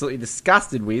am absolutely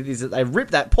disgusted with is that they've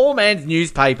ripped that poor man's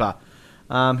newspaper,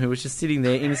 who was just sitting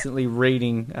there innocently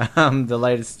reading the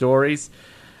latest stories.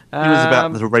 He was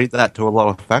about to read that to a lot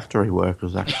of factory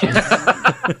workers, actually.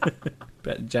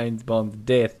 About James Bond's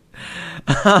death.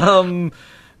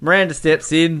 Miranda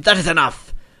steps in. That is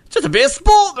enough. Just a bit of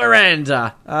sport,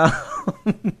 Miranda.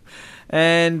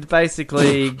 And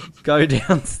basically go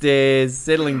downstairs,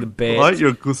 settling the bed. I like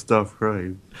your Gustav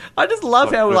Graves. I just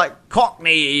love how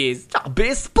cockney he is. Just a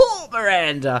bit of sport,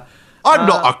 Miranda. I'm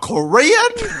not a Korean.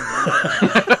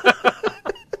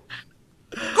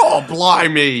 God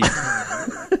blimey.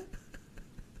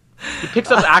 He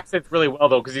picks up accents really well,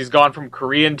 though, because he's gone from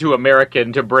Korean to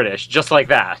American to British, just like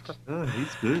that. Oh,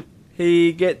 he's good.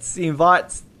 He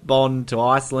invites Bond to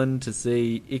Iceland to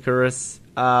see Icarus.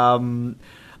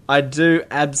 I do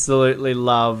absolutely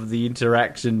love the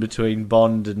interaction between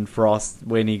Bond and Frost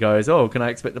when he goes, "Oh, can I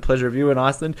expect the pleasure of you in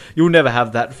Iceland? You'll never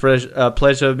have that pleasure,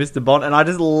 Mr. Bond." And I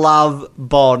just love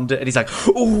Bond. And he's like,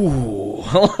 "Ooh."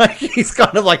 He's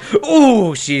kind of like,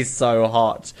 "Ooh, she's so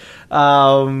hot."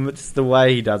 Just the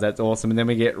way he does that's awesome. And then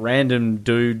we get random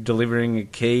dude delivering a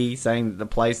key saying that the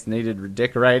place needed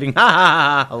redecorating. Ha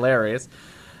ha ha! Hilarious.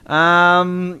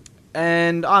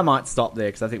 And I might stop there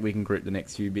because I think we can group the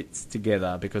next few bits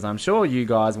together because I'm sure you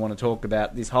guys want to talk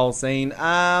about this whole scene.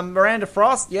 Miranda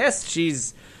Frost, yes,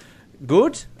 she's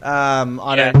good.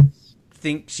 I don't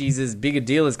think she's as big a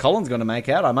deal as Colin's going to make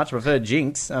out. I much prefer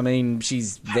Jinx. I mean,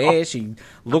 she's there, she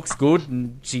looks good,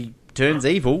 and she turns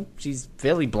evil. She's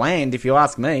fairly bland, if you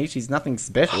ask me. She's nothing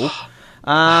special.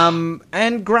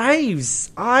 And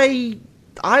Graves,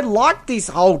 I like this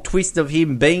whole twist of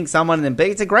him being someone and then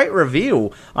being... It's a great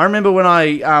reveal. I remember when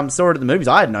I saw it at the movies,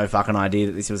 I had no fucking idea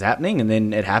that this was happening, and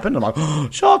then it happened. I'm like, oh,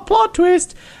 shock, plot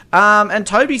twist. And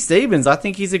Toby Stephens, I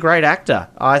think he's a great actor.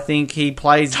 I think he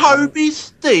plays... Toby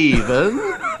Stephens?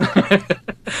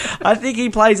 I think he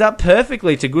plays up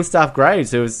perfectly to Gustav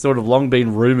Graves, who has sort of long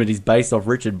been rumoured is based off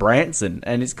Richard Branson.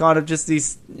 And it's kind of just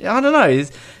this... I don't know,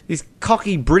 this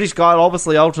cocky British guy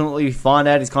obviously ultimately find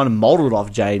out he's kind of modelled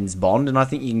off James Bond, and I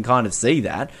think you can kind of see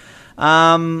that.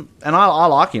 And I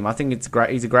like him. I think it's great.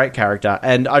 He's a great character.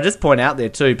 And I just point out there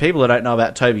too, people that don't know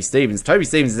about Toby Stephens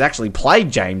has actually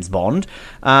played James Bond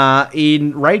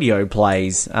in radio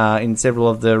plays, in several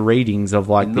of the readings of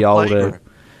the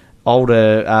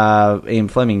older Ian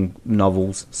Fleming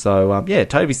novels. So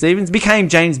Toby Stephens became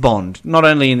James Bond, not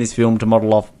only in this film to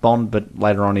model off Bond, but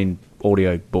later on in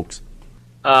audio books.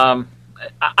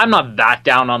 I'm not that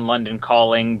down on London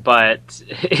Calling, but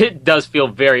it does feel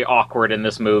very awkward in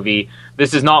this movie.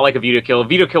 This is not like A View to Kill. A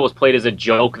View to Kill was played as a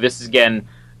joke. This is, again,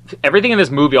 everything in this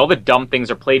movie, all the dumb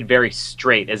things are played very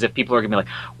straight, as if people are going to be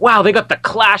like, wow, they got The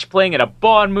Clash playing in a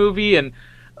Bond movie. And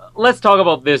let's talk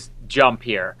about this jump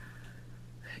here.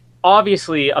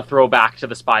 Obviously a throwback to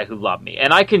The Spy Who Loved Me.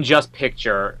 And I can just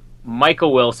picture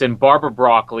Michael Wilson, Barbara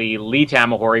Broccoli, Lee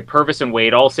Tamahori, Purvis and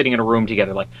Wade all sitting in a room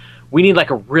together like, we need like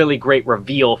a really great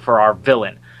reveal for our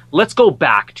villain. Let's go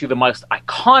back to the most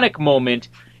iconic moment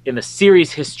in the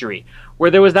series history where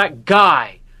there was that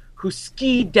guy who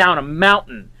skied down a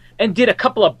mountain and did a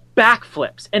couple of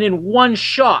backflips and in one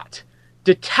shot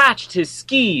detached his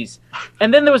skis.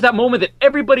 And then there was that moment that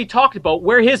everybody talked about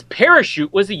where his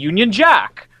parachute was a Union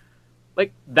Jack.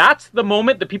 Like, that's the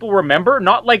moment that people remember,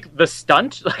 not like the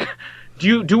stunt.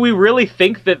 Do we really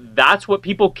think that that's what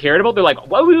people cared about? They're like,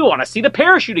 well, we want to see the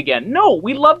parachute again. No,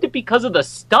 we loved it because of the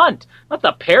stunt, not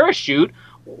the parachute.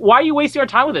 Why are you wasting our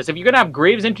time with this? If you're going to have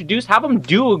Graves introduced, have him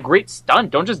do a great stunt.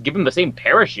 Don't just give him the same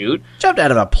parachute. Jumped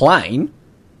out of a plane.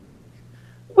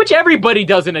 Which everybody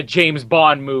does in a James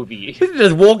Bond movie. You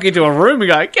just walk into a room and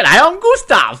go, "G'day, I'm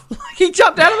Gustav." He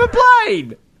jumped out of a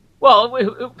plane.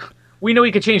 Well, we know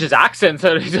he could change his accent,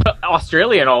 so he's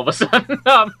Australian all of a sudden.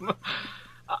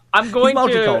 I'm going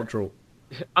multicultural.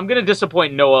 I'm going to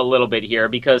disappoint Noah a little bit here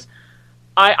because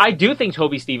I do think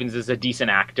Toby Stephens is a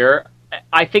decent actor.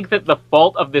 I think that the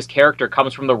fault of this character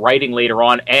comes from the writing later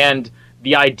on and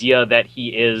the idea that he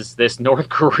is this North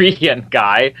Korean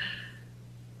guy.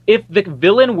 If the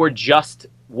villain were just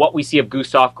what we see of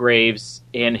Gustav Graves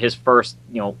in his first,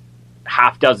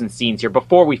 half dozen scenes here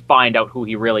before we find out who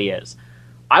he really is,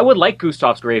 I would like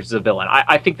Gustav Graves as a villain.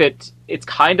 I think that it's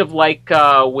kind of like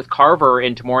with Carver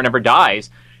in Tomorrow Never Dies.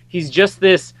 He's just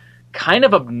this kind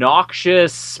of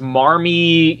obnoxious,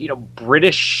 smarmy,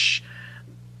 British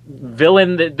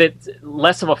villain that's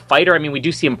less of a fighter. I mean, we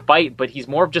do see him fight, but he's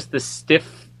more of just this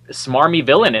stiff, smarmy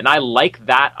villain, and I like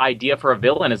that idea for a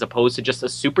villain as opposed to just a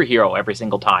superhero every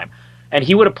single time. And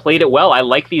he would have played it well. I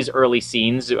like these early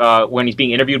scenes when he's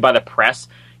being interviewed by the press.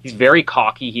 He's very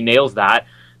cocky. He nails that.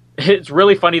 It's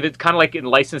really funny that it's kind of like in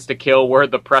License to Kill where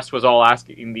the press was all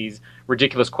asking these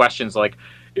ridiculous questions like,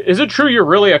 is it true you're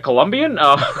really a Colombian?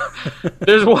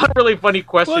 There's one really funny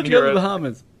question here. Go to the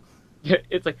Bahamas?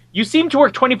 It's like, you seem to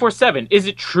work 24/7. Is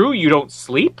it true you don't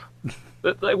sleep?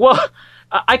 Like, well,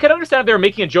 I could understand if they were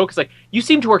making a joke. It's like, you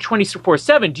seem to work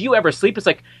 24/7. Do you ever sleep? It's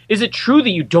like, is it true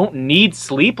that you don't need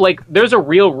sleep? Like, there's a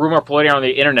real rumor floating around the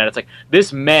internet. It's like,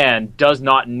 this man does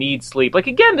not need sleep. Like,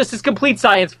 again, this is complete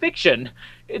science fiction.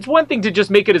 It's one thing to just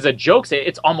make it as a joke. Say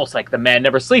it's almost like the man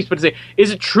never sleeps. But to say,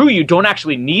 is it true you don't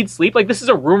actually need sleep? Like, this is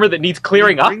a rumor that needs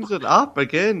clearing up. He brings it up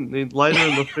again later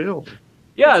in the film.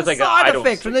 Yeah, it's like a side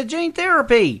effect from the gene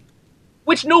therapy.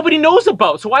 Which nobody knows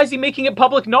about, so why is he making it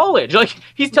public knowledge? Like,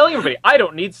 he's telling everybody, I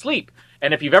don't need sleep.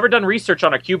 And if you've ever done research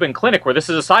on a Cuban clinic where this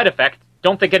is a side effect,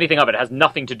 don't think anything of it. It has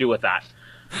nothing to do with that.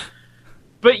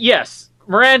 But yes,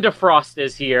 Miranda Frost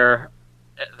is here.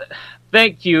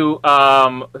 Thank you.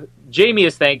 Jamie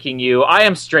is thanking you. I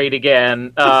am straight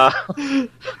again. But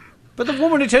the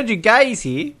woman who turned you gay is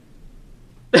here.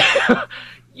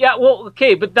 Yeah, well,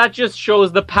 okay, but that just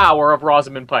shows the power of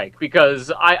Rosamund Pike,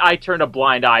 because I turned a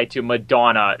blind eye to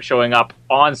Madonna showing up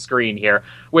on screen here,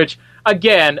 which,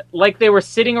 again, like they were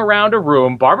sitting around a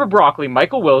room, Barbara Broccoli,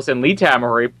 Michael Wilson, Lee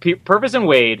Tamahori, Purvis and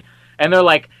Wade, and they're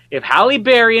like, if Halle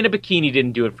Berry in a bikini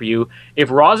didn't do it for you, if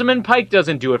Rosamund Pike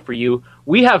doesn't do it for you,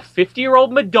 we have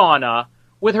 50-year-old Madonna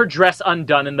with her dress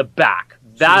undone in the back.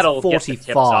 That'll get the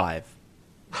tips up.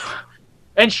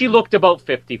 And she looked about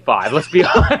 55, let's be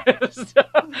honest.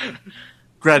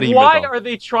 Granny Why Madonna. are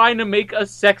they trying to make a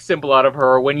sex symbol out of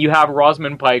her when you have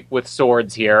Rosamund Pike with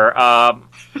swords here?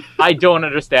 I don't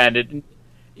understand it.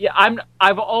 Yeah,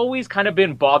 I've always kind of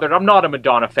been bothered. I'm not a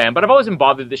Madonna fan, but I've always been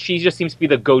bothered that she just seems to be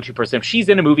the go-to person. If she's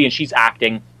in a movie and she's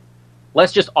acting,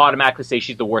 let's just automatically say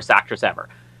she's the worst actress ever.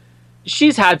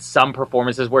 She's had some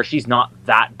performances where she's not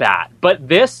that bad, but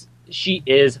this, she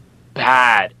is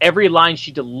bad. Every line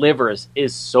she delivers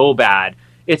is so bad.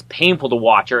 It's painful to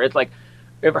watch her. It's like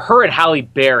if her and Halle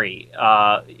Berry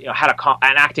had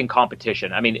an acting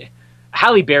competition. I mean,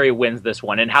 Halle Berry wins this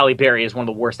one, and Halle Berry is one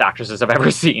of the worst actresses I've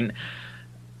ever seen.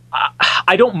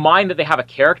 I don't mind that they have a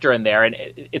character in there, and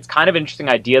it's kind of an interesting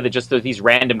idea that just there's these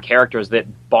random characters that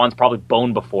Bond's probably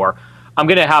boned before. I'm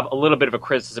going to have a little bit of a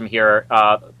criticism here.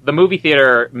 The movie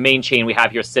theater main chain we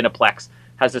have here, Cineplex,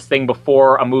 has this thing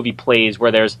before a movie plays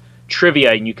where there's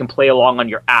trivia and you can play along on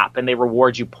your app and they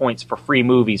reward you points for free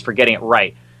movies for getting it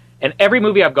right. And every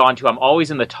movie I've gone to, I'm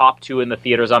always in the top 2 in the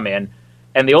theaters I'm in.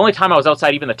 And the only time I was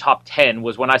outside even the top 10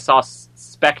 was when I saw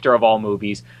Spectre of all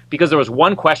movies, because there was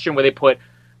one question where they put,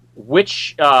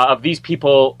 which of these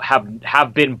people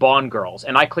have been Bond girls?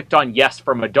 And I clicked on yes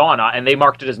for Madonna, and they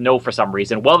marked it as no for some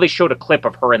reason. Well, they showed a clip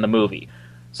of her in the movie.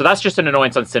 So that's just an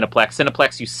annoyance on Cineplex.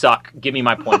 Cineplex, you suck. Give me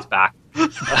my points back. Wow.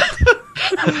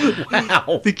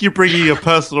 I think you're bringing a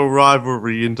personal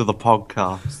rivalry into the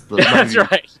podcast. That's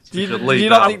right. Do you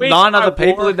not think 9 other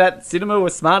people in that cinema were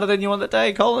smarter than you on that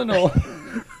day, Colin?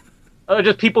 Or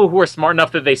just people who were smart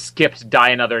enough that they skipped Die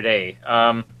Another Day.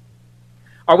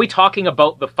 Are we talking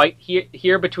about the fight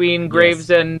here between Graves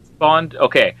and Bond?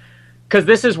 Okay. Because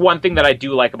this is one thing that I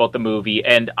do like about the movie,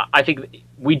 and I think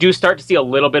we do start to see a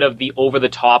little bit of the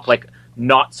over-the-top, like,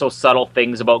 not-so-subtle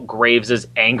things about Graves'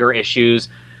 anger issues.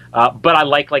 But I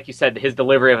like you said, his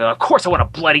delivery of course I want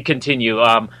to bloody continue.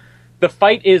 The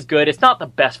fight is good. It's not the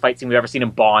best fight scene we've ever seen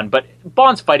in Bond, but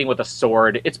Bond's fighting with a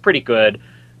sword. It's pretty good.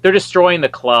 They're destroying the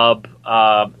club.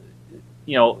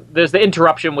 There's the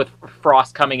interruption with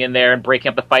Frost coming in there and breaking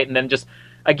up the fight, and then just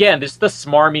the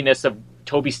smarminess of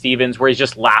Toby Stephens where he's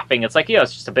just laughing. It's like,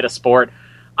 it's just a bit of sport.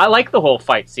 I like the whole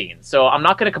fight scene, so I'm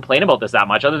not going to complain about this that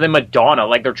much, other than Madonna.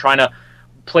 Like, they're trying to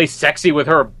play sexy with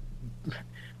her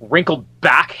wrinkled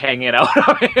back hanging out.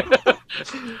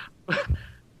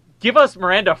 Give us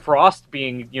Miranda Frost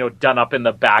being, done up in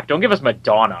the back. Don't give us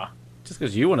Madonna. Just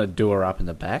because you want to do her up in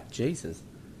the back? Jesus.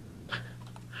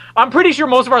 I'm pretty sure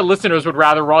most of our listeners would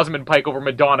rather Rosamund Pike over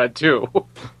Madonna, too.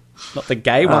 Not the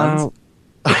gay ones.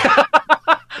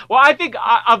 Well, I think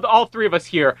of all three of us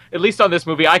here, at least on this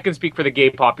movie, I can speak for the gay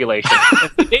population.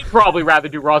 They'd probably rather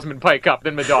do Rosamund Pike up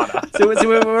than Madonna. So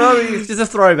it's just a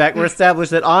throwback. We're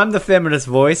established that I'm the feminist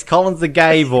voice, Colin's the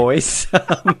gay voice.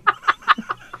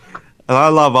 And I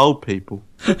love old people.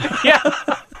 Yeah.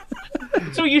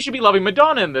 So you should be loving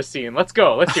Madonna in this scene. Let's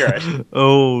go. Let's hear it.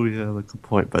 Oh, yeah, that's a good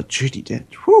point. But Judi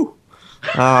Dench, whew.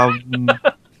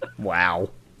 Wow.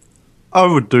 I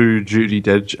would do Judi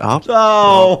Dench up.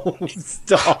 Oh,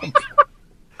 stop.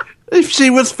 If she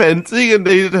was fencing and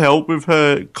needed help with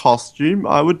her costume,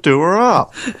 I would do her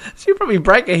up. She'd probably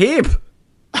break a hip.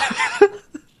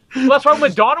 Well, that's why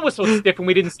Madonna was so stiff and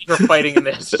we didn't see her fighting in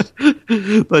this.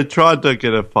 They tried to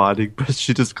get her fighting, but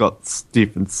she just got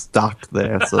stiff and stuck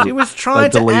there. So she was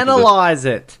trying to analyze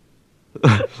it.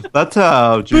 That's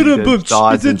how Judi Dench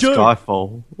died in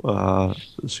Skyfall.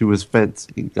 She was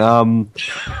fencing.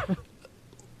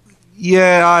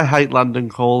 Yeah, I hate London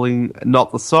Calling.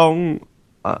 Not the song.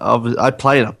 I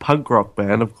play in a punk rock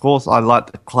band. Of course, I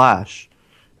like The Clash.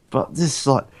 But this is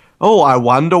like, I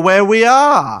wonder where we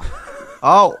are.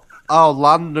 Oh,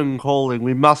 London Calling.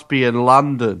 We must be in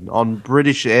London on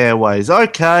British Airways.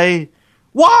 Okay.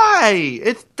 Why?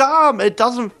 It's dumb. It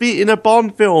doesn't fit in a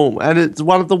Bond film. And it's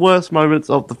one of the worst moments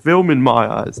of the film in my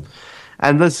eyes.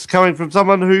 And this is coming from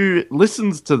someone who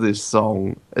listens to this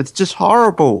song. It's just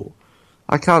horrible.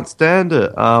 I can't stand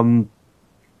it.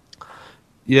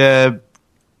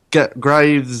 Get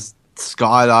Graves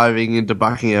skydiving into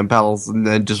Buckingham Palace and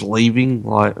then just leaving.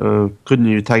 Like, couldn't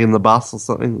you have taken the bus or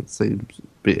something? It seems a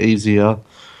bit easier.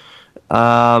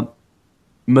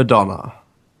 Madonna.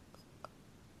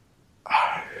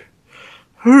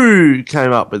 Who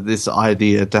came up with this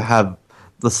idea to have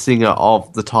the singer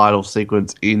of the title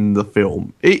sequence in the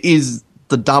film? It is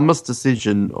the dumbest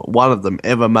decision one of them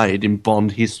ever made in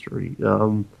Bond history.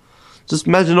 Just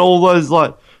imagine all those,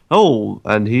 like,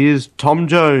 and here's Tom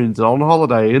Jones on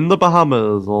holiday in the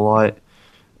Bahamas, or like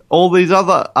all these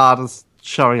other artists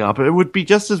showing up. It would be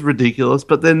just as ridiculous,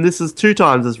 but then this is 2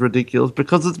 times as ridiculous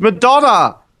because it's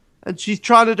Madonna and she's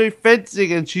trying to do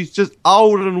fencing and she's just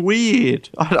old and weird.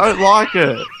 I don't like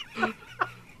it.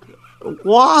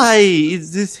 Why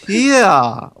is this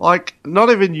here? Like, not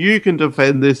even you can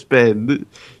defend this, Ben.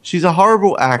 She's a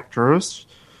horrible actress.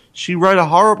 She wrote a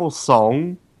horrible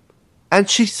song and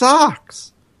she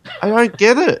sucks. I don't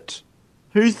get it.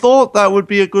 Who thought that would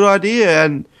be a good idea?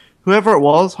 And whoever it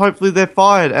was, hopefully they're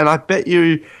fired. And I bet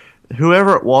you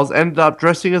whoever it was ended up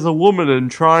dressing as a woman and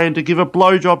trying to give a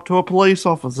blowjob to a police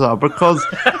officer, because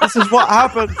this is what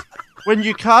happens when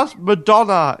you cast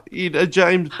Madonna in a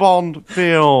James Bond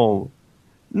film.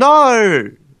 No.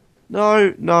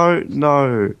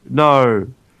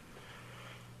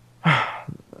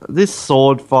 This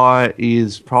sword fight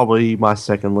is probably my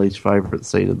second least favourite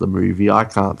scene of the movie. I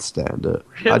can't stand it.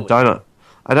 Really?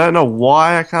 I don't know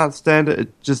why I can't stand it.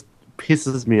 It just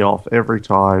pisses me off every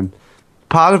time.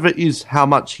 Part of it is how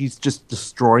much he's just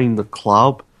destroying the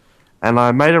club. And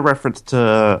I made a reference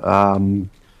to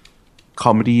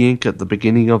Comedy Inc. at the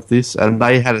beginning of this, and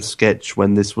they had a sketch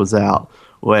when this was out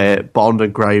where Bond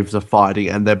and Graves are fighting,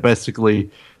 and they're basically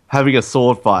having a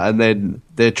sword fight, and then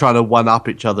they're trying to one-up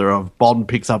each other. Of Bond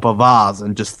picks up a vase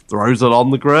and just throws it on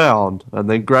the ground, and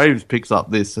then Graves picks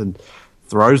up this and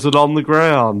throws it on the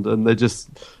ground, and they're just,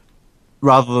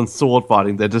 rather than sword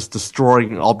fighting, they're just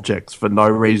destroying objects for no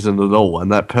reason at all,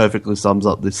 and that perfectly sums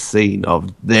up this scene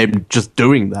of them just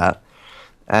doing that.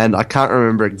 And I can't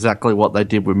remember exactly what they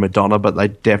did with Madonna, but they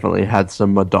definitely had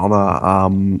some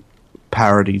Madonna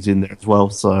parodies in there as well,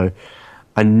 so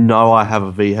I know I have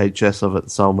a VHS of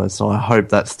it somewhere, so I hope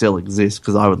that still exists,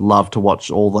 because I would love to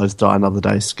watch all those Die Another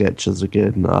Day sketches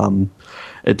again.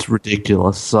 It's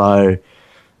ridiculous. So,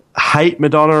 hate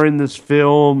Madonna in this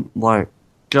film. Like,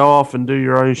 go off and do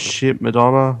your own shit,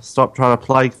 Madonna. Stop trying to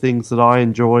plague things that I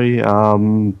enjoy.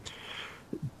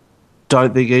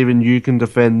 don't think even you can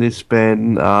defend this,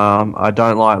 Ben. I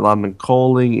don't like London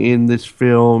Calling in this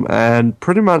film, and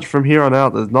pretty much from here on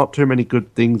out, there's not too many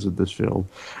good things with this film.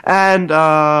 And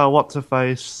what's her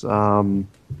face?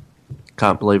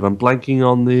 Can't believe I'm blanking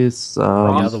on this. The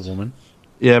other woman.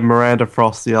 Yeah, Miranda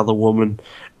Frost, the other woman.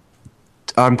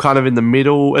 I'm kind of in the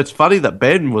middle. It's funny that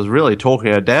Ben was really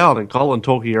talking her down and Colin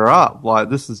talking her up. Like,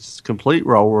 this is just complete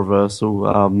role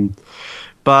reversal.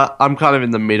 But I'm kind of in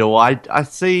the middle. I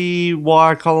see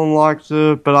why Colin likes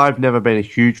her, but I've never been a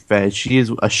huge fan. She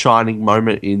is a shining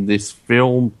moment in this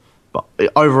film. But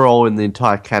overall, in the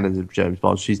entire canon of James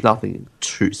Bond, she's nothing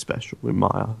too special in my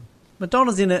eyes.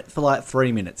 Madonna's in it for like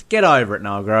 3 minutes. Get over it,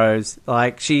 Noel Groves.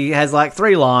 Like, she has like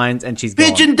 3 lines and she's gone.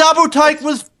 Pigeon Double Take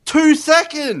was 2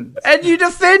 seconds! And you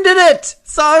defended it!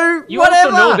 So, You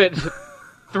whatever. also know that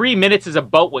 3 minutes is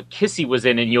about what Kissy was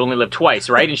in and You Only Live Twice,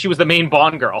 right? And she was the main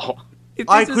Bond girl. If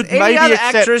I this was could any maybe other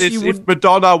accept actress, this you if would...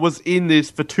 Madonna was in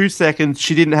this for 2 seconds,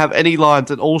 she didn't have any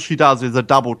lines, and all she does is a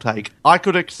double take. I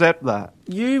could accept that.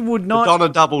 You would not... Madonna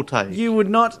double take. You would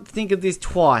not think of this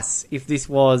twice if this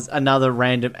was another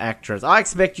random actress. I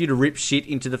expect you to rip shit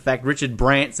into the fact Richard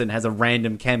Branson has a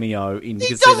random cameo in He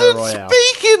Casino doesn't Royale.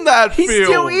 speak in that He's film.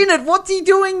 still in it. What's he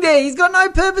doing there? He's got no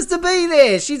purpose to be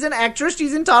there. She's an actress.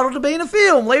 She's entitled to be in a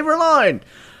film. Leave her alone.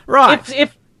 Right.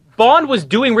 If Bond was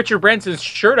doing Richard Branson's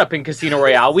shirt up in Casino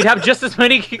Royale, we'd have just as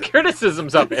many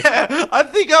criticisms of it. Yeah, I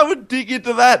think I would dig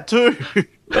into that too.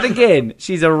 But again,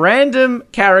 she's a random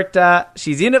character.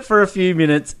 She's in it for a few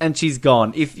minutes and she's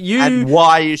gone. And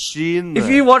why is she in there? If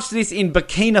you watched this in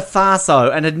Burkina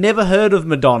Faso and had never heard of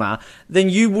Madonna, then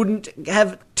you wouldn't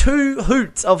have 2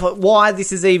 hoots of why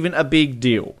this is even a big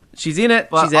deal. She's in it.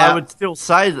 But She's out. I would still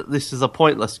say that this is a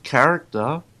pointless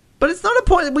character. But it's not a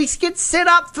point. We get set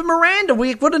up for Miranda.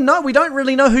 We got to know. We don't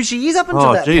really know who she is up until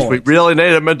Oh, that jeez, we point. really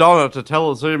needed Madonna to tell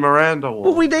us who Miranda was.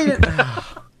 Well, we need it.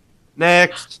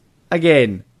 Next.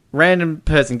 Again, random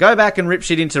person. Go back and rip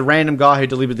shit into random guy who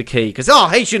delivered the key. Because,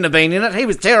 he shouldn't have been in it. He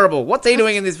was terrible. What's he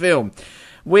doing in this film?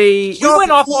 You went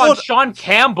off on Sean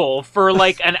Campbell for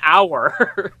like an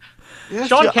hour. Yes,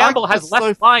 Sean Campbell has that's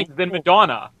less so lines than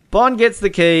Madonna. Bond gets the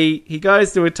key. He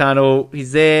goes to a tunnel.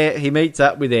 He's there. He meets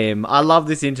up with Em. I love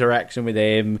this interaction with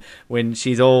Em when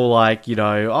she's all like, we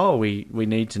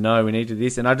need to know. We need to do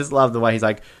this. And I just love the way he's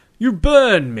like, you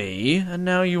burned me, and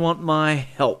now you want my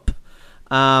help.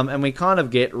 And we kind of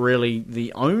get really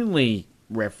the only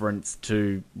reference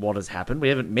to what has happened. We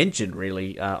haven't mentioned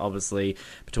really, obviously,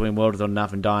 between World Is Not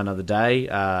Enough and Die Another Day.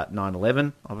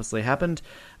 9/11 obviously happened.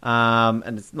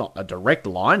 And it's not a direct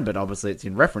line, but obviously it's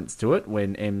in reference to it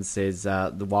when M says,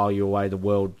 while you're away, the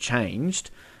world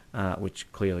changed,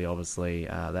 which clearly, obviously,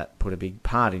 that put a big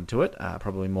part into it.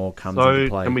 Probably more comes into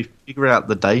play. So, can we figure out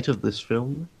the date of this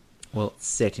film? Well, it's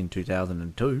set in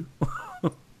 2002.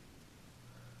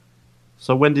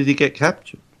 So, when did he get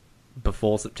captured?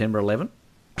 Before September 11.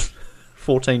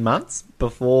 14 months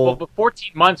before... Well, but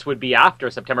 14 months would be after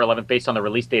September 11th based on the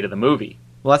release date of the movie.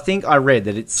 Well, I think I read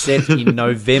that it's set in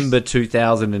November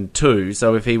 2002,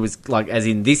 so if he was, like, as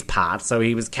in this part, so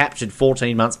he was captured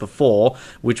 14 months before,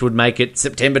 which would make it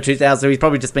September 2000, so he's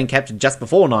probably just been captured just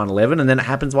before 9/11, and then it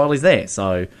happens while he's there,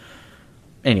 so...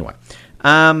 Anyway.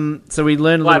 So we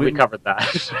learn a Glad little we bit... covered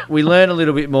that. We learn a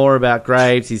little bit more about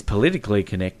Graves. He's politically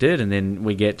connected, and then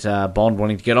we get Bond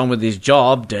wanting to get on with his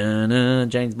job.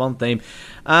 James Bond theme.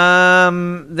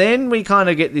 Then we kind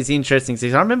of get this interesting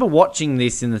season. I remember watching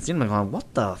this in the cinema going,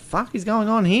 what the fuck is going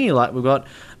on here? Like, we've got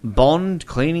Bond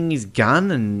cleaning his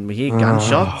gun, and we hear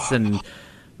gunshots, and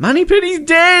Moneypenny's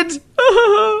dead!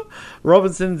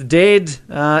 Robinson's dead.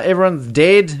 Everyone's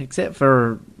dead, except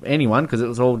for... anyone, because it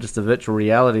was all just a virtual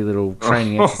reality little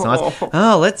training exercise.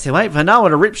 Let's wait for Noah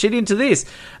to rip shit into this.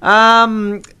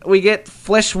 We get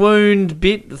flesh wound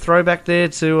bit, the throwback there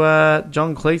to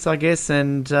John Cleese, I guess,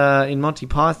 and in Monty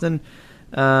Python,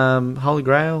 Holy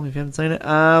Grail, if you haven't seen it.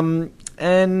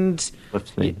 And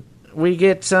we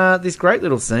get this great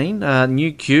little scene,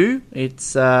 new Q.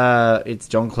 It's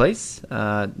John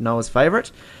Cleese, Noah's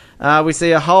favourite. We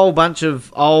see a whole bunch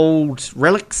of old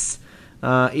relics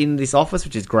in this office,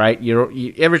 which is great.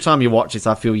 Every time you watch this,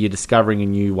 I feel you're discovering a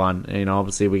new one.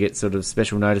 Obviously we get sort of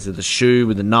special notice of the shoe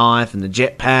with the knife and the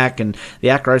jetpack and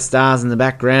the acro stars in the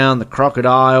background, the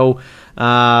crocodile.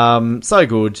 So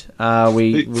good. I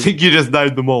think you just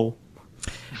named them all.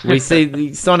 We see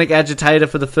the sonic agitator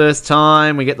for the first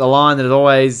time. We get the line that is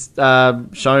always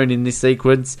shown in this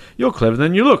sequence. You're clever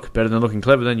than you look. Better than looking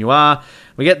clever than you are.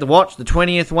 We get the watch, the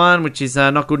 20th one, which is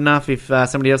not good enough if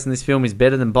somebody else in this film is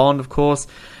better than Bond, of course.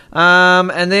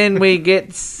 And then we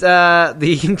get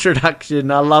the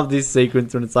introduction. I love this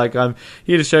sequence when it's like, I'm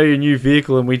here to show you a new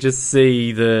vehicle, and we just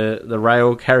see the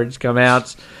rail carriage come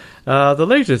out. The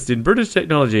latest in British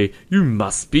technology. You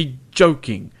must be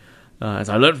joking. As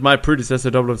I learned from my predecessor,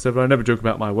 007, I never joke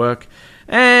about my work.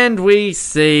 And we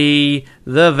see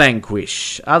the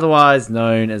Vanquish, otherwise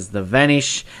known as the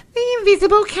Vanish, the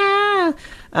invisible car.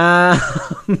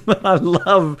 I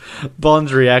love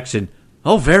Bond's reaction.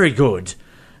 Oh, very good.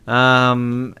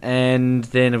 And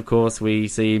then, of course, we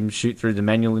see him shoot through the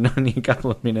manual in only a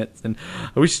couple of minutes. And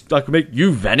I wish I could make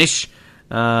you vanish.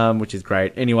 Which is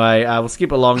great. Anyway, we'll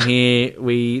skip along here.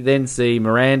 We then see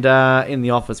Miranda in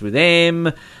the office with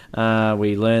M.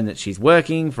 We learn that she's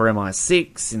working for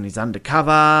MI6 and is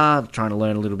undercover, trying to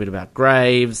learn a little bit about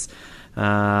Graves.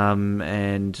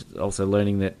 And also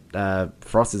learning that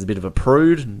Frost is a bit of a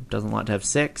prude and doesn't like to have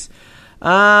sex.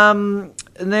 And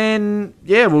then,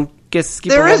 yeah, we'll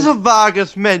skip There along. is a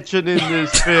Vargas mention in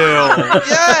this film.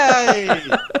 Yay!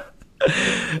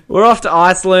 We're off to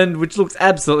Iceland, which looks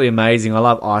absolutely amazing. I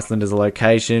love Iceland as a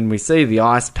location. We see the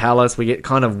Ice Palace. We get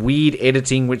kind of weird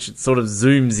editing, which sort of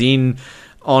zooms in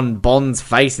on Bond's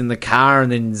face in the car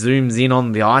and then zooms in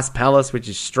on the Ice Palace, which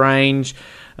is strange.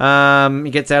 He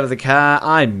gets out of the car.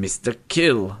 I'm Mr.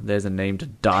 Kill. There's a name to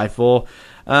die for.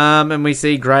 And we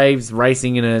see Graves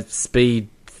racing in a speed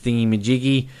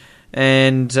thingy-majiggy.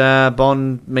 And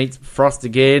Bond meets Frost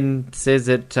again, says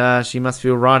that she must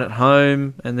feel right at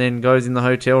home, and then goes in the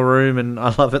hotel room, and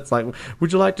I love it. It's like,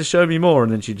 would you like to show me more?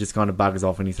 And then she just kind of buggers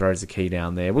off and he throws the key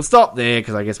down there. We'll stop there,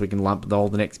 because I guess we can lump all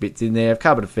the next bits in there. I've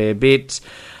covered a fair bit.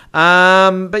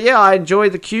 But yeah, I enjoy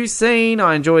the Q scene,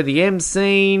 I enjoy the M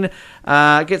scene,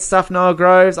 get stuff Noah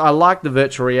Groves. I like the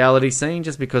virtual reality scene,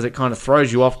 just because it kind of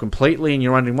throws you off completely, and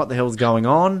you're wondering what the hell's going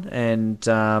on, and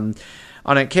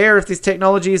I don't care if this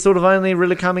technology is sort of only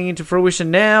really coming into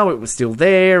fruition now. It was still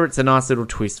there. It's a nice little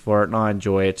twist for it, and I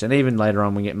enjoy it. And even later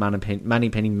on, we get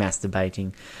Moneypenny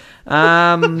masturbating.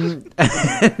 And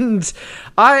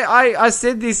I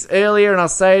said this earlier, and I'll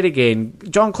say it again.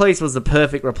 John Cleese was the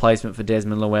perfect replacement for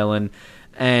Desmond Llewellyn,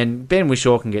 and Ben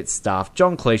Whishaw can get stuffed.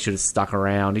 John Cleese should have stuck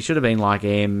around. He should have been like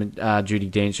M. Judi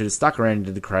Dench should have stuck around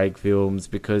into the Craig films,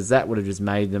 because that would have just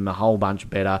made them a whole bunch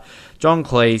better. John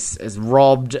Cleese is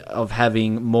robbed of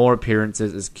having more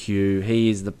appearances as Q. He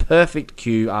is the perfect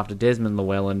Q after Desmond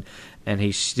Llewellyn, and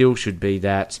he still should be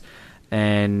that.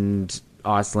 And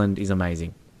Iceland is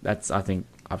amazing. I think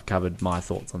I've covered my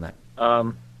thoughts on that.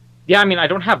 Yeah, I mean, I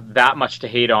don't have that much to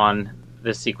hate on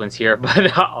this sequence here,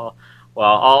 but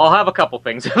I'll have a couple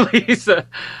things at least.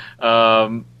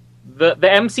 The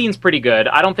M scene's pretty good.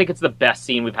 I don't think it's the best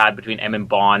scene we've had between M and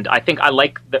Bond. I think I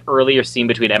like the earlier scene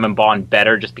between M and Bond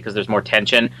better, just because there's more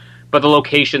tension. But the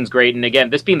location's great, and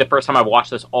again, this being the first time I've watched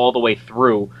this all the way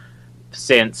through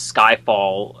since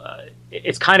Skyfall,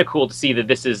 it's kind of cool to see that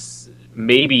this is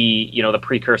maybe, the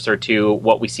precursor to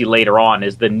what we see later on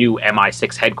is the new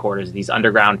MI6 headquarters, these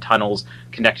underground tunnels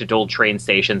connected to old train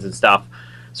stations and stuff.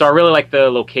 So I really like the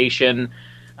location.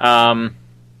 The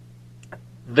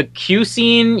Q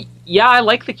scene, yeah, I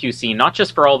like the Q scene, not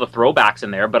just for all the throwbacks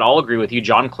in there, but I'll agree with you.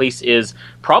 John Cleese is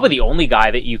probably the only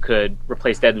guy that you could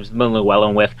replace Desmond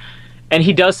Llewellyn with. And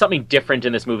he does something different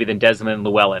in this movie than Desmond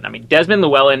Llewellyn. I mean, Desmond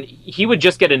Llewellyn, he would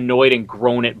just get annoyed and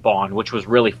groan at Bond, which was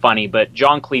really funny. But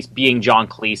John Cleese, being John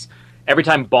Cleese, every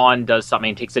time Bond does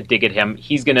something, takes a dig at him,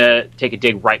 he's going to take a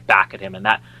dig right back at him. And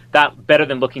that better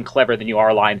than looking clever than you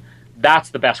are line,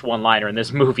 that's the best one-liner in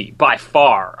this movie, by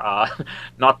far.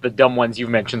 Not the dumb ones you've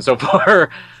mentioned so far.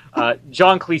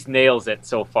 John Cleese nails it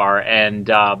so far. And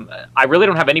I really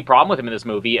don't have any problem with him in this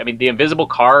movie. I mean, the invisible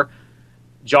car,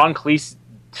 John Cleese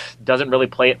doesn't really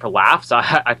play it for laughs.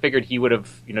 I figured he would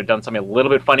have, done something a little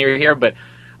bit funnier here, but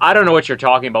I don't know what you're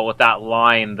talking about with that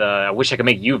line, I wish I could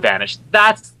make you vanish.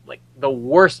 That's like the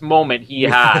worst moment he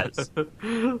has.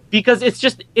 Because it's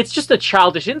just a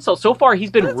childish insult. So far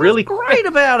he's been really great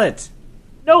about it.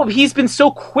 No, he's been so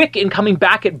quick in coming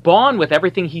back at Bond with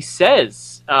everything he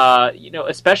says.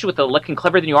 Especially with the looking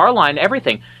clever than you are line,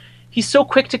 everything. He's so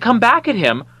quick to come back at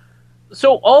him.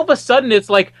 So all of a sudden it's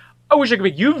like, I wish I could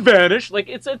make you vanish. Like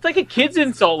it's like a kid's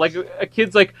insult. Like a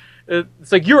kid's like,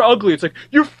 it's like you're ugly. It's like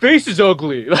your face is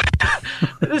ugly.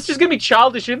 It's just gonna be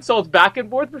childish insults back and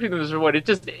forth between them.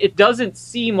 It doesn't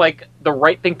seem like the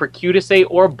right thing for Q to say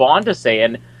or Bond to say.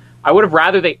 And I would have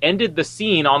rather they ended the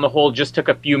scene on the whole. Just took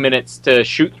a few minutes to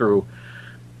shoot through.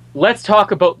 Let's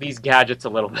talk about these gadgets a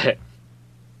little bit.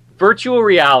 Virtual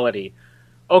reality.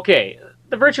 Okay.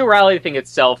 The virtual reality thing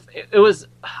itself, it was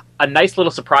a nice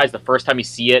little surprise the first time you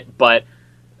see it, but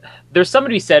there's something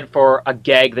to be said for a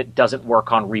gag that doesn't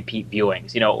work on repeat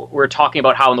viewings. We're talking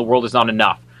about how in the world is not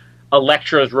enough.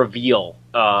 Elektra's reveal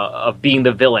of being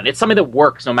the villain. It's something that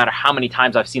works no matter how many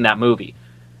times I've seen that movie.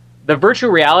 The virtual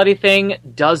reality thing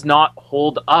does not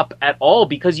hold up at all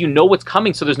because you know what's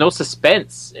coming, so there's no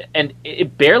suspense. And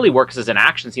it barely works as an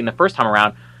action scene the first time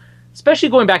around, especially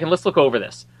going back and let's look over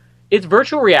this. It's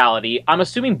virtual reality. I'm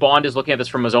assuming Bond is looking at this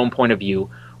from his own point of view.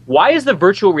 Why is the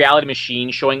virtual reality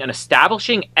machine showing an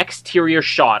establishing exterior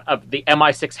shot of the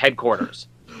MI6 headquarters?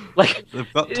 Like,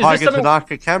 they've got Tiger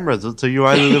Tanaka cameras, so you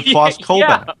only live fast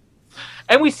callback. Yeah.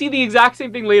 And we see the exact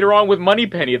same thing later on with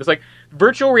Moneypenny. It's like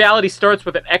virtual reality starts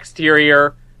with an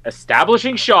exterior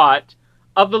establishing shot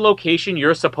of the location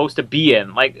you're supposed to be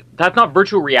in. Like, that's not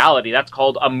virtual reality. That's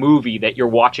called a movie that you're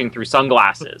watching through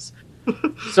sunglasses.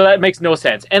 So that makes no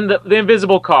sense. And the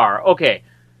invisible car, okay,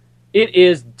 it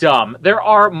is dumb. There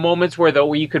are moments where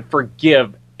you could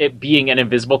forgive it being an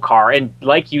invisible car, and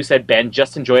like you said, Ben,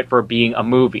 just enjoy it for being a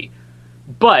movie.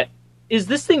 But is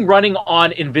this thing running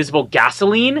on invisible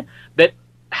gasoline that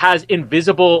has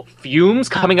invisible fumes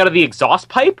coming out of the exhaust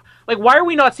pipe? Like, why are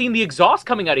we not seeing the exhaust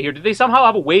coming out of here? Did they somehow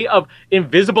have a way of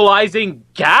invisibilizing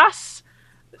gas?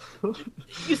 You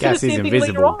see Gas the is same thing invisible.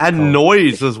 later on. And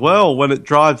noise as well when it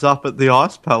drives up at the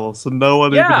ice palace and no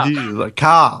one even hears a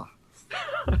car.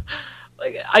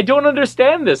 Like, I don't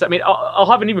understand this. I mean, I'll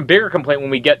have an even bigger complaint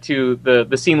when we get to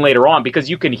the scene later on,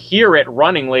 because you can hear it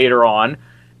running later on,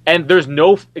 and there's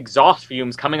no exhaust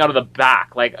fumes coming out of the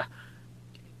back. Like,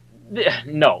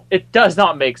 no, it does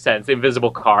not make sense, the invisible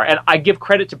car. And I give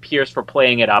credit to Pierce for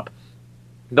playing it up.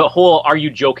 The whole "are you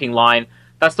joking" line,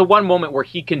 that's the one moment where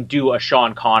he can do a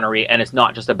Sean Connery, and it's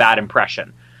not just a bad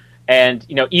impression. And,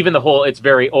 you know, even the whole "it's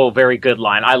very good"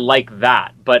 line, I like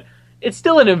that. But it's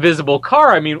still an invisible car.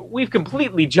 I mean, we've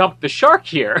completely jumped the shark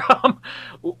here.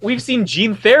 We've seen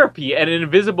gene therapy, and an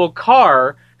invisible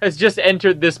car has just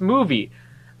entered this movie.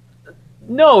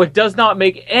 No, it does not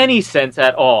make any sense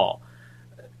at all.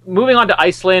 Moving on to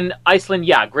Iceland. Iceland,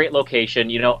 yeah, great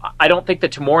location. You know, I don't think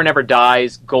that Tomorrow Never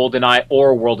Dies, GoldenEye,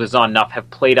 or World Is Not Enough have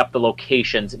played up the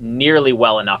locations nearly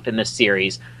well enough in this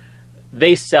series.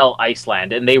 They sell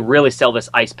Iceland, and they really sell this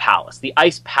Ice Palace. The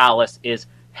Ice Palace is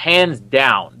hands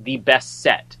down the best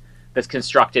set that's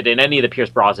constructed in any of the Pierce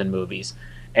Brosnan movies.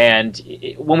 And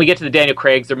when we get to the Daniel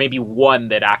Craigs, there may be one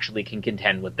that actually can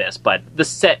contend with this, but the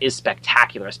set is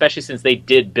spectacular, especially since they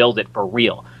did build it for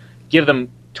real. Give them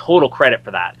total credit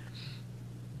for that.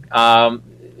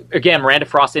 Again, Miranda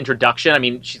Frost's introduction, I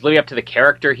mean, she's living up to the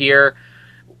character here.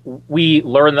 We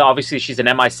learn that obviously she's an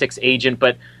MI6 agent,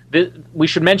 but we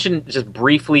should mention just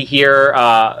briefly here,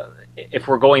 if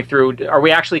we're going through, are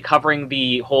we actually covering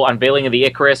the whole unveiling of the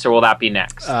Icarus, or will that be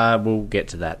next? We'll get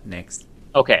to that next.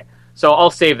 Okay, so I'll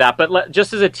save that. But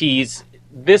just as a tease,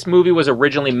 this movie was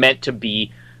originally meant to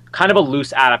be kind of a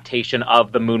loose adaptation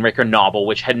of the Moonraker novel,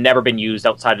 which had never been used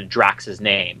outside of Drax's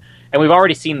name. And we've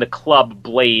already seen the club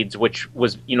Blades, which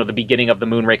was, you know, the beginning of the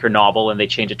Moonraker novel, and they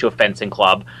changed it to a fencing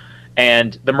club.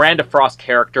 And the Miranda Frost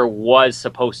character was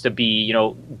supposed to be, you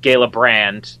know, Gayla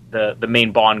Brand, the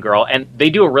main Bond girl. And they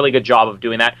do a really good job of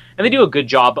doing that. And they do a good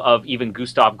job of even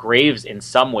Gustav Graves in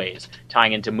some ways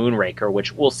tying into Moonraker,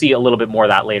 which we'll see a little bit more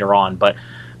of that later on. But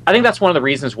I think that's one of the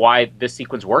reasons why this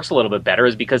sequence works a little bit better,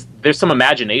 is because there's some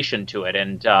imagination to it.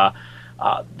 And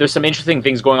there's some interesting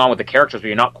things going on with the characters, but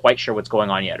you're not quite sure what's going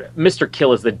on yet. Mr.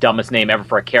 Kill is the dumbest name ever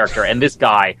for a character. And this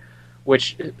guy,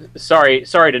 which, sorry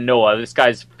to Noah, this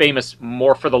guy's famous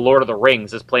more for the Lord of the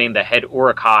Rings, is playing the head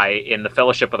Uruk-hai in the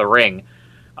Fellowship of the Ring.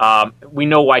 We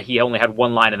know why he only had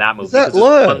one line in that movie. Is that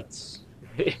Lurtz?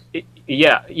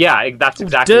 Yeah, that's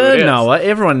exactly what it is. Noah,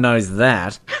 everyone knows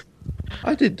that.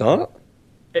 I did not.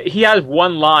 He has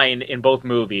one line in both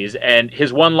movies, and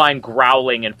his one line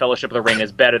growling in Fellowship of the Ring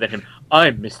is better than him.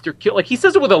 I'm Mr. Kill. Like, he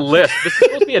says it with a lisp. This is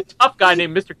supposed to be a tough guy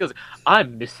named Mr. Kill.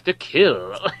 I'm Mr.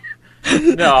 Kill.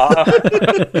 No.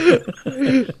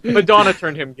 Madonna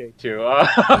turned him gay, too.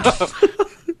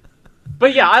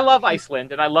 But yeah, I llove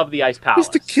Iceland, and I love the Ice Palace.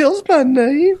 Mr. Kill's my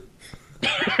name.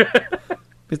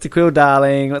 Mr. Quill,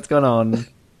 darling, what's going on?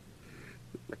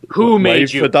 Who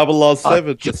made you? For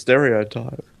 007, the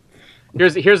stereotype.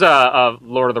 Here's a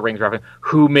Lord of the Rings reference.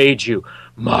 Who made you?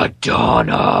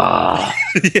 Madonna.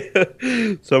 Yeah.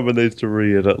 Someone needs to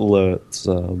read it. Lurtz.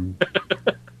 And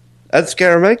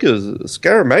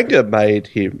Scaramanga made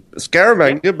him.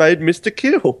 Scaramanga made Mr.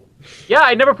 Kill. Yeah,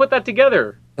 I never put that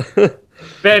together.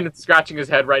 Ben is scratching his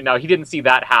head right now. He didn't see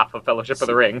that half of Fellowship of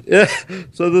the Ring. Yeah,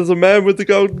 so there's a Man with the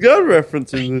Golden Gun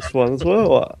reference in this one as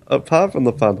well, apart from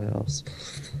the Funhouse.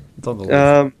 It's on the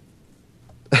list.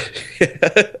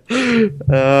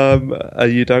 Are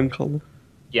you done, Colin?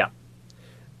 Yeah.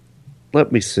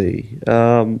 Let me see.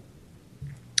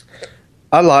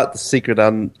 I like the secret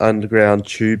underground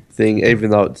tube thing,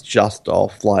 even though it's just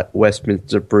off like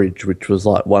Westminster Bridge, which was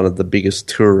like one of the biggest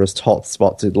tourist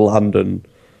hotspots in London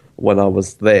when I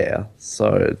was there.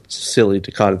 So it's silly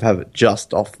to kind of have it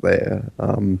just off there.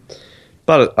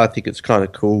 But I think it's kind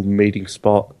of cool meeting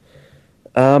spot.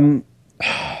 The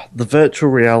virtual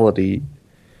reality,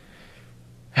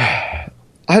 I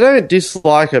don't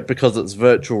dislike it because it's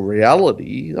virtual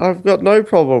reality. I've got no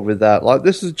problem with that. Like,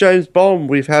 this is James Bond.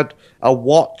 We've had a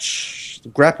watch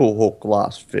grapple hook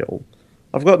last film.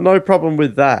 I've got no problem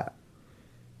with that.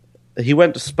 He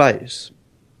went to space.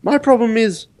 My problem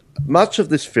is, much of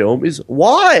this film is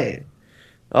why?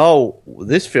 Oh,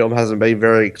 this film hasn't been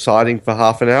very exciting for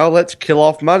half an hour. Let's kill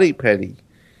off Moneypenny.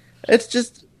 It's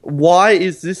just, why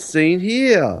is this scene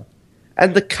here?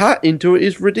 And the cut into it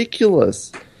is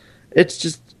ridiculous. It's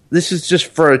just, this is just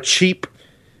for a cheap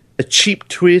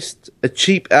twist, a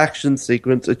cheap action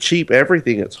sequence, a cheap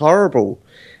everything. It's horrible.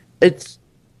 It's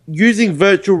using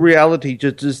virtual reality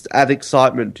to just add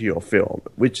excitement to your film,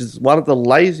 which is one of the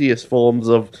laziest forms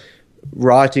of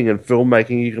writing and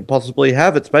filmmaking you can possibly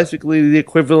have. It's basically the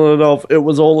equivalent of it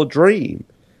was all a dream.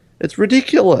 It's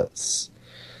ridiculous.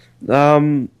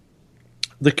 The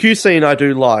Q scene I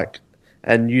do like.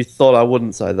 And you thought I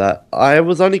wouldn't say that. I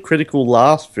was only critical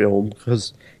last film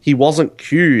because he wasn't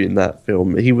Q in that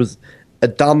film. He was a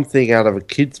dumb thing out of a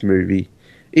kid's movie.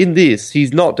 In this,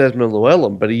 he's not Desmond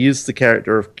Llewellyn, but he is the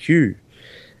character of Q.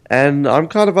 And I'm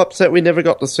kind of upset we never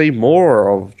got to see more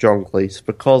of John Cleese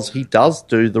because he does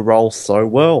do the role so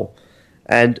well.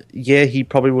 And yeah, he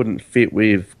probably wouldn't fit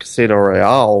with Casino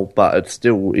Royale, but it's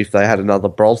still, if they had another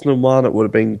Brosnan one, it would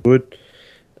have been good.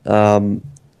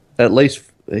 At least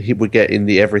he would get in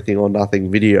the Everything or Nothing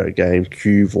video game.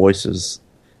 Q voices,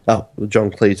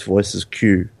 John Cleese voices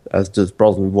Q, as does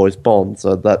Brosnan voice Bond.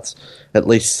 So that's at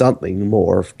least something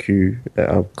more of Q,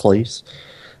 Cleese.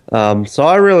 So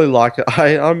I really like it.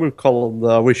 I'm with Colin.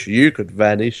 I wish you could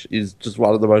vanish is just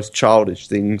one of the most childish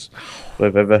things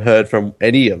we've ever heard from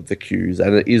any of the Qs,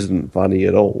 and it isn't funny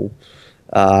at all.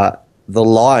 The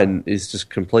line is just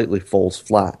completely falls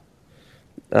flat.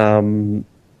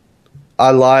 I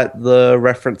like the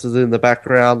references in the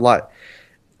background. Like,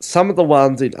 some of the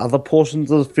ones in other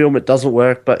portions of the film, it doesn't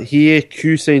work. But here,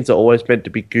 Q scenes are always meant to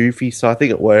be goofy, so I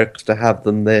think it works to have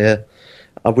them there.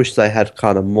 I wish they had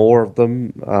kind of more of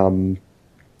them.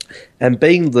 And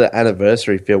being the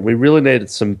anniversary film, we really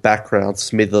needed some background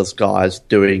Smithers guys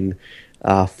doing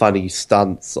funny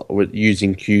stunts with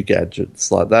using Q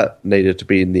gadgets. Like, that needed to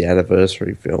be in the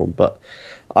anniversary film. But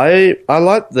I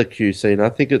like the Q scene. I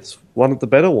think it's one of the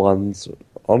better ones,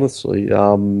 honestly.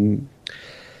 The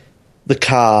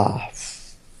car.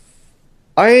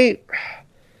 I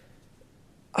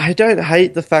don't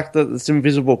hate the fact that it's an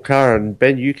invisible car, and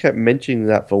Ben, you kept mentioning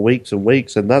that for weeks and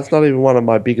weeks, and that's not even one of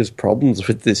my biggest problems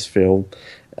with this film.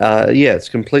 Yeah, it's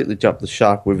completely jumped the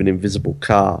shark with an invisible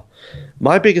car.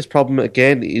 My biggest problem,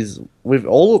 again, is with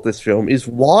all of this film is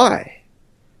why?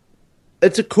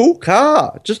 It's a cool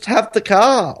car. Just have the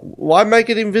car. Why make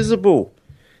it invisible?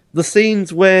 The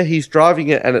scenes where he's driving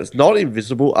it and it's not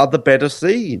invisible are the better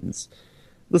scenes.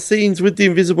 The scenes with the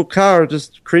invisible car are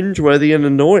just cringeworthy and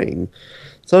annoying.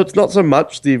 So it's not so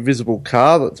much the invisible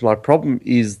car that's my problem,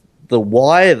 is the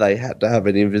why they had to have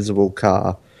an invisible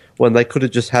car when they could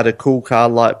have just had a cool car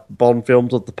like Bond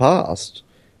films of the past.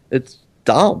 It's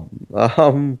dumb.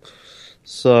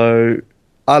 So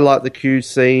I like the Q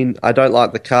scene. I don't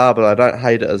like the car, but I don't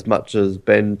hate it as much as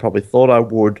Ben probably thought I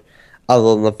would,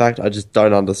 other than the fact I just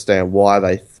don't understand why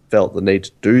they felt the need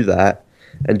to do that,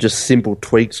 and just simple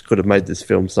tweaks could have made this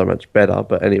film so much better.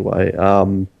 But anyway,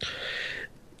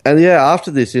 and yeah,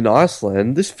 after this in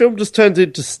Iceland, this film just turns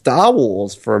into Star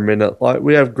Wars for a minute. Like,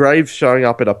 we have Graves showing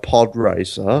up in a pod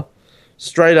racer.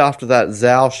 Straight after that,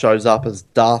 Zhao shows up as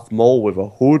Darth Maul with a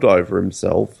hood over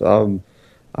himself.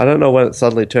 I don't know when it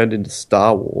suddenly turned into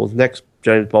Star Wars. Next,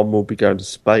 James Bond will be going to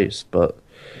space, but...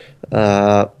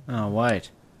 oh, wait.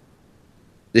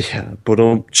 Yeah, but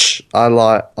I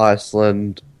like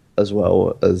Iceland as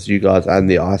well as you guys, and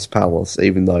the Ice Palace,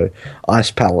 even though Ice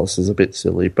Palace is a bit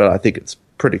silly, but I think it's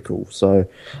pretty cool. So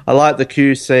I like the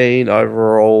Q scene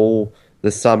overall.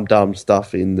 There's some dumb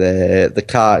stuff in there. The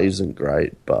car isn't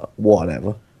great, but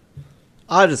whatever.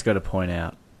 I just got to point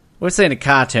out, we've seen a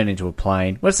car turn into a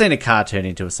plane. We've seen a car turn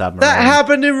into a submarine. That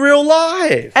happened in real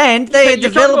life. And they are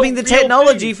developing the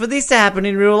technology for this to happen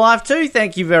in real life too.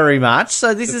 Thank you very much.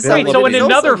 So this is something so that in is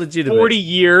another also legitimate. 40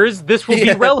 years, this will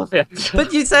be relevant.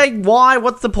 But you say, why?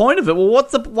 What's the point of it? Well,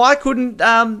 why couldn't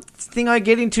thing I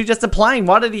get into just a plane?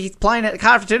 Why did he plane at the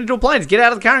car turn into a plane? Just get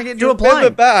out of the car and get into a plane.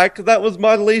 Remember back, that was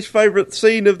my least favourite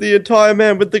scene of the entire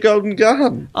Man with the Golden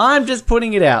Gun. I'm just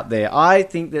putting it out there. I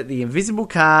think that the invisible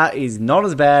car is not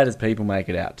as bad as people make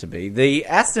it out to be. The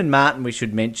Aston Martin, we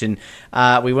should mention,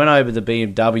 we went over the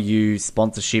BMW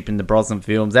sponsorship in the Brosnan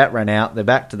films. That ran out. They're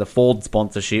back to the Ford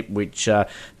sponsorship, which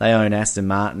they own Aston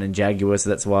Martin and Jaguar, so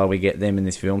that's why we get them in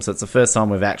this film. So it's the first time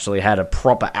we've actually had a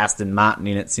proper Aston Martin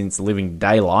in it since Living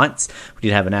Daylights. We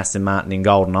did have an Aston Martin in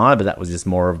GoldenEye, but that was just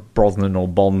more of Brosnan or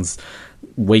Bond's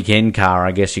weekend car,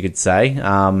 I guess you could say.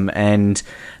 And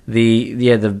the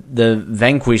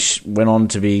Vanquish went on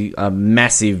to be a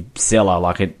massive seller.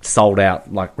 Like, it sold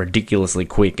out like ridiculously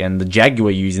quick. And the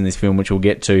Jaguar used in this film, which we'll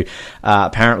get to,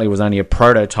 apparently was only a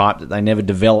prototype that they never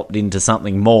developed into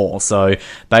something more. So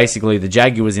basically, the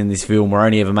Jaguars in this film were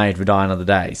only ever made for Die Another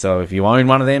Day. So if you own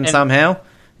one of them somehow,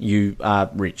 you are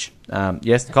rich.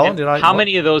 Yes, Colin, How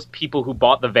many of those people who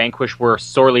bought the Vanquish were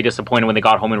sorely disappointed when they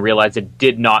got home and realized it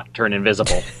did not turn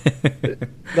invisible?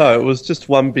 No, it was just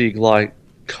one big, like,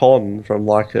 con from,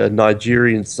 like, a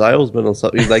Nigerian salesman or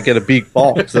something. They get a big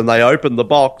box and they open the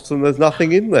box and there's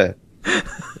nothing in there.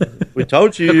 We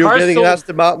told you you were getting an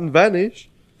Aston Martin Vanish.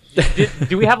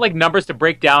 Do we have, like, numbers to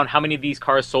break down how many of these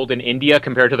cars sold in India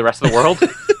compared to the rest of the world?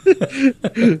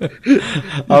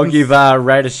 I'll give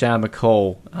Radishan a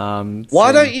call.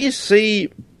 Why don't you see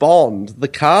Bond? The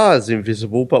car's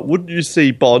invisible, but wouldn't you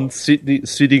see Bond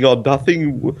sitting on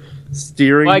nothing,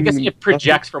 steering? Well, I guess it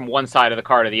projects from one side of the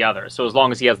car to the other, so as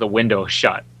long as he has the window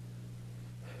shut.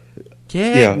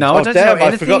 Yeah. No, I don't know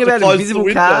anything about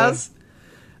invisible cars.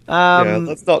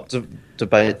 Let's not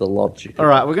debate the logic. All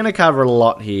right, we're going to cover a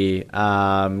lot here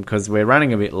because we're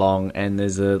running a bit long and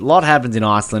there's a lot happens in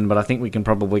Iceland, but I think we can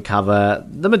probably cover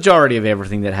the majority of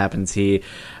everything that happens here.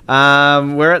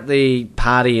 We're at the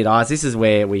party at Ice. This is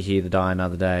where we hear the Die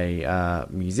Another Day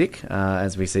music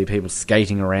as we see people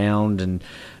skating around and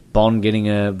Bond getting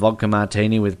a vodka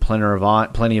martini with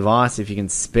plenty of ice if you can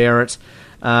spare it.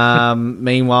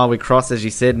 Meanwhile, we cross, as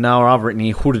you said, Noah, I've written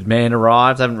here, Hooded Man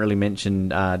arrives. I haven't really mentioned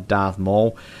Darth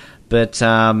Maul. But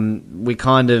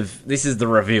this is the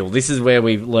reveal. This is where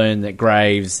we've learned that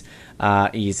Graves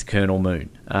is Colonel Moon.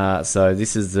 So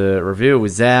this is the reveal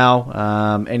with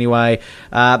Zhao. Anyway,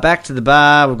 back to the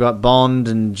bar. We've got Bond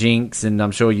and Jinx, and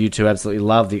I'm sure you two absolutely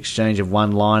love the exchange of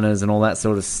one-liners and all that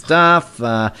sort of stuff.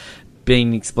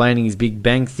 Been explaining his Big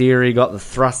Bang Theory, got the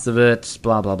thrust of it,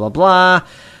 blah, blah, blah, blah.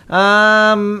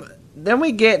 Then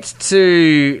we get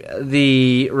to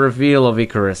the reveal of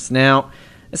Icarus. Now,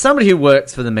 as somebody who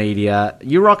works for the media,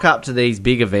 you rock up to these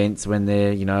big events when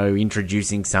they're,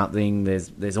 introducing something.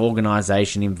 There's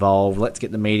organisation involved. Let's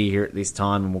get the media here at this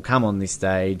time and we'll come on this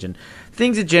stage. And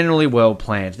things are generally well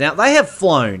planned. Now, they have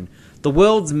flown the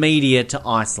world's media to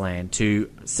Iceland to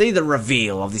see the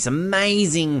reveal of this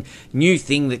amazing new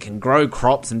thing that can grow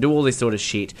crops and do all this sort of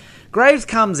shit. Graves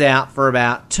comes out for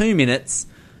about 2 minutes,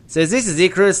 says, "This is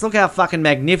Icarus, look how fucking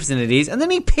magnificent it is," and then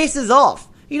he pisses off.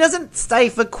 He doesn't stay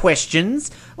for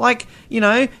questions. Like,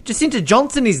 Jacinta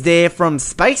Johnson is there from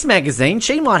Space Magazine.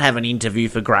 She might have an interview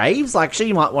for Graves. Like,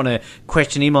 she might want to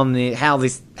question him on how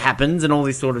this happens and all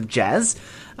this sort of jazz.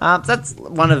 So that's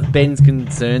one of Ben's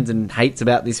concerns and hates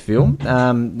about this film.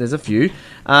 There's a few.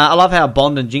 I love how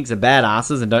Bond and Jinx are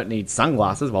badasses and don't need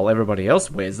sunglasses while everybody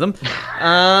else wears them.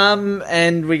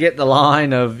 And we get the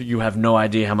line of, "You have no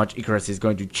idea how much Icarus is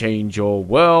going to change your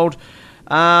world."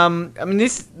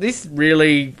 This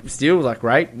really still, like,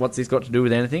 great. What's this got to do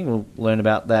with anything? We'll learn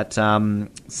about that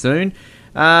soon.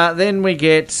 Then we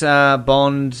get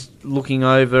Bond looking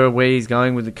over where he's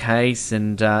going with the case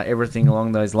and everything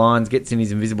along those lines. Gets in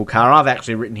his invisible car. I've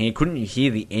actually written here, couldn't you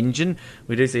hear the engine?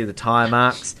 We do see the tyre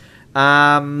marks.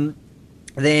 Then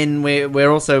we've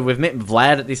met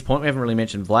Vlad at this point. We haven't really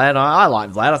mentioned Vlad. I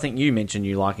like Vlad. I think you mentioned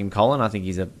you like him, Colin. I think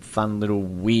he's a fun little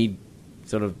weird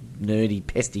sort of nerdy,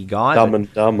 pesty guy. Dumb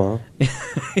and Dumber.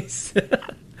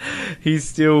 He's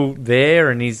still there,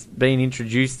 and he's been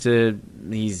introduced to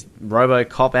his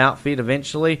RoboCop outfit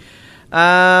eventually.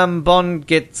 Bond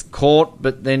gets caught,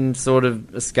 but then sort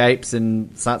of escapes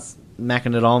and starts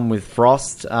macking it on with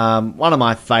Frost. One of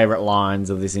my favourite lines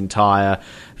of this entire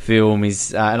film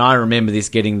is, and I remember this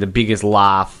getting the biggest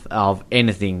laugh of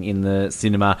anything in the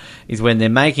cinema, is when they're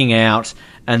making out,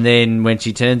 and then when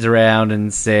she turns around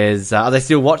and says, "Are they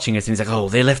still watching us?" And he's like, "Oh,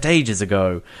 they left ages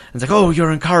ago." And it's like, "Oh,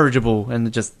 you're incorrigible."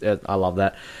 And just, I love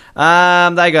that.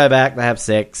 They go back, they have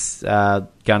sex,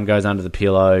 gun goes under the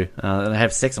pillow, they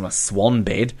have sex on a swan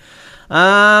bed.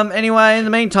 Anyway, in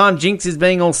the meantime, Jinx is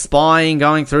being all spying,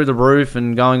 going through the roof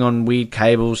and going on weird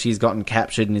cables. She's gotten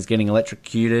captured and is getting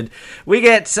electrocuted. We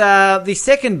get the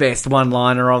second best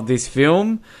one-liner of this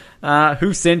film.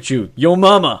 Who sent you? Your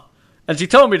mama. And she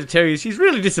told me to tell you she's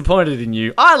really disappointed in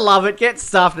you. I love it. Get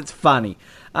stuffed. It's funny.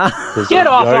 Get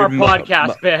off our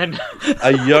podcast, Ben.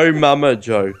 A yo mama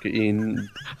joke in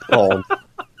Bond.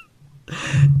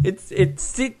 It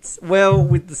sits well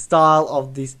with the style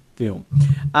of this film.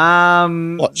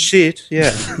 What shit?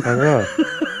 Yeah, I know.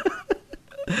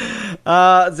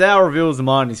 Zhao reveals the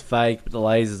mine is fake, but the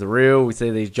lasers are real. We see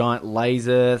these giant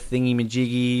laser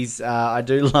thingy-majiggies. I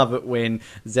do love it when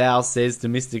Zhao says to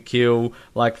Mr. Kill,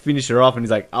 like, finish her off, and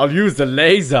he's like, I'll use the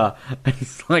laser. And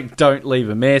he's like, don't leave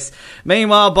a mess.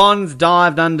 Meanwhile, Bond's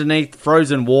dived underneath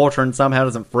frozen water and somehow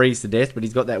doesn't freeze to death, but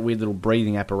he's got that weird little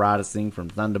breathing apparatus thing from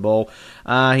Thunderball.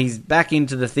 He's back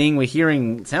into the thing. We're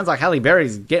hearing, sounds like Halle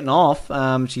Berry's getting off.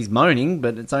 She's moaning,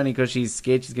 but it's only because she's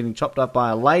scared she's getting chopped up by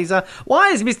a laser. Why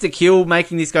is Mr. Kill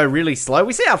making this go really slow?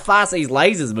 We see how fast these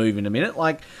lasers move in a minute.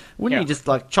 Like, wouldn't you just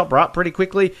like chop her up pretty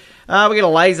quickly? We get a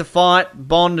laser fight.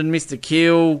 Bond and Mr.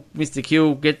 Kill. Mr.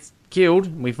 Kill gets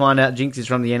killed. We find out Jinx is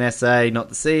from the NSA, not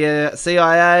the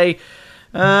CIA.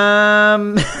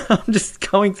 I'm just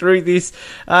going through this.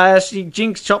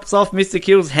 Jinx chops off Mr.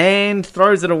 Kill's hand,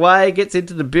 throws it away, gets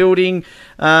into the building.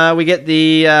 We get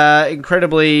the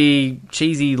incredibly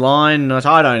cheesy line.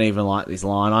 I don't even like this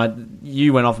line.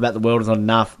 You went off about the world is not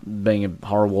enough being a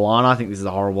horrible line. I think this is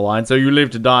a horrible line. So you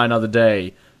live to die another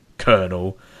day,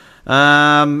 Colonel.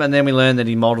 And then we learn that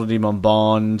he modelled him on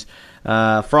Bond.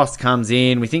 Frost comes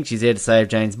in. We think she's there to save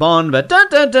James Bond, but dun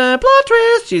dun dun, plot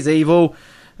twist, she's evil.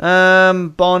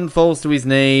 Bond falls to his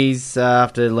knees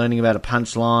after learning about a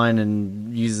punchline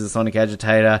and uses a sonic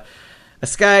agitator.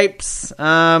 Escapes.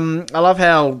 I love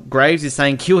how Graves is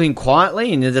saying kill him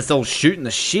quietly and they're just all shooting the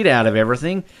shit out of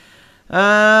everything.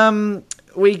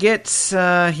 We get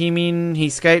him in. He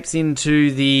escapes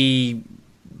into the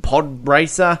pod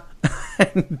racer.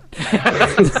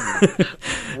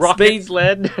 Rocket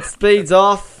sled. Speeds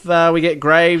off. We get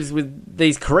Graves with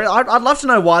these Koreans. I'd love to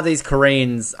know why these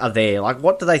Koreans are there. Like,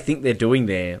 what do they think they're doing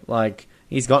there? Like,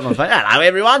 he's gotten on. Hello,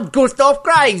 everyone. Gustav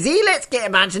Graves here. Let's get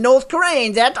a bunch of North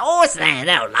Koreans out to Iceland.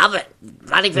 They'll love it.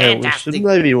 Bloody fantastic. Shouldn't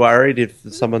they be worried if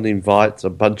someone invites a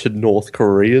bunch of North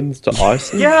Koreans to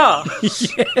Iceland? Yeah.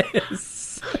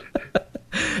 Yes.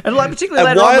 And like particularly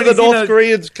and later why on, are the North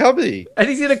Koreans coming? And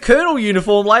he's in a colonel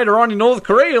uniform later on in North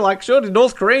Korea. Like, sure, did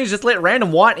North Koreans just let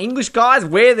random white English guys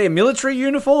wear their military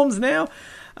uniforms now?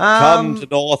 Come to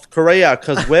North Korea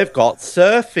because we've got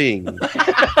surfing.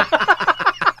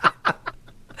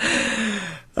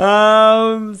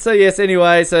 So yes,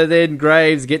 anyway, so then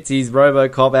Graves gets his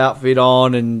RoboCop outfit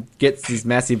on and gets this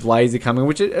massive laser coming,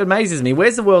 which amazes me.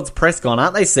 Where's the world's press gone?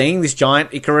 Aren't they seeing this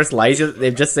giant Icarus laser that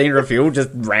they've just seen revealed, just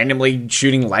randomly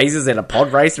shooting lasers at a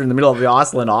pod racer in the middle of the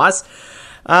Iceland ice?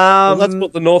 Well, that's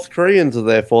what the North Koreans are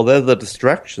there for. They're the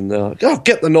distraction. They're like, oh,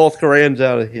 get the North Koreans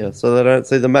out of here so they don't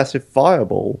see the massive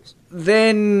fireballs.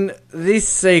 Then this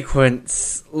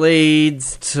sequence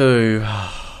leads to...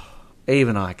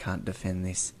 Even I can't defend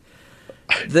this.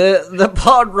 The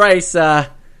pod racer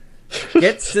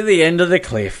gets to the end of the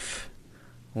cliff.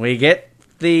 We get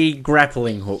the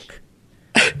grappling hook.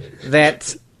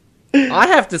 That, I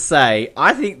have to say,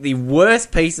 I think the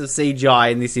worst piece of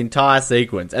CGI in this entire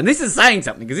sequence, and this is saying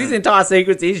something, because this entire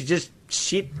sequence is just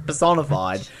shit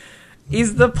personified,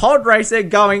 is the pod racer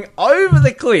going over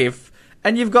the cliff,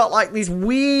 and you've got like this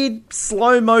weird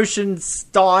slow motion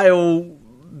style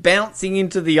bouncing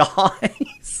into the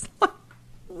ice.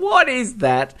 What is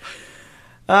that?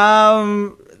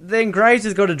 Then Graves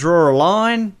has got to draw a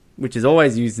line, which is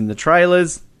always used in the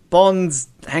trailers. Bond's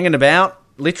hanging about,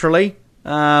 literally.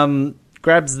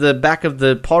 Grabs the back of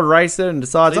the pod racer and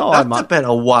decides, I That's a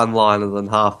better one-liner than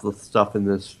half the stuff in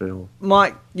this film.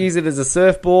 Might use it as a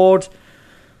surfboard.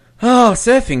 Oh,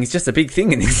 surfing is just a big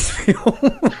thing in this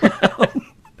film.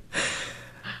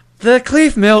 The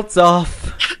cliff melts off.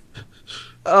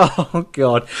 Oh,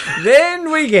 God.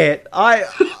 Then we get... I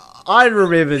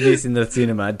remember this in the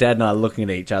cinema. Dad and I looking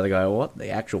at each other going, what the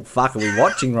actual fuck are we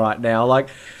watching right now? Like,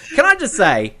 can I just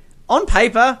say, on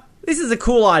paper, this is a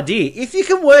cool idea. If you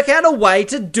can work out a way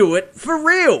to do it for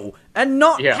real and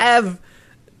not have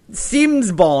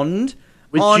Sims Bond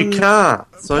which on you can't.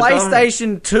 So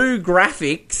PlayStation 2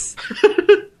 graphics...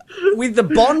 with the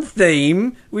Bond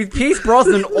theme, with Pierce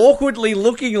Brosnan awkwardly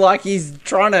looking like he's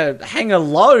trying to hang a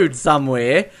load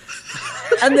somewhere,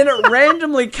 and then it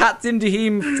randomly cuts into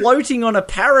him floating on a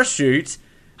parachute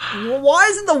why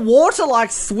isn't the water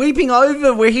like sweeping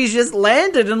over where he's just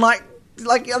landed and like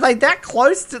are they that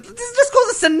close to? This is just called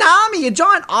a tsunami. A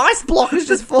giant ice block has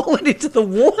just fallen into the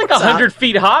water. Like 100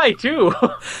 feet high too.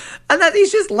 And that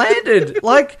he's just landed.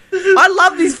 Like, I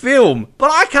love this film,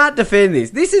 but I can't defend this.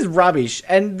 This is rubbish,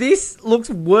 and this looks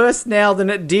worse now than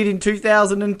it did in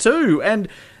 2002. And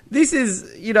this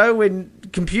is, when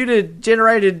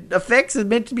computer-generated effects are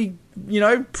meant to be,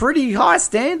 pretty high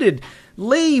standard.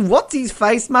 Lee,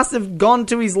 what's-his-face, must have gone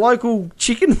to his local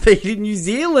chicken feed in New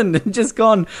Zealand and just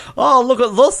gone, oh, look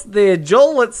at this there,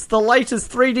 Joel. It's the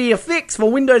latest 3D effects for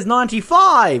Windows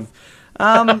 95.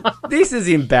 This is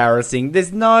embarrassing.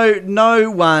 There's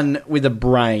no one with a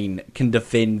brain can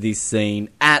defend this scene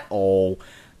at all.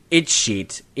 It's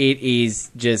shit. It is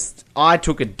just... I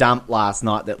took a dump last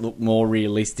night that looked more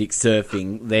realistic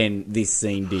surfing than this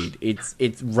scene did.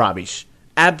 It's rubbish.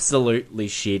 Absolutely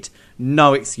shit.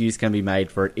 No excuse can be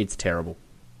made for it. It's terrible.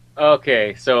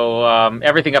 Okay, so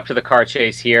everything up to the car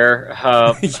chase here.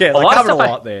 Yeah, they covered a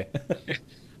lot there.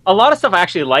 A lot of stuff I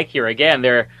actually like here. Again,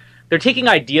 they're taking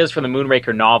ideas from the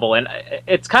Moonraker novel, and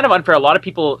it's kind of unfair. A lot of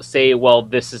people say, well,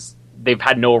 they've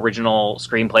had no original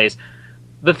screenplays.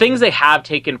 The things they have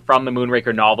taken from the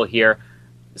Moonraker novel here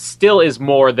still is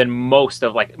more than more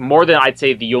than I'd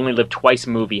say the You Only Live Twice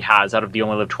movie has out of the You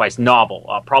Only Live Twice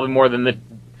novel. Probably more than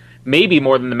maybe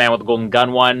more than the Man with the Golden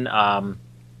Gun one. And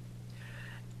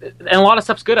a lot of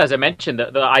stuff's good, as I mentioned.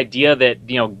 The idea that,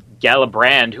 Gala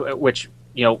Brand, which...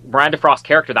 Miranda Frost's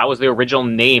character, that was the original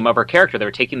name of her character. They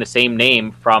were taking the same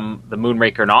name from the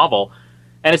Moonraker novel.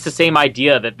 And it's the same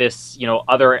idea that this,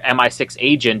 other MI6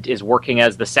 agent is working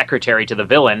as the secretary to the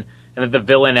villain, and that the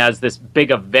villain has this big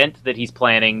event that he's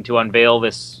planning to unveil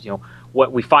this,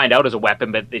 what we find out as a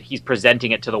weapon, but that he's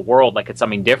presenting it to the world like it's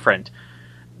something different.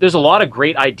 There's a lot of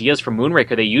great ideas from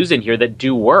Moonraker they use in here that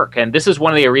do work. And this is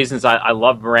one of the reasons I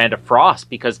love Miranda Frost,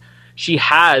 because she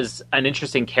has an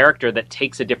interesting character that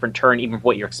takes a different turn even from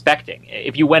what you're expecting.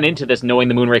 If you went into this knowing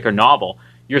the Moonraker novel,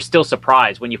 you're still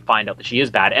surprised when you find out that she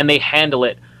is bad. And they handle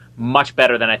it much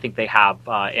better than I think they have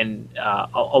in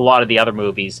a lot of the other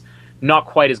movies. Not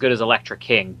quite as good as Elektra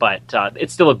King, but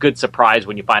it's still a good surprise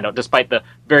when you find out, despite the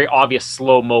very obvious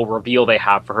slow-mo reveal they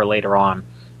have for her later on.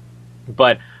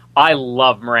 But I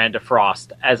love Miranda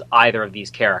Frost as either of these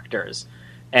characters.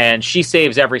 And she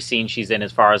saves every scene she's in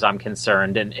as far as I'm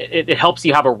concerned. And it helps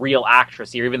you have a real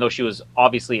actress here, even though she was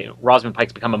obviously... Rosamund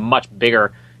Pike's become a much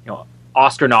bigger,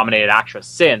 Oscar-nominated actress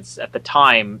since, at the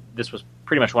time, this was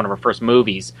pretty much one of her first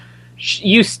movies.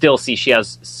 You still see she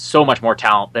has so much more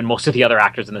talent than most of the other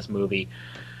actors in this movie.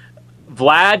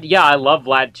 Vlad, yeah, I love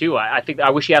Vlad too. I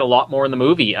wish he had a lot more in the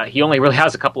movie. He only really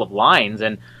has a couple of lines.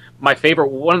 And my favorite,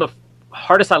 one of the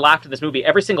hardest I laughed in this movie,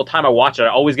 every single time I watch it, I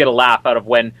always get a laugh out of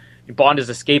when Bond is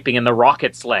escaping in the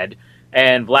rocket sled,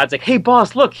 and Vlad's like, hey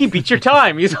boss, look, he beat your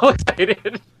time. He's all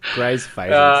excited. Gray's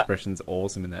facial expression's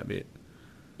awesome in that bit.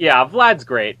 Yeah, Vlad's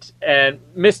great. And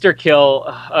Mr. Kill,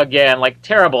 again, like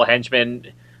terrible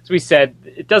henchman. As we said,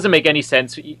 it doesn't make any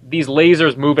sense. These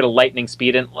lasers move at a lightning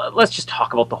speed, and let's just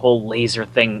talk about the whole laser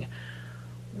thing.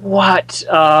 What?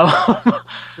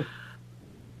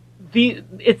 This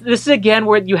is again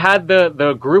where you had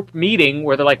the group meeting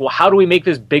where they're like, well, how do we make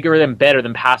this bigger and better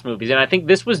than past movies? And I think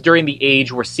this was during the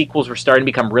age where sequels were starting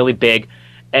to become really big,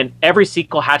 and every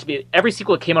sequel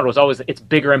that came out was always, it's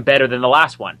bigger and better than the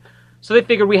last one. So they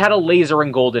figured, we had a laser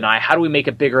in GoldenEye, how do we make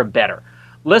it bigger and better?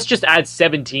 Let's just add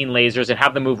 17 lasers and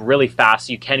have them move really fast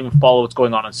so you can't even follow what's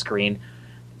going on screen.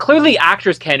 Clearly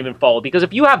actors can't even follow, because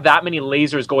if you have that many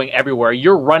lasers going everywhere,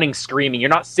 you're running screaming. You're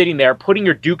not sitting there putting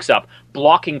your dukes up,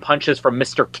 blocking punches from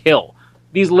Mr. Kill.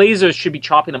 These lasers should be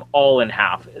chopping them all in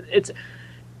half.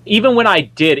 Even when I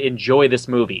did enjoy this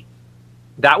movie,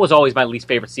 that was always my least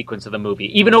favorite sequence of the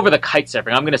movie. Even over the kite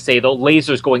surfing, I'm going to say the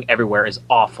lasers going everywhere is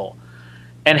awful.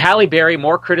 And Halle Berry,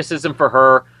 more criticism for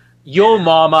her. Yo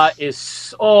Mama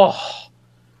is...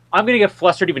 I'm going to get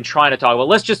flustered even trying to talk about it.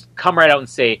 Let's just come right out and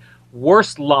say...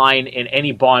 worst line in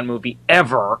any Bond movie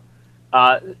ever.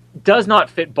 Does not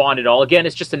fit Bond at all. Again,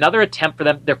 it's just another attempt for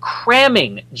them. They're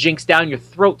cramming Jinx down your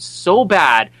throat so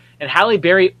bad, and Halle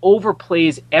Berry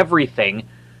overplays everything.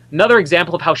 Another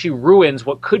example of how she ruins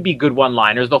what could be good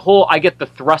one-liners. The whole, I get the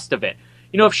thrust of it.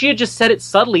 If she had just said it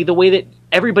subtly, the way that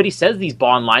everybody says these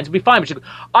Bond lines, would be fine. But she'd go,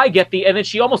 I get the... And then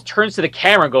she almost turns to the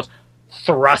camera and goes,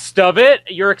 thrust of it?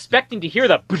 You're expecting to hear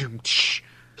the...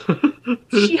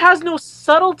 She has no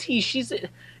subtlety.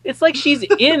 It's like she's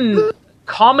in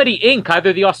Comedy Inc.,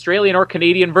 either the Australian or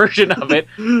Canadian version of it.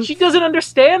 She doesn't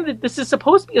understand that this is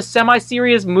supposed to be a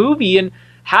semi-serious movie and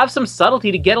have some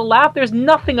subtlety to get a laugh. There's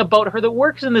nothing about her that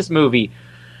works in this movie.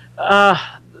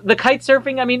 the kite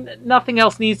surfing, I mean, nothing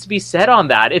else needs to be said on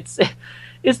that. It's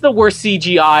the worst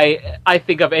CGI, I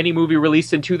think, of any movie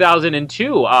released in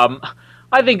 2002.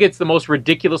 I think it's the most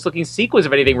ridiculous-looking sequence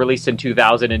of anything released in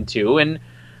 2002. And,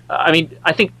 I mean,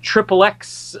 I think Triple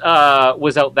X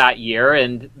was out that year,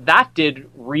 and that did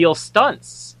real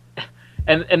stunts.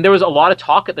 And there was a lot of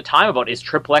talk at the time about, is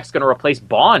Triple X going to replace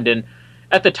Bond? And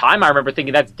at the time, I remember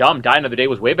thinking, that's dumb. Die Another Day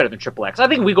was way better than Triple X. I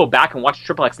think if we go back and watch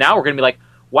Triple X now, we're going to be like,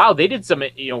 wow, they did some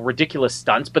ridiculous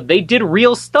stunts, but they did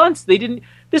real stunts.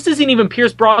 This isn't even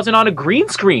Pierce Brosnan on a green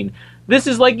screen. This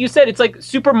is, like you said, it's like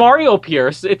Super Mario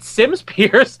Pierce. It's Sims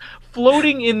Pierce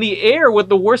floating in the air with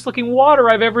the worst looking water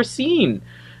I've ever seen.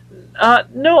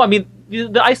 No, I mean,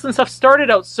 the Iceland stuff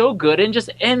started out so good and just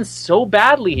ends so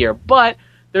badly here. But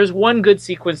there's one good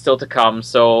sequence still to come,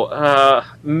 so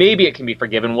maybe it can be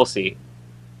forgiven. We'll see.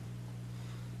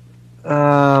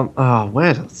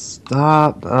 Where to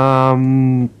start?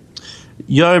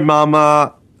 Yo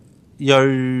mama,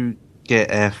 yo get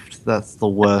effed. That's the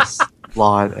worst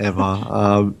line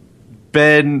ever.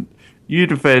 Ben, you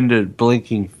defended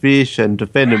Blinking Fish and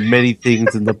defended many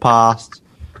things in the past.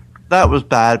 That was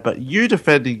bad, but you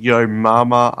defending Yo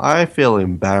Mama, I feel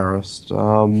embarrassed.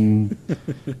 Yo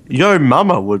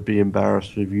Mama would be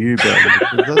embarrassed with you, Ben,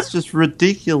 because that's just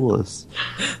ridiculous.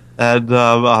 And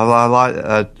I like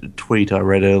a tweet I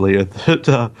read earlier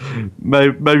that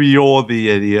maybe you're the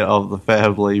idiot of the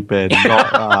family, Ben,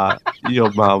 not your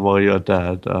mum or your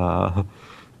dad.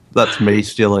 That's me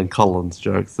stealing Colin's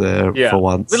jokes there for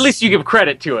once. At least you give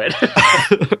credit to it.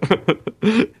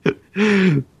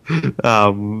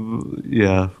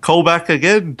 Call back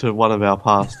again to one of our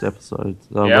past episodes.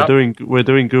 We're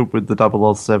doing good with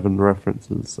the 007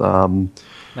 references.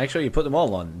 Make sure you put them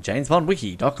all on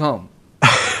JamesBondWiki.com.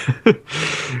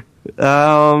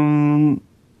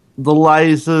 The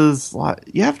lasers, like,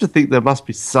 you have to think there must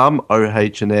be some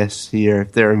OH&S here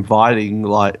if they're inviting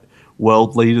like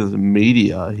world leaders and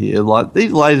media here. Like,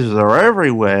 these lasers are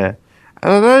everywhere,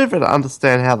 and I don't even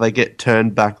understand how they get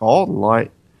turned back on.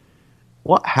 Like,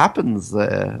 what happens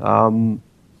there?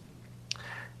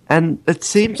 And it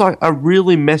seems like a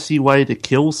really messy way to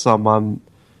kill someone,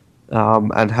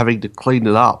 and having to clean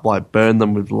it up, like burn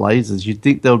them with lasers. You'd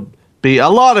think there'd be a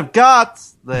lot of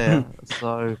guts there.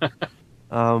 So,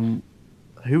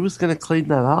 who was going to clean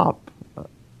that up?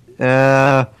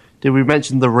 Did we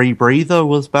mention the rebreather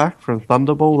was back from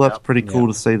Thunderball? That's pretty cool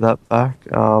to see that back.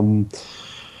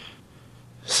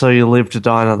 So You Live to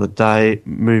Die Another Day.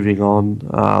 Moving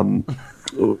on.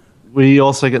 We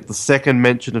also get the second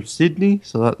mention of Sydney,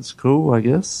 so that's cool, I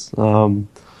guess. The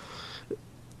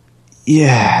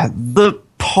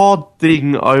pod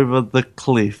thing over the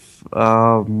cliff.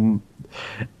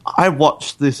 I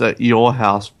watched this at your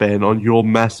house, Ben, on your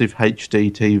massive HD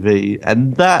TV,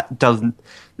 and that doesn't...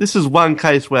 This is one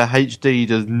case where HD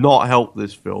does not help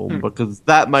this film, because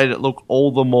that made it look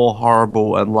all the more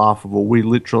horrible and laughable. We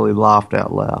literally laughed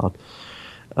out loud.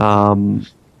 And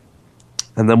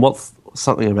then what's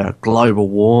something about global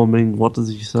warming? What does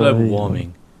he say? Global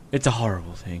warming. It's a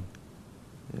horrible thing.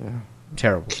 Yeah.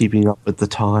 Terrible. Keeping up with the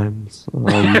times.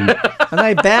 And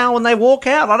they bow when they walk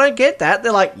out. I don't get that.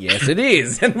 They're like, yes, it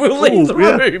is. And we'll leave the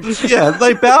room. Yeah,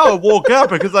 they bow and walk out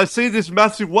because they see this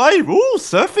massive wave. Ooh,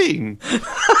 surfing.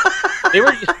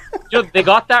 They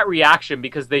got that reaction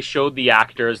because they showed the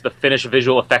actors the finished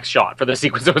visual effects shot for the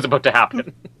sequence that was about to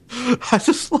happen. I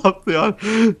just love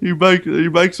he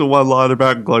makes a one line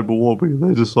about global warming and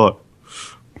they're just like,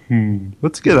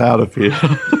 let's get out of here.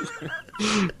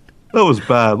 That was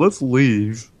bad. Let's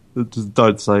leave. Just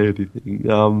don't say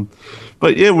anything.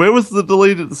 But yeah, where was the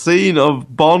deleted scene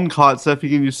of Bond kite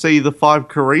surfing and you see the 5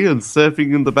 Koreans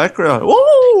surfing in the background?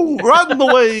 Woo! Run the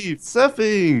wave!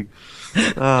 Surfing!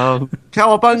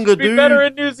 Cowabunga, Be dude! better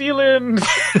in New Zealand!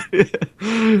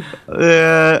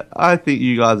 Yeah, I think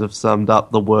you guys have summed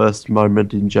up the worst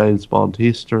moment in James Bond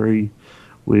history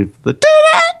with the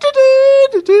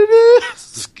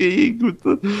skiing with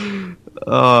the...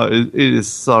 it is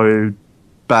so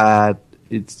bad.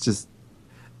 It's just,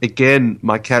 again,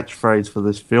 my catchphrase for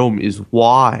this film is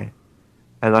why.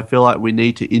 And I feel like we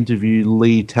need to interview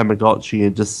Lee Tamagotchi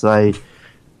and just say,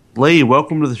 Lee,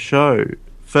 welcome to the show.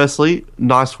 Firstly,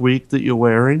 nice wig that you're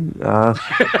wearing.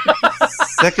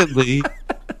 Secondly,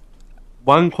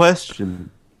 one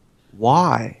question.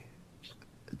 Why?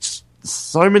 It's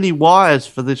so many whys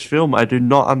for this film I do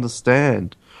not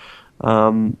understand.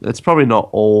 It's probably not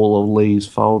all of Lee's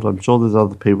fault. I'm sure there's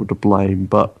other people to blame,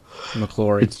 but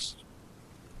McClory. It's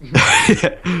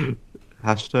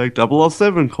hashtag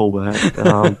 007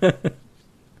 callback.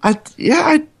 I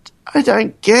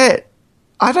don't get.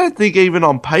 I don't think even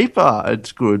on paper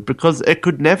it's good because it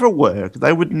could never work.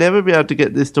 They would never be able to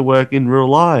get this to work in real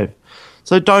life.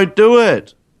 So don't do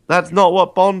it. That's not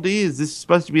what Bond is. This is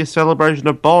supposed to be a celebration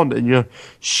of Bond, and you're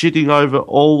shitting over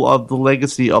all of the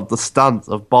legacy of the stunts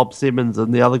of Bob Simmons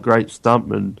and the other great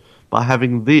stuntmen by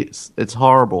having this. It's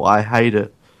horrible. I hate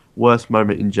it. Worst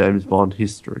moment in James Bond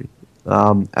history.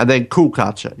 And then cool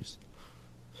car chase.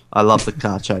 I love the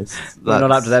car chase. We're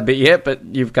not up to that bit yet, but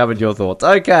you've covered your thoughts.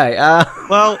 Okay.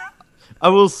 Well, I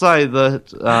will say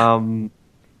that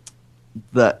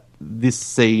that this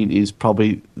scene is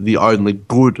probably the only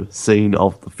good scene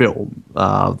of the film,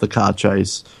 the car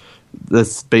chase.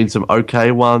 There's been some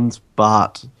okay ones,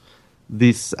 but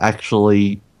this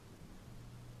actually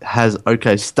has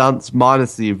okay stunts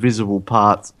minus the invisible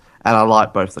parts, and I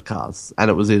like both the cars, and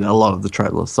it was in a lot of the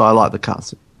trailers, so I like the car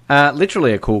scene.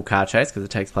 Literally a cool car chase because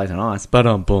it takes place on ice. But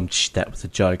boom, that was a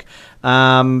joke.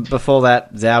 Before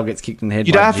that, Zhao gets kicked in the head.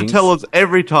 You by don't have Jinx. to tell us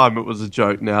every time it was a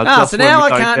joke now. Oh, just so when now we I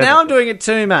don't can't. get Now it. I'm doing it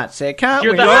too much. There can't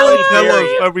You're we? the You only tell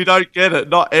Berry. us when we don't get it,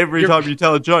 not every time you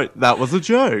tell a joke. That was a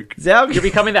joke. Zhao, You're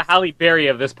becoming the Halle Berry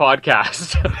of this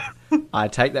podcast. I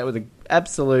take that with an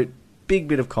absolute big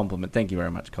bit of compliment. Thank you very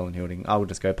much, Colin Hilding. I will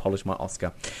just go polish my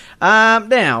Oscar. Wow,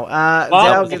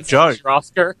 Zhao gets your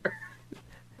Oscar.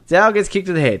 Zhao gets kicked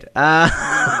to the head.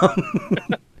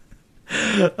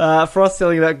 Frost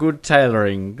telling about good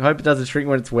tailoring. Hope it doesn't shrink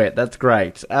when it's wet. That's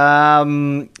great.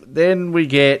 Then we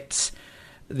get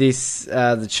this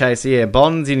the chase. Yeah,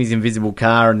 Bond's in his invisible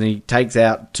car and he takes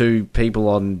out two people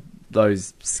on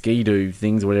those ski-doo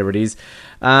things, whatever it is.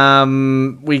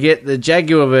 We get the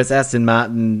Jaguar versus Aston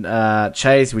Martin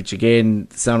chase, which again,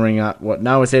 summing up what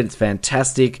Noah said, it's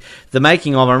fantastic. The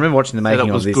making of, I remember watching the making And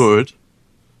it of was this. good.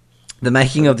 The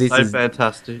making of this So is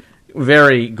fantastic.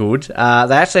 very good. They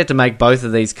actually had to make both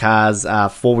of these cars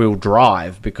four-wheel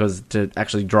drive because to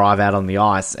actually drive out on the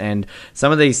ice. And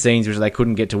some of these scenes which they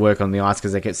couldn't get to work on the ice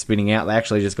because they kept spinning out, they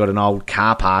actually just got an old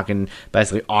car park and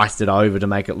basically iced it over to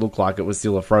make it look like it was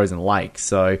still a frozen lake.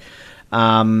 So,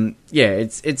 yeah,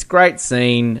 it's great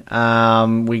scene.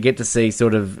 We get to see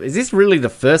sort of... Is this really the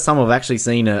first time I've actually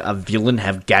seen a villain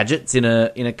have gadgets in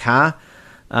a car?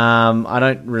 I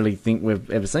don't really think we've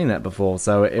ever seen that before,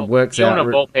 so it works out. Jonah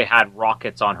Volpe had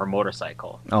rockets on her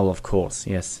motorcycle. Oh, of course,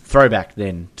 yes. Throwback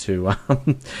then to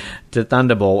to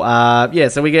Thunderball. Yeah,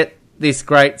 so we get this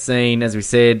great scene, as we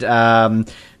said,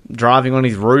 driving on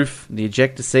his roof, the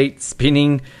ejector seat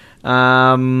spinning.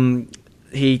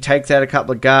 He takes out a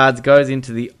couple of guards, goes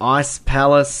into the Ice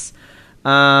Palace,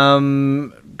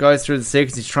 goes through the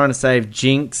sequence. He's trying to save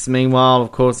Jinx. Meanwhile,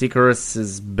 of course, Icarus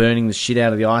is burning the shit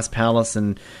out of the Ice Palace,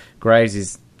 and Graves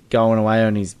is going away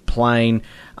on his plane.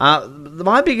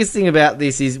 My biggest thing about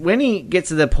this is when he gets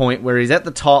to the point where he's at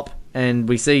the top, and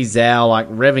we see Zhao like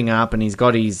revving up, and he's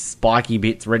got his spiky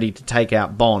bits ready to take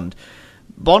out Bond.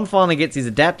 Bond finally gets his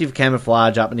adaptive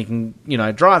camouflage up, and he can,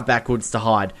 drive backwards to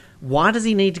hide. Why does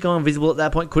he need to go invisible at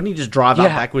that point? Couldn't he just drive up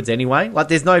backwards anyway? Like,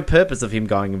 there's no purpose of him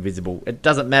going invisible. It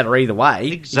doesn't matter either way.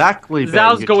 Exactly, Ben.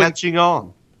 Zhao's You're going- catching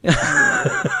on.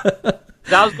 That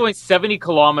was going 70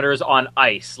 kilometers on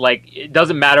ice. Like, it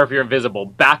doesn't matter if you're invisible.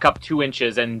 Back up 2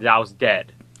 inches and Zhao's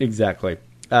dead. Exactly.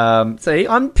 See,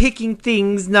 I'm picking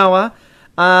things, Noah.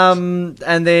 And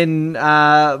then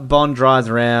Bond drives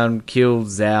around,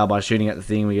 kills Zhao by shooting at the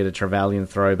thing. We get a Trevelyan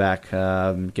throwback,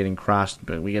 getting crushed,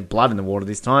 but we get blood in the water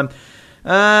this time.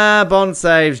 Bond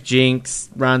saves Jinx,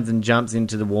 runs and jumps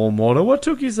into the warm water. What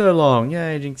took you so long?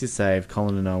 Yay, Jinx is saved.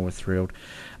 Colin and I were thrilled.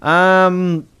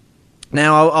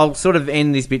 Now, I'll sort of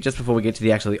end this bit just before we get to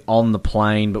the actually on the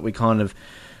plane, but we kind of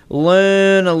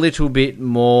learn a little bit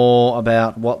more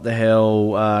about what the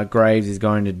hell Graves is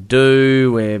going to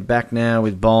do. We're back now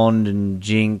with Bond and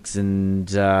Jinx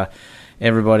and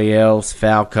everybody else,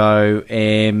 Falco,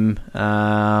 M.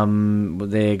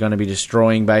 They're going to be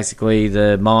destroying basically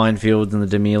the minefields and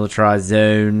the demilitarized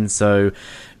zone so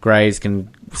Graves can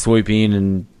swoop in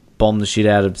and bomb the shit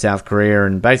out of South Korea.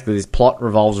 And basically this plot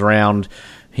revolves around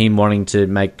him wanting to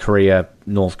make Korea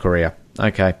North Korea.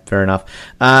 Okay, fair enough.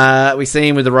 We see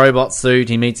him with the robot suit.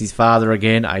 He meets his father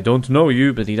again. I don't know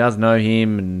you, but he does know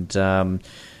him. And,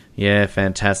 yeah,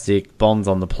 fantastic. Bond's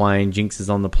on the plane. Jinx is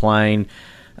on the plane.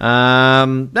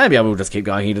 Maybe I will just keep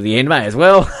going here to the end, may as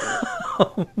well.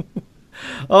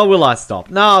 Oh, will I stop?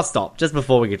 No, I'll stop just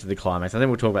before we get to the climax. I think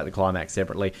we'll talk about the climax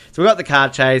separately. So we've got the car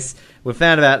chase. We've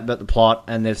found out about the plot,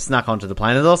 and they've snuck onto the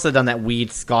plane. They've also done that weird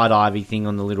skydiving thing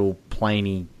on the little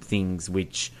planey things,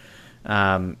 which...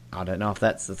 I don't know if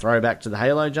that's the throwback to the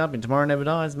Halo jump in Tomorrow Never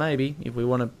Dies, maybe, if we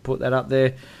want to put that up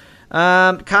there.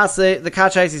 The car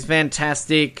chase is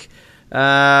fantastic.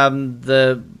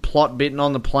 The plot bit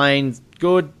on the plane's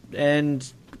good.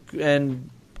 and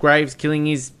Graves killing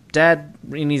his dad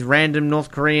in his random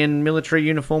North Korean military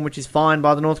uniform, which is fine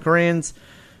by the North Koreans,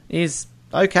 is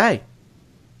okay.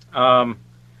 I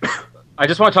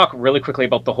just want to talk really quickly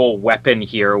about the whole weapon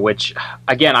here, which,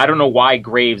 again, I don't know why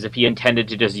Graves, if he intended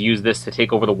to just use this to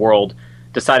take over the world,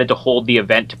 decided to hold the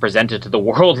event to present it to the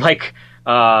world like,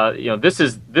 this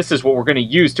is what we're going to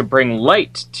use to bring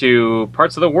light to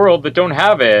parts of the world that don't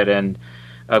have it, and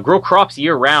grow crops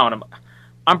year round.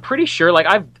 I'm pretty sure, like,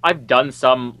 I've done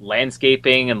some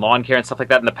landscaping and lawn care and stuff like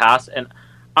that in the past, and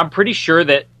I'm pretty sure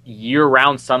that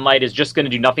year-round sunlight is just going to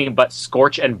do nothing but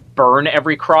scorch and burn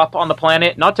every crop on the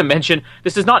planet. Not to mention,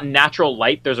 this is not natural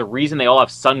light. There's a reason they all have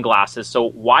sunglasses, so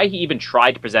why he even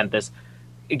tried to present this,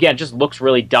 again, just looks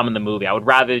really dumb in the movie. I would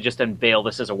rather just unveil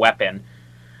this as a weapon.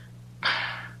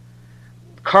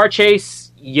 Car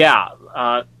chase,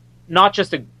 not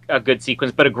just a good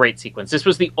sequence, but a great sequence. This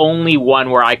was the only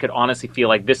one where I could honestly feel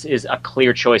like this is a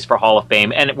clear choice for Hall of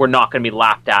Fame, and we're not going to be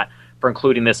laughed at for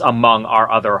including this among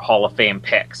our other Hall of Fame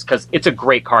picks, because it's a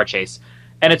great car chase.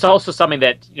 And it's also something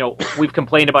that, we've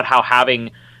complained about how having,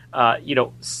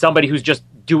 somebody who's just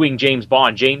doing James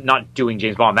Bond, not doing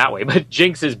James Bond that way, but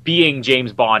Jinx is being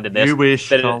James Bond in this. You wish,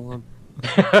 Colin.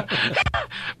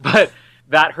 But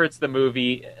that hurts the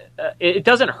movie. It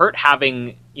doesn't hurt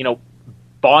having,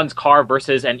 Bond's car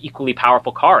versus an equally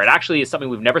powerful car. It actually is something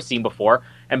we've never seen before.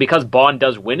 And because Bond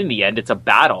does win in the end, it's a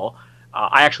battle.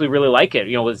 I actually really like it.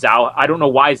 With Zhao, I don't know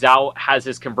why Zhao has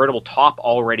his convertible top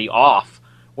already off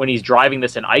when he's driving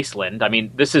this in Iceland. I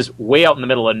mean, this is way out in the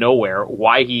middle of nowhere.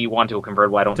 Why he wanted a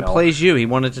convertible, I don't know. To please you, he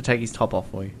wanted to take his top off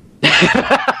for you.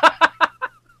 That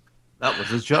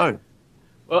was a joke.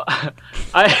 Well,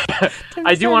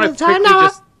 I do want to quickly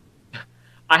just...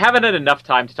 I haven't had enough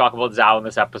time to talk about Zhao in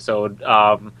this episode.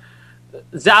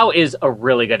 Zhao is a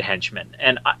really good henchman,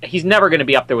 and he's never going to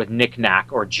be up there with Nick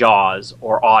Nack or Jaws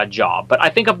or Oddjob, but I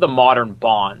think of the modern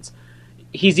Bonds,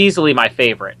 he's easily my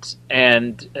favorite,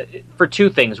 and for two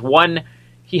things. One,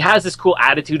 he has this cool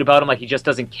attitude about him, like he just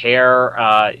doesn't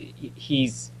care.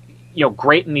 He's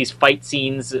great in these fight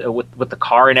scenes with the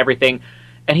car and everything,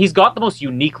 and he's got the most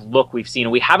unique look we've seen,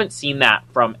 and we haven't seen that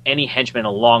from any henchman in a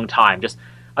long time. Just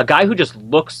a guy who just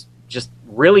looks just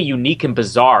really unique and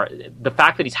bizarre. The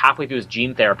fact that he's halfway through his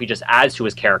gene therapy just adds to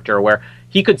his character, where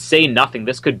he could say nothing.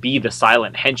 This could be the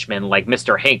silent henchman like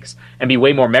Mr. Hanks and be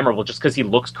way more memorable just because he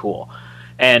looks cool.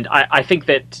 And I think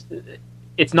that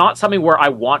it's not something where I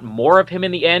want more of him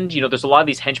in the end. There's a lot of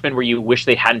these henchmen where you wish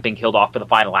they hadn't been killed off for the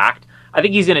final act. I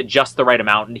think he's in it just the right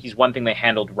amount, and he's one thing they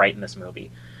handled right in this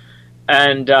movie.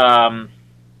 And I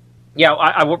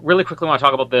really quickly want to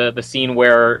talk about the scene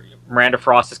where Miranda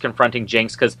Frost is confronting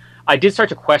Jinx, because I did start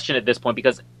to question at this point,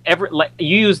 because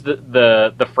you use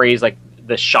the phrase like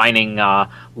the shining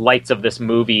lights of this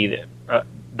movie.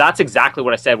 That's exactly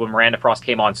what I said when Miranda Frost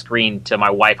came on screen to my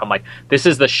wife. I'm like, this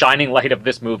is the shining light of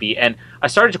this movie. And I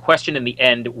started to question in the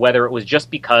end whether it was just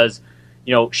because,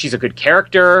 she's a good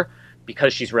character,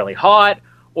 because she's really hot,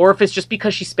 or if it's just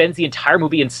because she spends the entire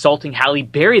movie insulting Halle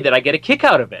Berry that I get a kick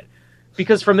out of it.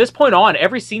 Because from this point on,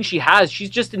 every scene she has, she's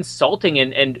just insulting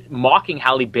and mocking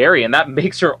Halle Berry, and that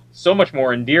makes her so much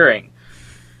more endearing.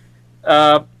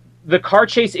 The car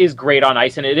chase is great on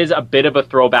ice, and it is a bit of a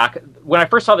throwback. When I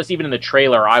first saw this, even in the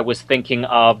trailer, I was thinking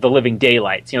of The Living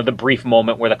Daylights, the brief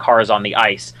moment where the car is on the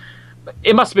ice.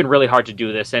 It must have been really hard to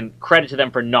do this, and credit to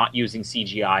them for not using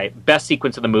CGI. Best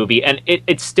sequence of the movie, and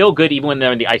it's still good even when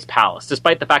they're in the Ice Palace,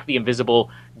 despite the fact the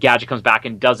invisible gadget comes back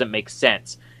and doesn't make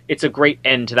sense. It's a great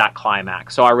end to that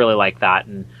climax, so I really like that.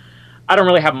 And I don't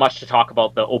really have much to talk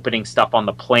about the opening stuff on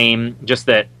the plane, just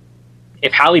that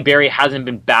if Halle Berry hasn't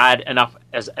been bad enough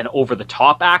as an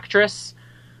over-the-top actress,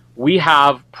 we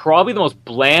have probably the most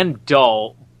bland,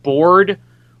 dull, bored,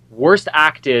 worst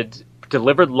acted,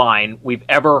 delivered line we've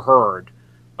ever heard.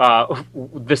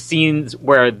 The scenes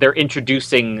where they're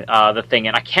introducing the thing,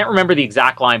 and I can't remember the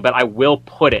exact line, but I will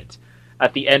put it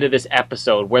at the end of this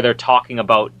episode where they're talking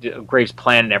about Graves'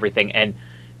 plan and everything, and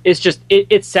it's just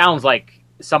it sounds like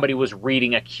somebody was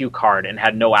reading a cue card and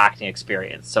had no acting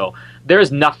experience. So there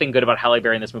is nothing good about Halle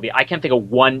Berry in this movie. I can't think of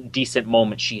one decent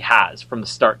moment she has from the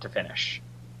start to finish.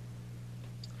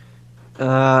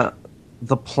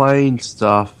 The plane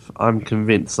stuff, I'm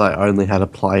convinced they only had a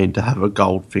plane to have a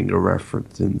Goldfinger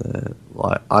reference in there.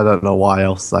 Like, I don't know why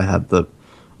else they had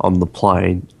on the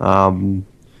plane.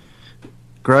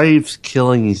 Graves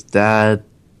killing his dad,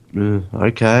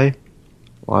 okay,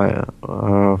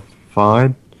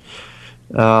 fine.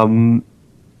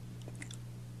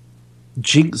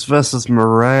 Jinx versus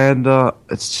Miranda,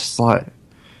 it's just like,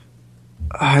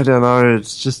 I don't know,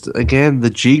 it's just, again,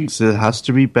 the Jinx, it has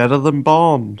to be better than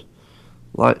Bond.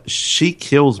 Like, she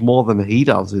kills more than he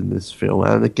does in this film.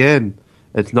 And again,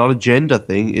 it's not a gender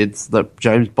thing. It's that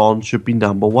James Bond should be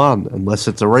number one, unless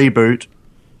it's a reboot.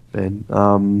 Then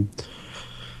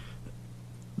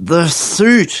the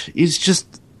suit is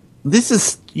just...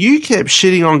 You kept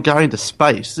shitting on going to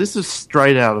space. This is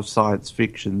straight out of science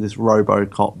fiction, this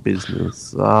RoboCop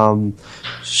business.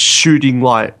 Shooting,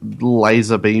 like,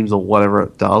 laser beams or whatever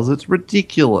it does. It's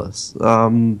ridiculous.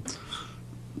 It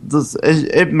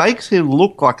makes him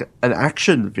look like an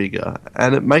action figure,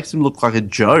 and it makes him look like a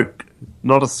joke,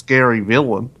 not a scary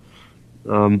villain.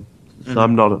 So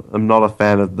I'm not a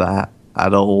fan of that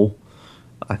at all.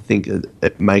 I think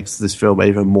it makes this film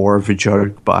even more of a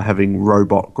joke by having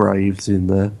robot Graves in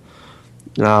there.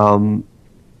 And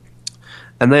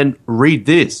then read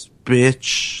this,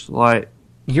 bitch. Like,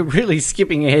 you're really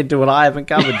skipping ahead to what I haven't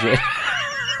covered yet.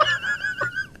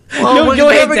 well, we're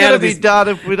never going to be done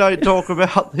if we don't talk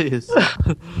about this.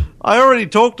 I already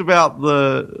talked about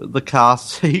the car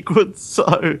sequence,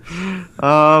 so...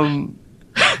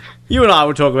 You and I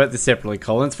will talk about this separately,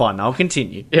 Colin. It's fine. I'll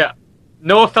continue. Yeah.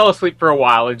 Noah fell asleep for a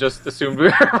while and just assumed we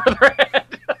were further ahead.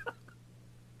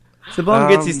 So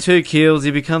Bond gets his 2 kills. He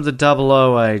becomes a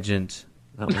 000 agent.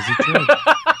 That was a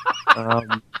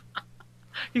joke.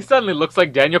 He suddenly looks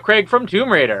like Daniel Craig from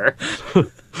Tomb Raider.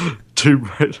 Tomb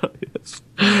Raider, yes.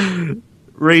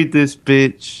 Read this,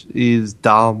 bitch is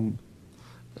dumb.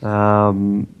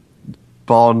 Bond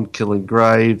killing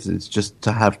Graves is just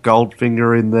to have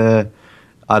Goldfinger in there.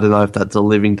 I don't know if that's a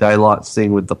Living Daylights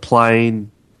thing with the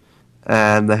plane.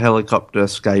 And the helicopter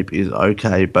escape is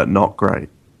okay, but not great.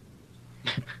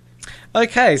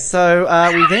 Okay, so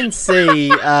we then see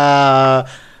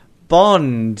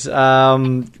Bond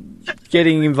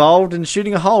getting involved and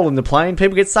shooting a hole in the plane.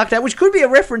 People get sucked out, which could be a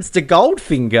reference to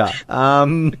Goldfinger.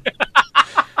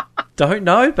 Don't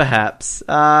know, perhaps.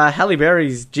 Halle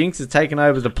Berry's Jinx has taken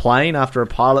over the plane after a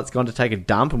pilot's gone to take a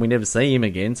dump, and we never see him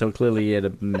again, so clearly he had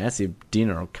a massive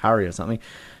dinner or curry or something.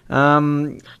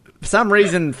 For some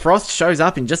reason, Frost shows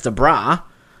up in just a bra.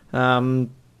 Okay,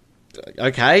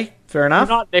 fair enough.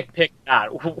 Do not nitpick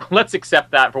that. Let's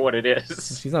accept that for what it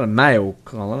is. She's not a male,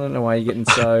 Colin. I don't know why you're getting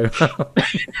so...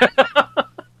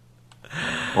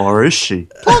 Or is she?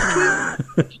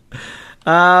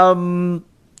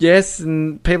 Yes,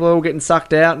 and people are all getting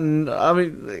sucked out, and I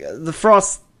mean, the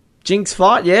Frost Jinx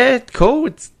fight, yeah, cool.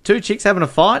 It's 2 chicks having a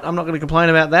fight. I'm not going to complain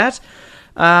about that.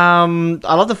 I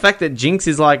love the fact that Jinx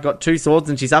is like got 2 swords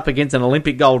and she's up against an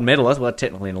Olympic gold medalist. Well,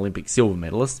 technically an Olympic silver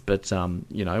medalist, but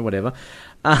you know, whatever.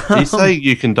 Do you say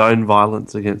you condone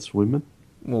violence against women?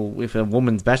 Well, if a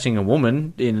woman's bashing a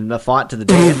woman in a fight to the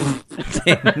death,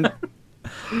 then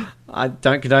I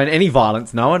don't condone any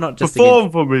violence, Noah. Not just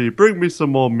perform for me. Bring me some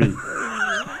more meat.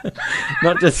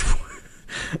 not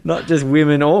just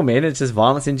women or men. It's just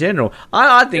violence in general.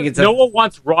 I think it's no one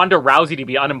wants Ronda Rousey to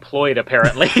be unemployed.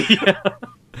 Apparently,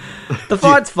 the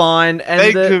fight's fine,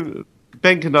 and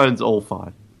Ben condones all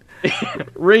fine.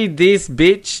 Read this,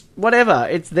 bitch. Whatever,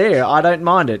 it's there. I don't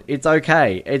mind it. It's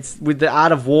okay. It's with the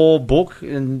Art of War book,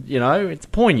 and you know, it's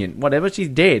poignant. Whatever. She's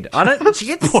dead. I don't. She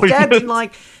gets stabbed in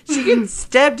like. She gets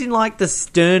stabbed in like the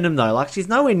sternum though. Like she's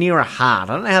nowhere near her heart.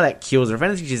 I don't know how that kills her. If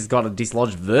anything, she's got a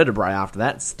dislodged vertebrae after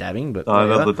that stabbing. But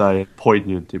another day,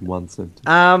 poignant in one sentence.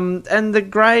 And the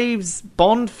Graves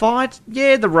Bond fight.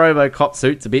 Yeah, the RoboCop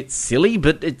suit's a bit silly,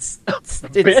 but it's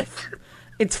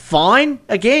fine.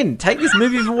 Again, take this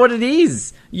movie for what it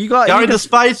is. Going to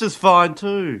space is fine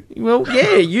too. Well,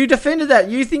 yeah, you defended that.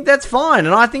 You think that's fine,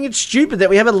 and I think it's stupid that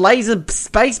we have a laser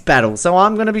space battle. So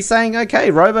I'm going to be saying,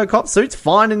 okay, RoboCop suit's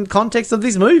fine in context of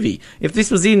this movie. If this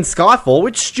was in Skyfall,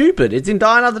 it's stupid. It's in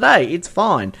Die Another Day. It's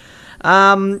fine.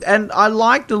 And I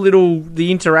like the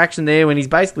interaction there when he's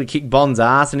basically kicked Bond's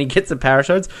ass and he gets the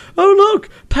parachutes. Oh look,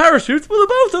 parachutes for the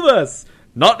both of us.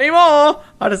 Not anymore.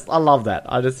 I love that.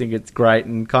 I just think it's great,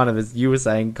 and kind of as you were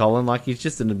saying, Colin, like he's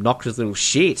just an obnoxious little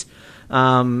shit.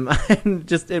 And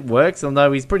just it works,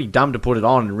 although he's pretty dumb to put it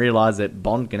on and realise that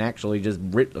Bond can actually just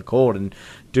rip the cord and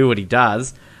do what he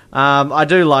does. I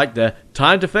do like the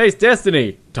time to face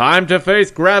destiny, time to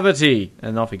face gravity,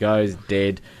 and off he goes,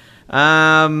 dead.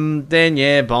 Then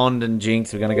yeah, Bond and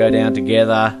Jinx are going to go down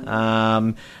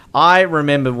together. I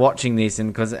remember watching this,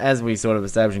 and because as we sort of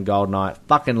established in GoldenEye,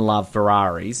 fucking love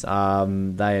Ferraris. They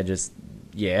are just,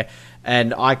 yeah.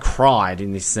 And I cried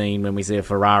in this scene when we see a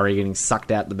Ferrari getting sucked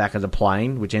out the back of the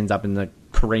plane, which ends up in the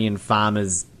Korean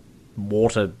farmer's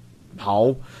water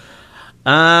hole.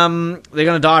 They're going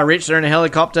to die rich. They're in a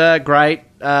helicopter. Great.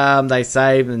 They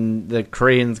save, and the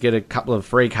Koreans get a couple of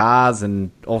free cars,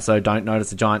 and also don't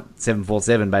notice a giant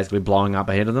 747 basically blowing up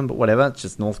ahead of them. But whatever, it's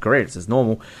just North Korea. It's just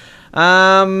normal.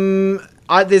 I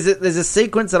there's a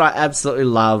sequence that I absolutely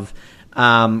love.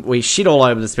 We shit all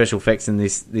over the special effects in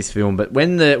this film, but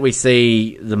when we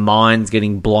see the mines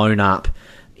getting blown up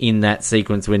in that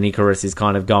sequence when Icarus is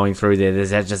kind of going through there,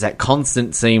 there's just that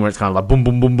constant scene where it's kind of like boom,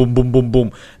 boom, boom, boom, boom, boom,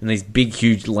 boom, and these big,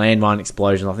 huge landmine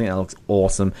explosions. I think that looks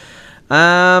awesome.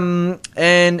 And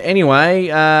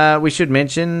anyway, we should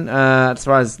mention, as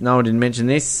far as Noah didn't mention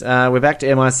this, we're back to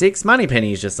MI6.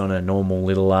 Moneypenny is just on a normal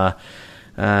little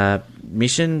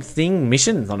mission thing.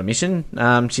 Mission? It's not a mission.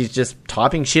 She's just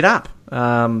typing shit up.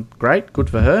 Great,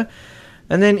 good for her.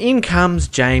 And then in comes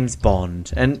James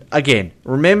Bond. And again,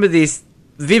 remember this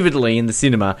vividly in the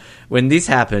cinema when this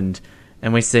happened,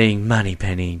 and we're seeing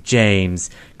Moneypenny, James,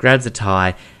 grabs a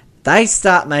tie. They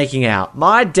start making out.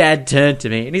 My dad turned to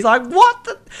me and he's like, what?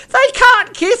 They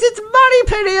can't kiss. It's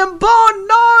Moneypenny and Bond.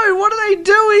 No, what are they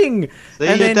doing? See,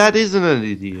 and your dad isn't an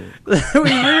idiot. We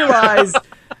realise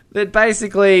that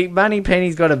basically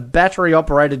Moneypenny's got a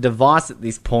battery-operated device at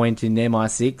this point in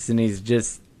MI6 and he's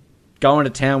just going to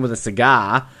town with a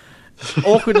cigar.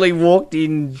 Awkwardly walked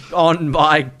in on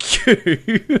by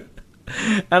Q.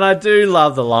 And I do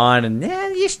love the line, and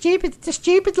you're stupid. It's a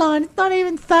stupid line. It's not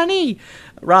even funny.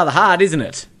 Rather hard, isn't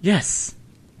it? Yes,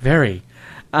 very.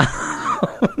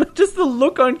 Just the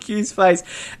look on Q's face.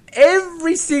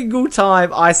 Every single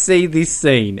time I see this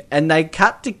scene, and they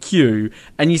cut to Q,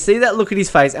 and you see that look at his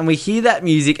face, and we hear that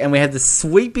music, and we have the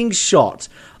sweeping shot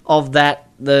of that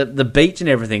the beach and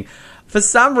everything. For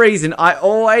some reason, I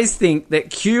always think that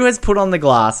Q has put on the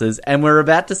glasses and we're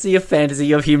about to see a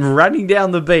fantasy of him running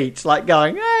down the beach, like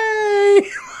going, hey,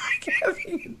 like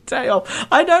having a day off.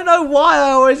 I don't know why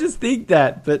I always just think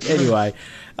that. But anyway,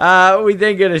 we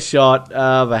then get a shot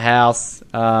of a house.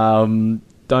 Don't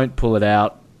pull it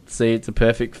out. See, it's a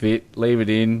perfect fit. Leave it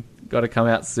in. Got to come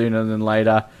out sooner than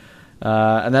later.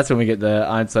 And that's when we get the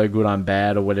I'm so good, I'm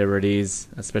bad, or whatever it is,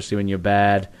 especially when you're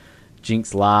bad.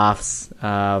 Jinx laughs.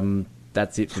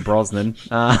 That's it for Brosnan.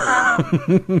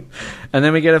 And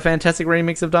then we get a fantastic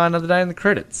remix of Die Another Day in the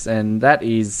credits, and that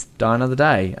is Die Another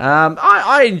Day.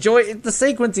 I enjoy it. The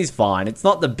sequence is fine. It's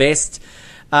not the best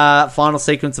final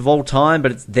sequence of all time,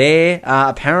 but it's there.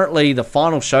 Apparently, the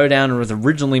final showdown was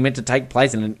originally meant to take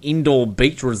place in an indoor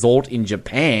beach resort in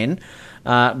Japan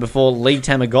before Lee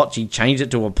Tamagotchi changed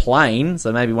it to a plane,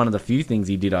 so maybe one of the few things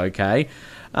he did okay.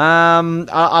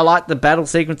 I like the battle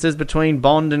sequences between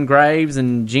Bond and Graves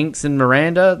and Jinx and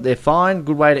Miranda. They're fine.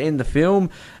 Good way to end the film.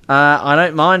 I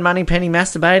don't mind Moneypenny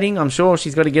masturbating. I'm sure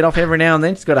she's got to get off every now and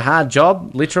then. She's got a hard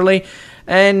job, literally.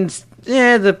 And,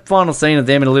 yeah, the final scene of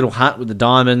them in a little hut with the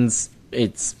diamonds,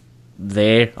 it's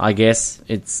there, I guess.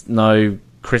 It's no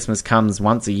Christmas comes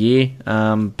once a year.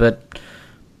 But,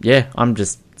 yeah, I'm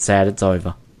just sad it's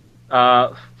over.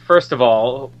 First of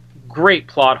all, great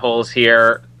plot holes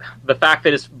here. The fact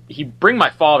that he bring my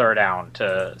father down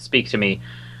to speak to me,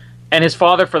 and his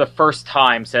father for the first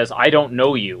time says, I don't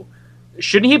know you.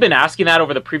 Shouldn't he have been asking that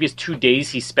over the previous 2 days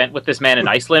he spent with this man in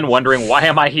Iceland, wondering, why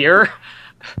am I here?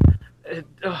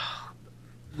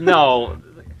 No.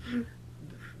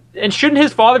 And shouldn't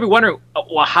his father be wondering,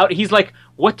 well, how? He's like,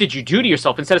 what did you do to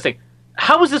yourself? Instead of saying,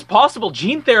 how is this possible?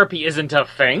 Gene therapy isn't a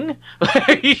thing.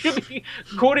 He should be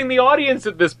quoting the audience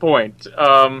at this point.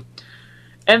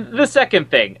 And the second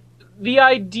thing, the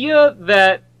idea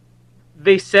that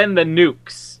they send the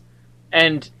nukes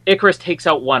and Icarus takes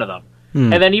out one of them.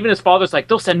 And then even his father's like,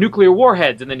 they'll send nuclear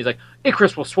warheads. And then he's like,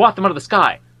 Icarus will swat them out of the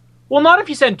sky. Well, not if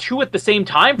you send two at the same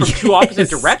time from two opposite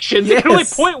directions. You can only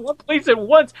point one place at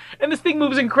once, and this thing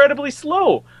moves incredibly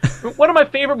slow. One of my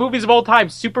favorite movies of all time,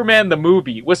 Superman the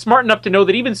movie, was smart enough to know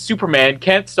that even Superman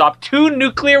can't stop two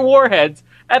nuclear warheads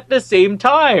at the same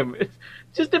time.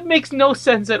 It makes no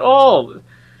sense at all.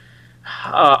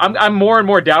 I'm more and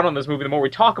more down on this movie the more we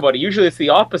talk about it. Usually it's the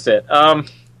opposite.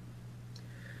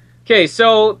 Okay,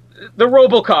 so the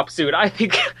RoboCop suit. I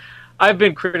think I've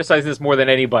been criticizing this more than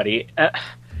anybody.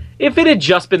 If it had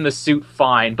just been the suit,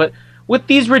 fine. But with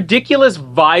these ridiculous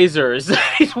visors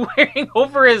that he's wearing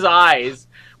over his eyes,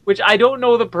 which I don't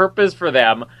know the purpose for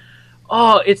them,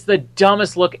 it's the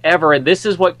dumbest look ever. And this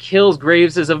is what kills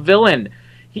Graves as a villain.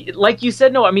 Like you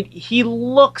said, no, I mean, he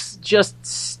looks just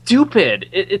stupid.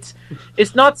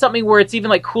 It's not something where it's even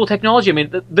like cool technology. I mean,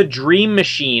 the Dream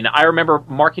Machine, I remember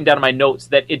marking down in my notes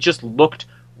that it just looked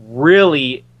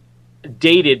really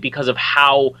dated because of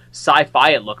how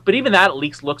sci-fi it looked. But even that at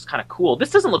least looks kind of cool.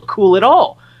 This doesn't look cool at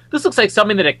all. This looks like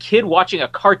something that a kid watching a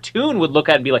cartoon would look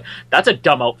at and be like, that's a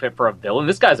dumb outfit for a villain.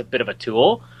 This guy's a bit of a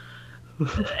tool.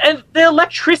 And the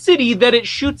electricity that it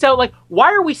shoots out, like,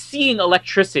 why are we seeing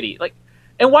electricity? Like,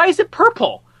 and why is it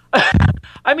purple?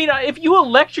 I mean, if you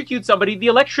electrocute somebody, the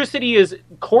electricity is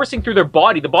coursing through their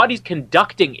body. The body's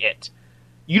conducting it.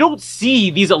 You don't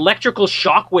see these electrical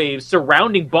shockwaves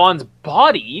surrounding Bond's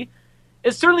body.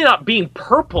 It's certainly not being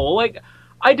purple. Like,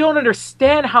 I don't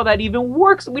understand how that even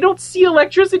works. We don't see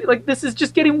electricity. Like, this is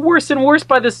just getting worse and worse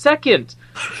by the second.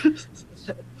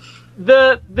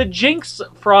 The Jinx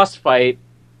Frost fight,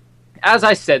 as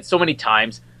I said so many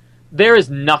times, there is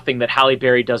nothing that Halle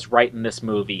Berry does right in this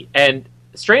movie. And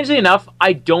strangely enough,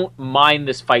 I don't mind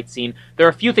this fight scene. There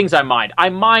are a few things I mind. I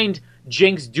mind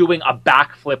Jinx doing a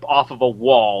backflip off of a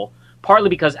wall, partly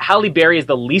because Halle Berry is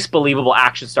the least believable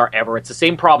action star ever. It's the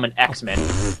same problem in X-Men.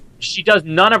 She does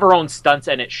none of her own stunts,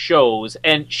 and it shows,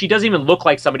 and she doesn't even look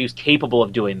like somebody who's capable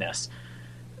of doing this.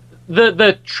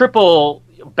 The triple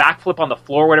backflip on the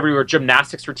floor, whatever your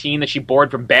gymnastics routine that she borrowed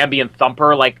from Bambi and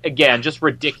Thumper, like, again, just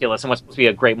ridiculous and what's supposed to be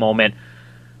a great moment.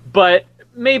 But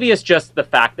maybe it's just the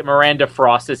fact that Miranda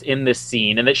Frost is in this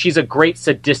scene and that she's a great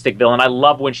sadistic villain. I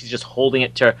love when she's just holding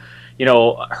it to,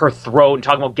 her throat and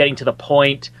talking about getting to the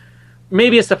point.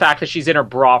 Maybe it's the fact that she's in her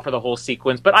bra for the whole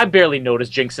sequence, but I barely notice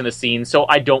Jinx in the scene, so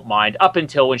I don't mind, up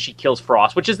until when she kills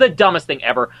Frost, which is the dumbest thing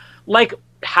ever. Like,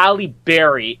 Halle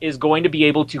Berry is going to be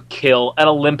able to kill an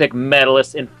Olympic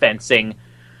medalist in fencing.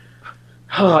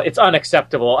 It's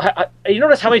unacceptable. You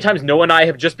notice how many times Noah and I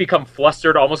have just become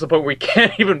flustered, almost to the point where we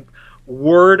can't even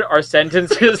word our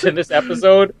sentences in this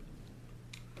episode?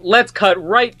 Let's cut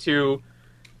right to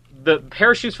the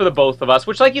parachutes for the both of us,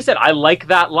 which, like you said, I like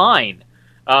that line.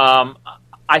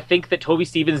 I think that Toby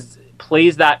Stephens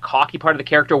plays that cocky part of the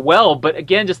character well, but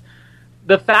again, just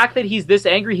the fact that he's this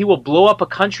angry he will blow up a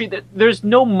country, that there's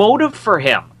no motive for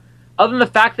him other than the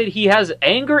fact that he has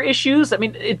anger issues. I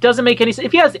mean, it doesn't make any sense.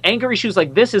 If he has anger issues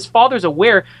like this, his father's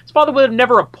aware. His father would have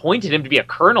never appointed him to be a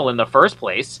colonel in the first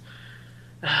place.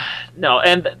 No,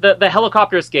 and the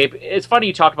helicopter escape, it's funny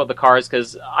you talked about the cars,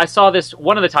 because I saw this,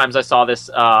 one of the times I saw this,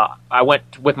 I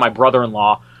went with my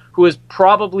brother-in-law, who is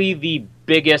probably the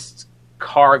biggest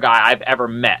car guy I've ever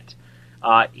met.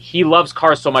 He loves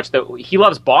cars so much that he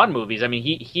loves Bond movies. I mean,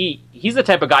 he's the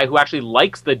type of guy who actually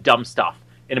likes the dumb stuff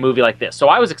in a movie like this. So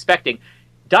I was expecting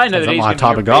Die Another Day. My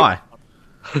type of guy.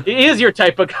 He is your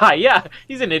type of guy. Yeah,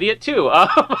 he's an idiot too.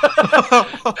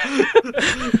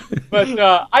 But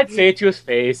I'd say it to his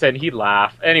face, and he'd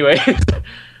laugh. Anyway,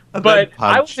 but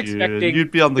I was expecting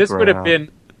you'd be on the this ground. would have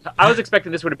been. I was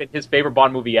expecting this would have been his favorite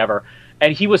Bond movie ever,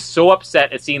 and he was so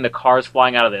upset at seeing the cars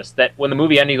flying out of this that when the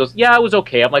movie ended, he goes, "Yeah, it was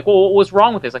okay." I'm like, "Well, what was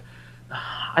wrong with this?" Like,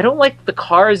 I don't like the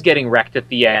cars getting wrecked at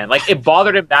the end. Like, it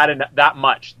bothered him that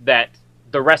much that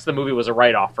the rest of the movie was a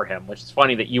write-off for him. Which is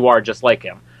funny that you are just like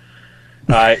him.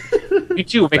 You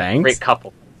two make a great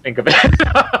couple. Think of it.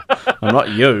 I'm not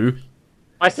you.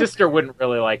 My sister wouldn't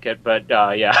really like it, but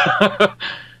yeah.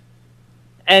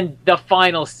 And the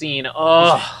final scene,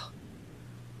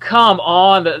 come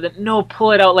on, no,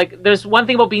 pull it out. Like, there's one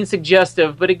thing about being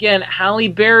suggestive, but again, Halle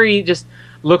Berry just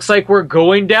looks like we're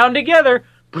going down together.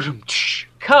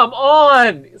 Come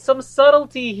on, some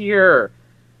subtlety here.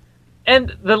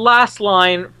 And the last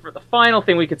line, for the final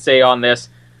thing we could say on this,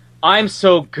 I'm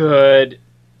so good,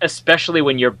 especially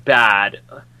when you're bad.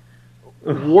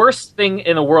 Worst thing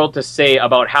in the world to say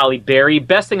about Halle Berry,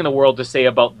 best thing in the world to say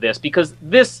about this, because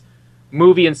this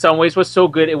movie in some ways was so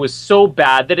good, it was so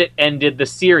bad that it ended the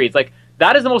series. Like,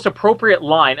 that is the most appropriate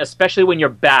line, especially when you're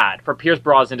bad, for Pierce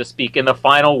Brosnan to speak in the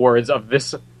final words of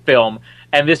this film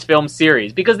and this film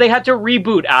series, because they had to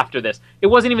reboot after this. It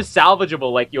wasn't even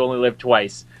salvageable like You Only Live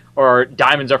Twice or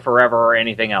Diamonds Are Forever or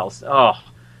anything else. Oh,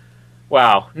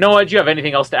 wow. Noah, do you have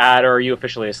anything else to add, or are you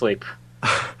officially asleep?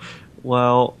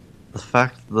 Well, the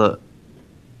fact that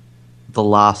the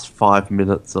last 5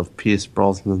 minutes of Pierce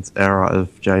Brosnan's era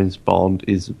of James Bond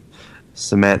is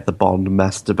Samantha Bond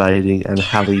masturbating and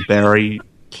Halle Berry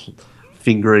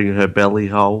fingering her belly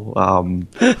hole.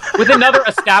 With another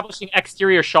establishing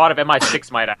exterior shot of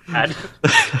MI6, might I add.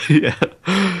 Yeah.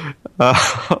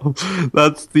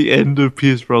 That's the end of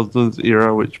Pierce Brosnan's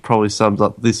era, which probably sums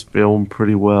up this film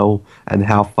pretty well, and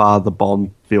how far the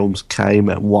Bond films came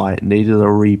and why it needed a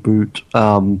reboot.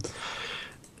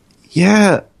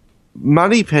 Yeah,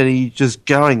 Moneypenny just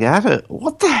going at it.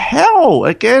 What the hell?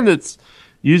 Again, it's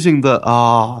using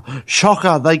the,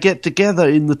 shocker, they get together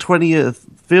in the 20th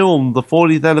film, the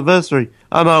 40th anniversary.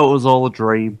 I know it was all a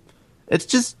dream. It's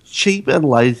just cheap and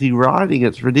lazy writing.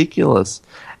 It's ridiculous.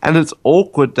 And it's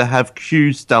awkward to have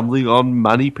Q stumbling on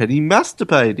Moneypenny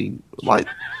masturbating. Like,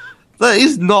 that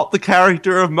is not the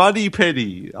character of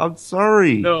Moneypenny. I'm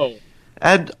sorry. No.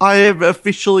 And I am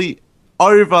officially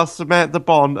over Samantha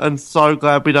Bond, and so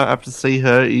glad we don't have to see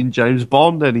her in James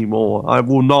Bond anymore. I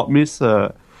will not miss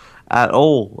her at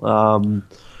all.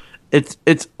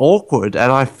 It's awkward,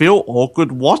 and I feel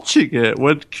awkward watching it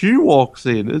when Q walks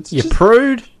in. You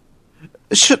prude.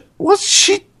 What's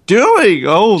she doing?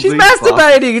 Oh, She's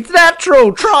masturbating. It's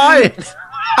natural. Try it.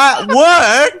 At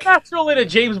work. Natural in a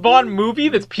James Bond movie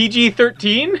that's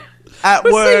PG-13. At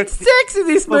We're work. seeing sex in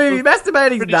this movie.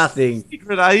 Masturbating's British nothing.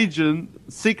 Secret agent,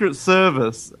 Secret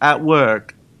Service at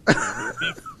work.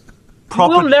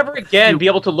 We'll never again be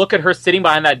able to look at her sitting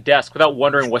behind that desk without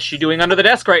wondering what's she doing under the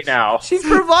desk right now. She's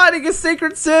providing a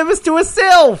secret service to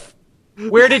herself.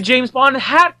 Where did James Bond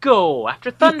hat go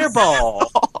after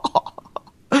Thunderball?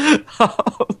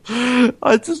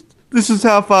 This is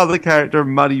how far the character of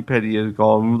Moneypenny has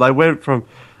gone. They went from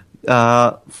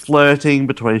flirting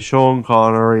between Sean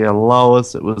Connery and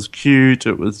Lois. It was cute.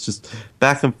 It was just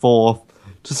back and forth.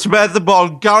 To Samantha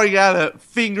Bond going at it,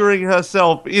 fingering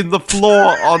herself in the floor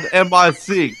on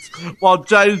MI6, while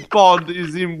James Bond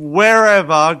is in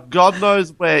wherever, God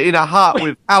knows where, in a hut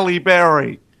with Halle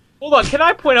Berry. Hold on, can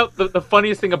I point out the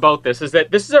funniest thing about this is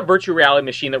that this is a virtual reality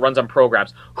machine that runs on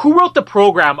programs. Who wrote the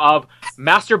program of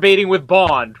Masturbating with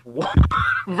Bond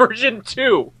version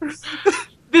 2?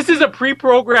 This is a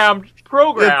pre-programmed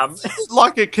program. It's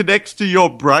like it connects to your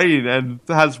brain and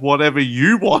has whatever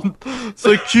you want.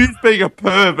 So Q's being a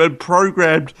perv and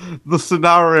programmed the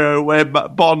scenario where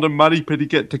Bond and Moneypenny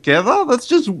get together? That's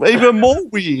just even more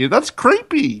weird. That's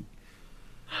creepy.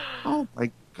 Oh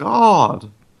my god.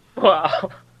 Wow.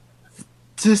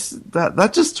 That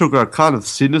just took a kind of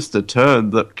sinister turn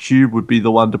that Q would be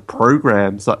the one to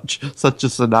program such a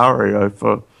scenario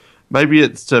for. Maybe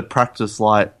it's to practice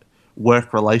like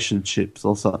work relationships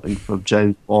or something from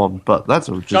James Bond, but that's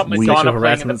just got weird. Madonna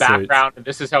playing in the background, and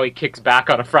this is how he kicks back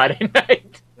on a Friday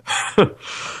night.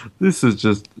 This is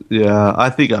just, yeah, I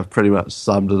think I've pretty much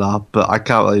summed it up, but I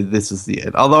can't believe this is the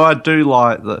end. Although I do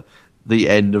like the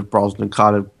end of Brosnan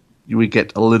kind of, we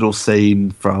get a little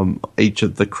scene from each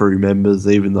of the crew members,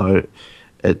 even though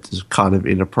it's kind of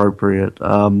inappropriate.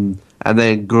 And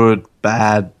then good,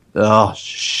 bad,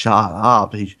 shut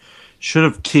up. He should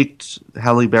have kicked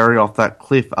Halle Berry off that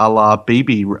cliff a la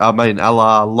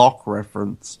Locke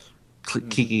reference,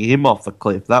 kicking him off the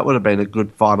cliff. That would have been a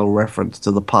good final reference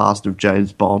to the past of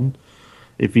James Bond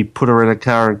if he put her in a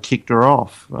car and kicked her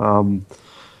off.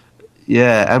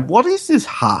 Yeah, and what is this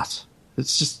hut?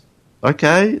 It's just,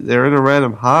 okay, they're in a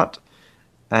random hut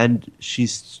and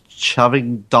she's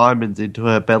shoving diamonds into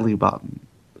her belly button.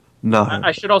 No.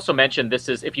 I should also mention, this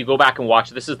is, if you go back and watch,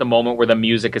 this is the moment where the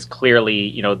music is clearly,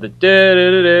 the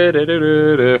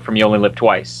da-da-da-da-da-da-da from You Only Live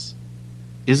Twice.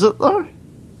 Is it though?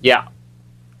 Yeah.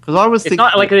 Because I was thinking... It's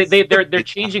not like they're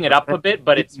changing it up a bit,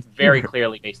 but it's very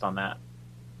clearly based on that.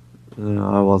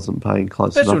 I wasn't paying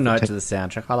close Special enough note to the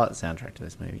soundtrack. I like the soundtrack to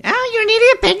this movie. Oh, you're an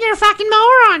idiot, Ben. You're a fucking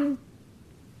moron.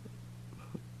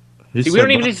 See, we don't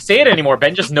even need to say it anymore.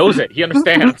 Ben just knows it. He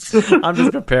understands. I'm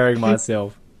just preparing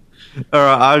myself. All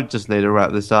right, I just need to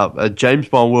wrap this up. James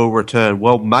Bond will return.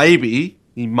 Well, maybe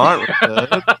he might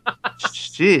return.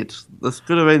 Shit, this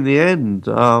could have been the end.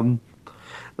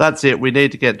 That's it. We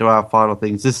need to get to our final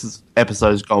things. This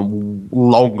episode's gone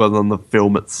longer than the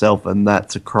film itself, and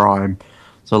that's a crime.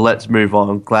 So let's move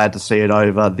on. Glad to see it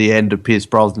over. The end of Pierce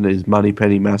Brosnan is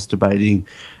Moneypenny masturbating,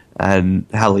 and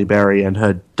Halle Berry and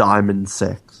her diamond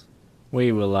sex.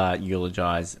 We will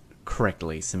eulogise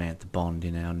correctly Samantha Bond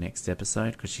in our next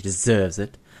episode because she deserves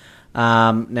it.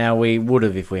 Now, we would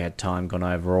have, if we had time, gone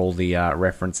over all the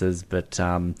references, but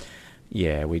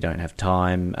yeah, we don't have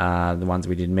time. The ones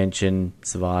we did mention,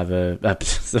 Survivor,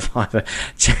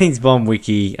 James Bond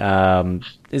Wiki,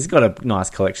 it's got a nice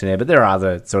collection there, but there are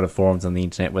other sort of forums on the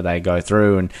internet where they go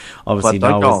through, and obviously but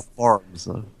don't go on forums,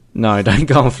 though. No, don't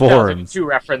go on forums. Two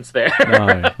reference there.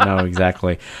 No,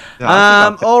 exactly.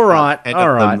 All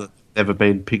right. Never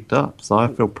been picked up, so I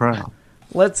feel proud.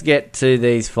 Let's get to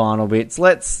these final bits.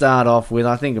 Let's start off with,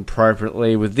 I think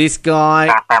appropriately, with this guy.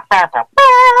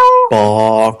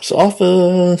 Box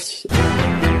office.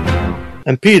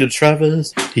 And Peter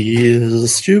Travers, he is a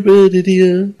stupid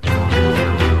idiot.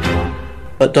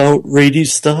 But don't read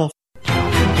his stuff.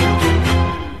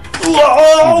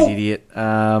 Stupid idiot.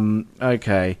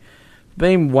 Okay.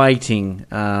 Been waiting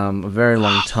a very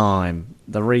long time.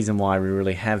 The reason why we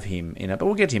really have him in it, but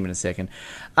we'll get to him in a second.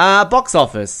 Box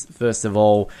office, first of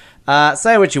all.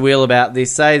 Say what you will about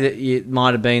this. Say that it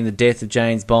might have been the death of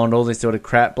James Bond, all this sort of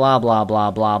crap, blah, blah,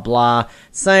 blah, blah, blah.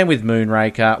 Same with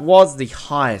Moonraker. Was the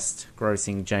highest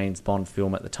grossing James Bond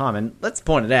film at the time. And let's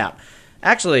point it out.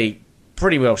 Actually,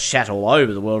 pretty well shat all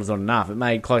over The World Is Not Enough. It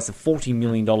made close to $40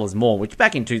 million more, which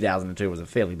back in 2002 was a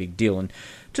fairly big deal. And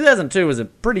 2002 was a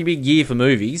pretty big year for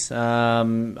movies. I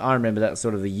remember that was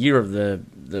sort of the year of the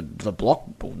block,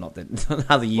 well, not the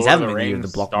other years haven't been the year of the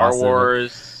blockbuster. Star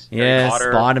Wars. Yeah,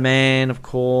 Potter. Spider-Man, of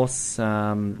course.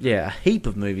 A heap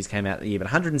of movies came out that year, but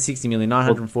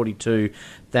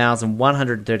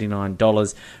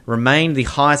 $160,942,139 remained the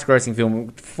highest-grossing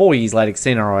film 4 years later,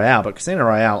 Casino Royale. But Casino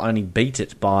Royale only beat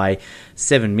it by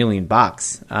 $7 million,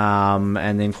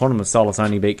 and then Quantum of Solace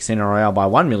only beat Casino Royale by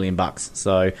 $1 million.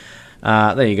 So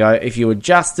there you go. If you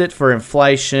adjust it for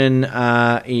inflation,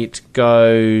 it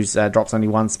drops only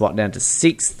one spot down to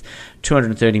 6th.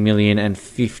 $230 million and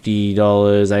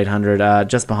 $50,800,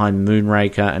 just behind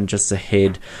Moonraker and just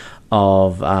ahead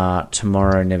of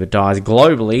Tomorrow Never Dies.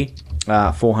 Globally,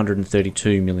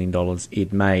 $432 million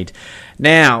it made.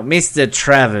 Now, Mr.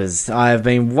 Travers, I have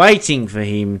been waiting for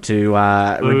him to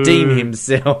redeem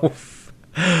himself.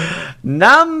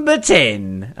 Number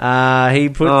 10. He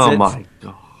puts my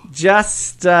God.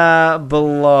 Just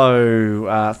below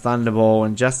Thunderball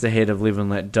and just ahead of Live and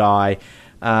Let Die.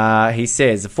 He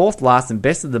says, the fourth last and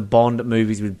best of the Bond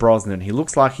movies with Brosnan. He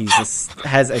looks like he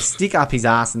has a stick up his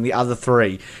ass in the other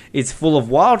three. It's full of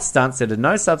wild stunts that are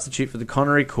no substitute for the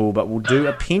Connery cool, but will do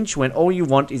a pinch when all you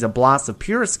want is a blast of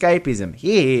pure escapism.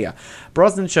 Here.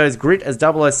 Brosnan shows grit as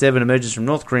 007 emerges from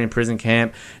North Korean prison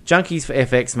camp. Junkies for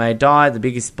FX may die, the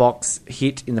biggest box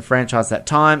hit in the franchise that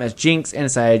time, as Jinx,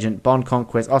 NSA agent, Bond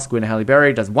conquest, Oscar winner Halle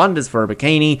Berry does wonders for a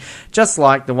bikini, just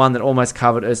like the one that almost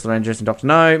covered Ursula Andress and Dr.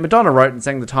 No. Madonna wrote and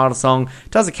sang the title song,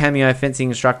 does a cameo fencing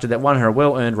instructor that won her a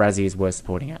well-earned Razzie as Worst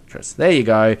Supporting Actress. There you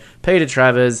go. Peter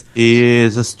Travers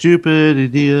is a stupid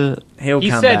idiot. He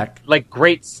said, back. Like,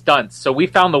 great stunts. So we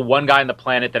found the one guy on the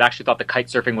planet that actually thought the kite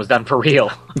surfing was done for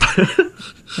real.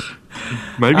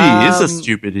 Maybe he is a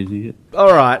stupid idiot.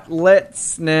 All right,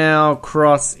 let's now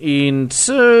cross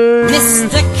into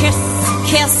Mr. Kiss,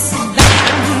 Kiss,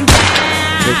 Bang, the Bang.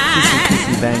 kissy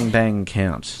kissy bang bang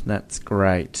count. That's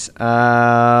great.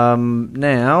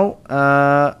 Now,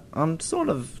 I'm sort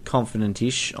of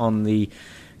confident-ish on the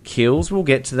kills. We'll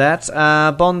get to that.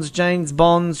 James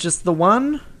Bond's just the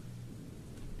one.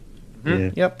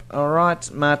 Yeah. Yep. All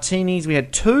right. Martinis. We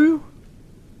had 2.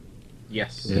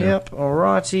 Yes. Yeah. Yep.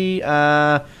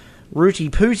 Alrighty. Rooty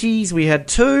Pooties. We had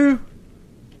 2.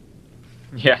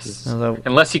 Yes. Although-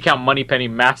 Unless you count Moneypenny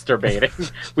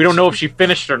masturbating. We don't know if she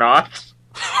finished or not.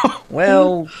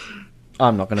 Well,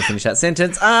 I'm not going to finish that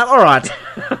sentence. All right.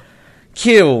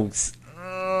 Kills.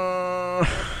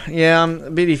 Yeah, I'm a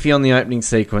bit iffy on the opening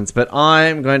sequence, but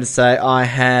I'm going to say I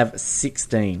have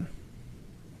 16.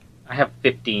 I have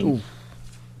 15. Ooh.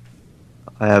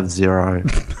 I have 0.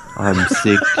 I'm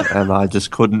sick, and I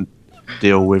just couldn't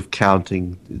deal with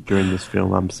counting during this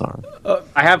film. I'm sorry.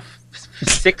 I have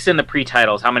 6 in the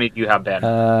pre-titles. How many do you have, Ben?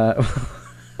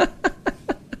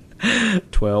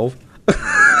 12.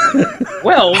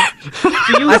 Well,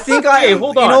 I think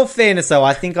hold on. in all fairness though,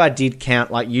 I think I did count,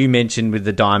 like you mentioned with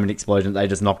the diamond explosion, they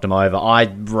just knocked him over. I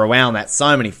rewound that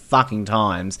so many fucking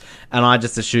times, and I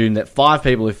just assumed that 5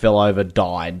 people who fell over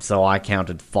died, so I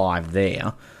counted 5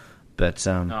 there. But,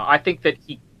 No, I think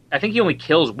he only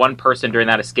kills one person during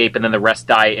that escape, and then the rest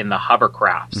die in the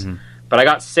hovercrafts. Mm-hmm. But I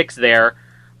got 6 there.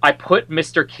 I put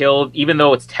Mr. Killed, even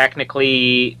though it's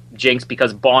technically Jinx,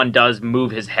 because Bond does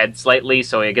move his head slightly,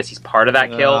 so I guess he's part of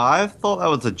that kill. I thought that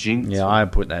was a Jinx. yeah, I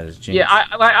put that as Jinx. Yeah,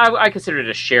 I consider it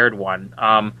a shared one.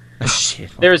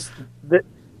 Shit. There's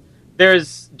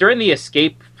during the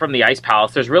escape from the Ice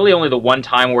Palace, there's really only the one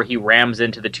time where he rams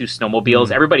into the 2 snowmobiles.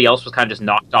 Everybody else was kind of just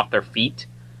knocked off their feet.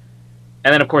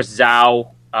 And then, of course, Zhao,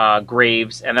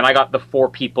 Graves, and then I got the 4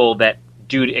 people that,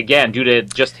 due to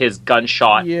just his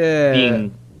gunshot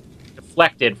being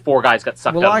deflected, 4 guys got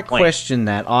sucked out of the plane. I question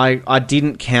that. I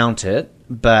didn't count it,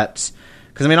 but...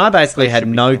 Because, I mean, I basically had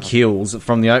no kills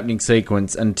from the opening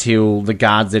sequence until the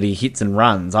guards that he hits and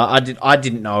runs. I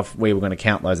didn't know if we were going to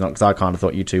count those or not, because I kind of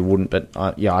thought you two wouldn't, but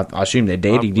I assume they're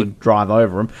dead. He did drive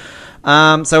over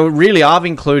them. So, really, I've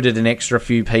included an extra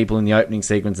few people in the opening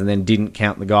sequence and then didn't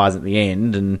count the guys at the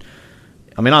end. And,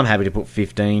 I mean, I'm happy to put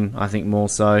 15, I think more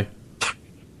so.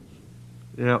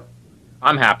 Yep.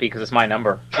 I'm happy because it's my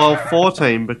number. Well,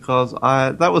 14 because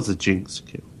that was a Jinx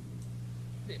kill.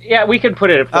 Yeah, we can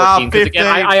put it at 14 because 15,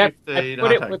 again, 15,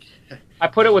 I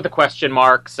put it with a question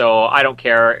mark, so I don't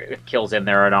care if Kill's in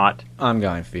there or not. I'm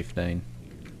going 15,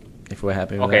 if we're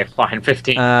happy with Okay, that. fine,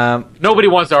 15. Um, Nobody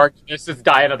wants to argue this. It's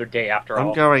Die Another Day after all.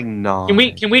 I'm going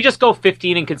 9. Can we just go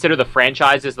 15 and consider the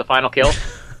franchise as the final kill?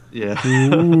 Yeah.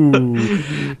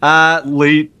 Uh,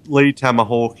 Lee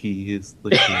Tamahawke is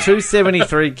the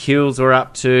 273 kills. We're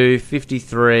up to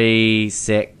 53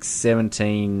 sex,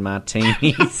 17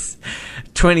 martinis,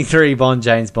 23 Bond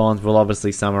James Bonds. We'll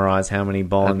obviously summarise how many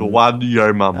Bond. and one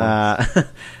Yo Mama.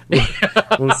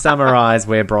 We'll summarise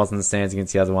where Brosnan stands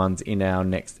against the other ones in our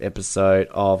next episode,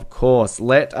 of course.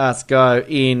 Let us go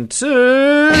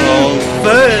into...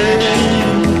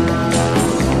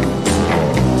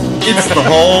 It's the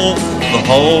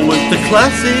hole with the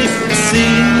classic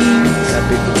scenes. Our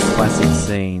bit with the classic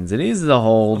scenes. It is the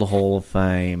Hall of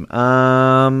Fame.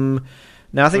 Now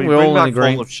I think we're all in Hall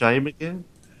agreement. of Shame again?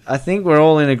 I think we're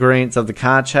all in agreement of the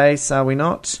car chase, are we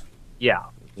not? Yeah.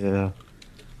 Yeah.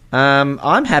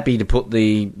 I'm happy to put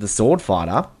the sword fight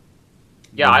up.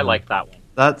 Yeah, I like that one.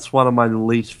 That's one of my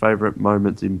least favourite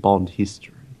moments in Bond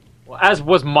history. Well, as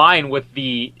was mine with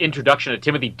the introduction of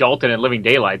Timothy Dalton in Living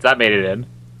Daylights. That made it in.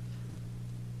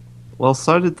 Well,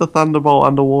 so did the Thunderbolt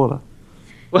underwater.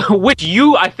 Which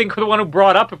you, I think, were the one who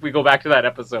brought up if we go back to that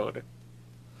episode.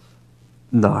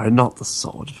 No, not the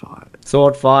sword fight.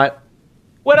 Sword fight.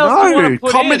 What else do you want No, to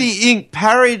put Comedy in? Inc.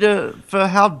 parried it for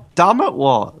how dumb it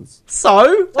was.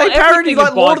 So, they parodied everything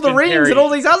like in Lord of the Bond's been Rings parodied. and all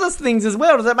these other things as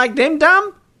well. Does that make them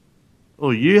dumb?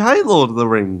 Oh, you hate Lord of the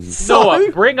Rings.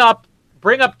 Noah, bring up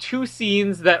two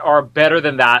scenes that are better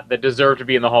than that deserve to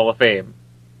be in the Hall of Fame.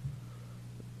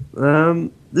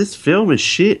 This film is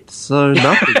shit, so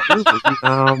nothing.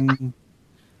 Really.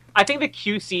 I think the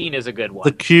Q scene is a good one.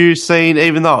 The Q scene,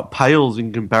 even though it pales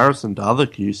in comparison to other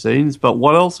Q scenes, but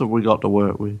what else have we got to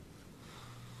work with?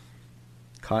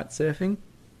 Kite surfing?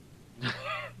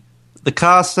 The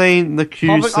car scene, the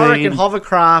Q scene. I reckon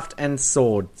hovercraft and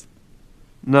swords.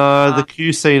 No, the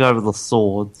Q scene over the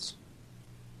swords.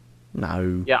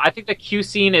 No. Yeah, I think the Q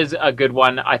scene is a good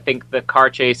one. I think the car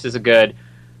chase is a good.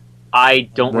 I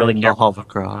don't really Then care. the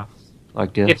hovercraft, I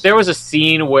guess. If there was a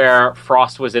scene where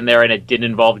Frost was in there and it didn't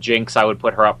involve Jinx, I would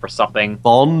put her up for something.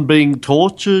 Bond being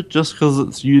tortured just because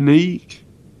it's unique.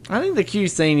 I think the Q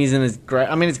scene isn't as great.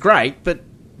 I mean, it's great, but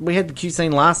we had the Q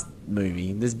scene last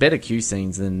movie. There's better Q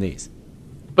scenes than this.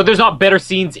 But there's not better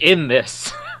scenes in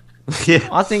this. Yeah.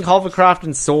 I think hovercraft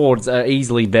and swords are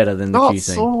easily better than the Not Q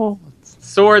scene. swords.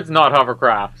 Swords, not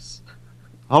hovercrafts.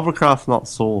 Hovercraft, not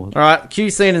swords. All right, Q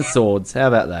scene and swords. How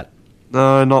about that?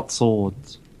 No, not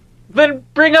swords. Then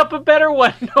bring up a better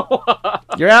one, Noah.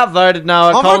 You're outvoted,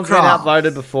 Noah. Colin's been Hovercraft.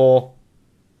 outvoted before.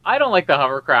 I don't like the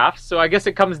hovercrafts, so I guess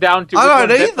it comes down to I which don't one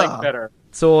Ben's either. like better.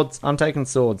 Swords. I'm taking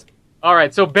swords. All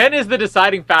right, so Ben is the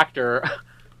deciding factor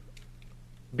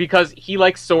because he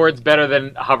likes swords better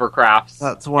than hovercrafts.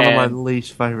 That's one of my and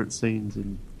least favourite scenes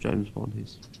in James Bond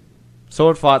history.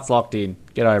 Sword fight's locked in.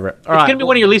 Get over it. All It's right, gonna be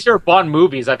one of your least favorite Bond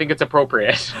movies. I think it's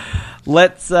appropriate.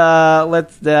 let's now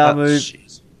move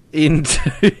Jeez. into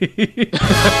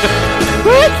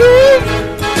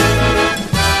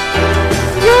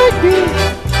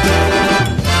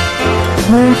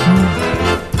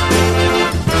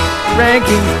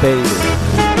rankings, baby.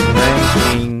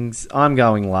 Rankings. I'm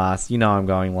going last. You know I'm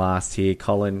going last here.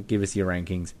 Colin, give us your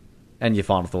rankings and your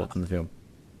final thoughts on the film.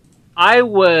 I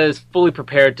was fully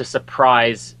prepared to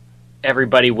surprise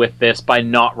everybody with this by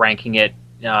not ranking it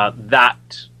that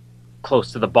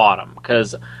close to the bottom,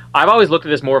 because I've always looked at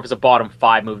this more as a bottom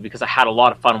 5 movie because I had a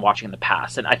lot of fun watching in the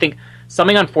past, and I think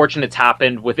something unfortunate's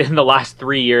happened within the last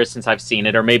 3 years since I've seen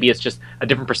it, or maybe it's just a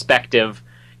different perspective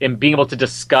in being able to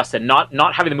discuss it, not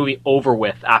having the movie over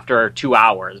with after 2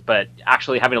 hours, but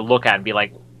actually having to look at it and be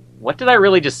like, what did I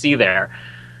really just see there?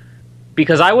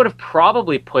 Because I would have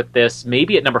probably put this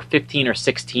maybe at number 15 or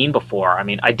 16 before. I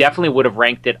mean, I definitely would have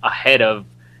ranked it ahead of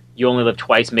You Only Live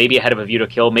Twice, maybe ahead of A View to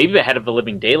Kill, maybe ahead of The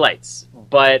Living Daylights.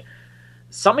 But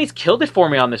somebody's killed it for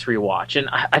me on this rewatch, and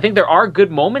I think there are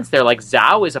good moments there. Like,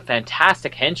 Zhao is a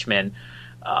fantastic henchman.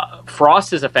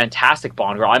 Frost is a fantastic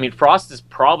Bond girl. I mean, Frost is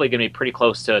probably going to be pretty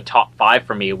close to top 5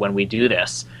 for me when we do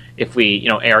this, if we,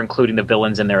 are including the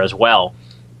villains in there as well.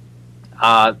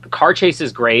 The car chase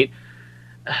is great.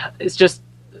 It's just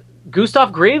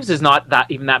Gustav Graves is not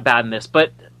even that bad in this,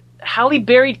 but Halle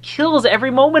Berry kills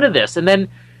every moment of this, and then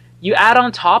you add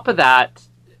on top of that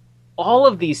all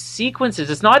of these sequences.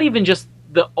 It's not even just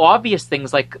the obvious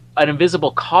things like an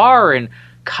invisible car and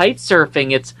kite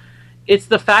surfing. It's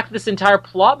the fact this entire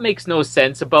plot makes no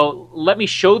sense about, let me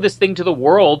show this thing to the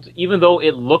world, even though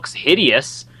it looks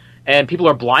hideous and people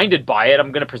are blinded by it.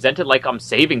 I'm going to present it like I'm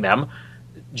saving them.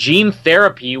 Gene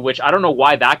therapy, which I don't know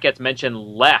why that gets mentioned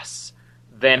less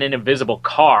than an invisible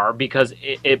car, because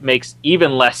it makes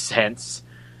even less sense.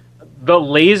 The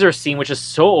laser scene, which is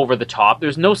so over the top.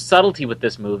 There's no subtlety with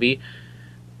this movie.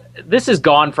 this has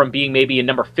gone from being maybe a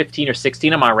number 15 or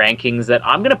 16 on my rankings that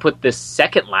I'm going to put this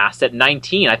second last at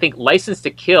 19. I think License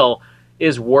to Kill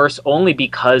is worse only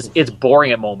because it's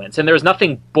boring at moments. And there's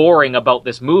nothing boring about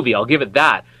this movie. I'll give it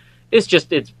that. It's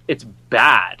just, it's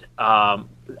bad.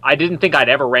 I didn't think I'd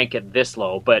ever rank it this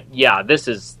low, but yeah, this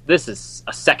is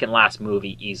a second last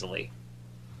movie easily.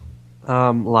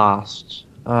 Last.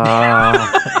 That's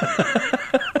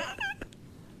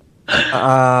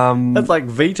like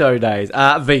veto days.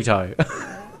 Veto.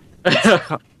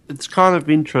 It's kind of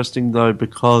interesting though,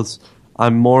 because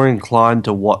I'm more inclined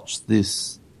to watch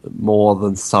this more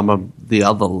than some of the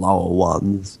other lower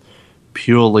ones,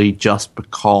 purely just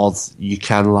because you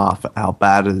can laugh at how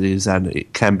bad it is and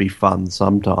it can be fun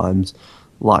sometimes.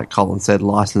 Like Colin said,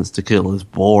 License to Kill is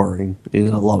boring in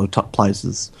a lot of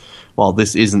places. Well,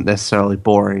 this isn't necessarily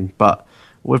boring, but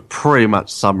we've pretty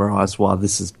much summarised why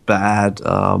this is bad.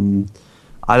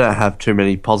 I don't have too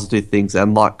many positive things,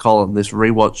 and like Colin, this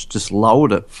rewatch just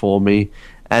lowered it for me.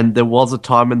 And there was a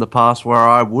time in the past where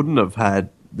I wouldn't have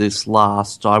had this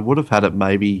last. I would have had it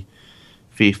maybe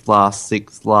 5th last,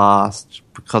 6th last,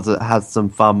 because it has some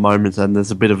fun moments and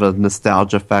there's a bit of a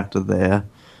nostalgia factor there.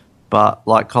 But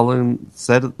like Colin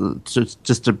said,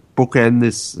 just to bookend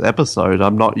this episode,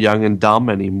 I'm not young and dumb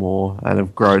anymore and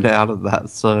have grown out of that.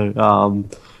 So,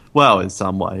 well, in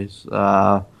some ways.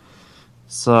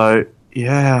 So,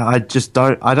 yeah, I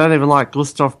don't even like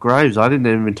Gustav Graves. I didn't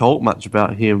even talk much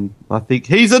about him. I think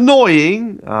he's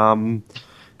annoying.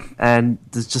 And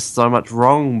there's just so much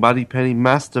wrong. Muddy Penny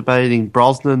masturbating,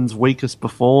 Brosnan's weakest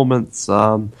performance,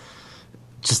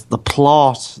 just the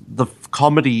plot, the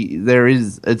comedy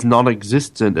it's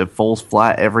non-existent. It falls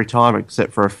flat every time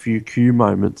except for a few Q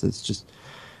moments. It's just,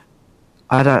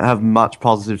 I don't have much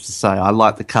positive to say. I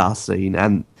like the car scene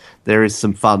and there is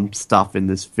some fun stuff in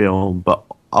this film, but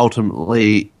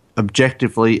ultimately,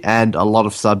 objectively and a lot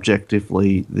of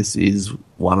subjectively, this is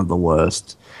one of the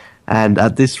worst. And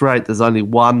at this rate, there's only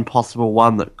one possible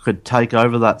one that could take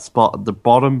over that spot at the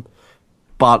bottom,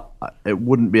 but it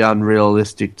wouldn't be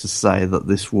unrealistic to say that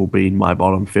this will be my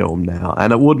bottom film now.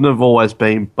 And it wouldn't have always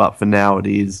been, but for now it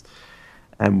is.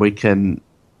 And we can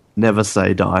never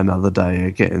say Die Another Day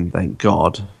again, thank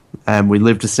God. And we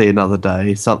live to see another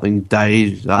day,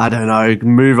 I don't know,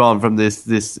 move on from this.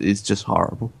 This is just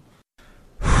horrible.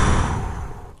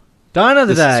 Die Another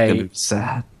This is Day going to be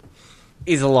sad.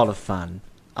 is a lot of fun.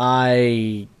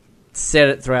 I said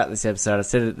it throughout this episode. I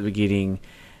said it at the beginning.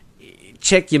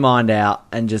 Check your mind out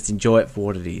and just enjoy it for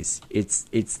what it is. It's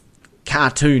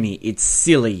cartoony. It's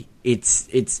silly.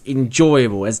 It's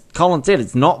enjoyable. As Colin said,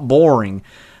 it's not boring.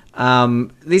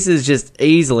 This is just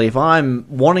easily, if I'm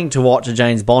wanting to watch a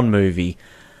James Bond movie,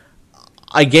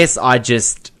 I guess I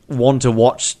just want to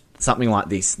watch something like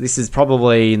this. This is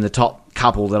probably in the top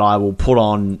couple that I will put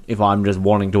on if I'm just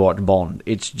wanting to watch Bond.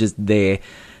 It's just there.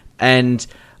 And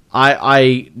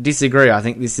I disagree. I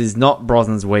think this is not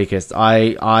Brosnan's weakest.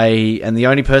 I am the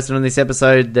only person on this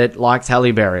episode that likes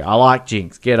Halle Berry. I like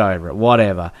Jinx. Get over it.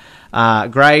 Whatever.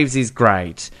 Graves is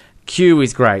great. Q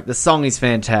is great. The song is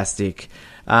fantastic.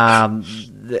 This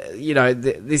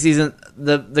isn't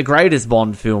the greatest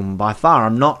Bond film by far.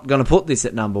 I'm not going to put this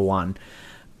at number one.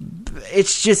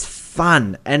 It's just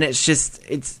fun, and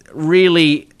it's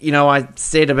really, I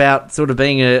said about sort of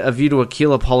being a View to a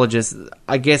Kill apologist.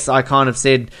 I guess I kind of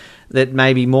said that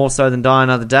maybe more so than Die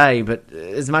Another Day, but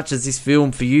as much as this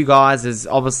film for you guys has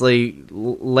obviously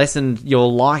lessened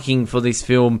your liking for this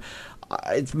film,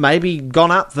 it's maybe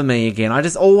gone up for me again. I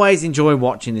just always enjoy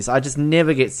watching this. I just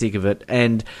never get sick of it.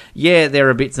 And yeah, there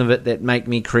are bits of it that make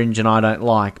me cringe and I don't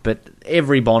like, but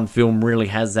every Bond film really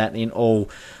has that in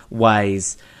all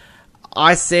ways.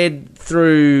 I said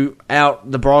throughout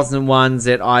the Brosnan ones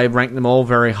that I ranked them all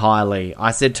very highly.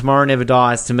 I said Tomorrow Never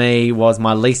Dies to me was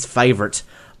my least favourite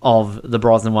of the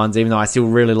Brosnan ones, even though I still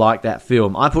really like that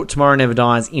film. I put Tomorrow Never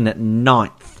Dies in at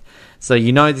 9th. So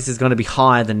this is going to be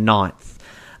higher than 9th.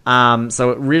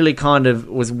 So it really kind of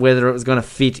was whether it was going to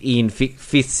fit in 5th,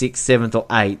 6th, 7th or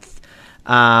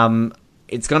 8th.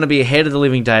 It's going to be ahead of The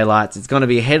Living Daylights. It's going to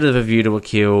be ahead of A View to a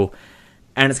Kill.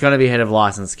 And it's going to be ahead of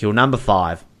License to Kill. Number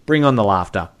 5. Bring on the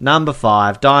laughter. Number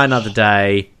 5. Die Another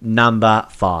Day. Number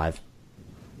 5.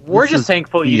 We're just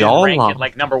thankful you didn't rank it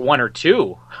like number 1 or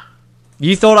 2.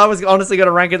 You thought I was honestly going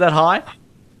to rank it that high?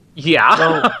 Yeah.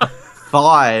 Well,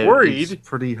 5 Worried. is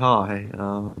pretty high.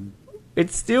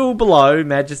 It's still below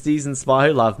Majesties and Spy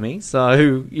Who Loved Me, so,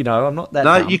 I'm not that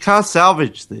dumb. You can't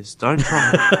salvage this. Don't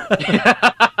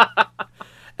try.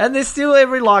 And there's still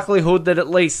every likelihood that at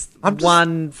least just-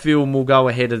 one film will go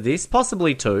ahead of this,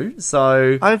 possibly two.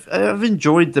 So I've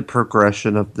enjoyed the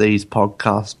progression of these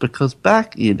podcasts because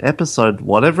back in episode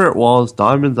whatever it was,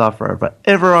 Diamonds Are Forever,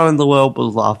 everyone in the world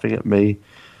was laughing at me.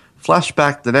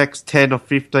 Flashback the next 10 or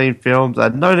 15 films,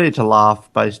 and no need to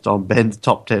laugh based on Ben's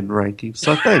top 10 rankings.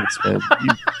 So thanks, Ben.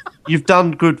 You've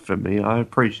done good for me. I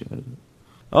appreciate it.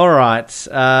 all right,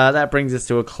 that brings us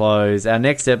to a close. Our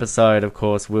next episode, of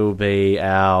course, will be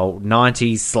our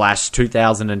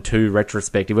 90s/2002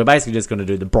 retrospective. We're basically just going to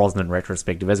do the Brosnan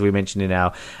retrospective, as we mentioned in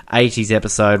our 80s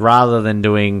episode. Rather than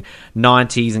doing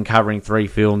 90s and covering 3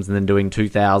 films and then doing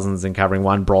 2000s and covering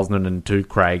 1 Brosnan and 2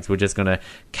 Craigs, we're just going to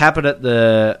cap it at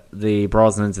the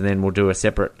Brosnans, and then we'll do a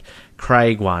separate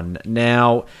Craig one.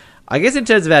 Now, I guess in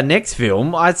terms of our next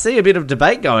film, I see a bit of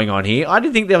debate going on here. I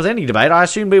didn't think there was any debate. I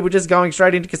assumed we were just going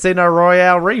straight into Casino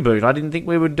Royale reboot. I didn't think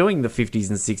we were doing the 50s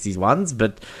and 60s ones,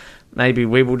 but maybe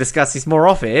we will discuss this more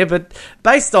off-air. But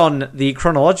based on the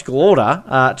chronological order,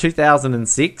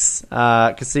 2006,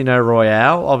 Casino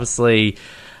Royale, obviously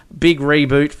big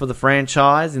reboot for the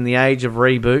franchise in the age of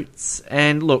reboots.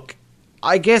 And look,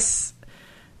 I guess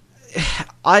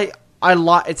I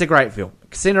like. It's a great film.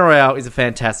 Casino Royale is a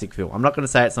fantastic film. I'm not going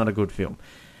to say it's not a good film.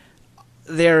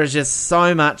 There is just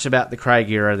so much about the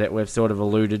Craig era that we've sort of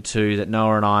alluded to that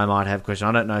Noah and I might have questions.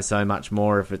 I don't know so much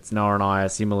more if it's Noah and I are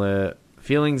similar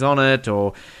feelings on it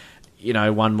or, you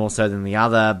know, one more so than the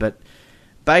other. But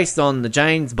based on the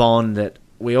James Bond that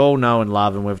we all know and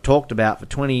love and we've talked about for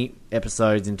 20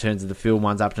 episodes in terms of the film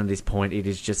ones up to this point, it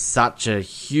is just such a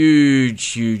huge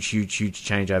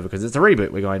changeover because it's a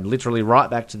reboot. We're going literally right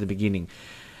back to the beginning.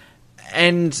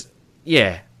 And,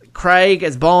 yeah, Craig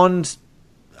as Bond,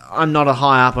 I'm not a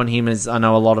high up on him as I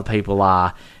know a lot of people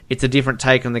are. It's a different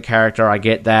take on the character, I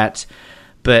get that.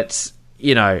 But,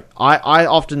 you know, I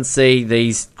often see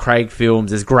these Craig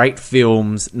films as great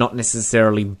films, not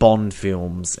necessarily Bond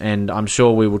films. And I'm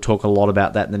sure we will talk a lot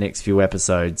about that in the next few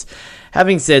episodes.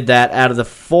 Having said that, out of the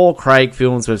 4 Craig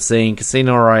films we've seen,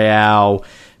 Casino Royale,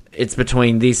 it's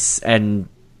between this and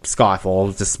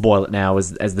Skyfall, to spoil it now,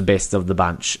 as the best of the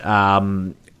bunch.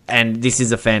 And this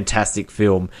is a fantastic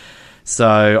film. So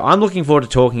I'm looking forward to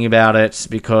talking about it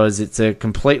because it's a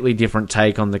completely different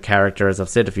take on the character, as I've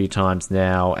said a few times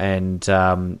now. And,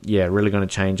 really going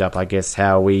to change up, I guess,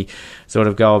 how we sort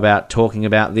of go about talking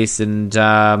about this and,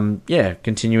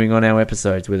 continuing on our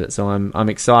episodes with it. So I'm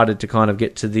excited to kind of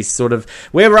get to this sort of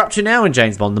where we're up to now in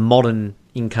James Bond, the modern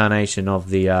incarnation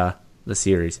of the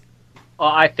series. Well,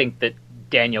 I think that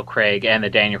Daniel Craig and the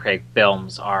Daniel Craig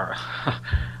films are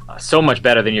so much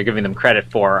better than you're giving them credit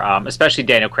for, especially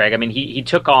Daniel Craig. I mean, he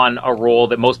took on a role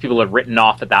that most people have written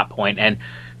off at that point, and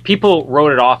people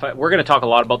wrote it off. We're going to talk a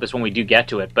lot about this when we do get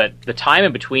to it, but the time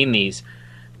in between these,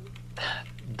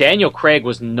 Daniel Craig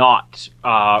was not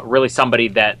really somebody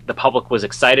that the public was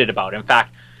excited about. In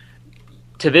fact,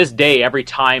 to this day, every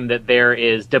time that there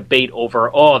is debate over,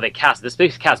 they cast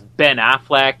Ben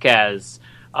Affleck as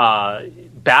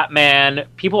Batman,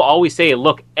 people always say,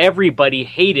 look, everybody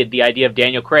hated the idea of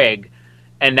Daniel Craig,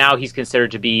 and now he's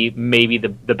considered to be maybe the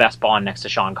best Bond next to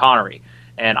Sean Connery.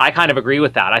 And I kind of agree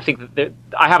with that. I think that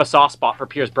I have a soft spot for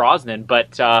Pierce Brosnan,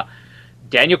 but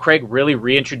Daniel Craig really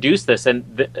reintroduced this, and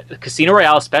the Casino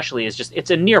Royale especially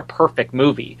it's a near perfect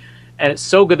movie. And it's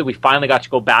so good that we finally got to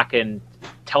go back and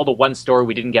tell the one story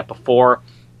we didn't get before.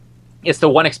 It's the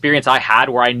one experience I had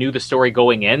where I knew the story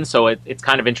going in, so it's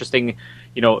kind of interesting,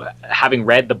 you know, having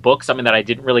read the book, something that I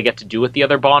didn't really get to do with the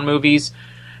other Bond movies.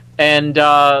 And,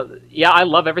 I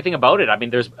love everything about it. I mean,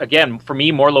 there's, again, for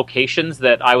me, more locations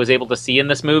that I was able to see in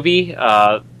this movie,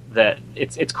 that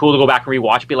it's cool to go back and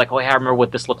rewatch, be like, I remember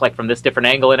what this looked like from this different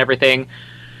angle and everything.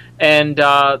 And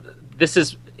this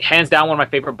is hands down one of my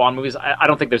favorite Bond movies. I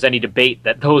don't think there's any debate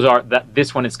that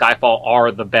this one and Skyfall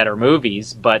are the better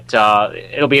movies, but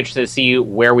it'll be interesting to see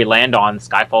where we land on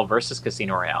Skyfall versus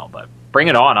Casino Royale. But bring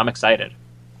it on. I'm excited.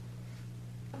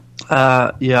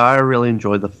 I really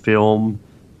enjoyed the film.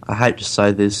 I hate to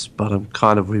say this, but I'm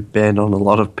kind of with Ben on a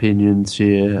lot of opinions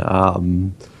here.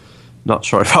 Not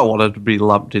sure if I wanted to be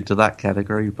lumped into that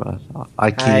category, but I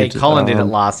can't. Hey, Colin did it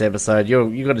last episode.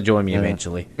 You got to join me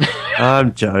eventually.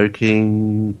 I'm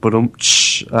joking, but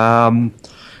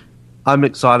I'm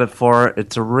excited for it.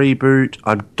 It's a reboot.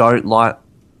 I don't like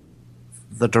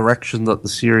the direction that the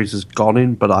series has gone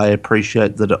in, but I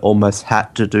appreciate that it almost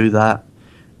had to do that.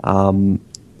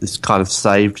 This kind of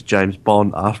saved James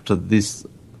Bond after this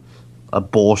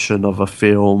abortion of a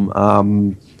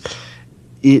film.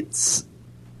 It's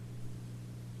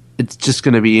just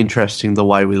going to be interesting the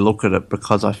way we look at it,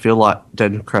 because I feel like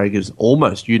Daniel Craig is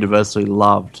almost universally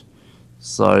loved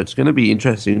So it's going to be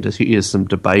interesting to hear some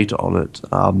debate on it.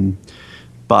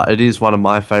 But it is one of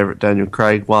my favourite Daniel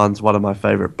Craig ones, one of my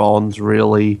favourite Bonds,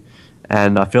 really.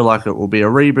 And I feel like it will be a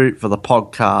reboot for the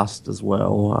podcast as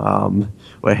well.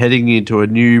 We're heading into a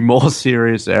new, more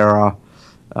serious era.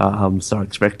 So I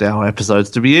expect our episodes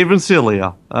to be even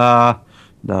sillier. No,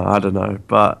 I don't know.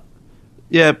 But,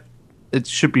 yeah, it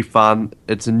should be fun.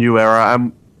 It's a new era.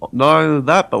 And not only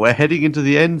that, but we're heading into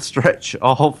the end stretch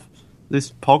of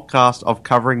this podcast of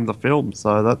covering the film.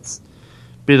 So that's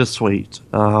bittersweet.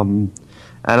 And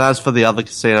as for the other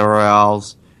Casino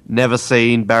Royales, never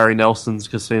seen Barry Nelson's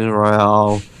Casino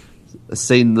Royale.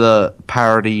 Seen the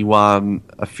parody one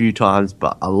a few times,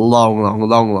 but a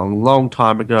long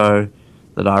time ago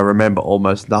that I remember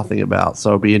almost nothing about. So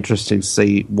it'll be interesting to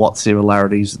see what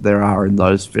similarities there are in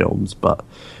those films. But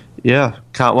yeah,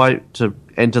 can't wait to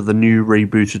enter the new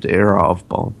rebooted era of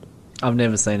Bond. I've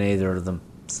never seen either of them.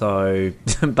 So,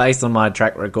 based on my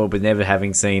track record with never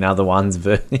having seen other ones,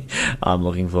 but I'm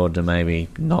looking forward to maybe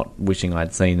not wishing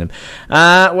I'd seen them.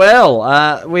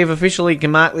 We've officially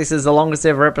marked this as the longest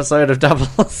ever episode of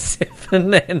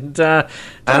 007, and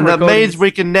that means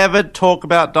we can never talk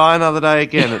about Die Another Day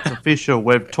again. It's official.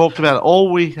 We've talked about it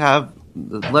all we have.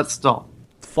 Let's stop.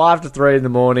 5 to 3 in the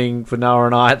morning for Noah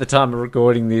and I at the time of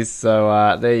recording this.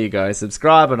 So there you go.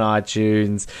 Subscribe on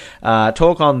iTunes.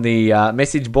 Talk on the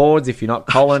message boards if you're not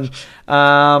Colin.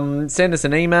 Send us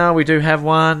an email. We do have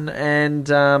one.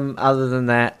 And other than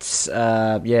that,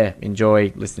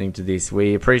 enjoy listening to this.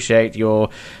 We appreciate your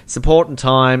support and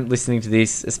time listening to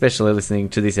this, especially listening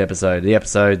to this episode, the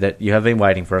episode that you have been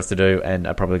waiting for us to do and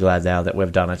are probably glad now that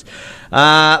we've done it.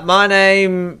 My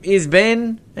name is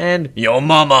Ben, and your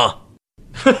mama.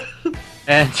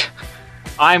 And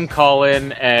I'm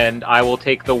Colin, and I will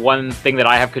take the one thing that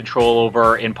I have control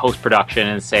over in post-production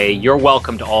and say, you're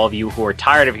welcome to all of you who are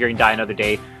tired of hearing Die Another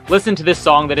Day. Listen to this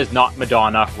song that is not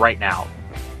Madonna right now.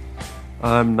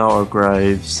 I'm Noah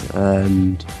Graves,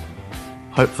 and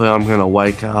hopefully I'm going to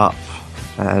wake up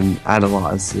and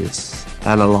analyse this.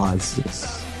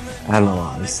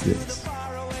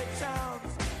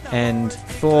 And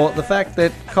for the fact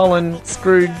that Colin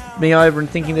screwed me over in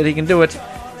thinking that he can do it,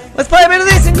 let's play a bit of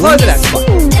this and close it out.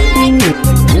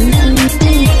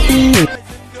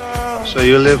 So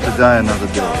you live to die another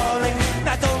day.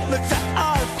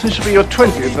 This will be your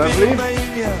 20th, I believe.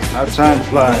 How time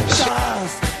flies.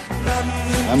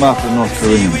 I'm after North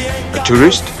Korean. A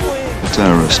tourist? A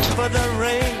terrorist.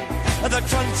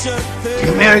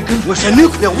 The Americans with a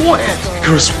nuclear warhead.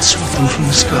 Icarus will swat them from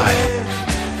the sky.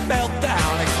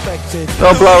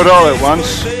 Don't blow it all at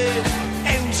once.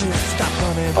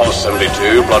 Pulse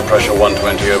 72, blood pressure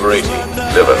 120/80.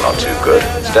 Liver not too good.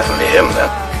 It's definitely him then.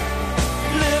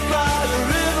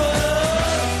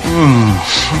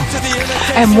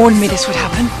 Em warned me this would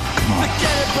happen. Come on,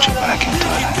 put your back into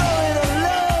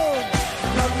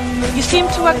it. You seem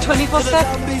to work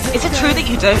 24/7. Is it true that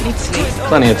you don't need sleep?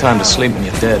 Plenty of time to sleep when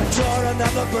you're dead.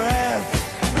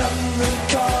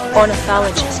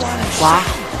 Ornithologist. Wow.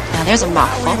 Now there's a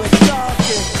mouthful.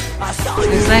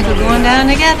 Looks like we're going down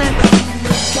together.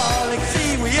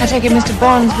 I take it Mr.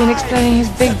 Bond's been explaining his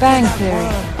Big Bang Theory.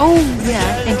 Oh, yeah,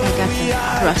 I think I got the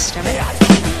thrust of it.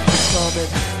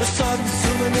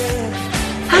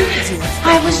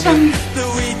 I was,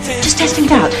 just testing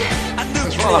it out.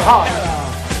 It's rather hot.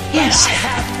 Yes,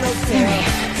 very.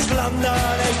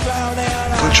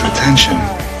 Got your attention.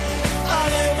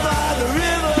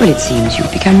 Well, it seems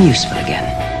you've become useful again.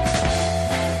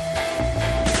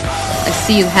 I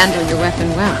see you handle your weapon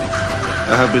well.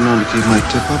 I have been known to keep my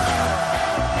tip up.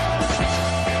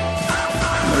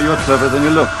 No, you're clever than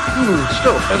you look.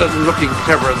 Still better than looking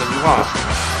cleverer than you are.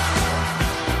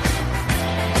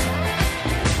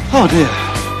 Oh dear.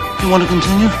 You want to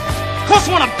continue? Of course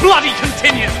I want to bloody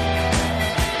continue!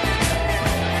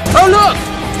 Oh look!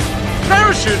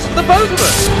 Parachutes for the both of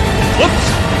us! Whoops!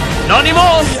 Not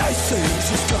anymore!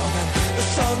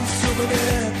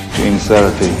 Gene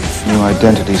therapy. New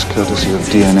identities courtesy of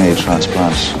DNA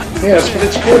transplants. Yes, but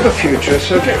it's for the future,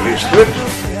 so get used to it.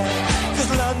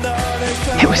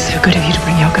 It was so good of you to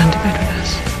bring your gun to bed with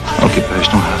us.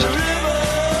 Occupational hazard.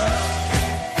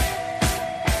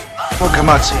 Well,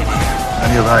 Kamatsini,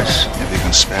 any advice, if you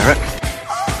can spare it?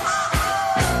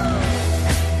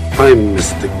 I'm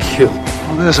Mr. Kill.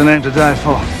 Well, there's a name to die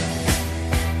for.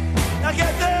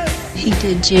 He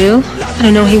did you? I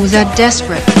don't know he was that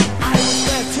desperate.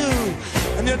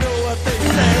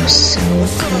 I'm so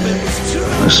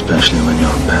good. Especially when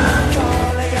you're bad.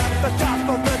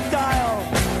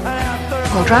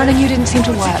 Well, drowning you didn't seem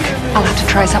to work. I'll have to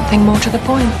try something more to the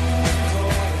point.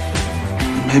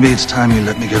 Maybe it's time you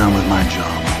let me get on with my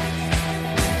job.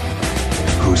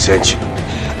 Who sent you?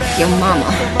 Your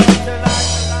mama.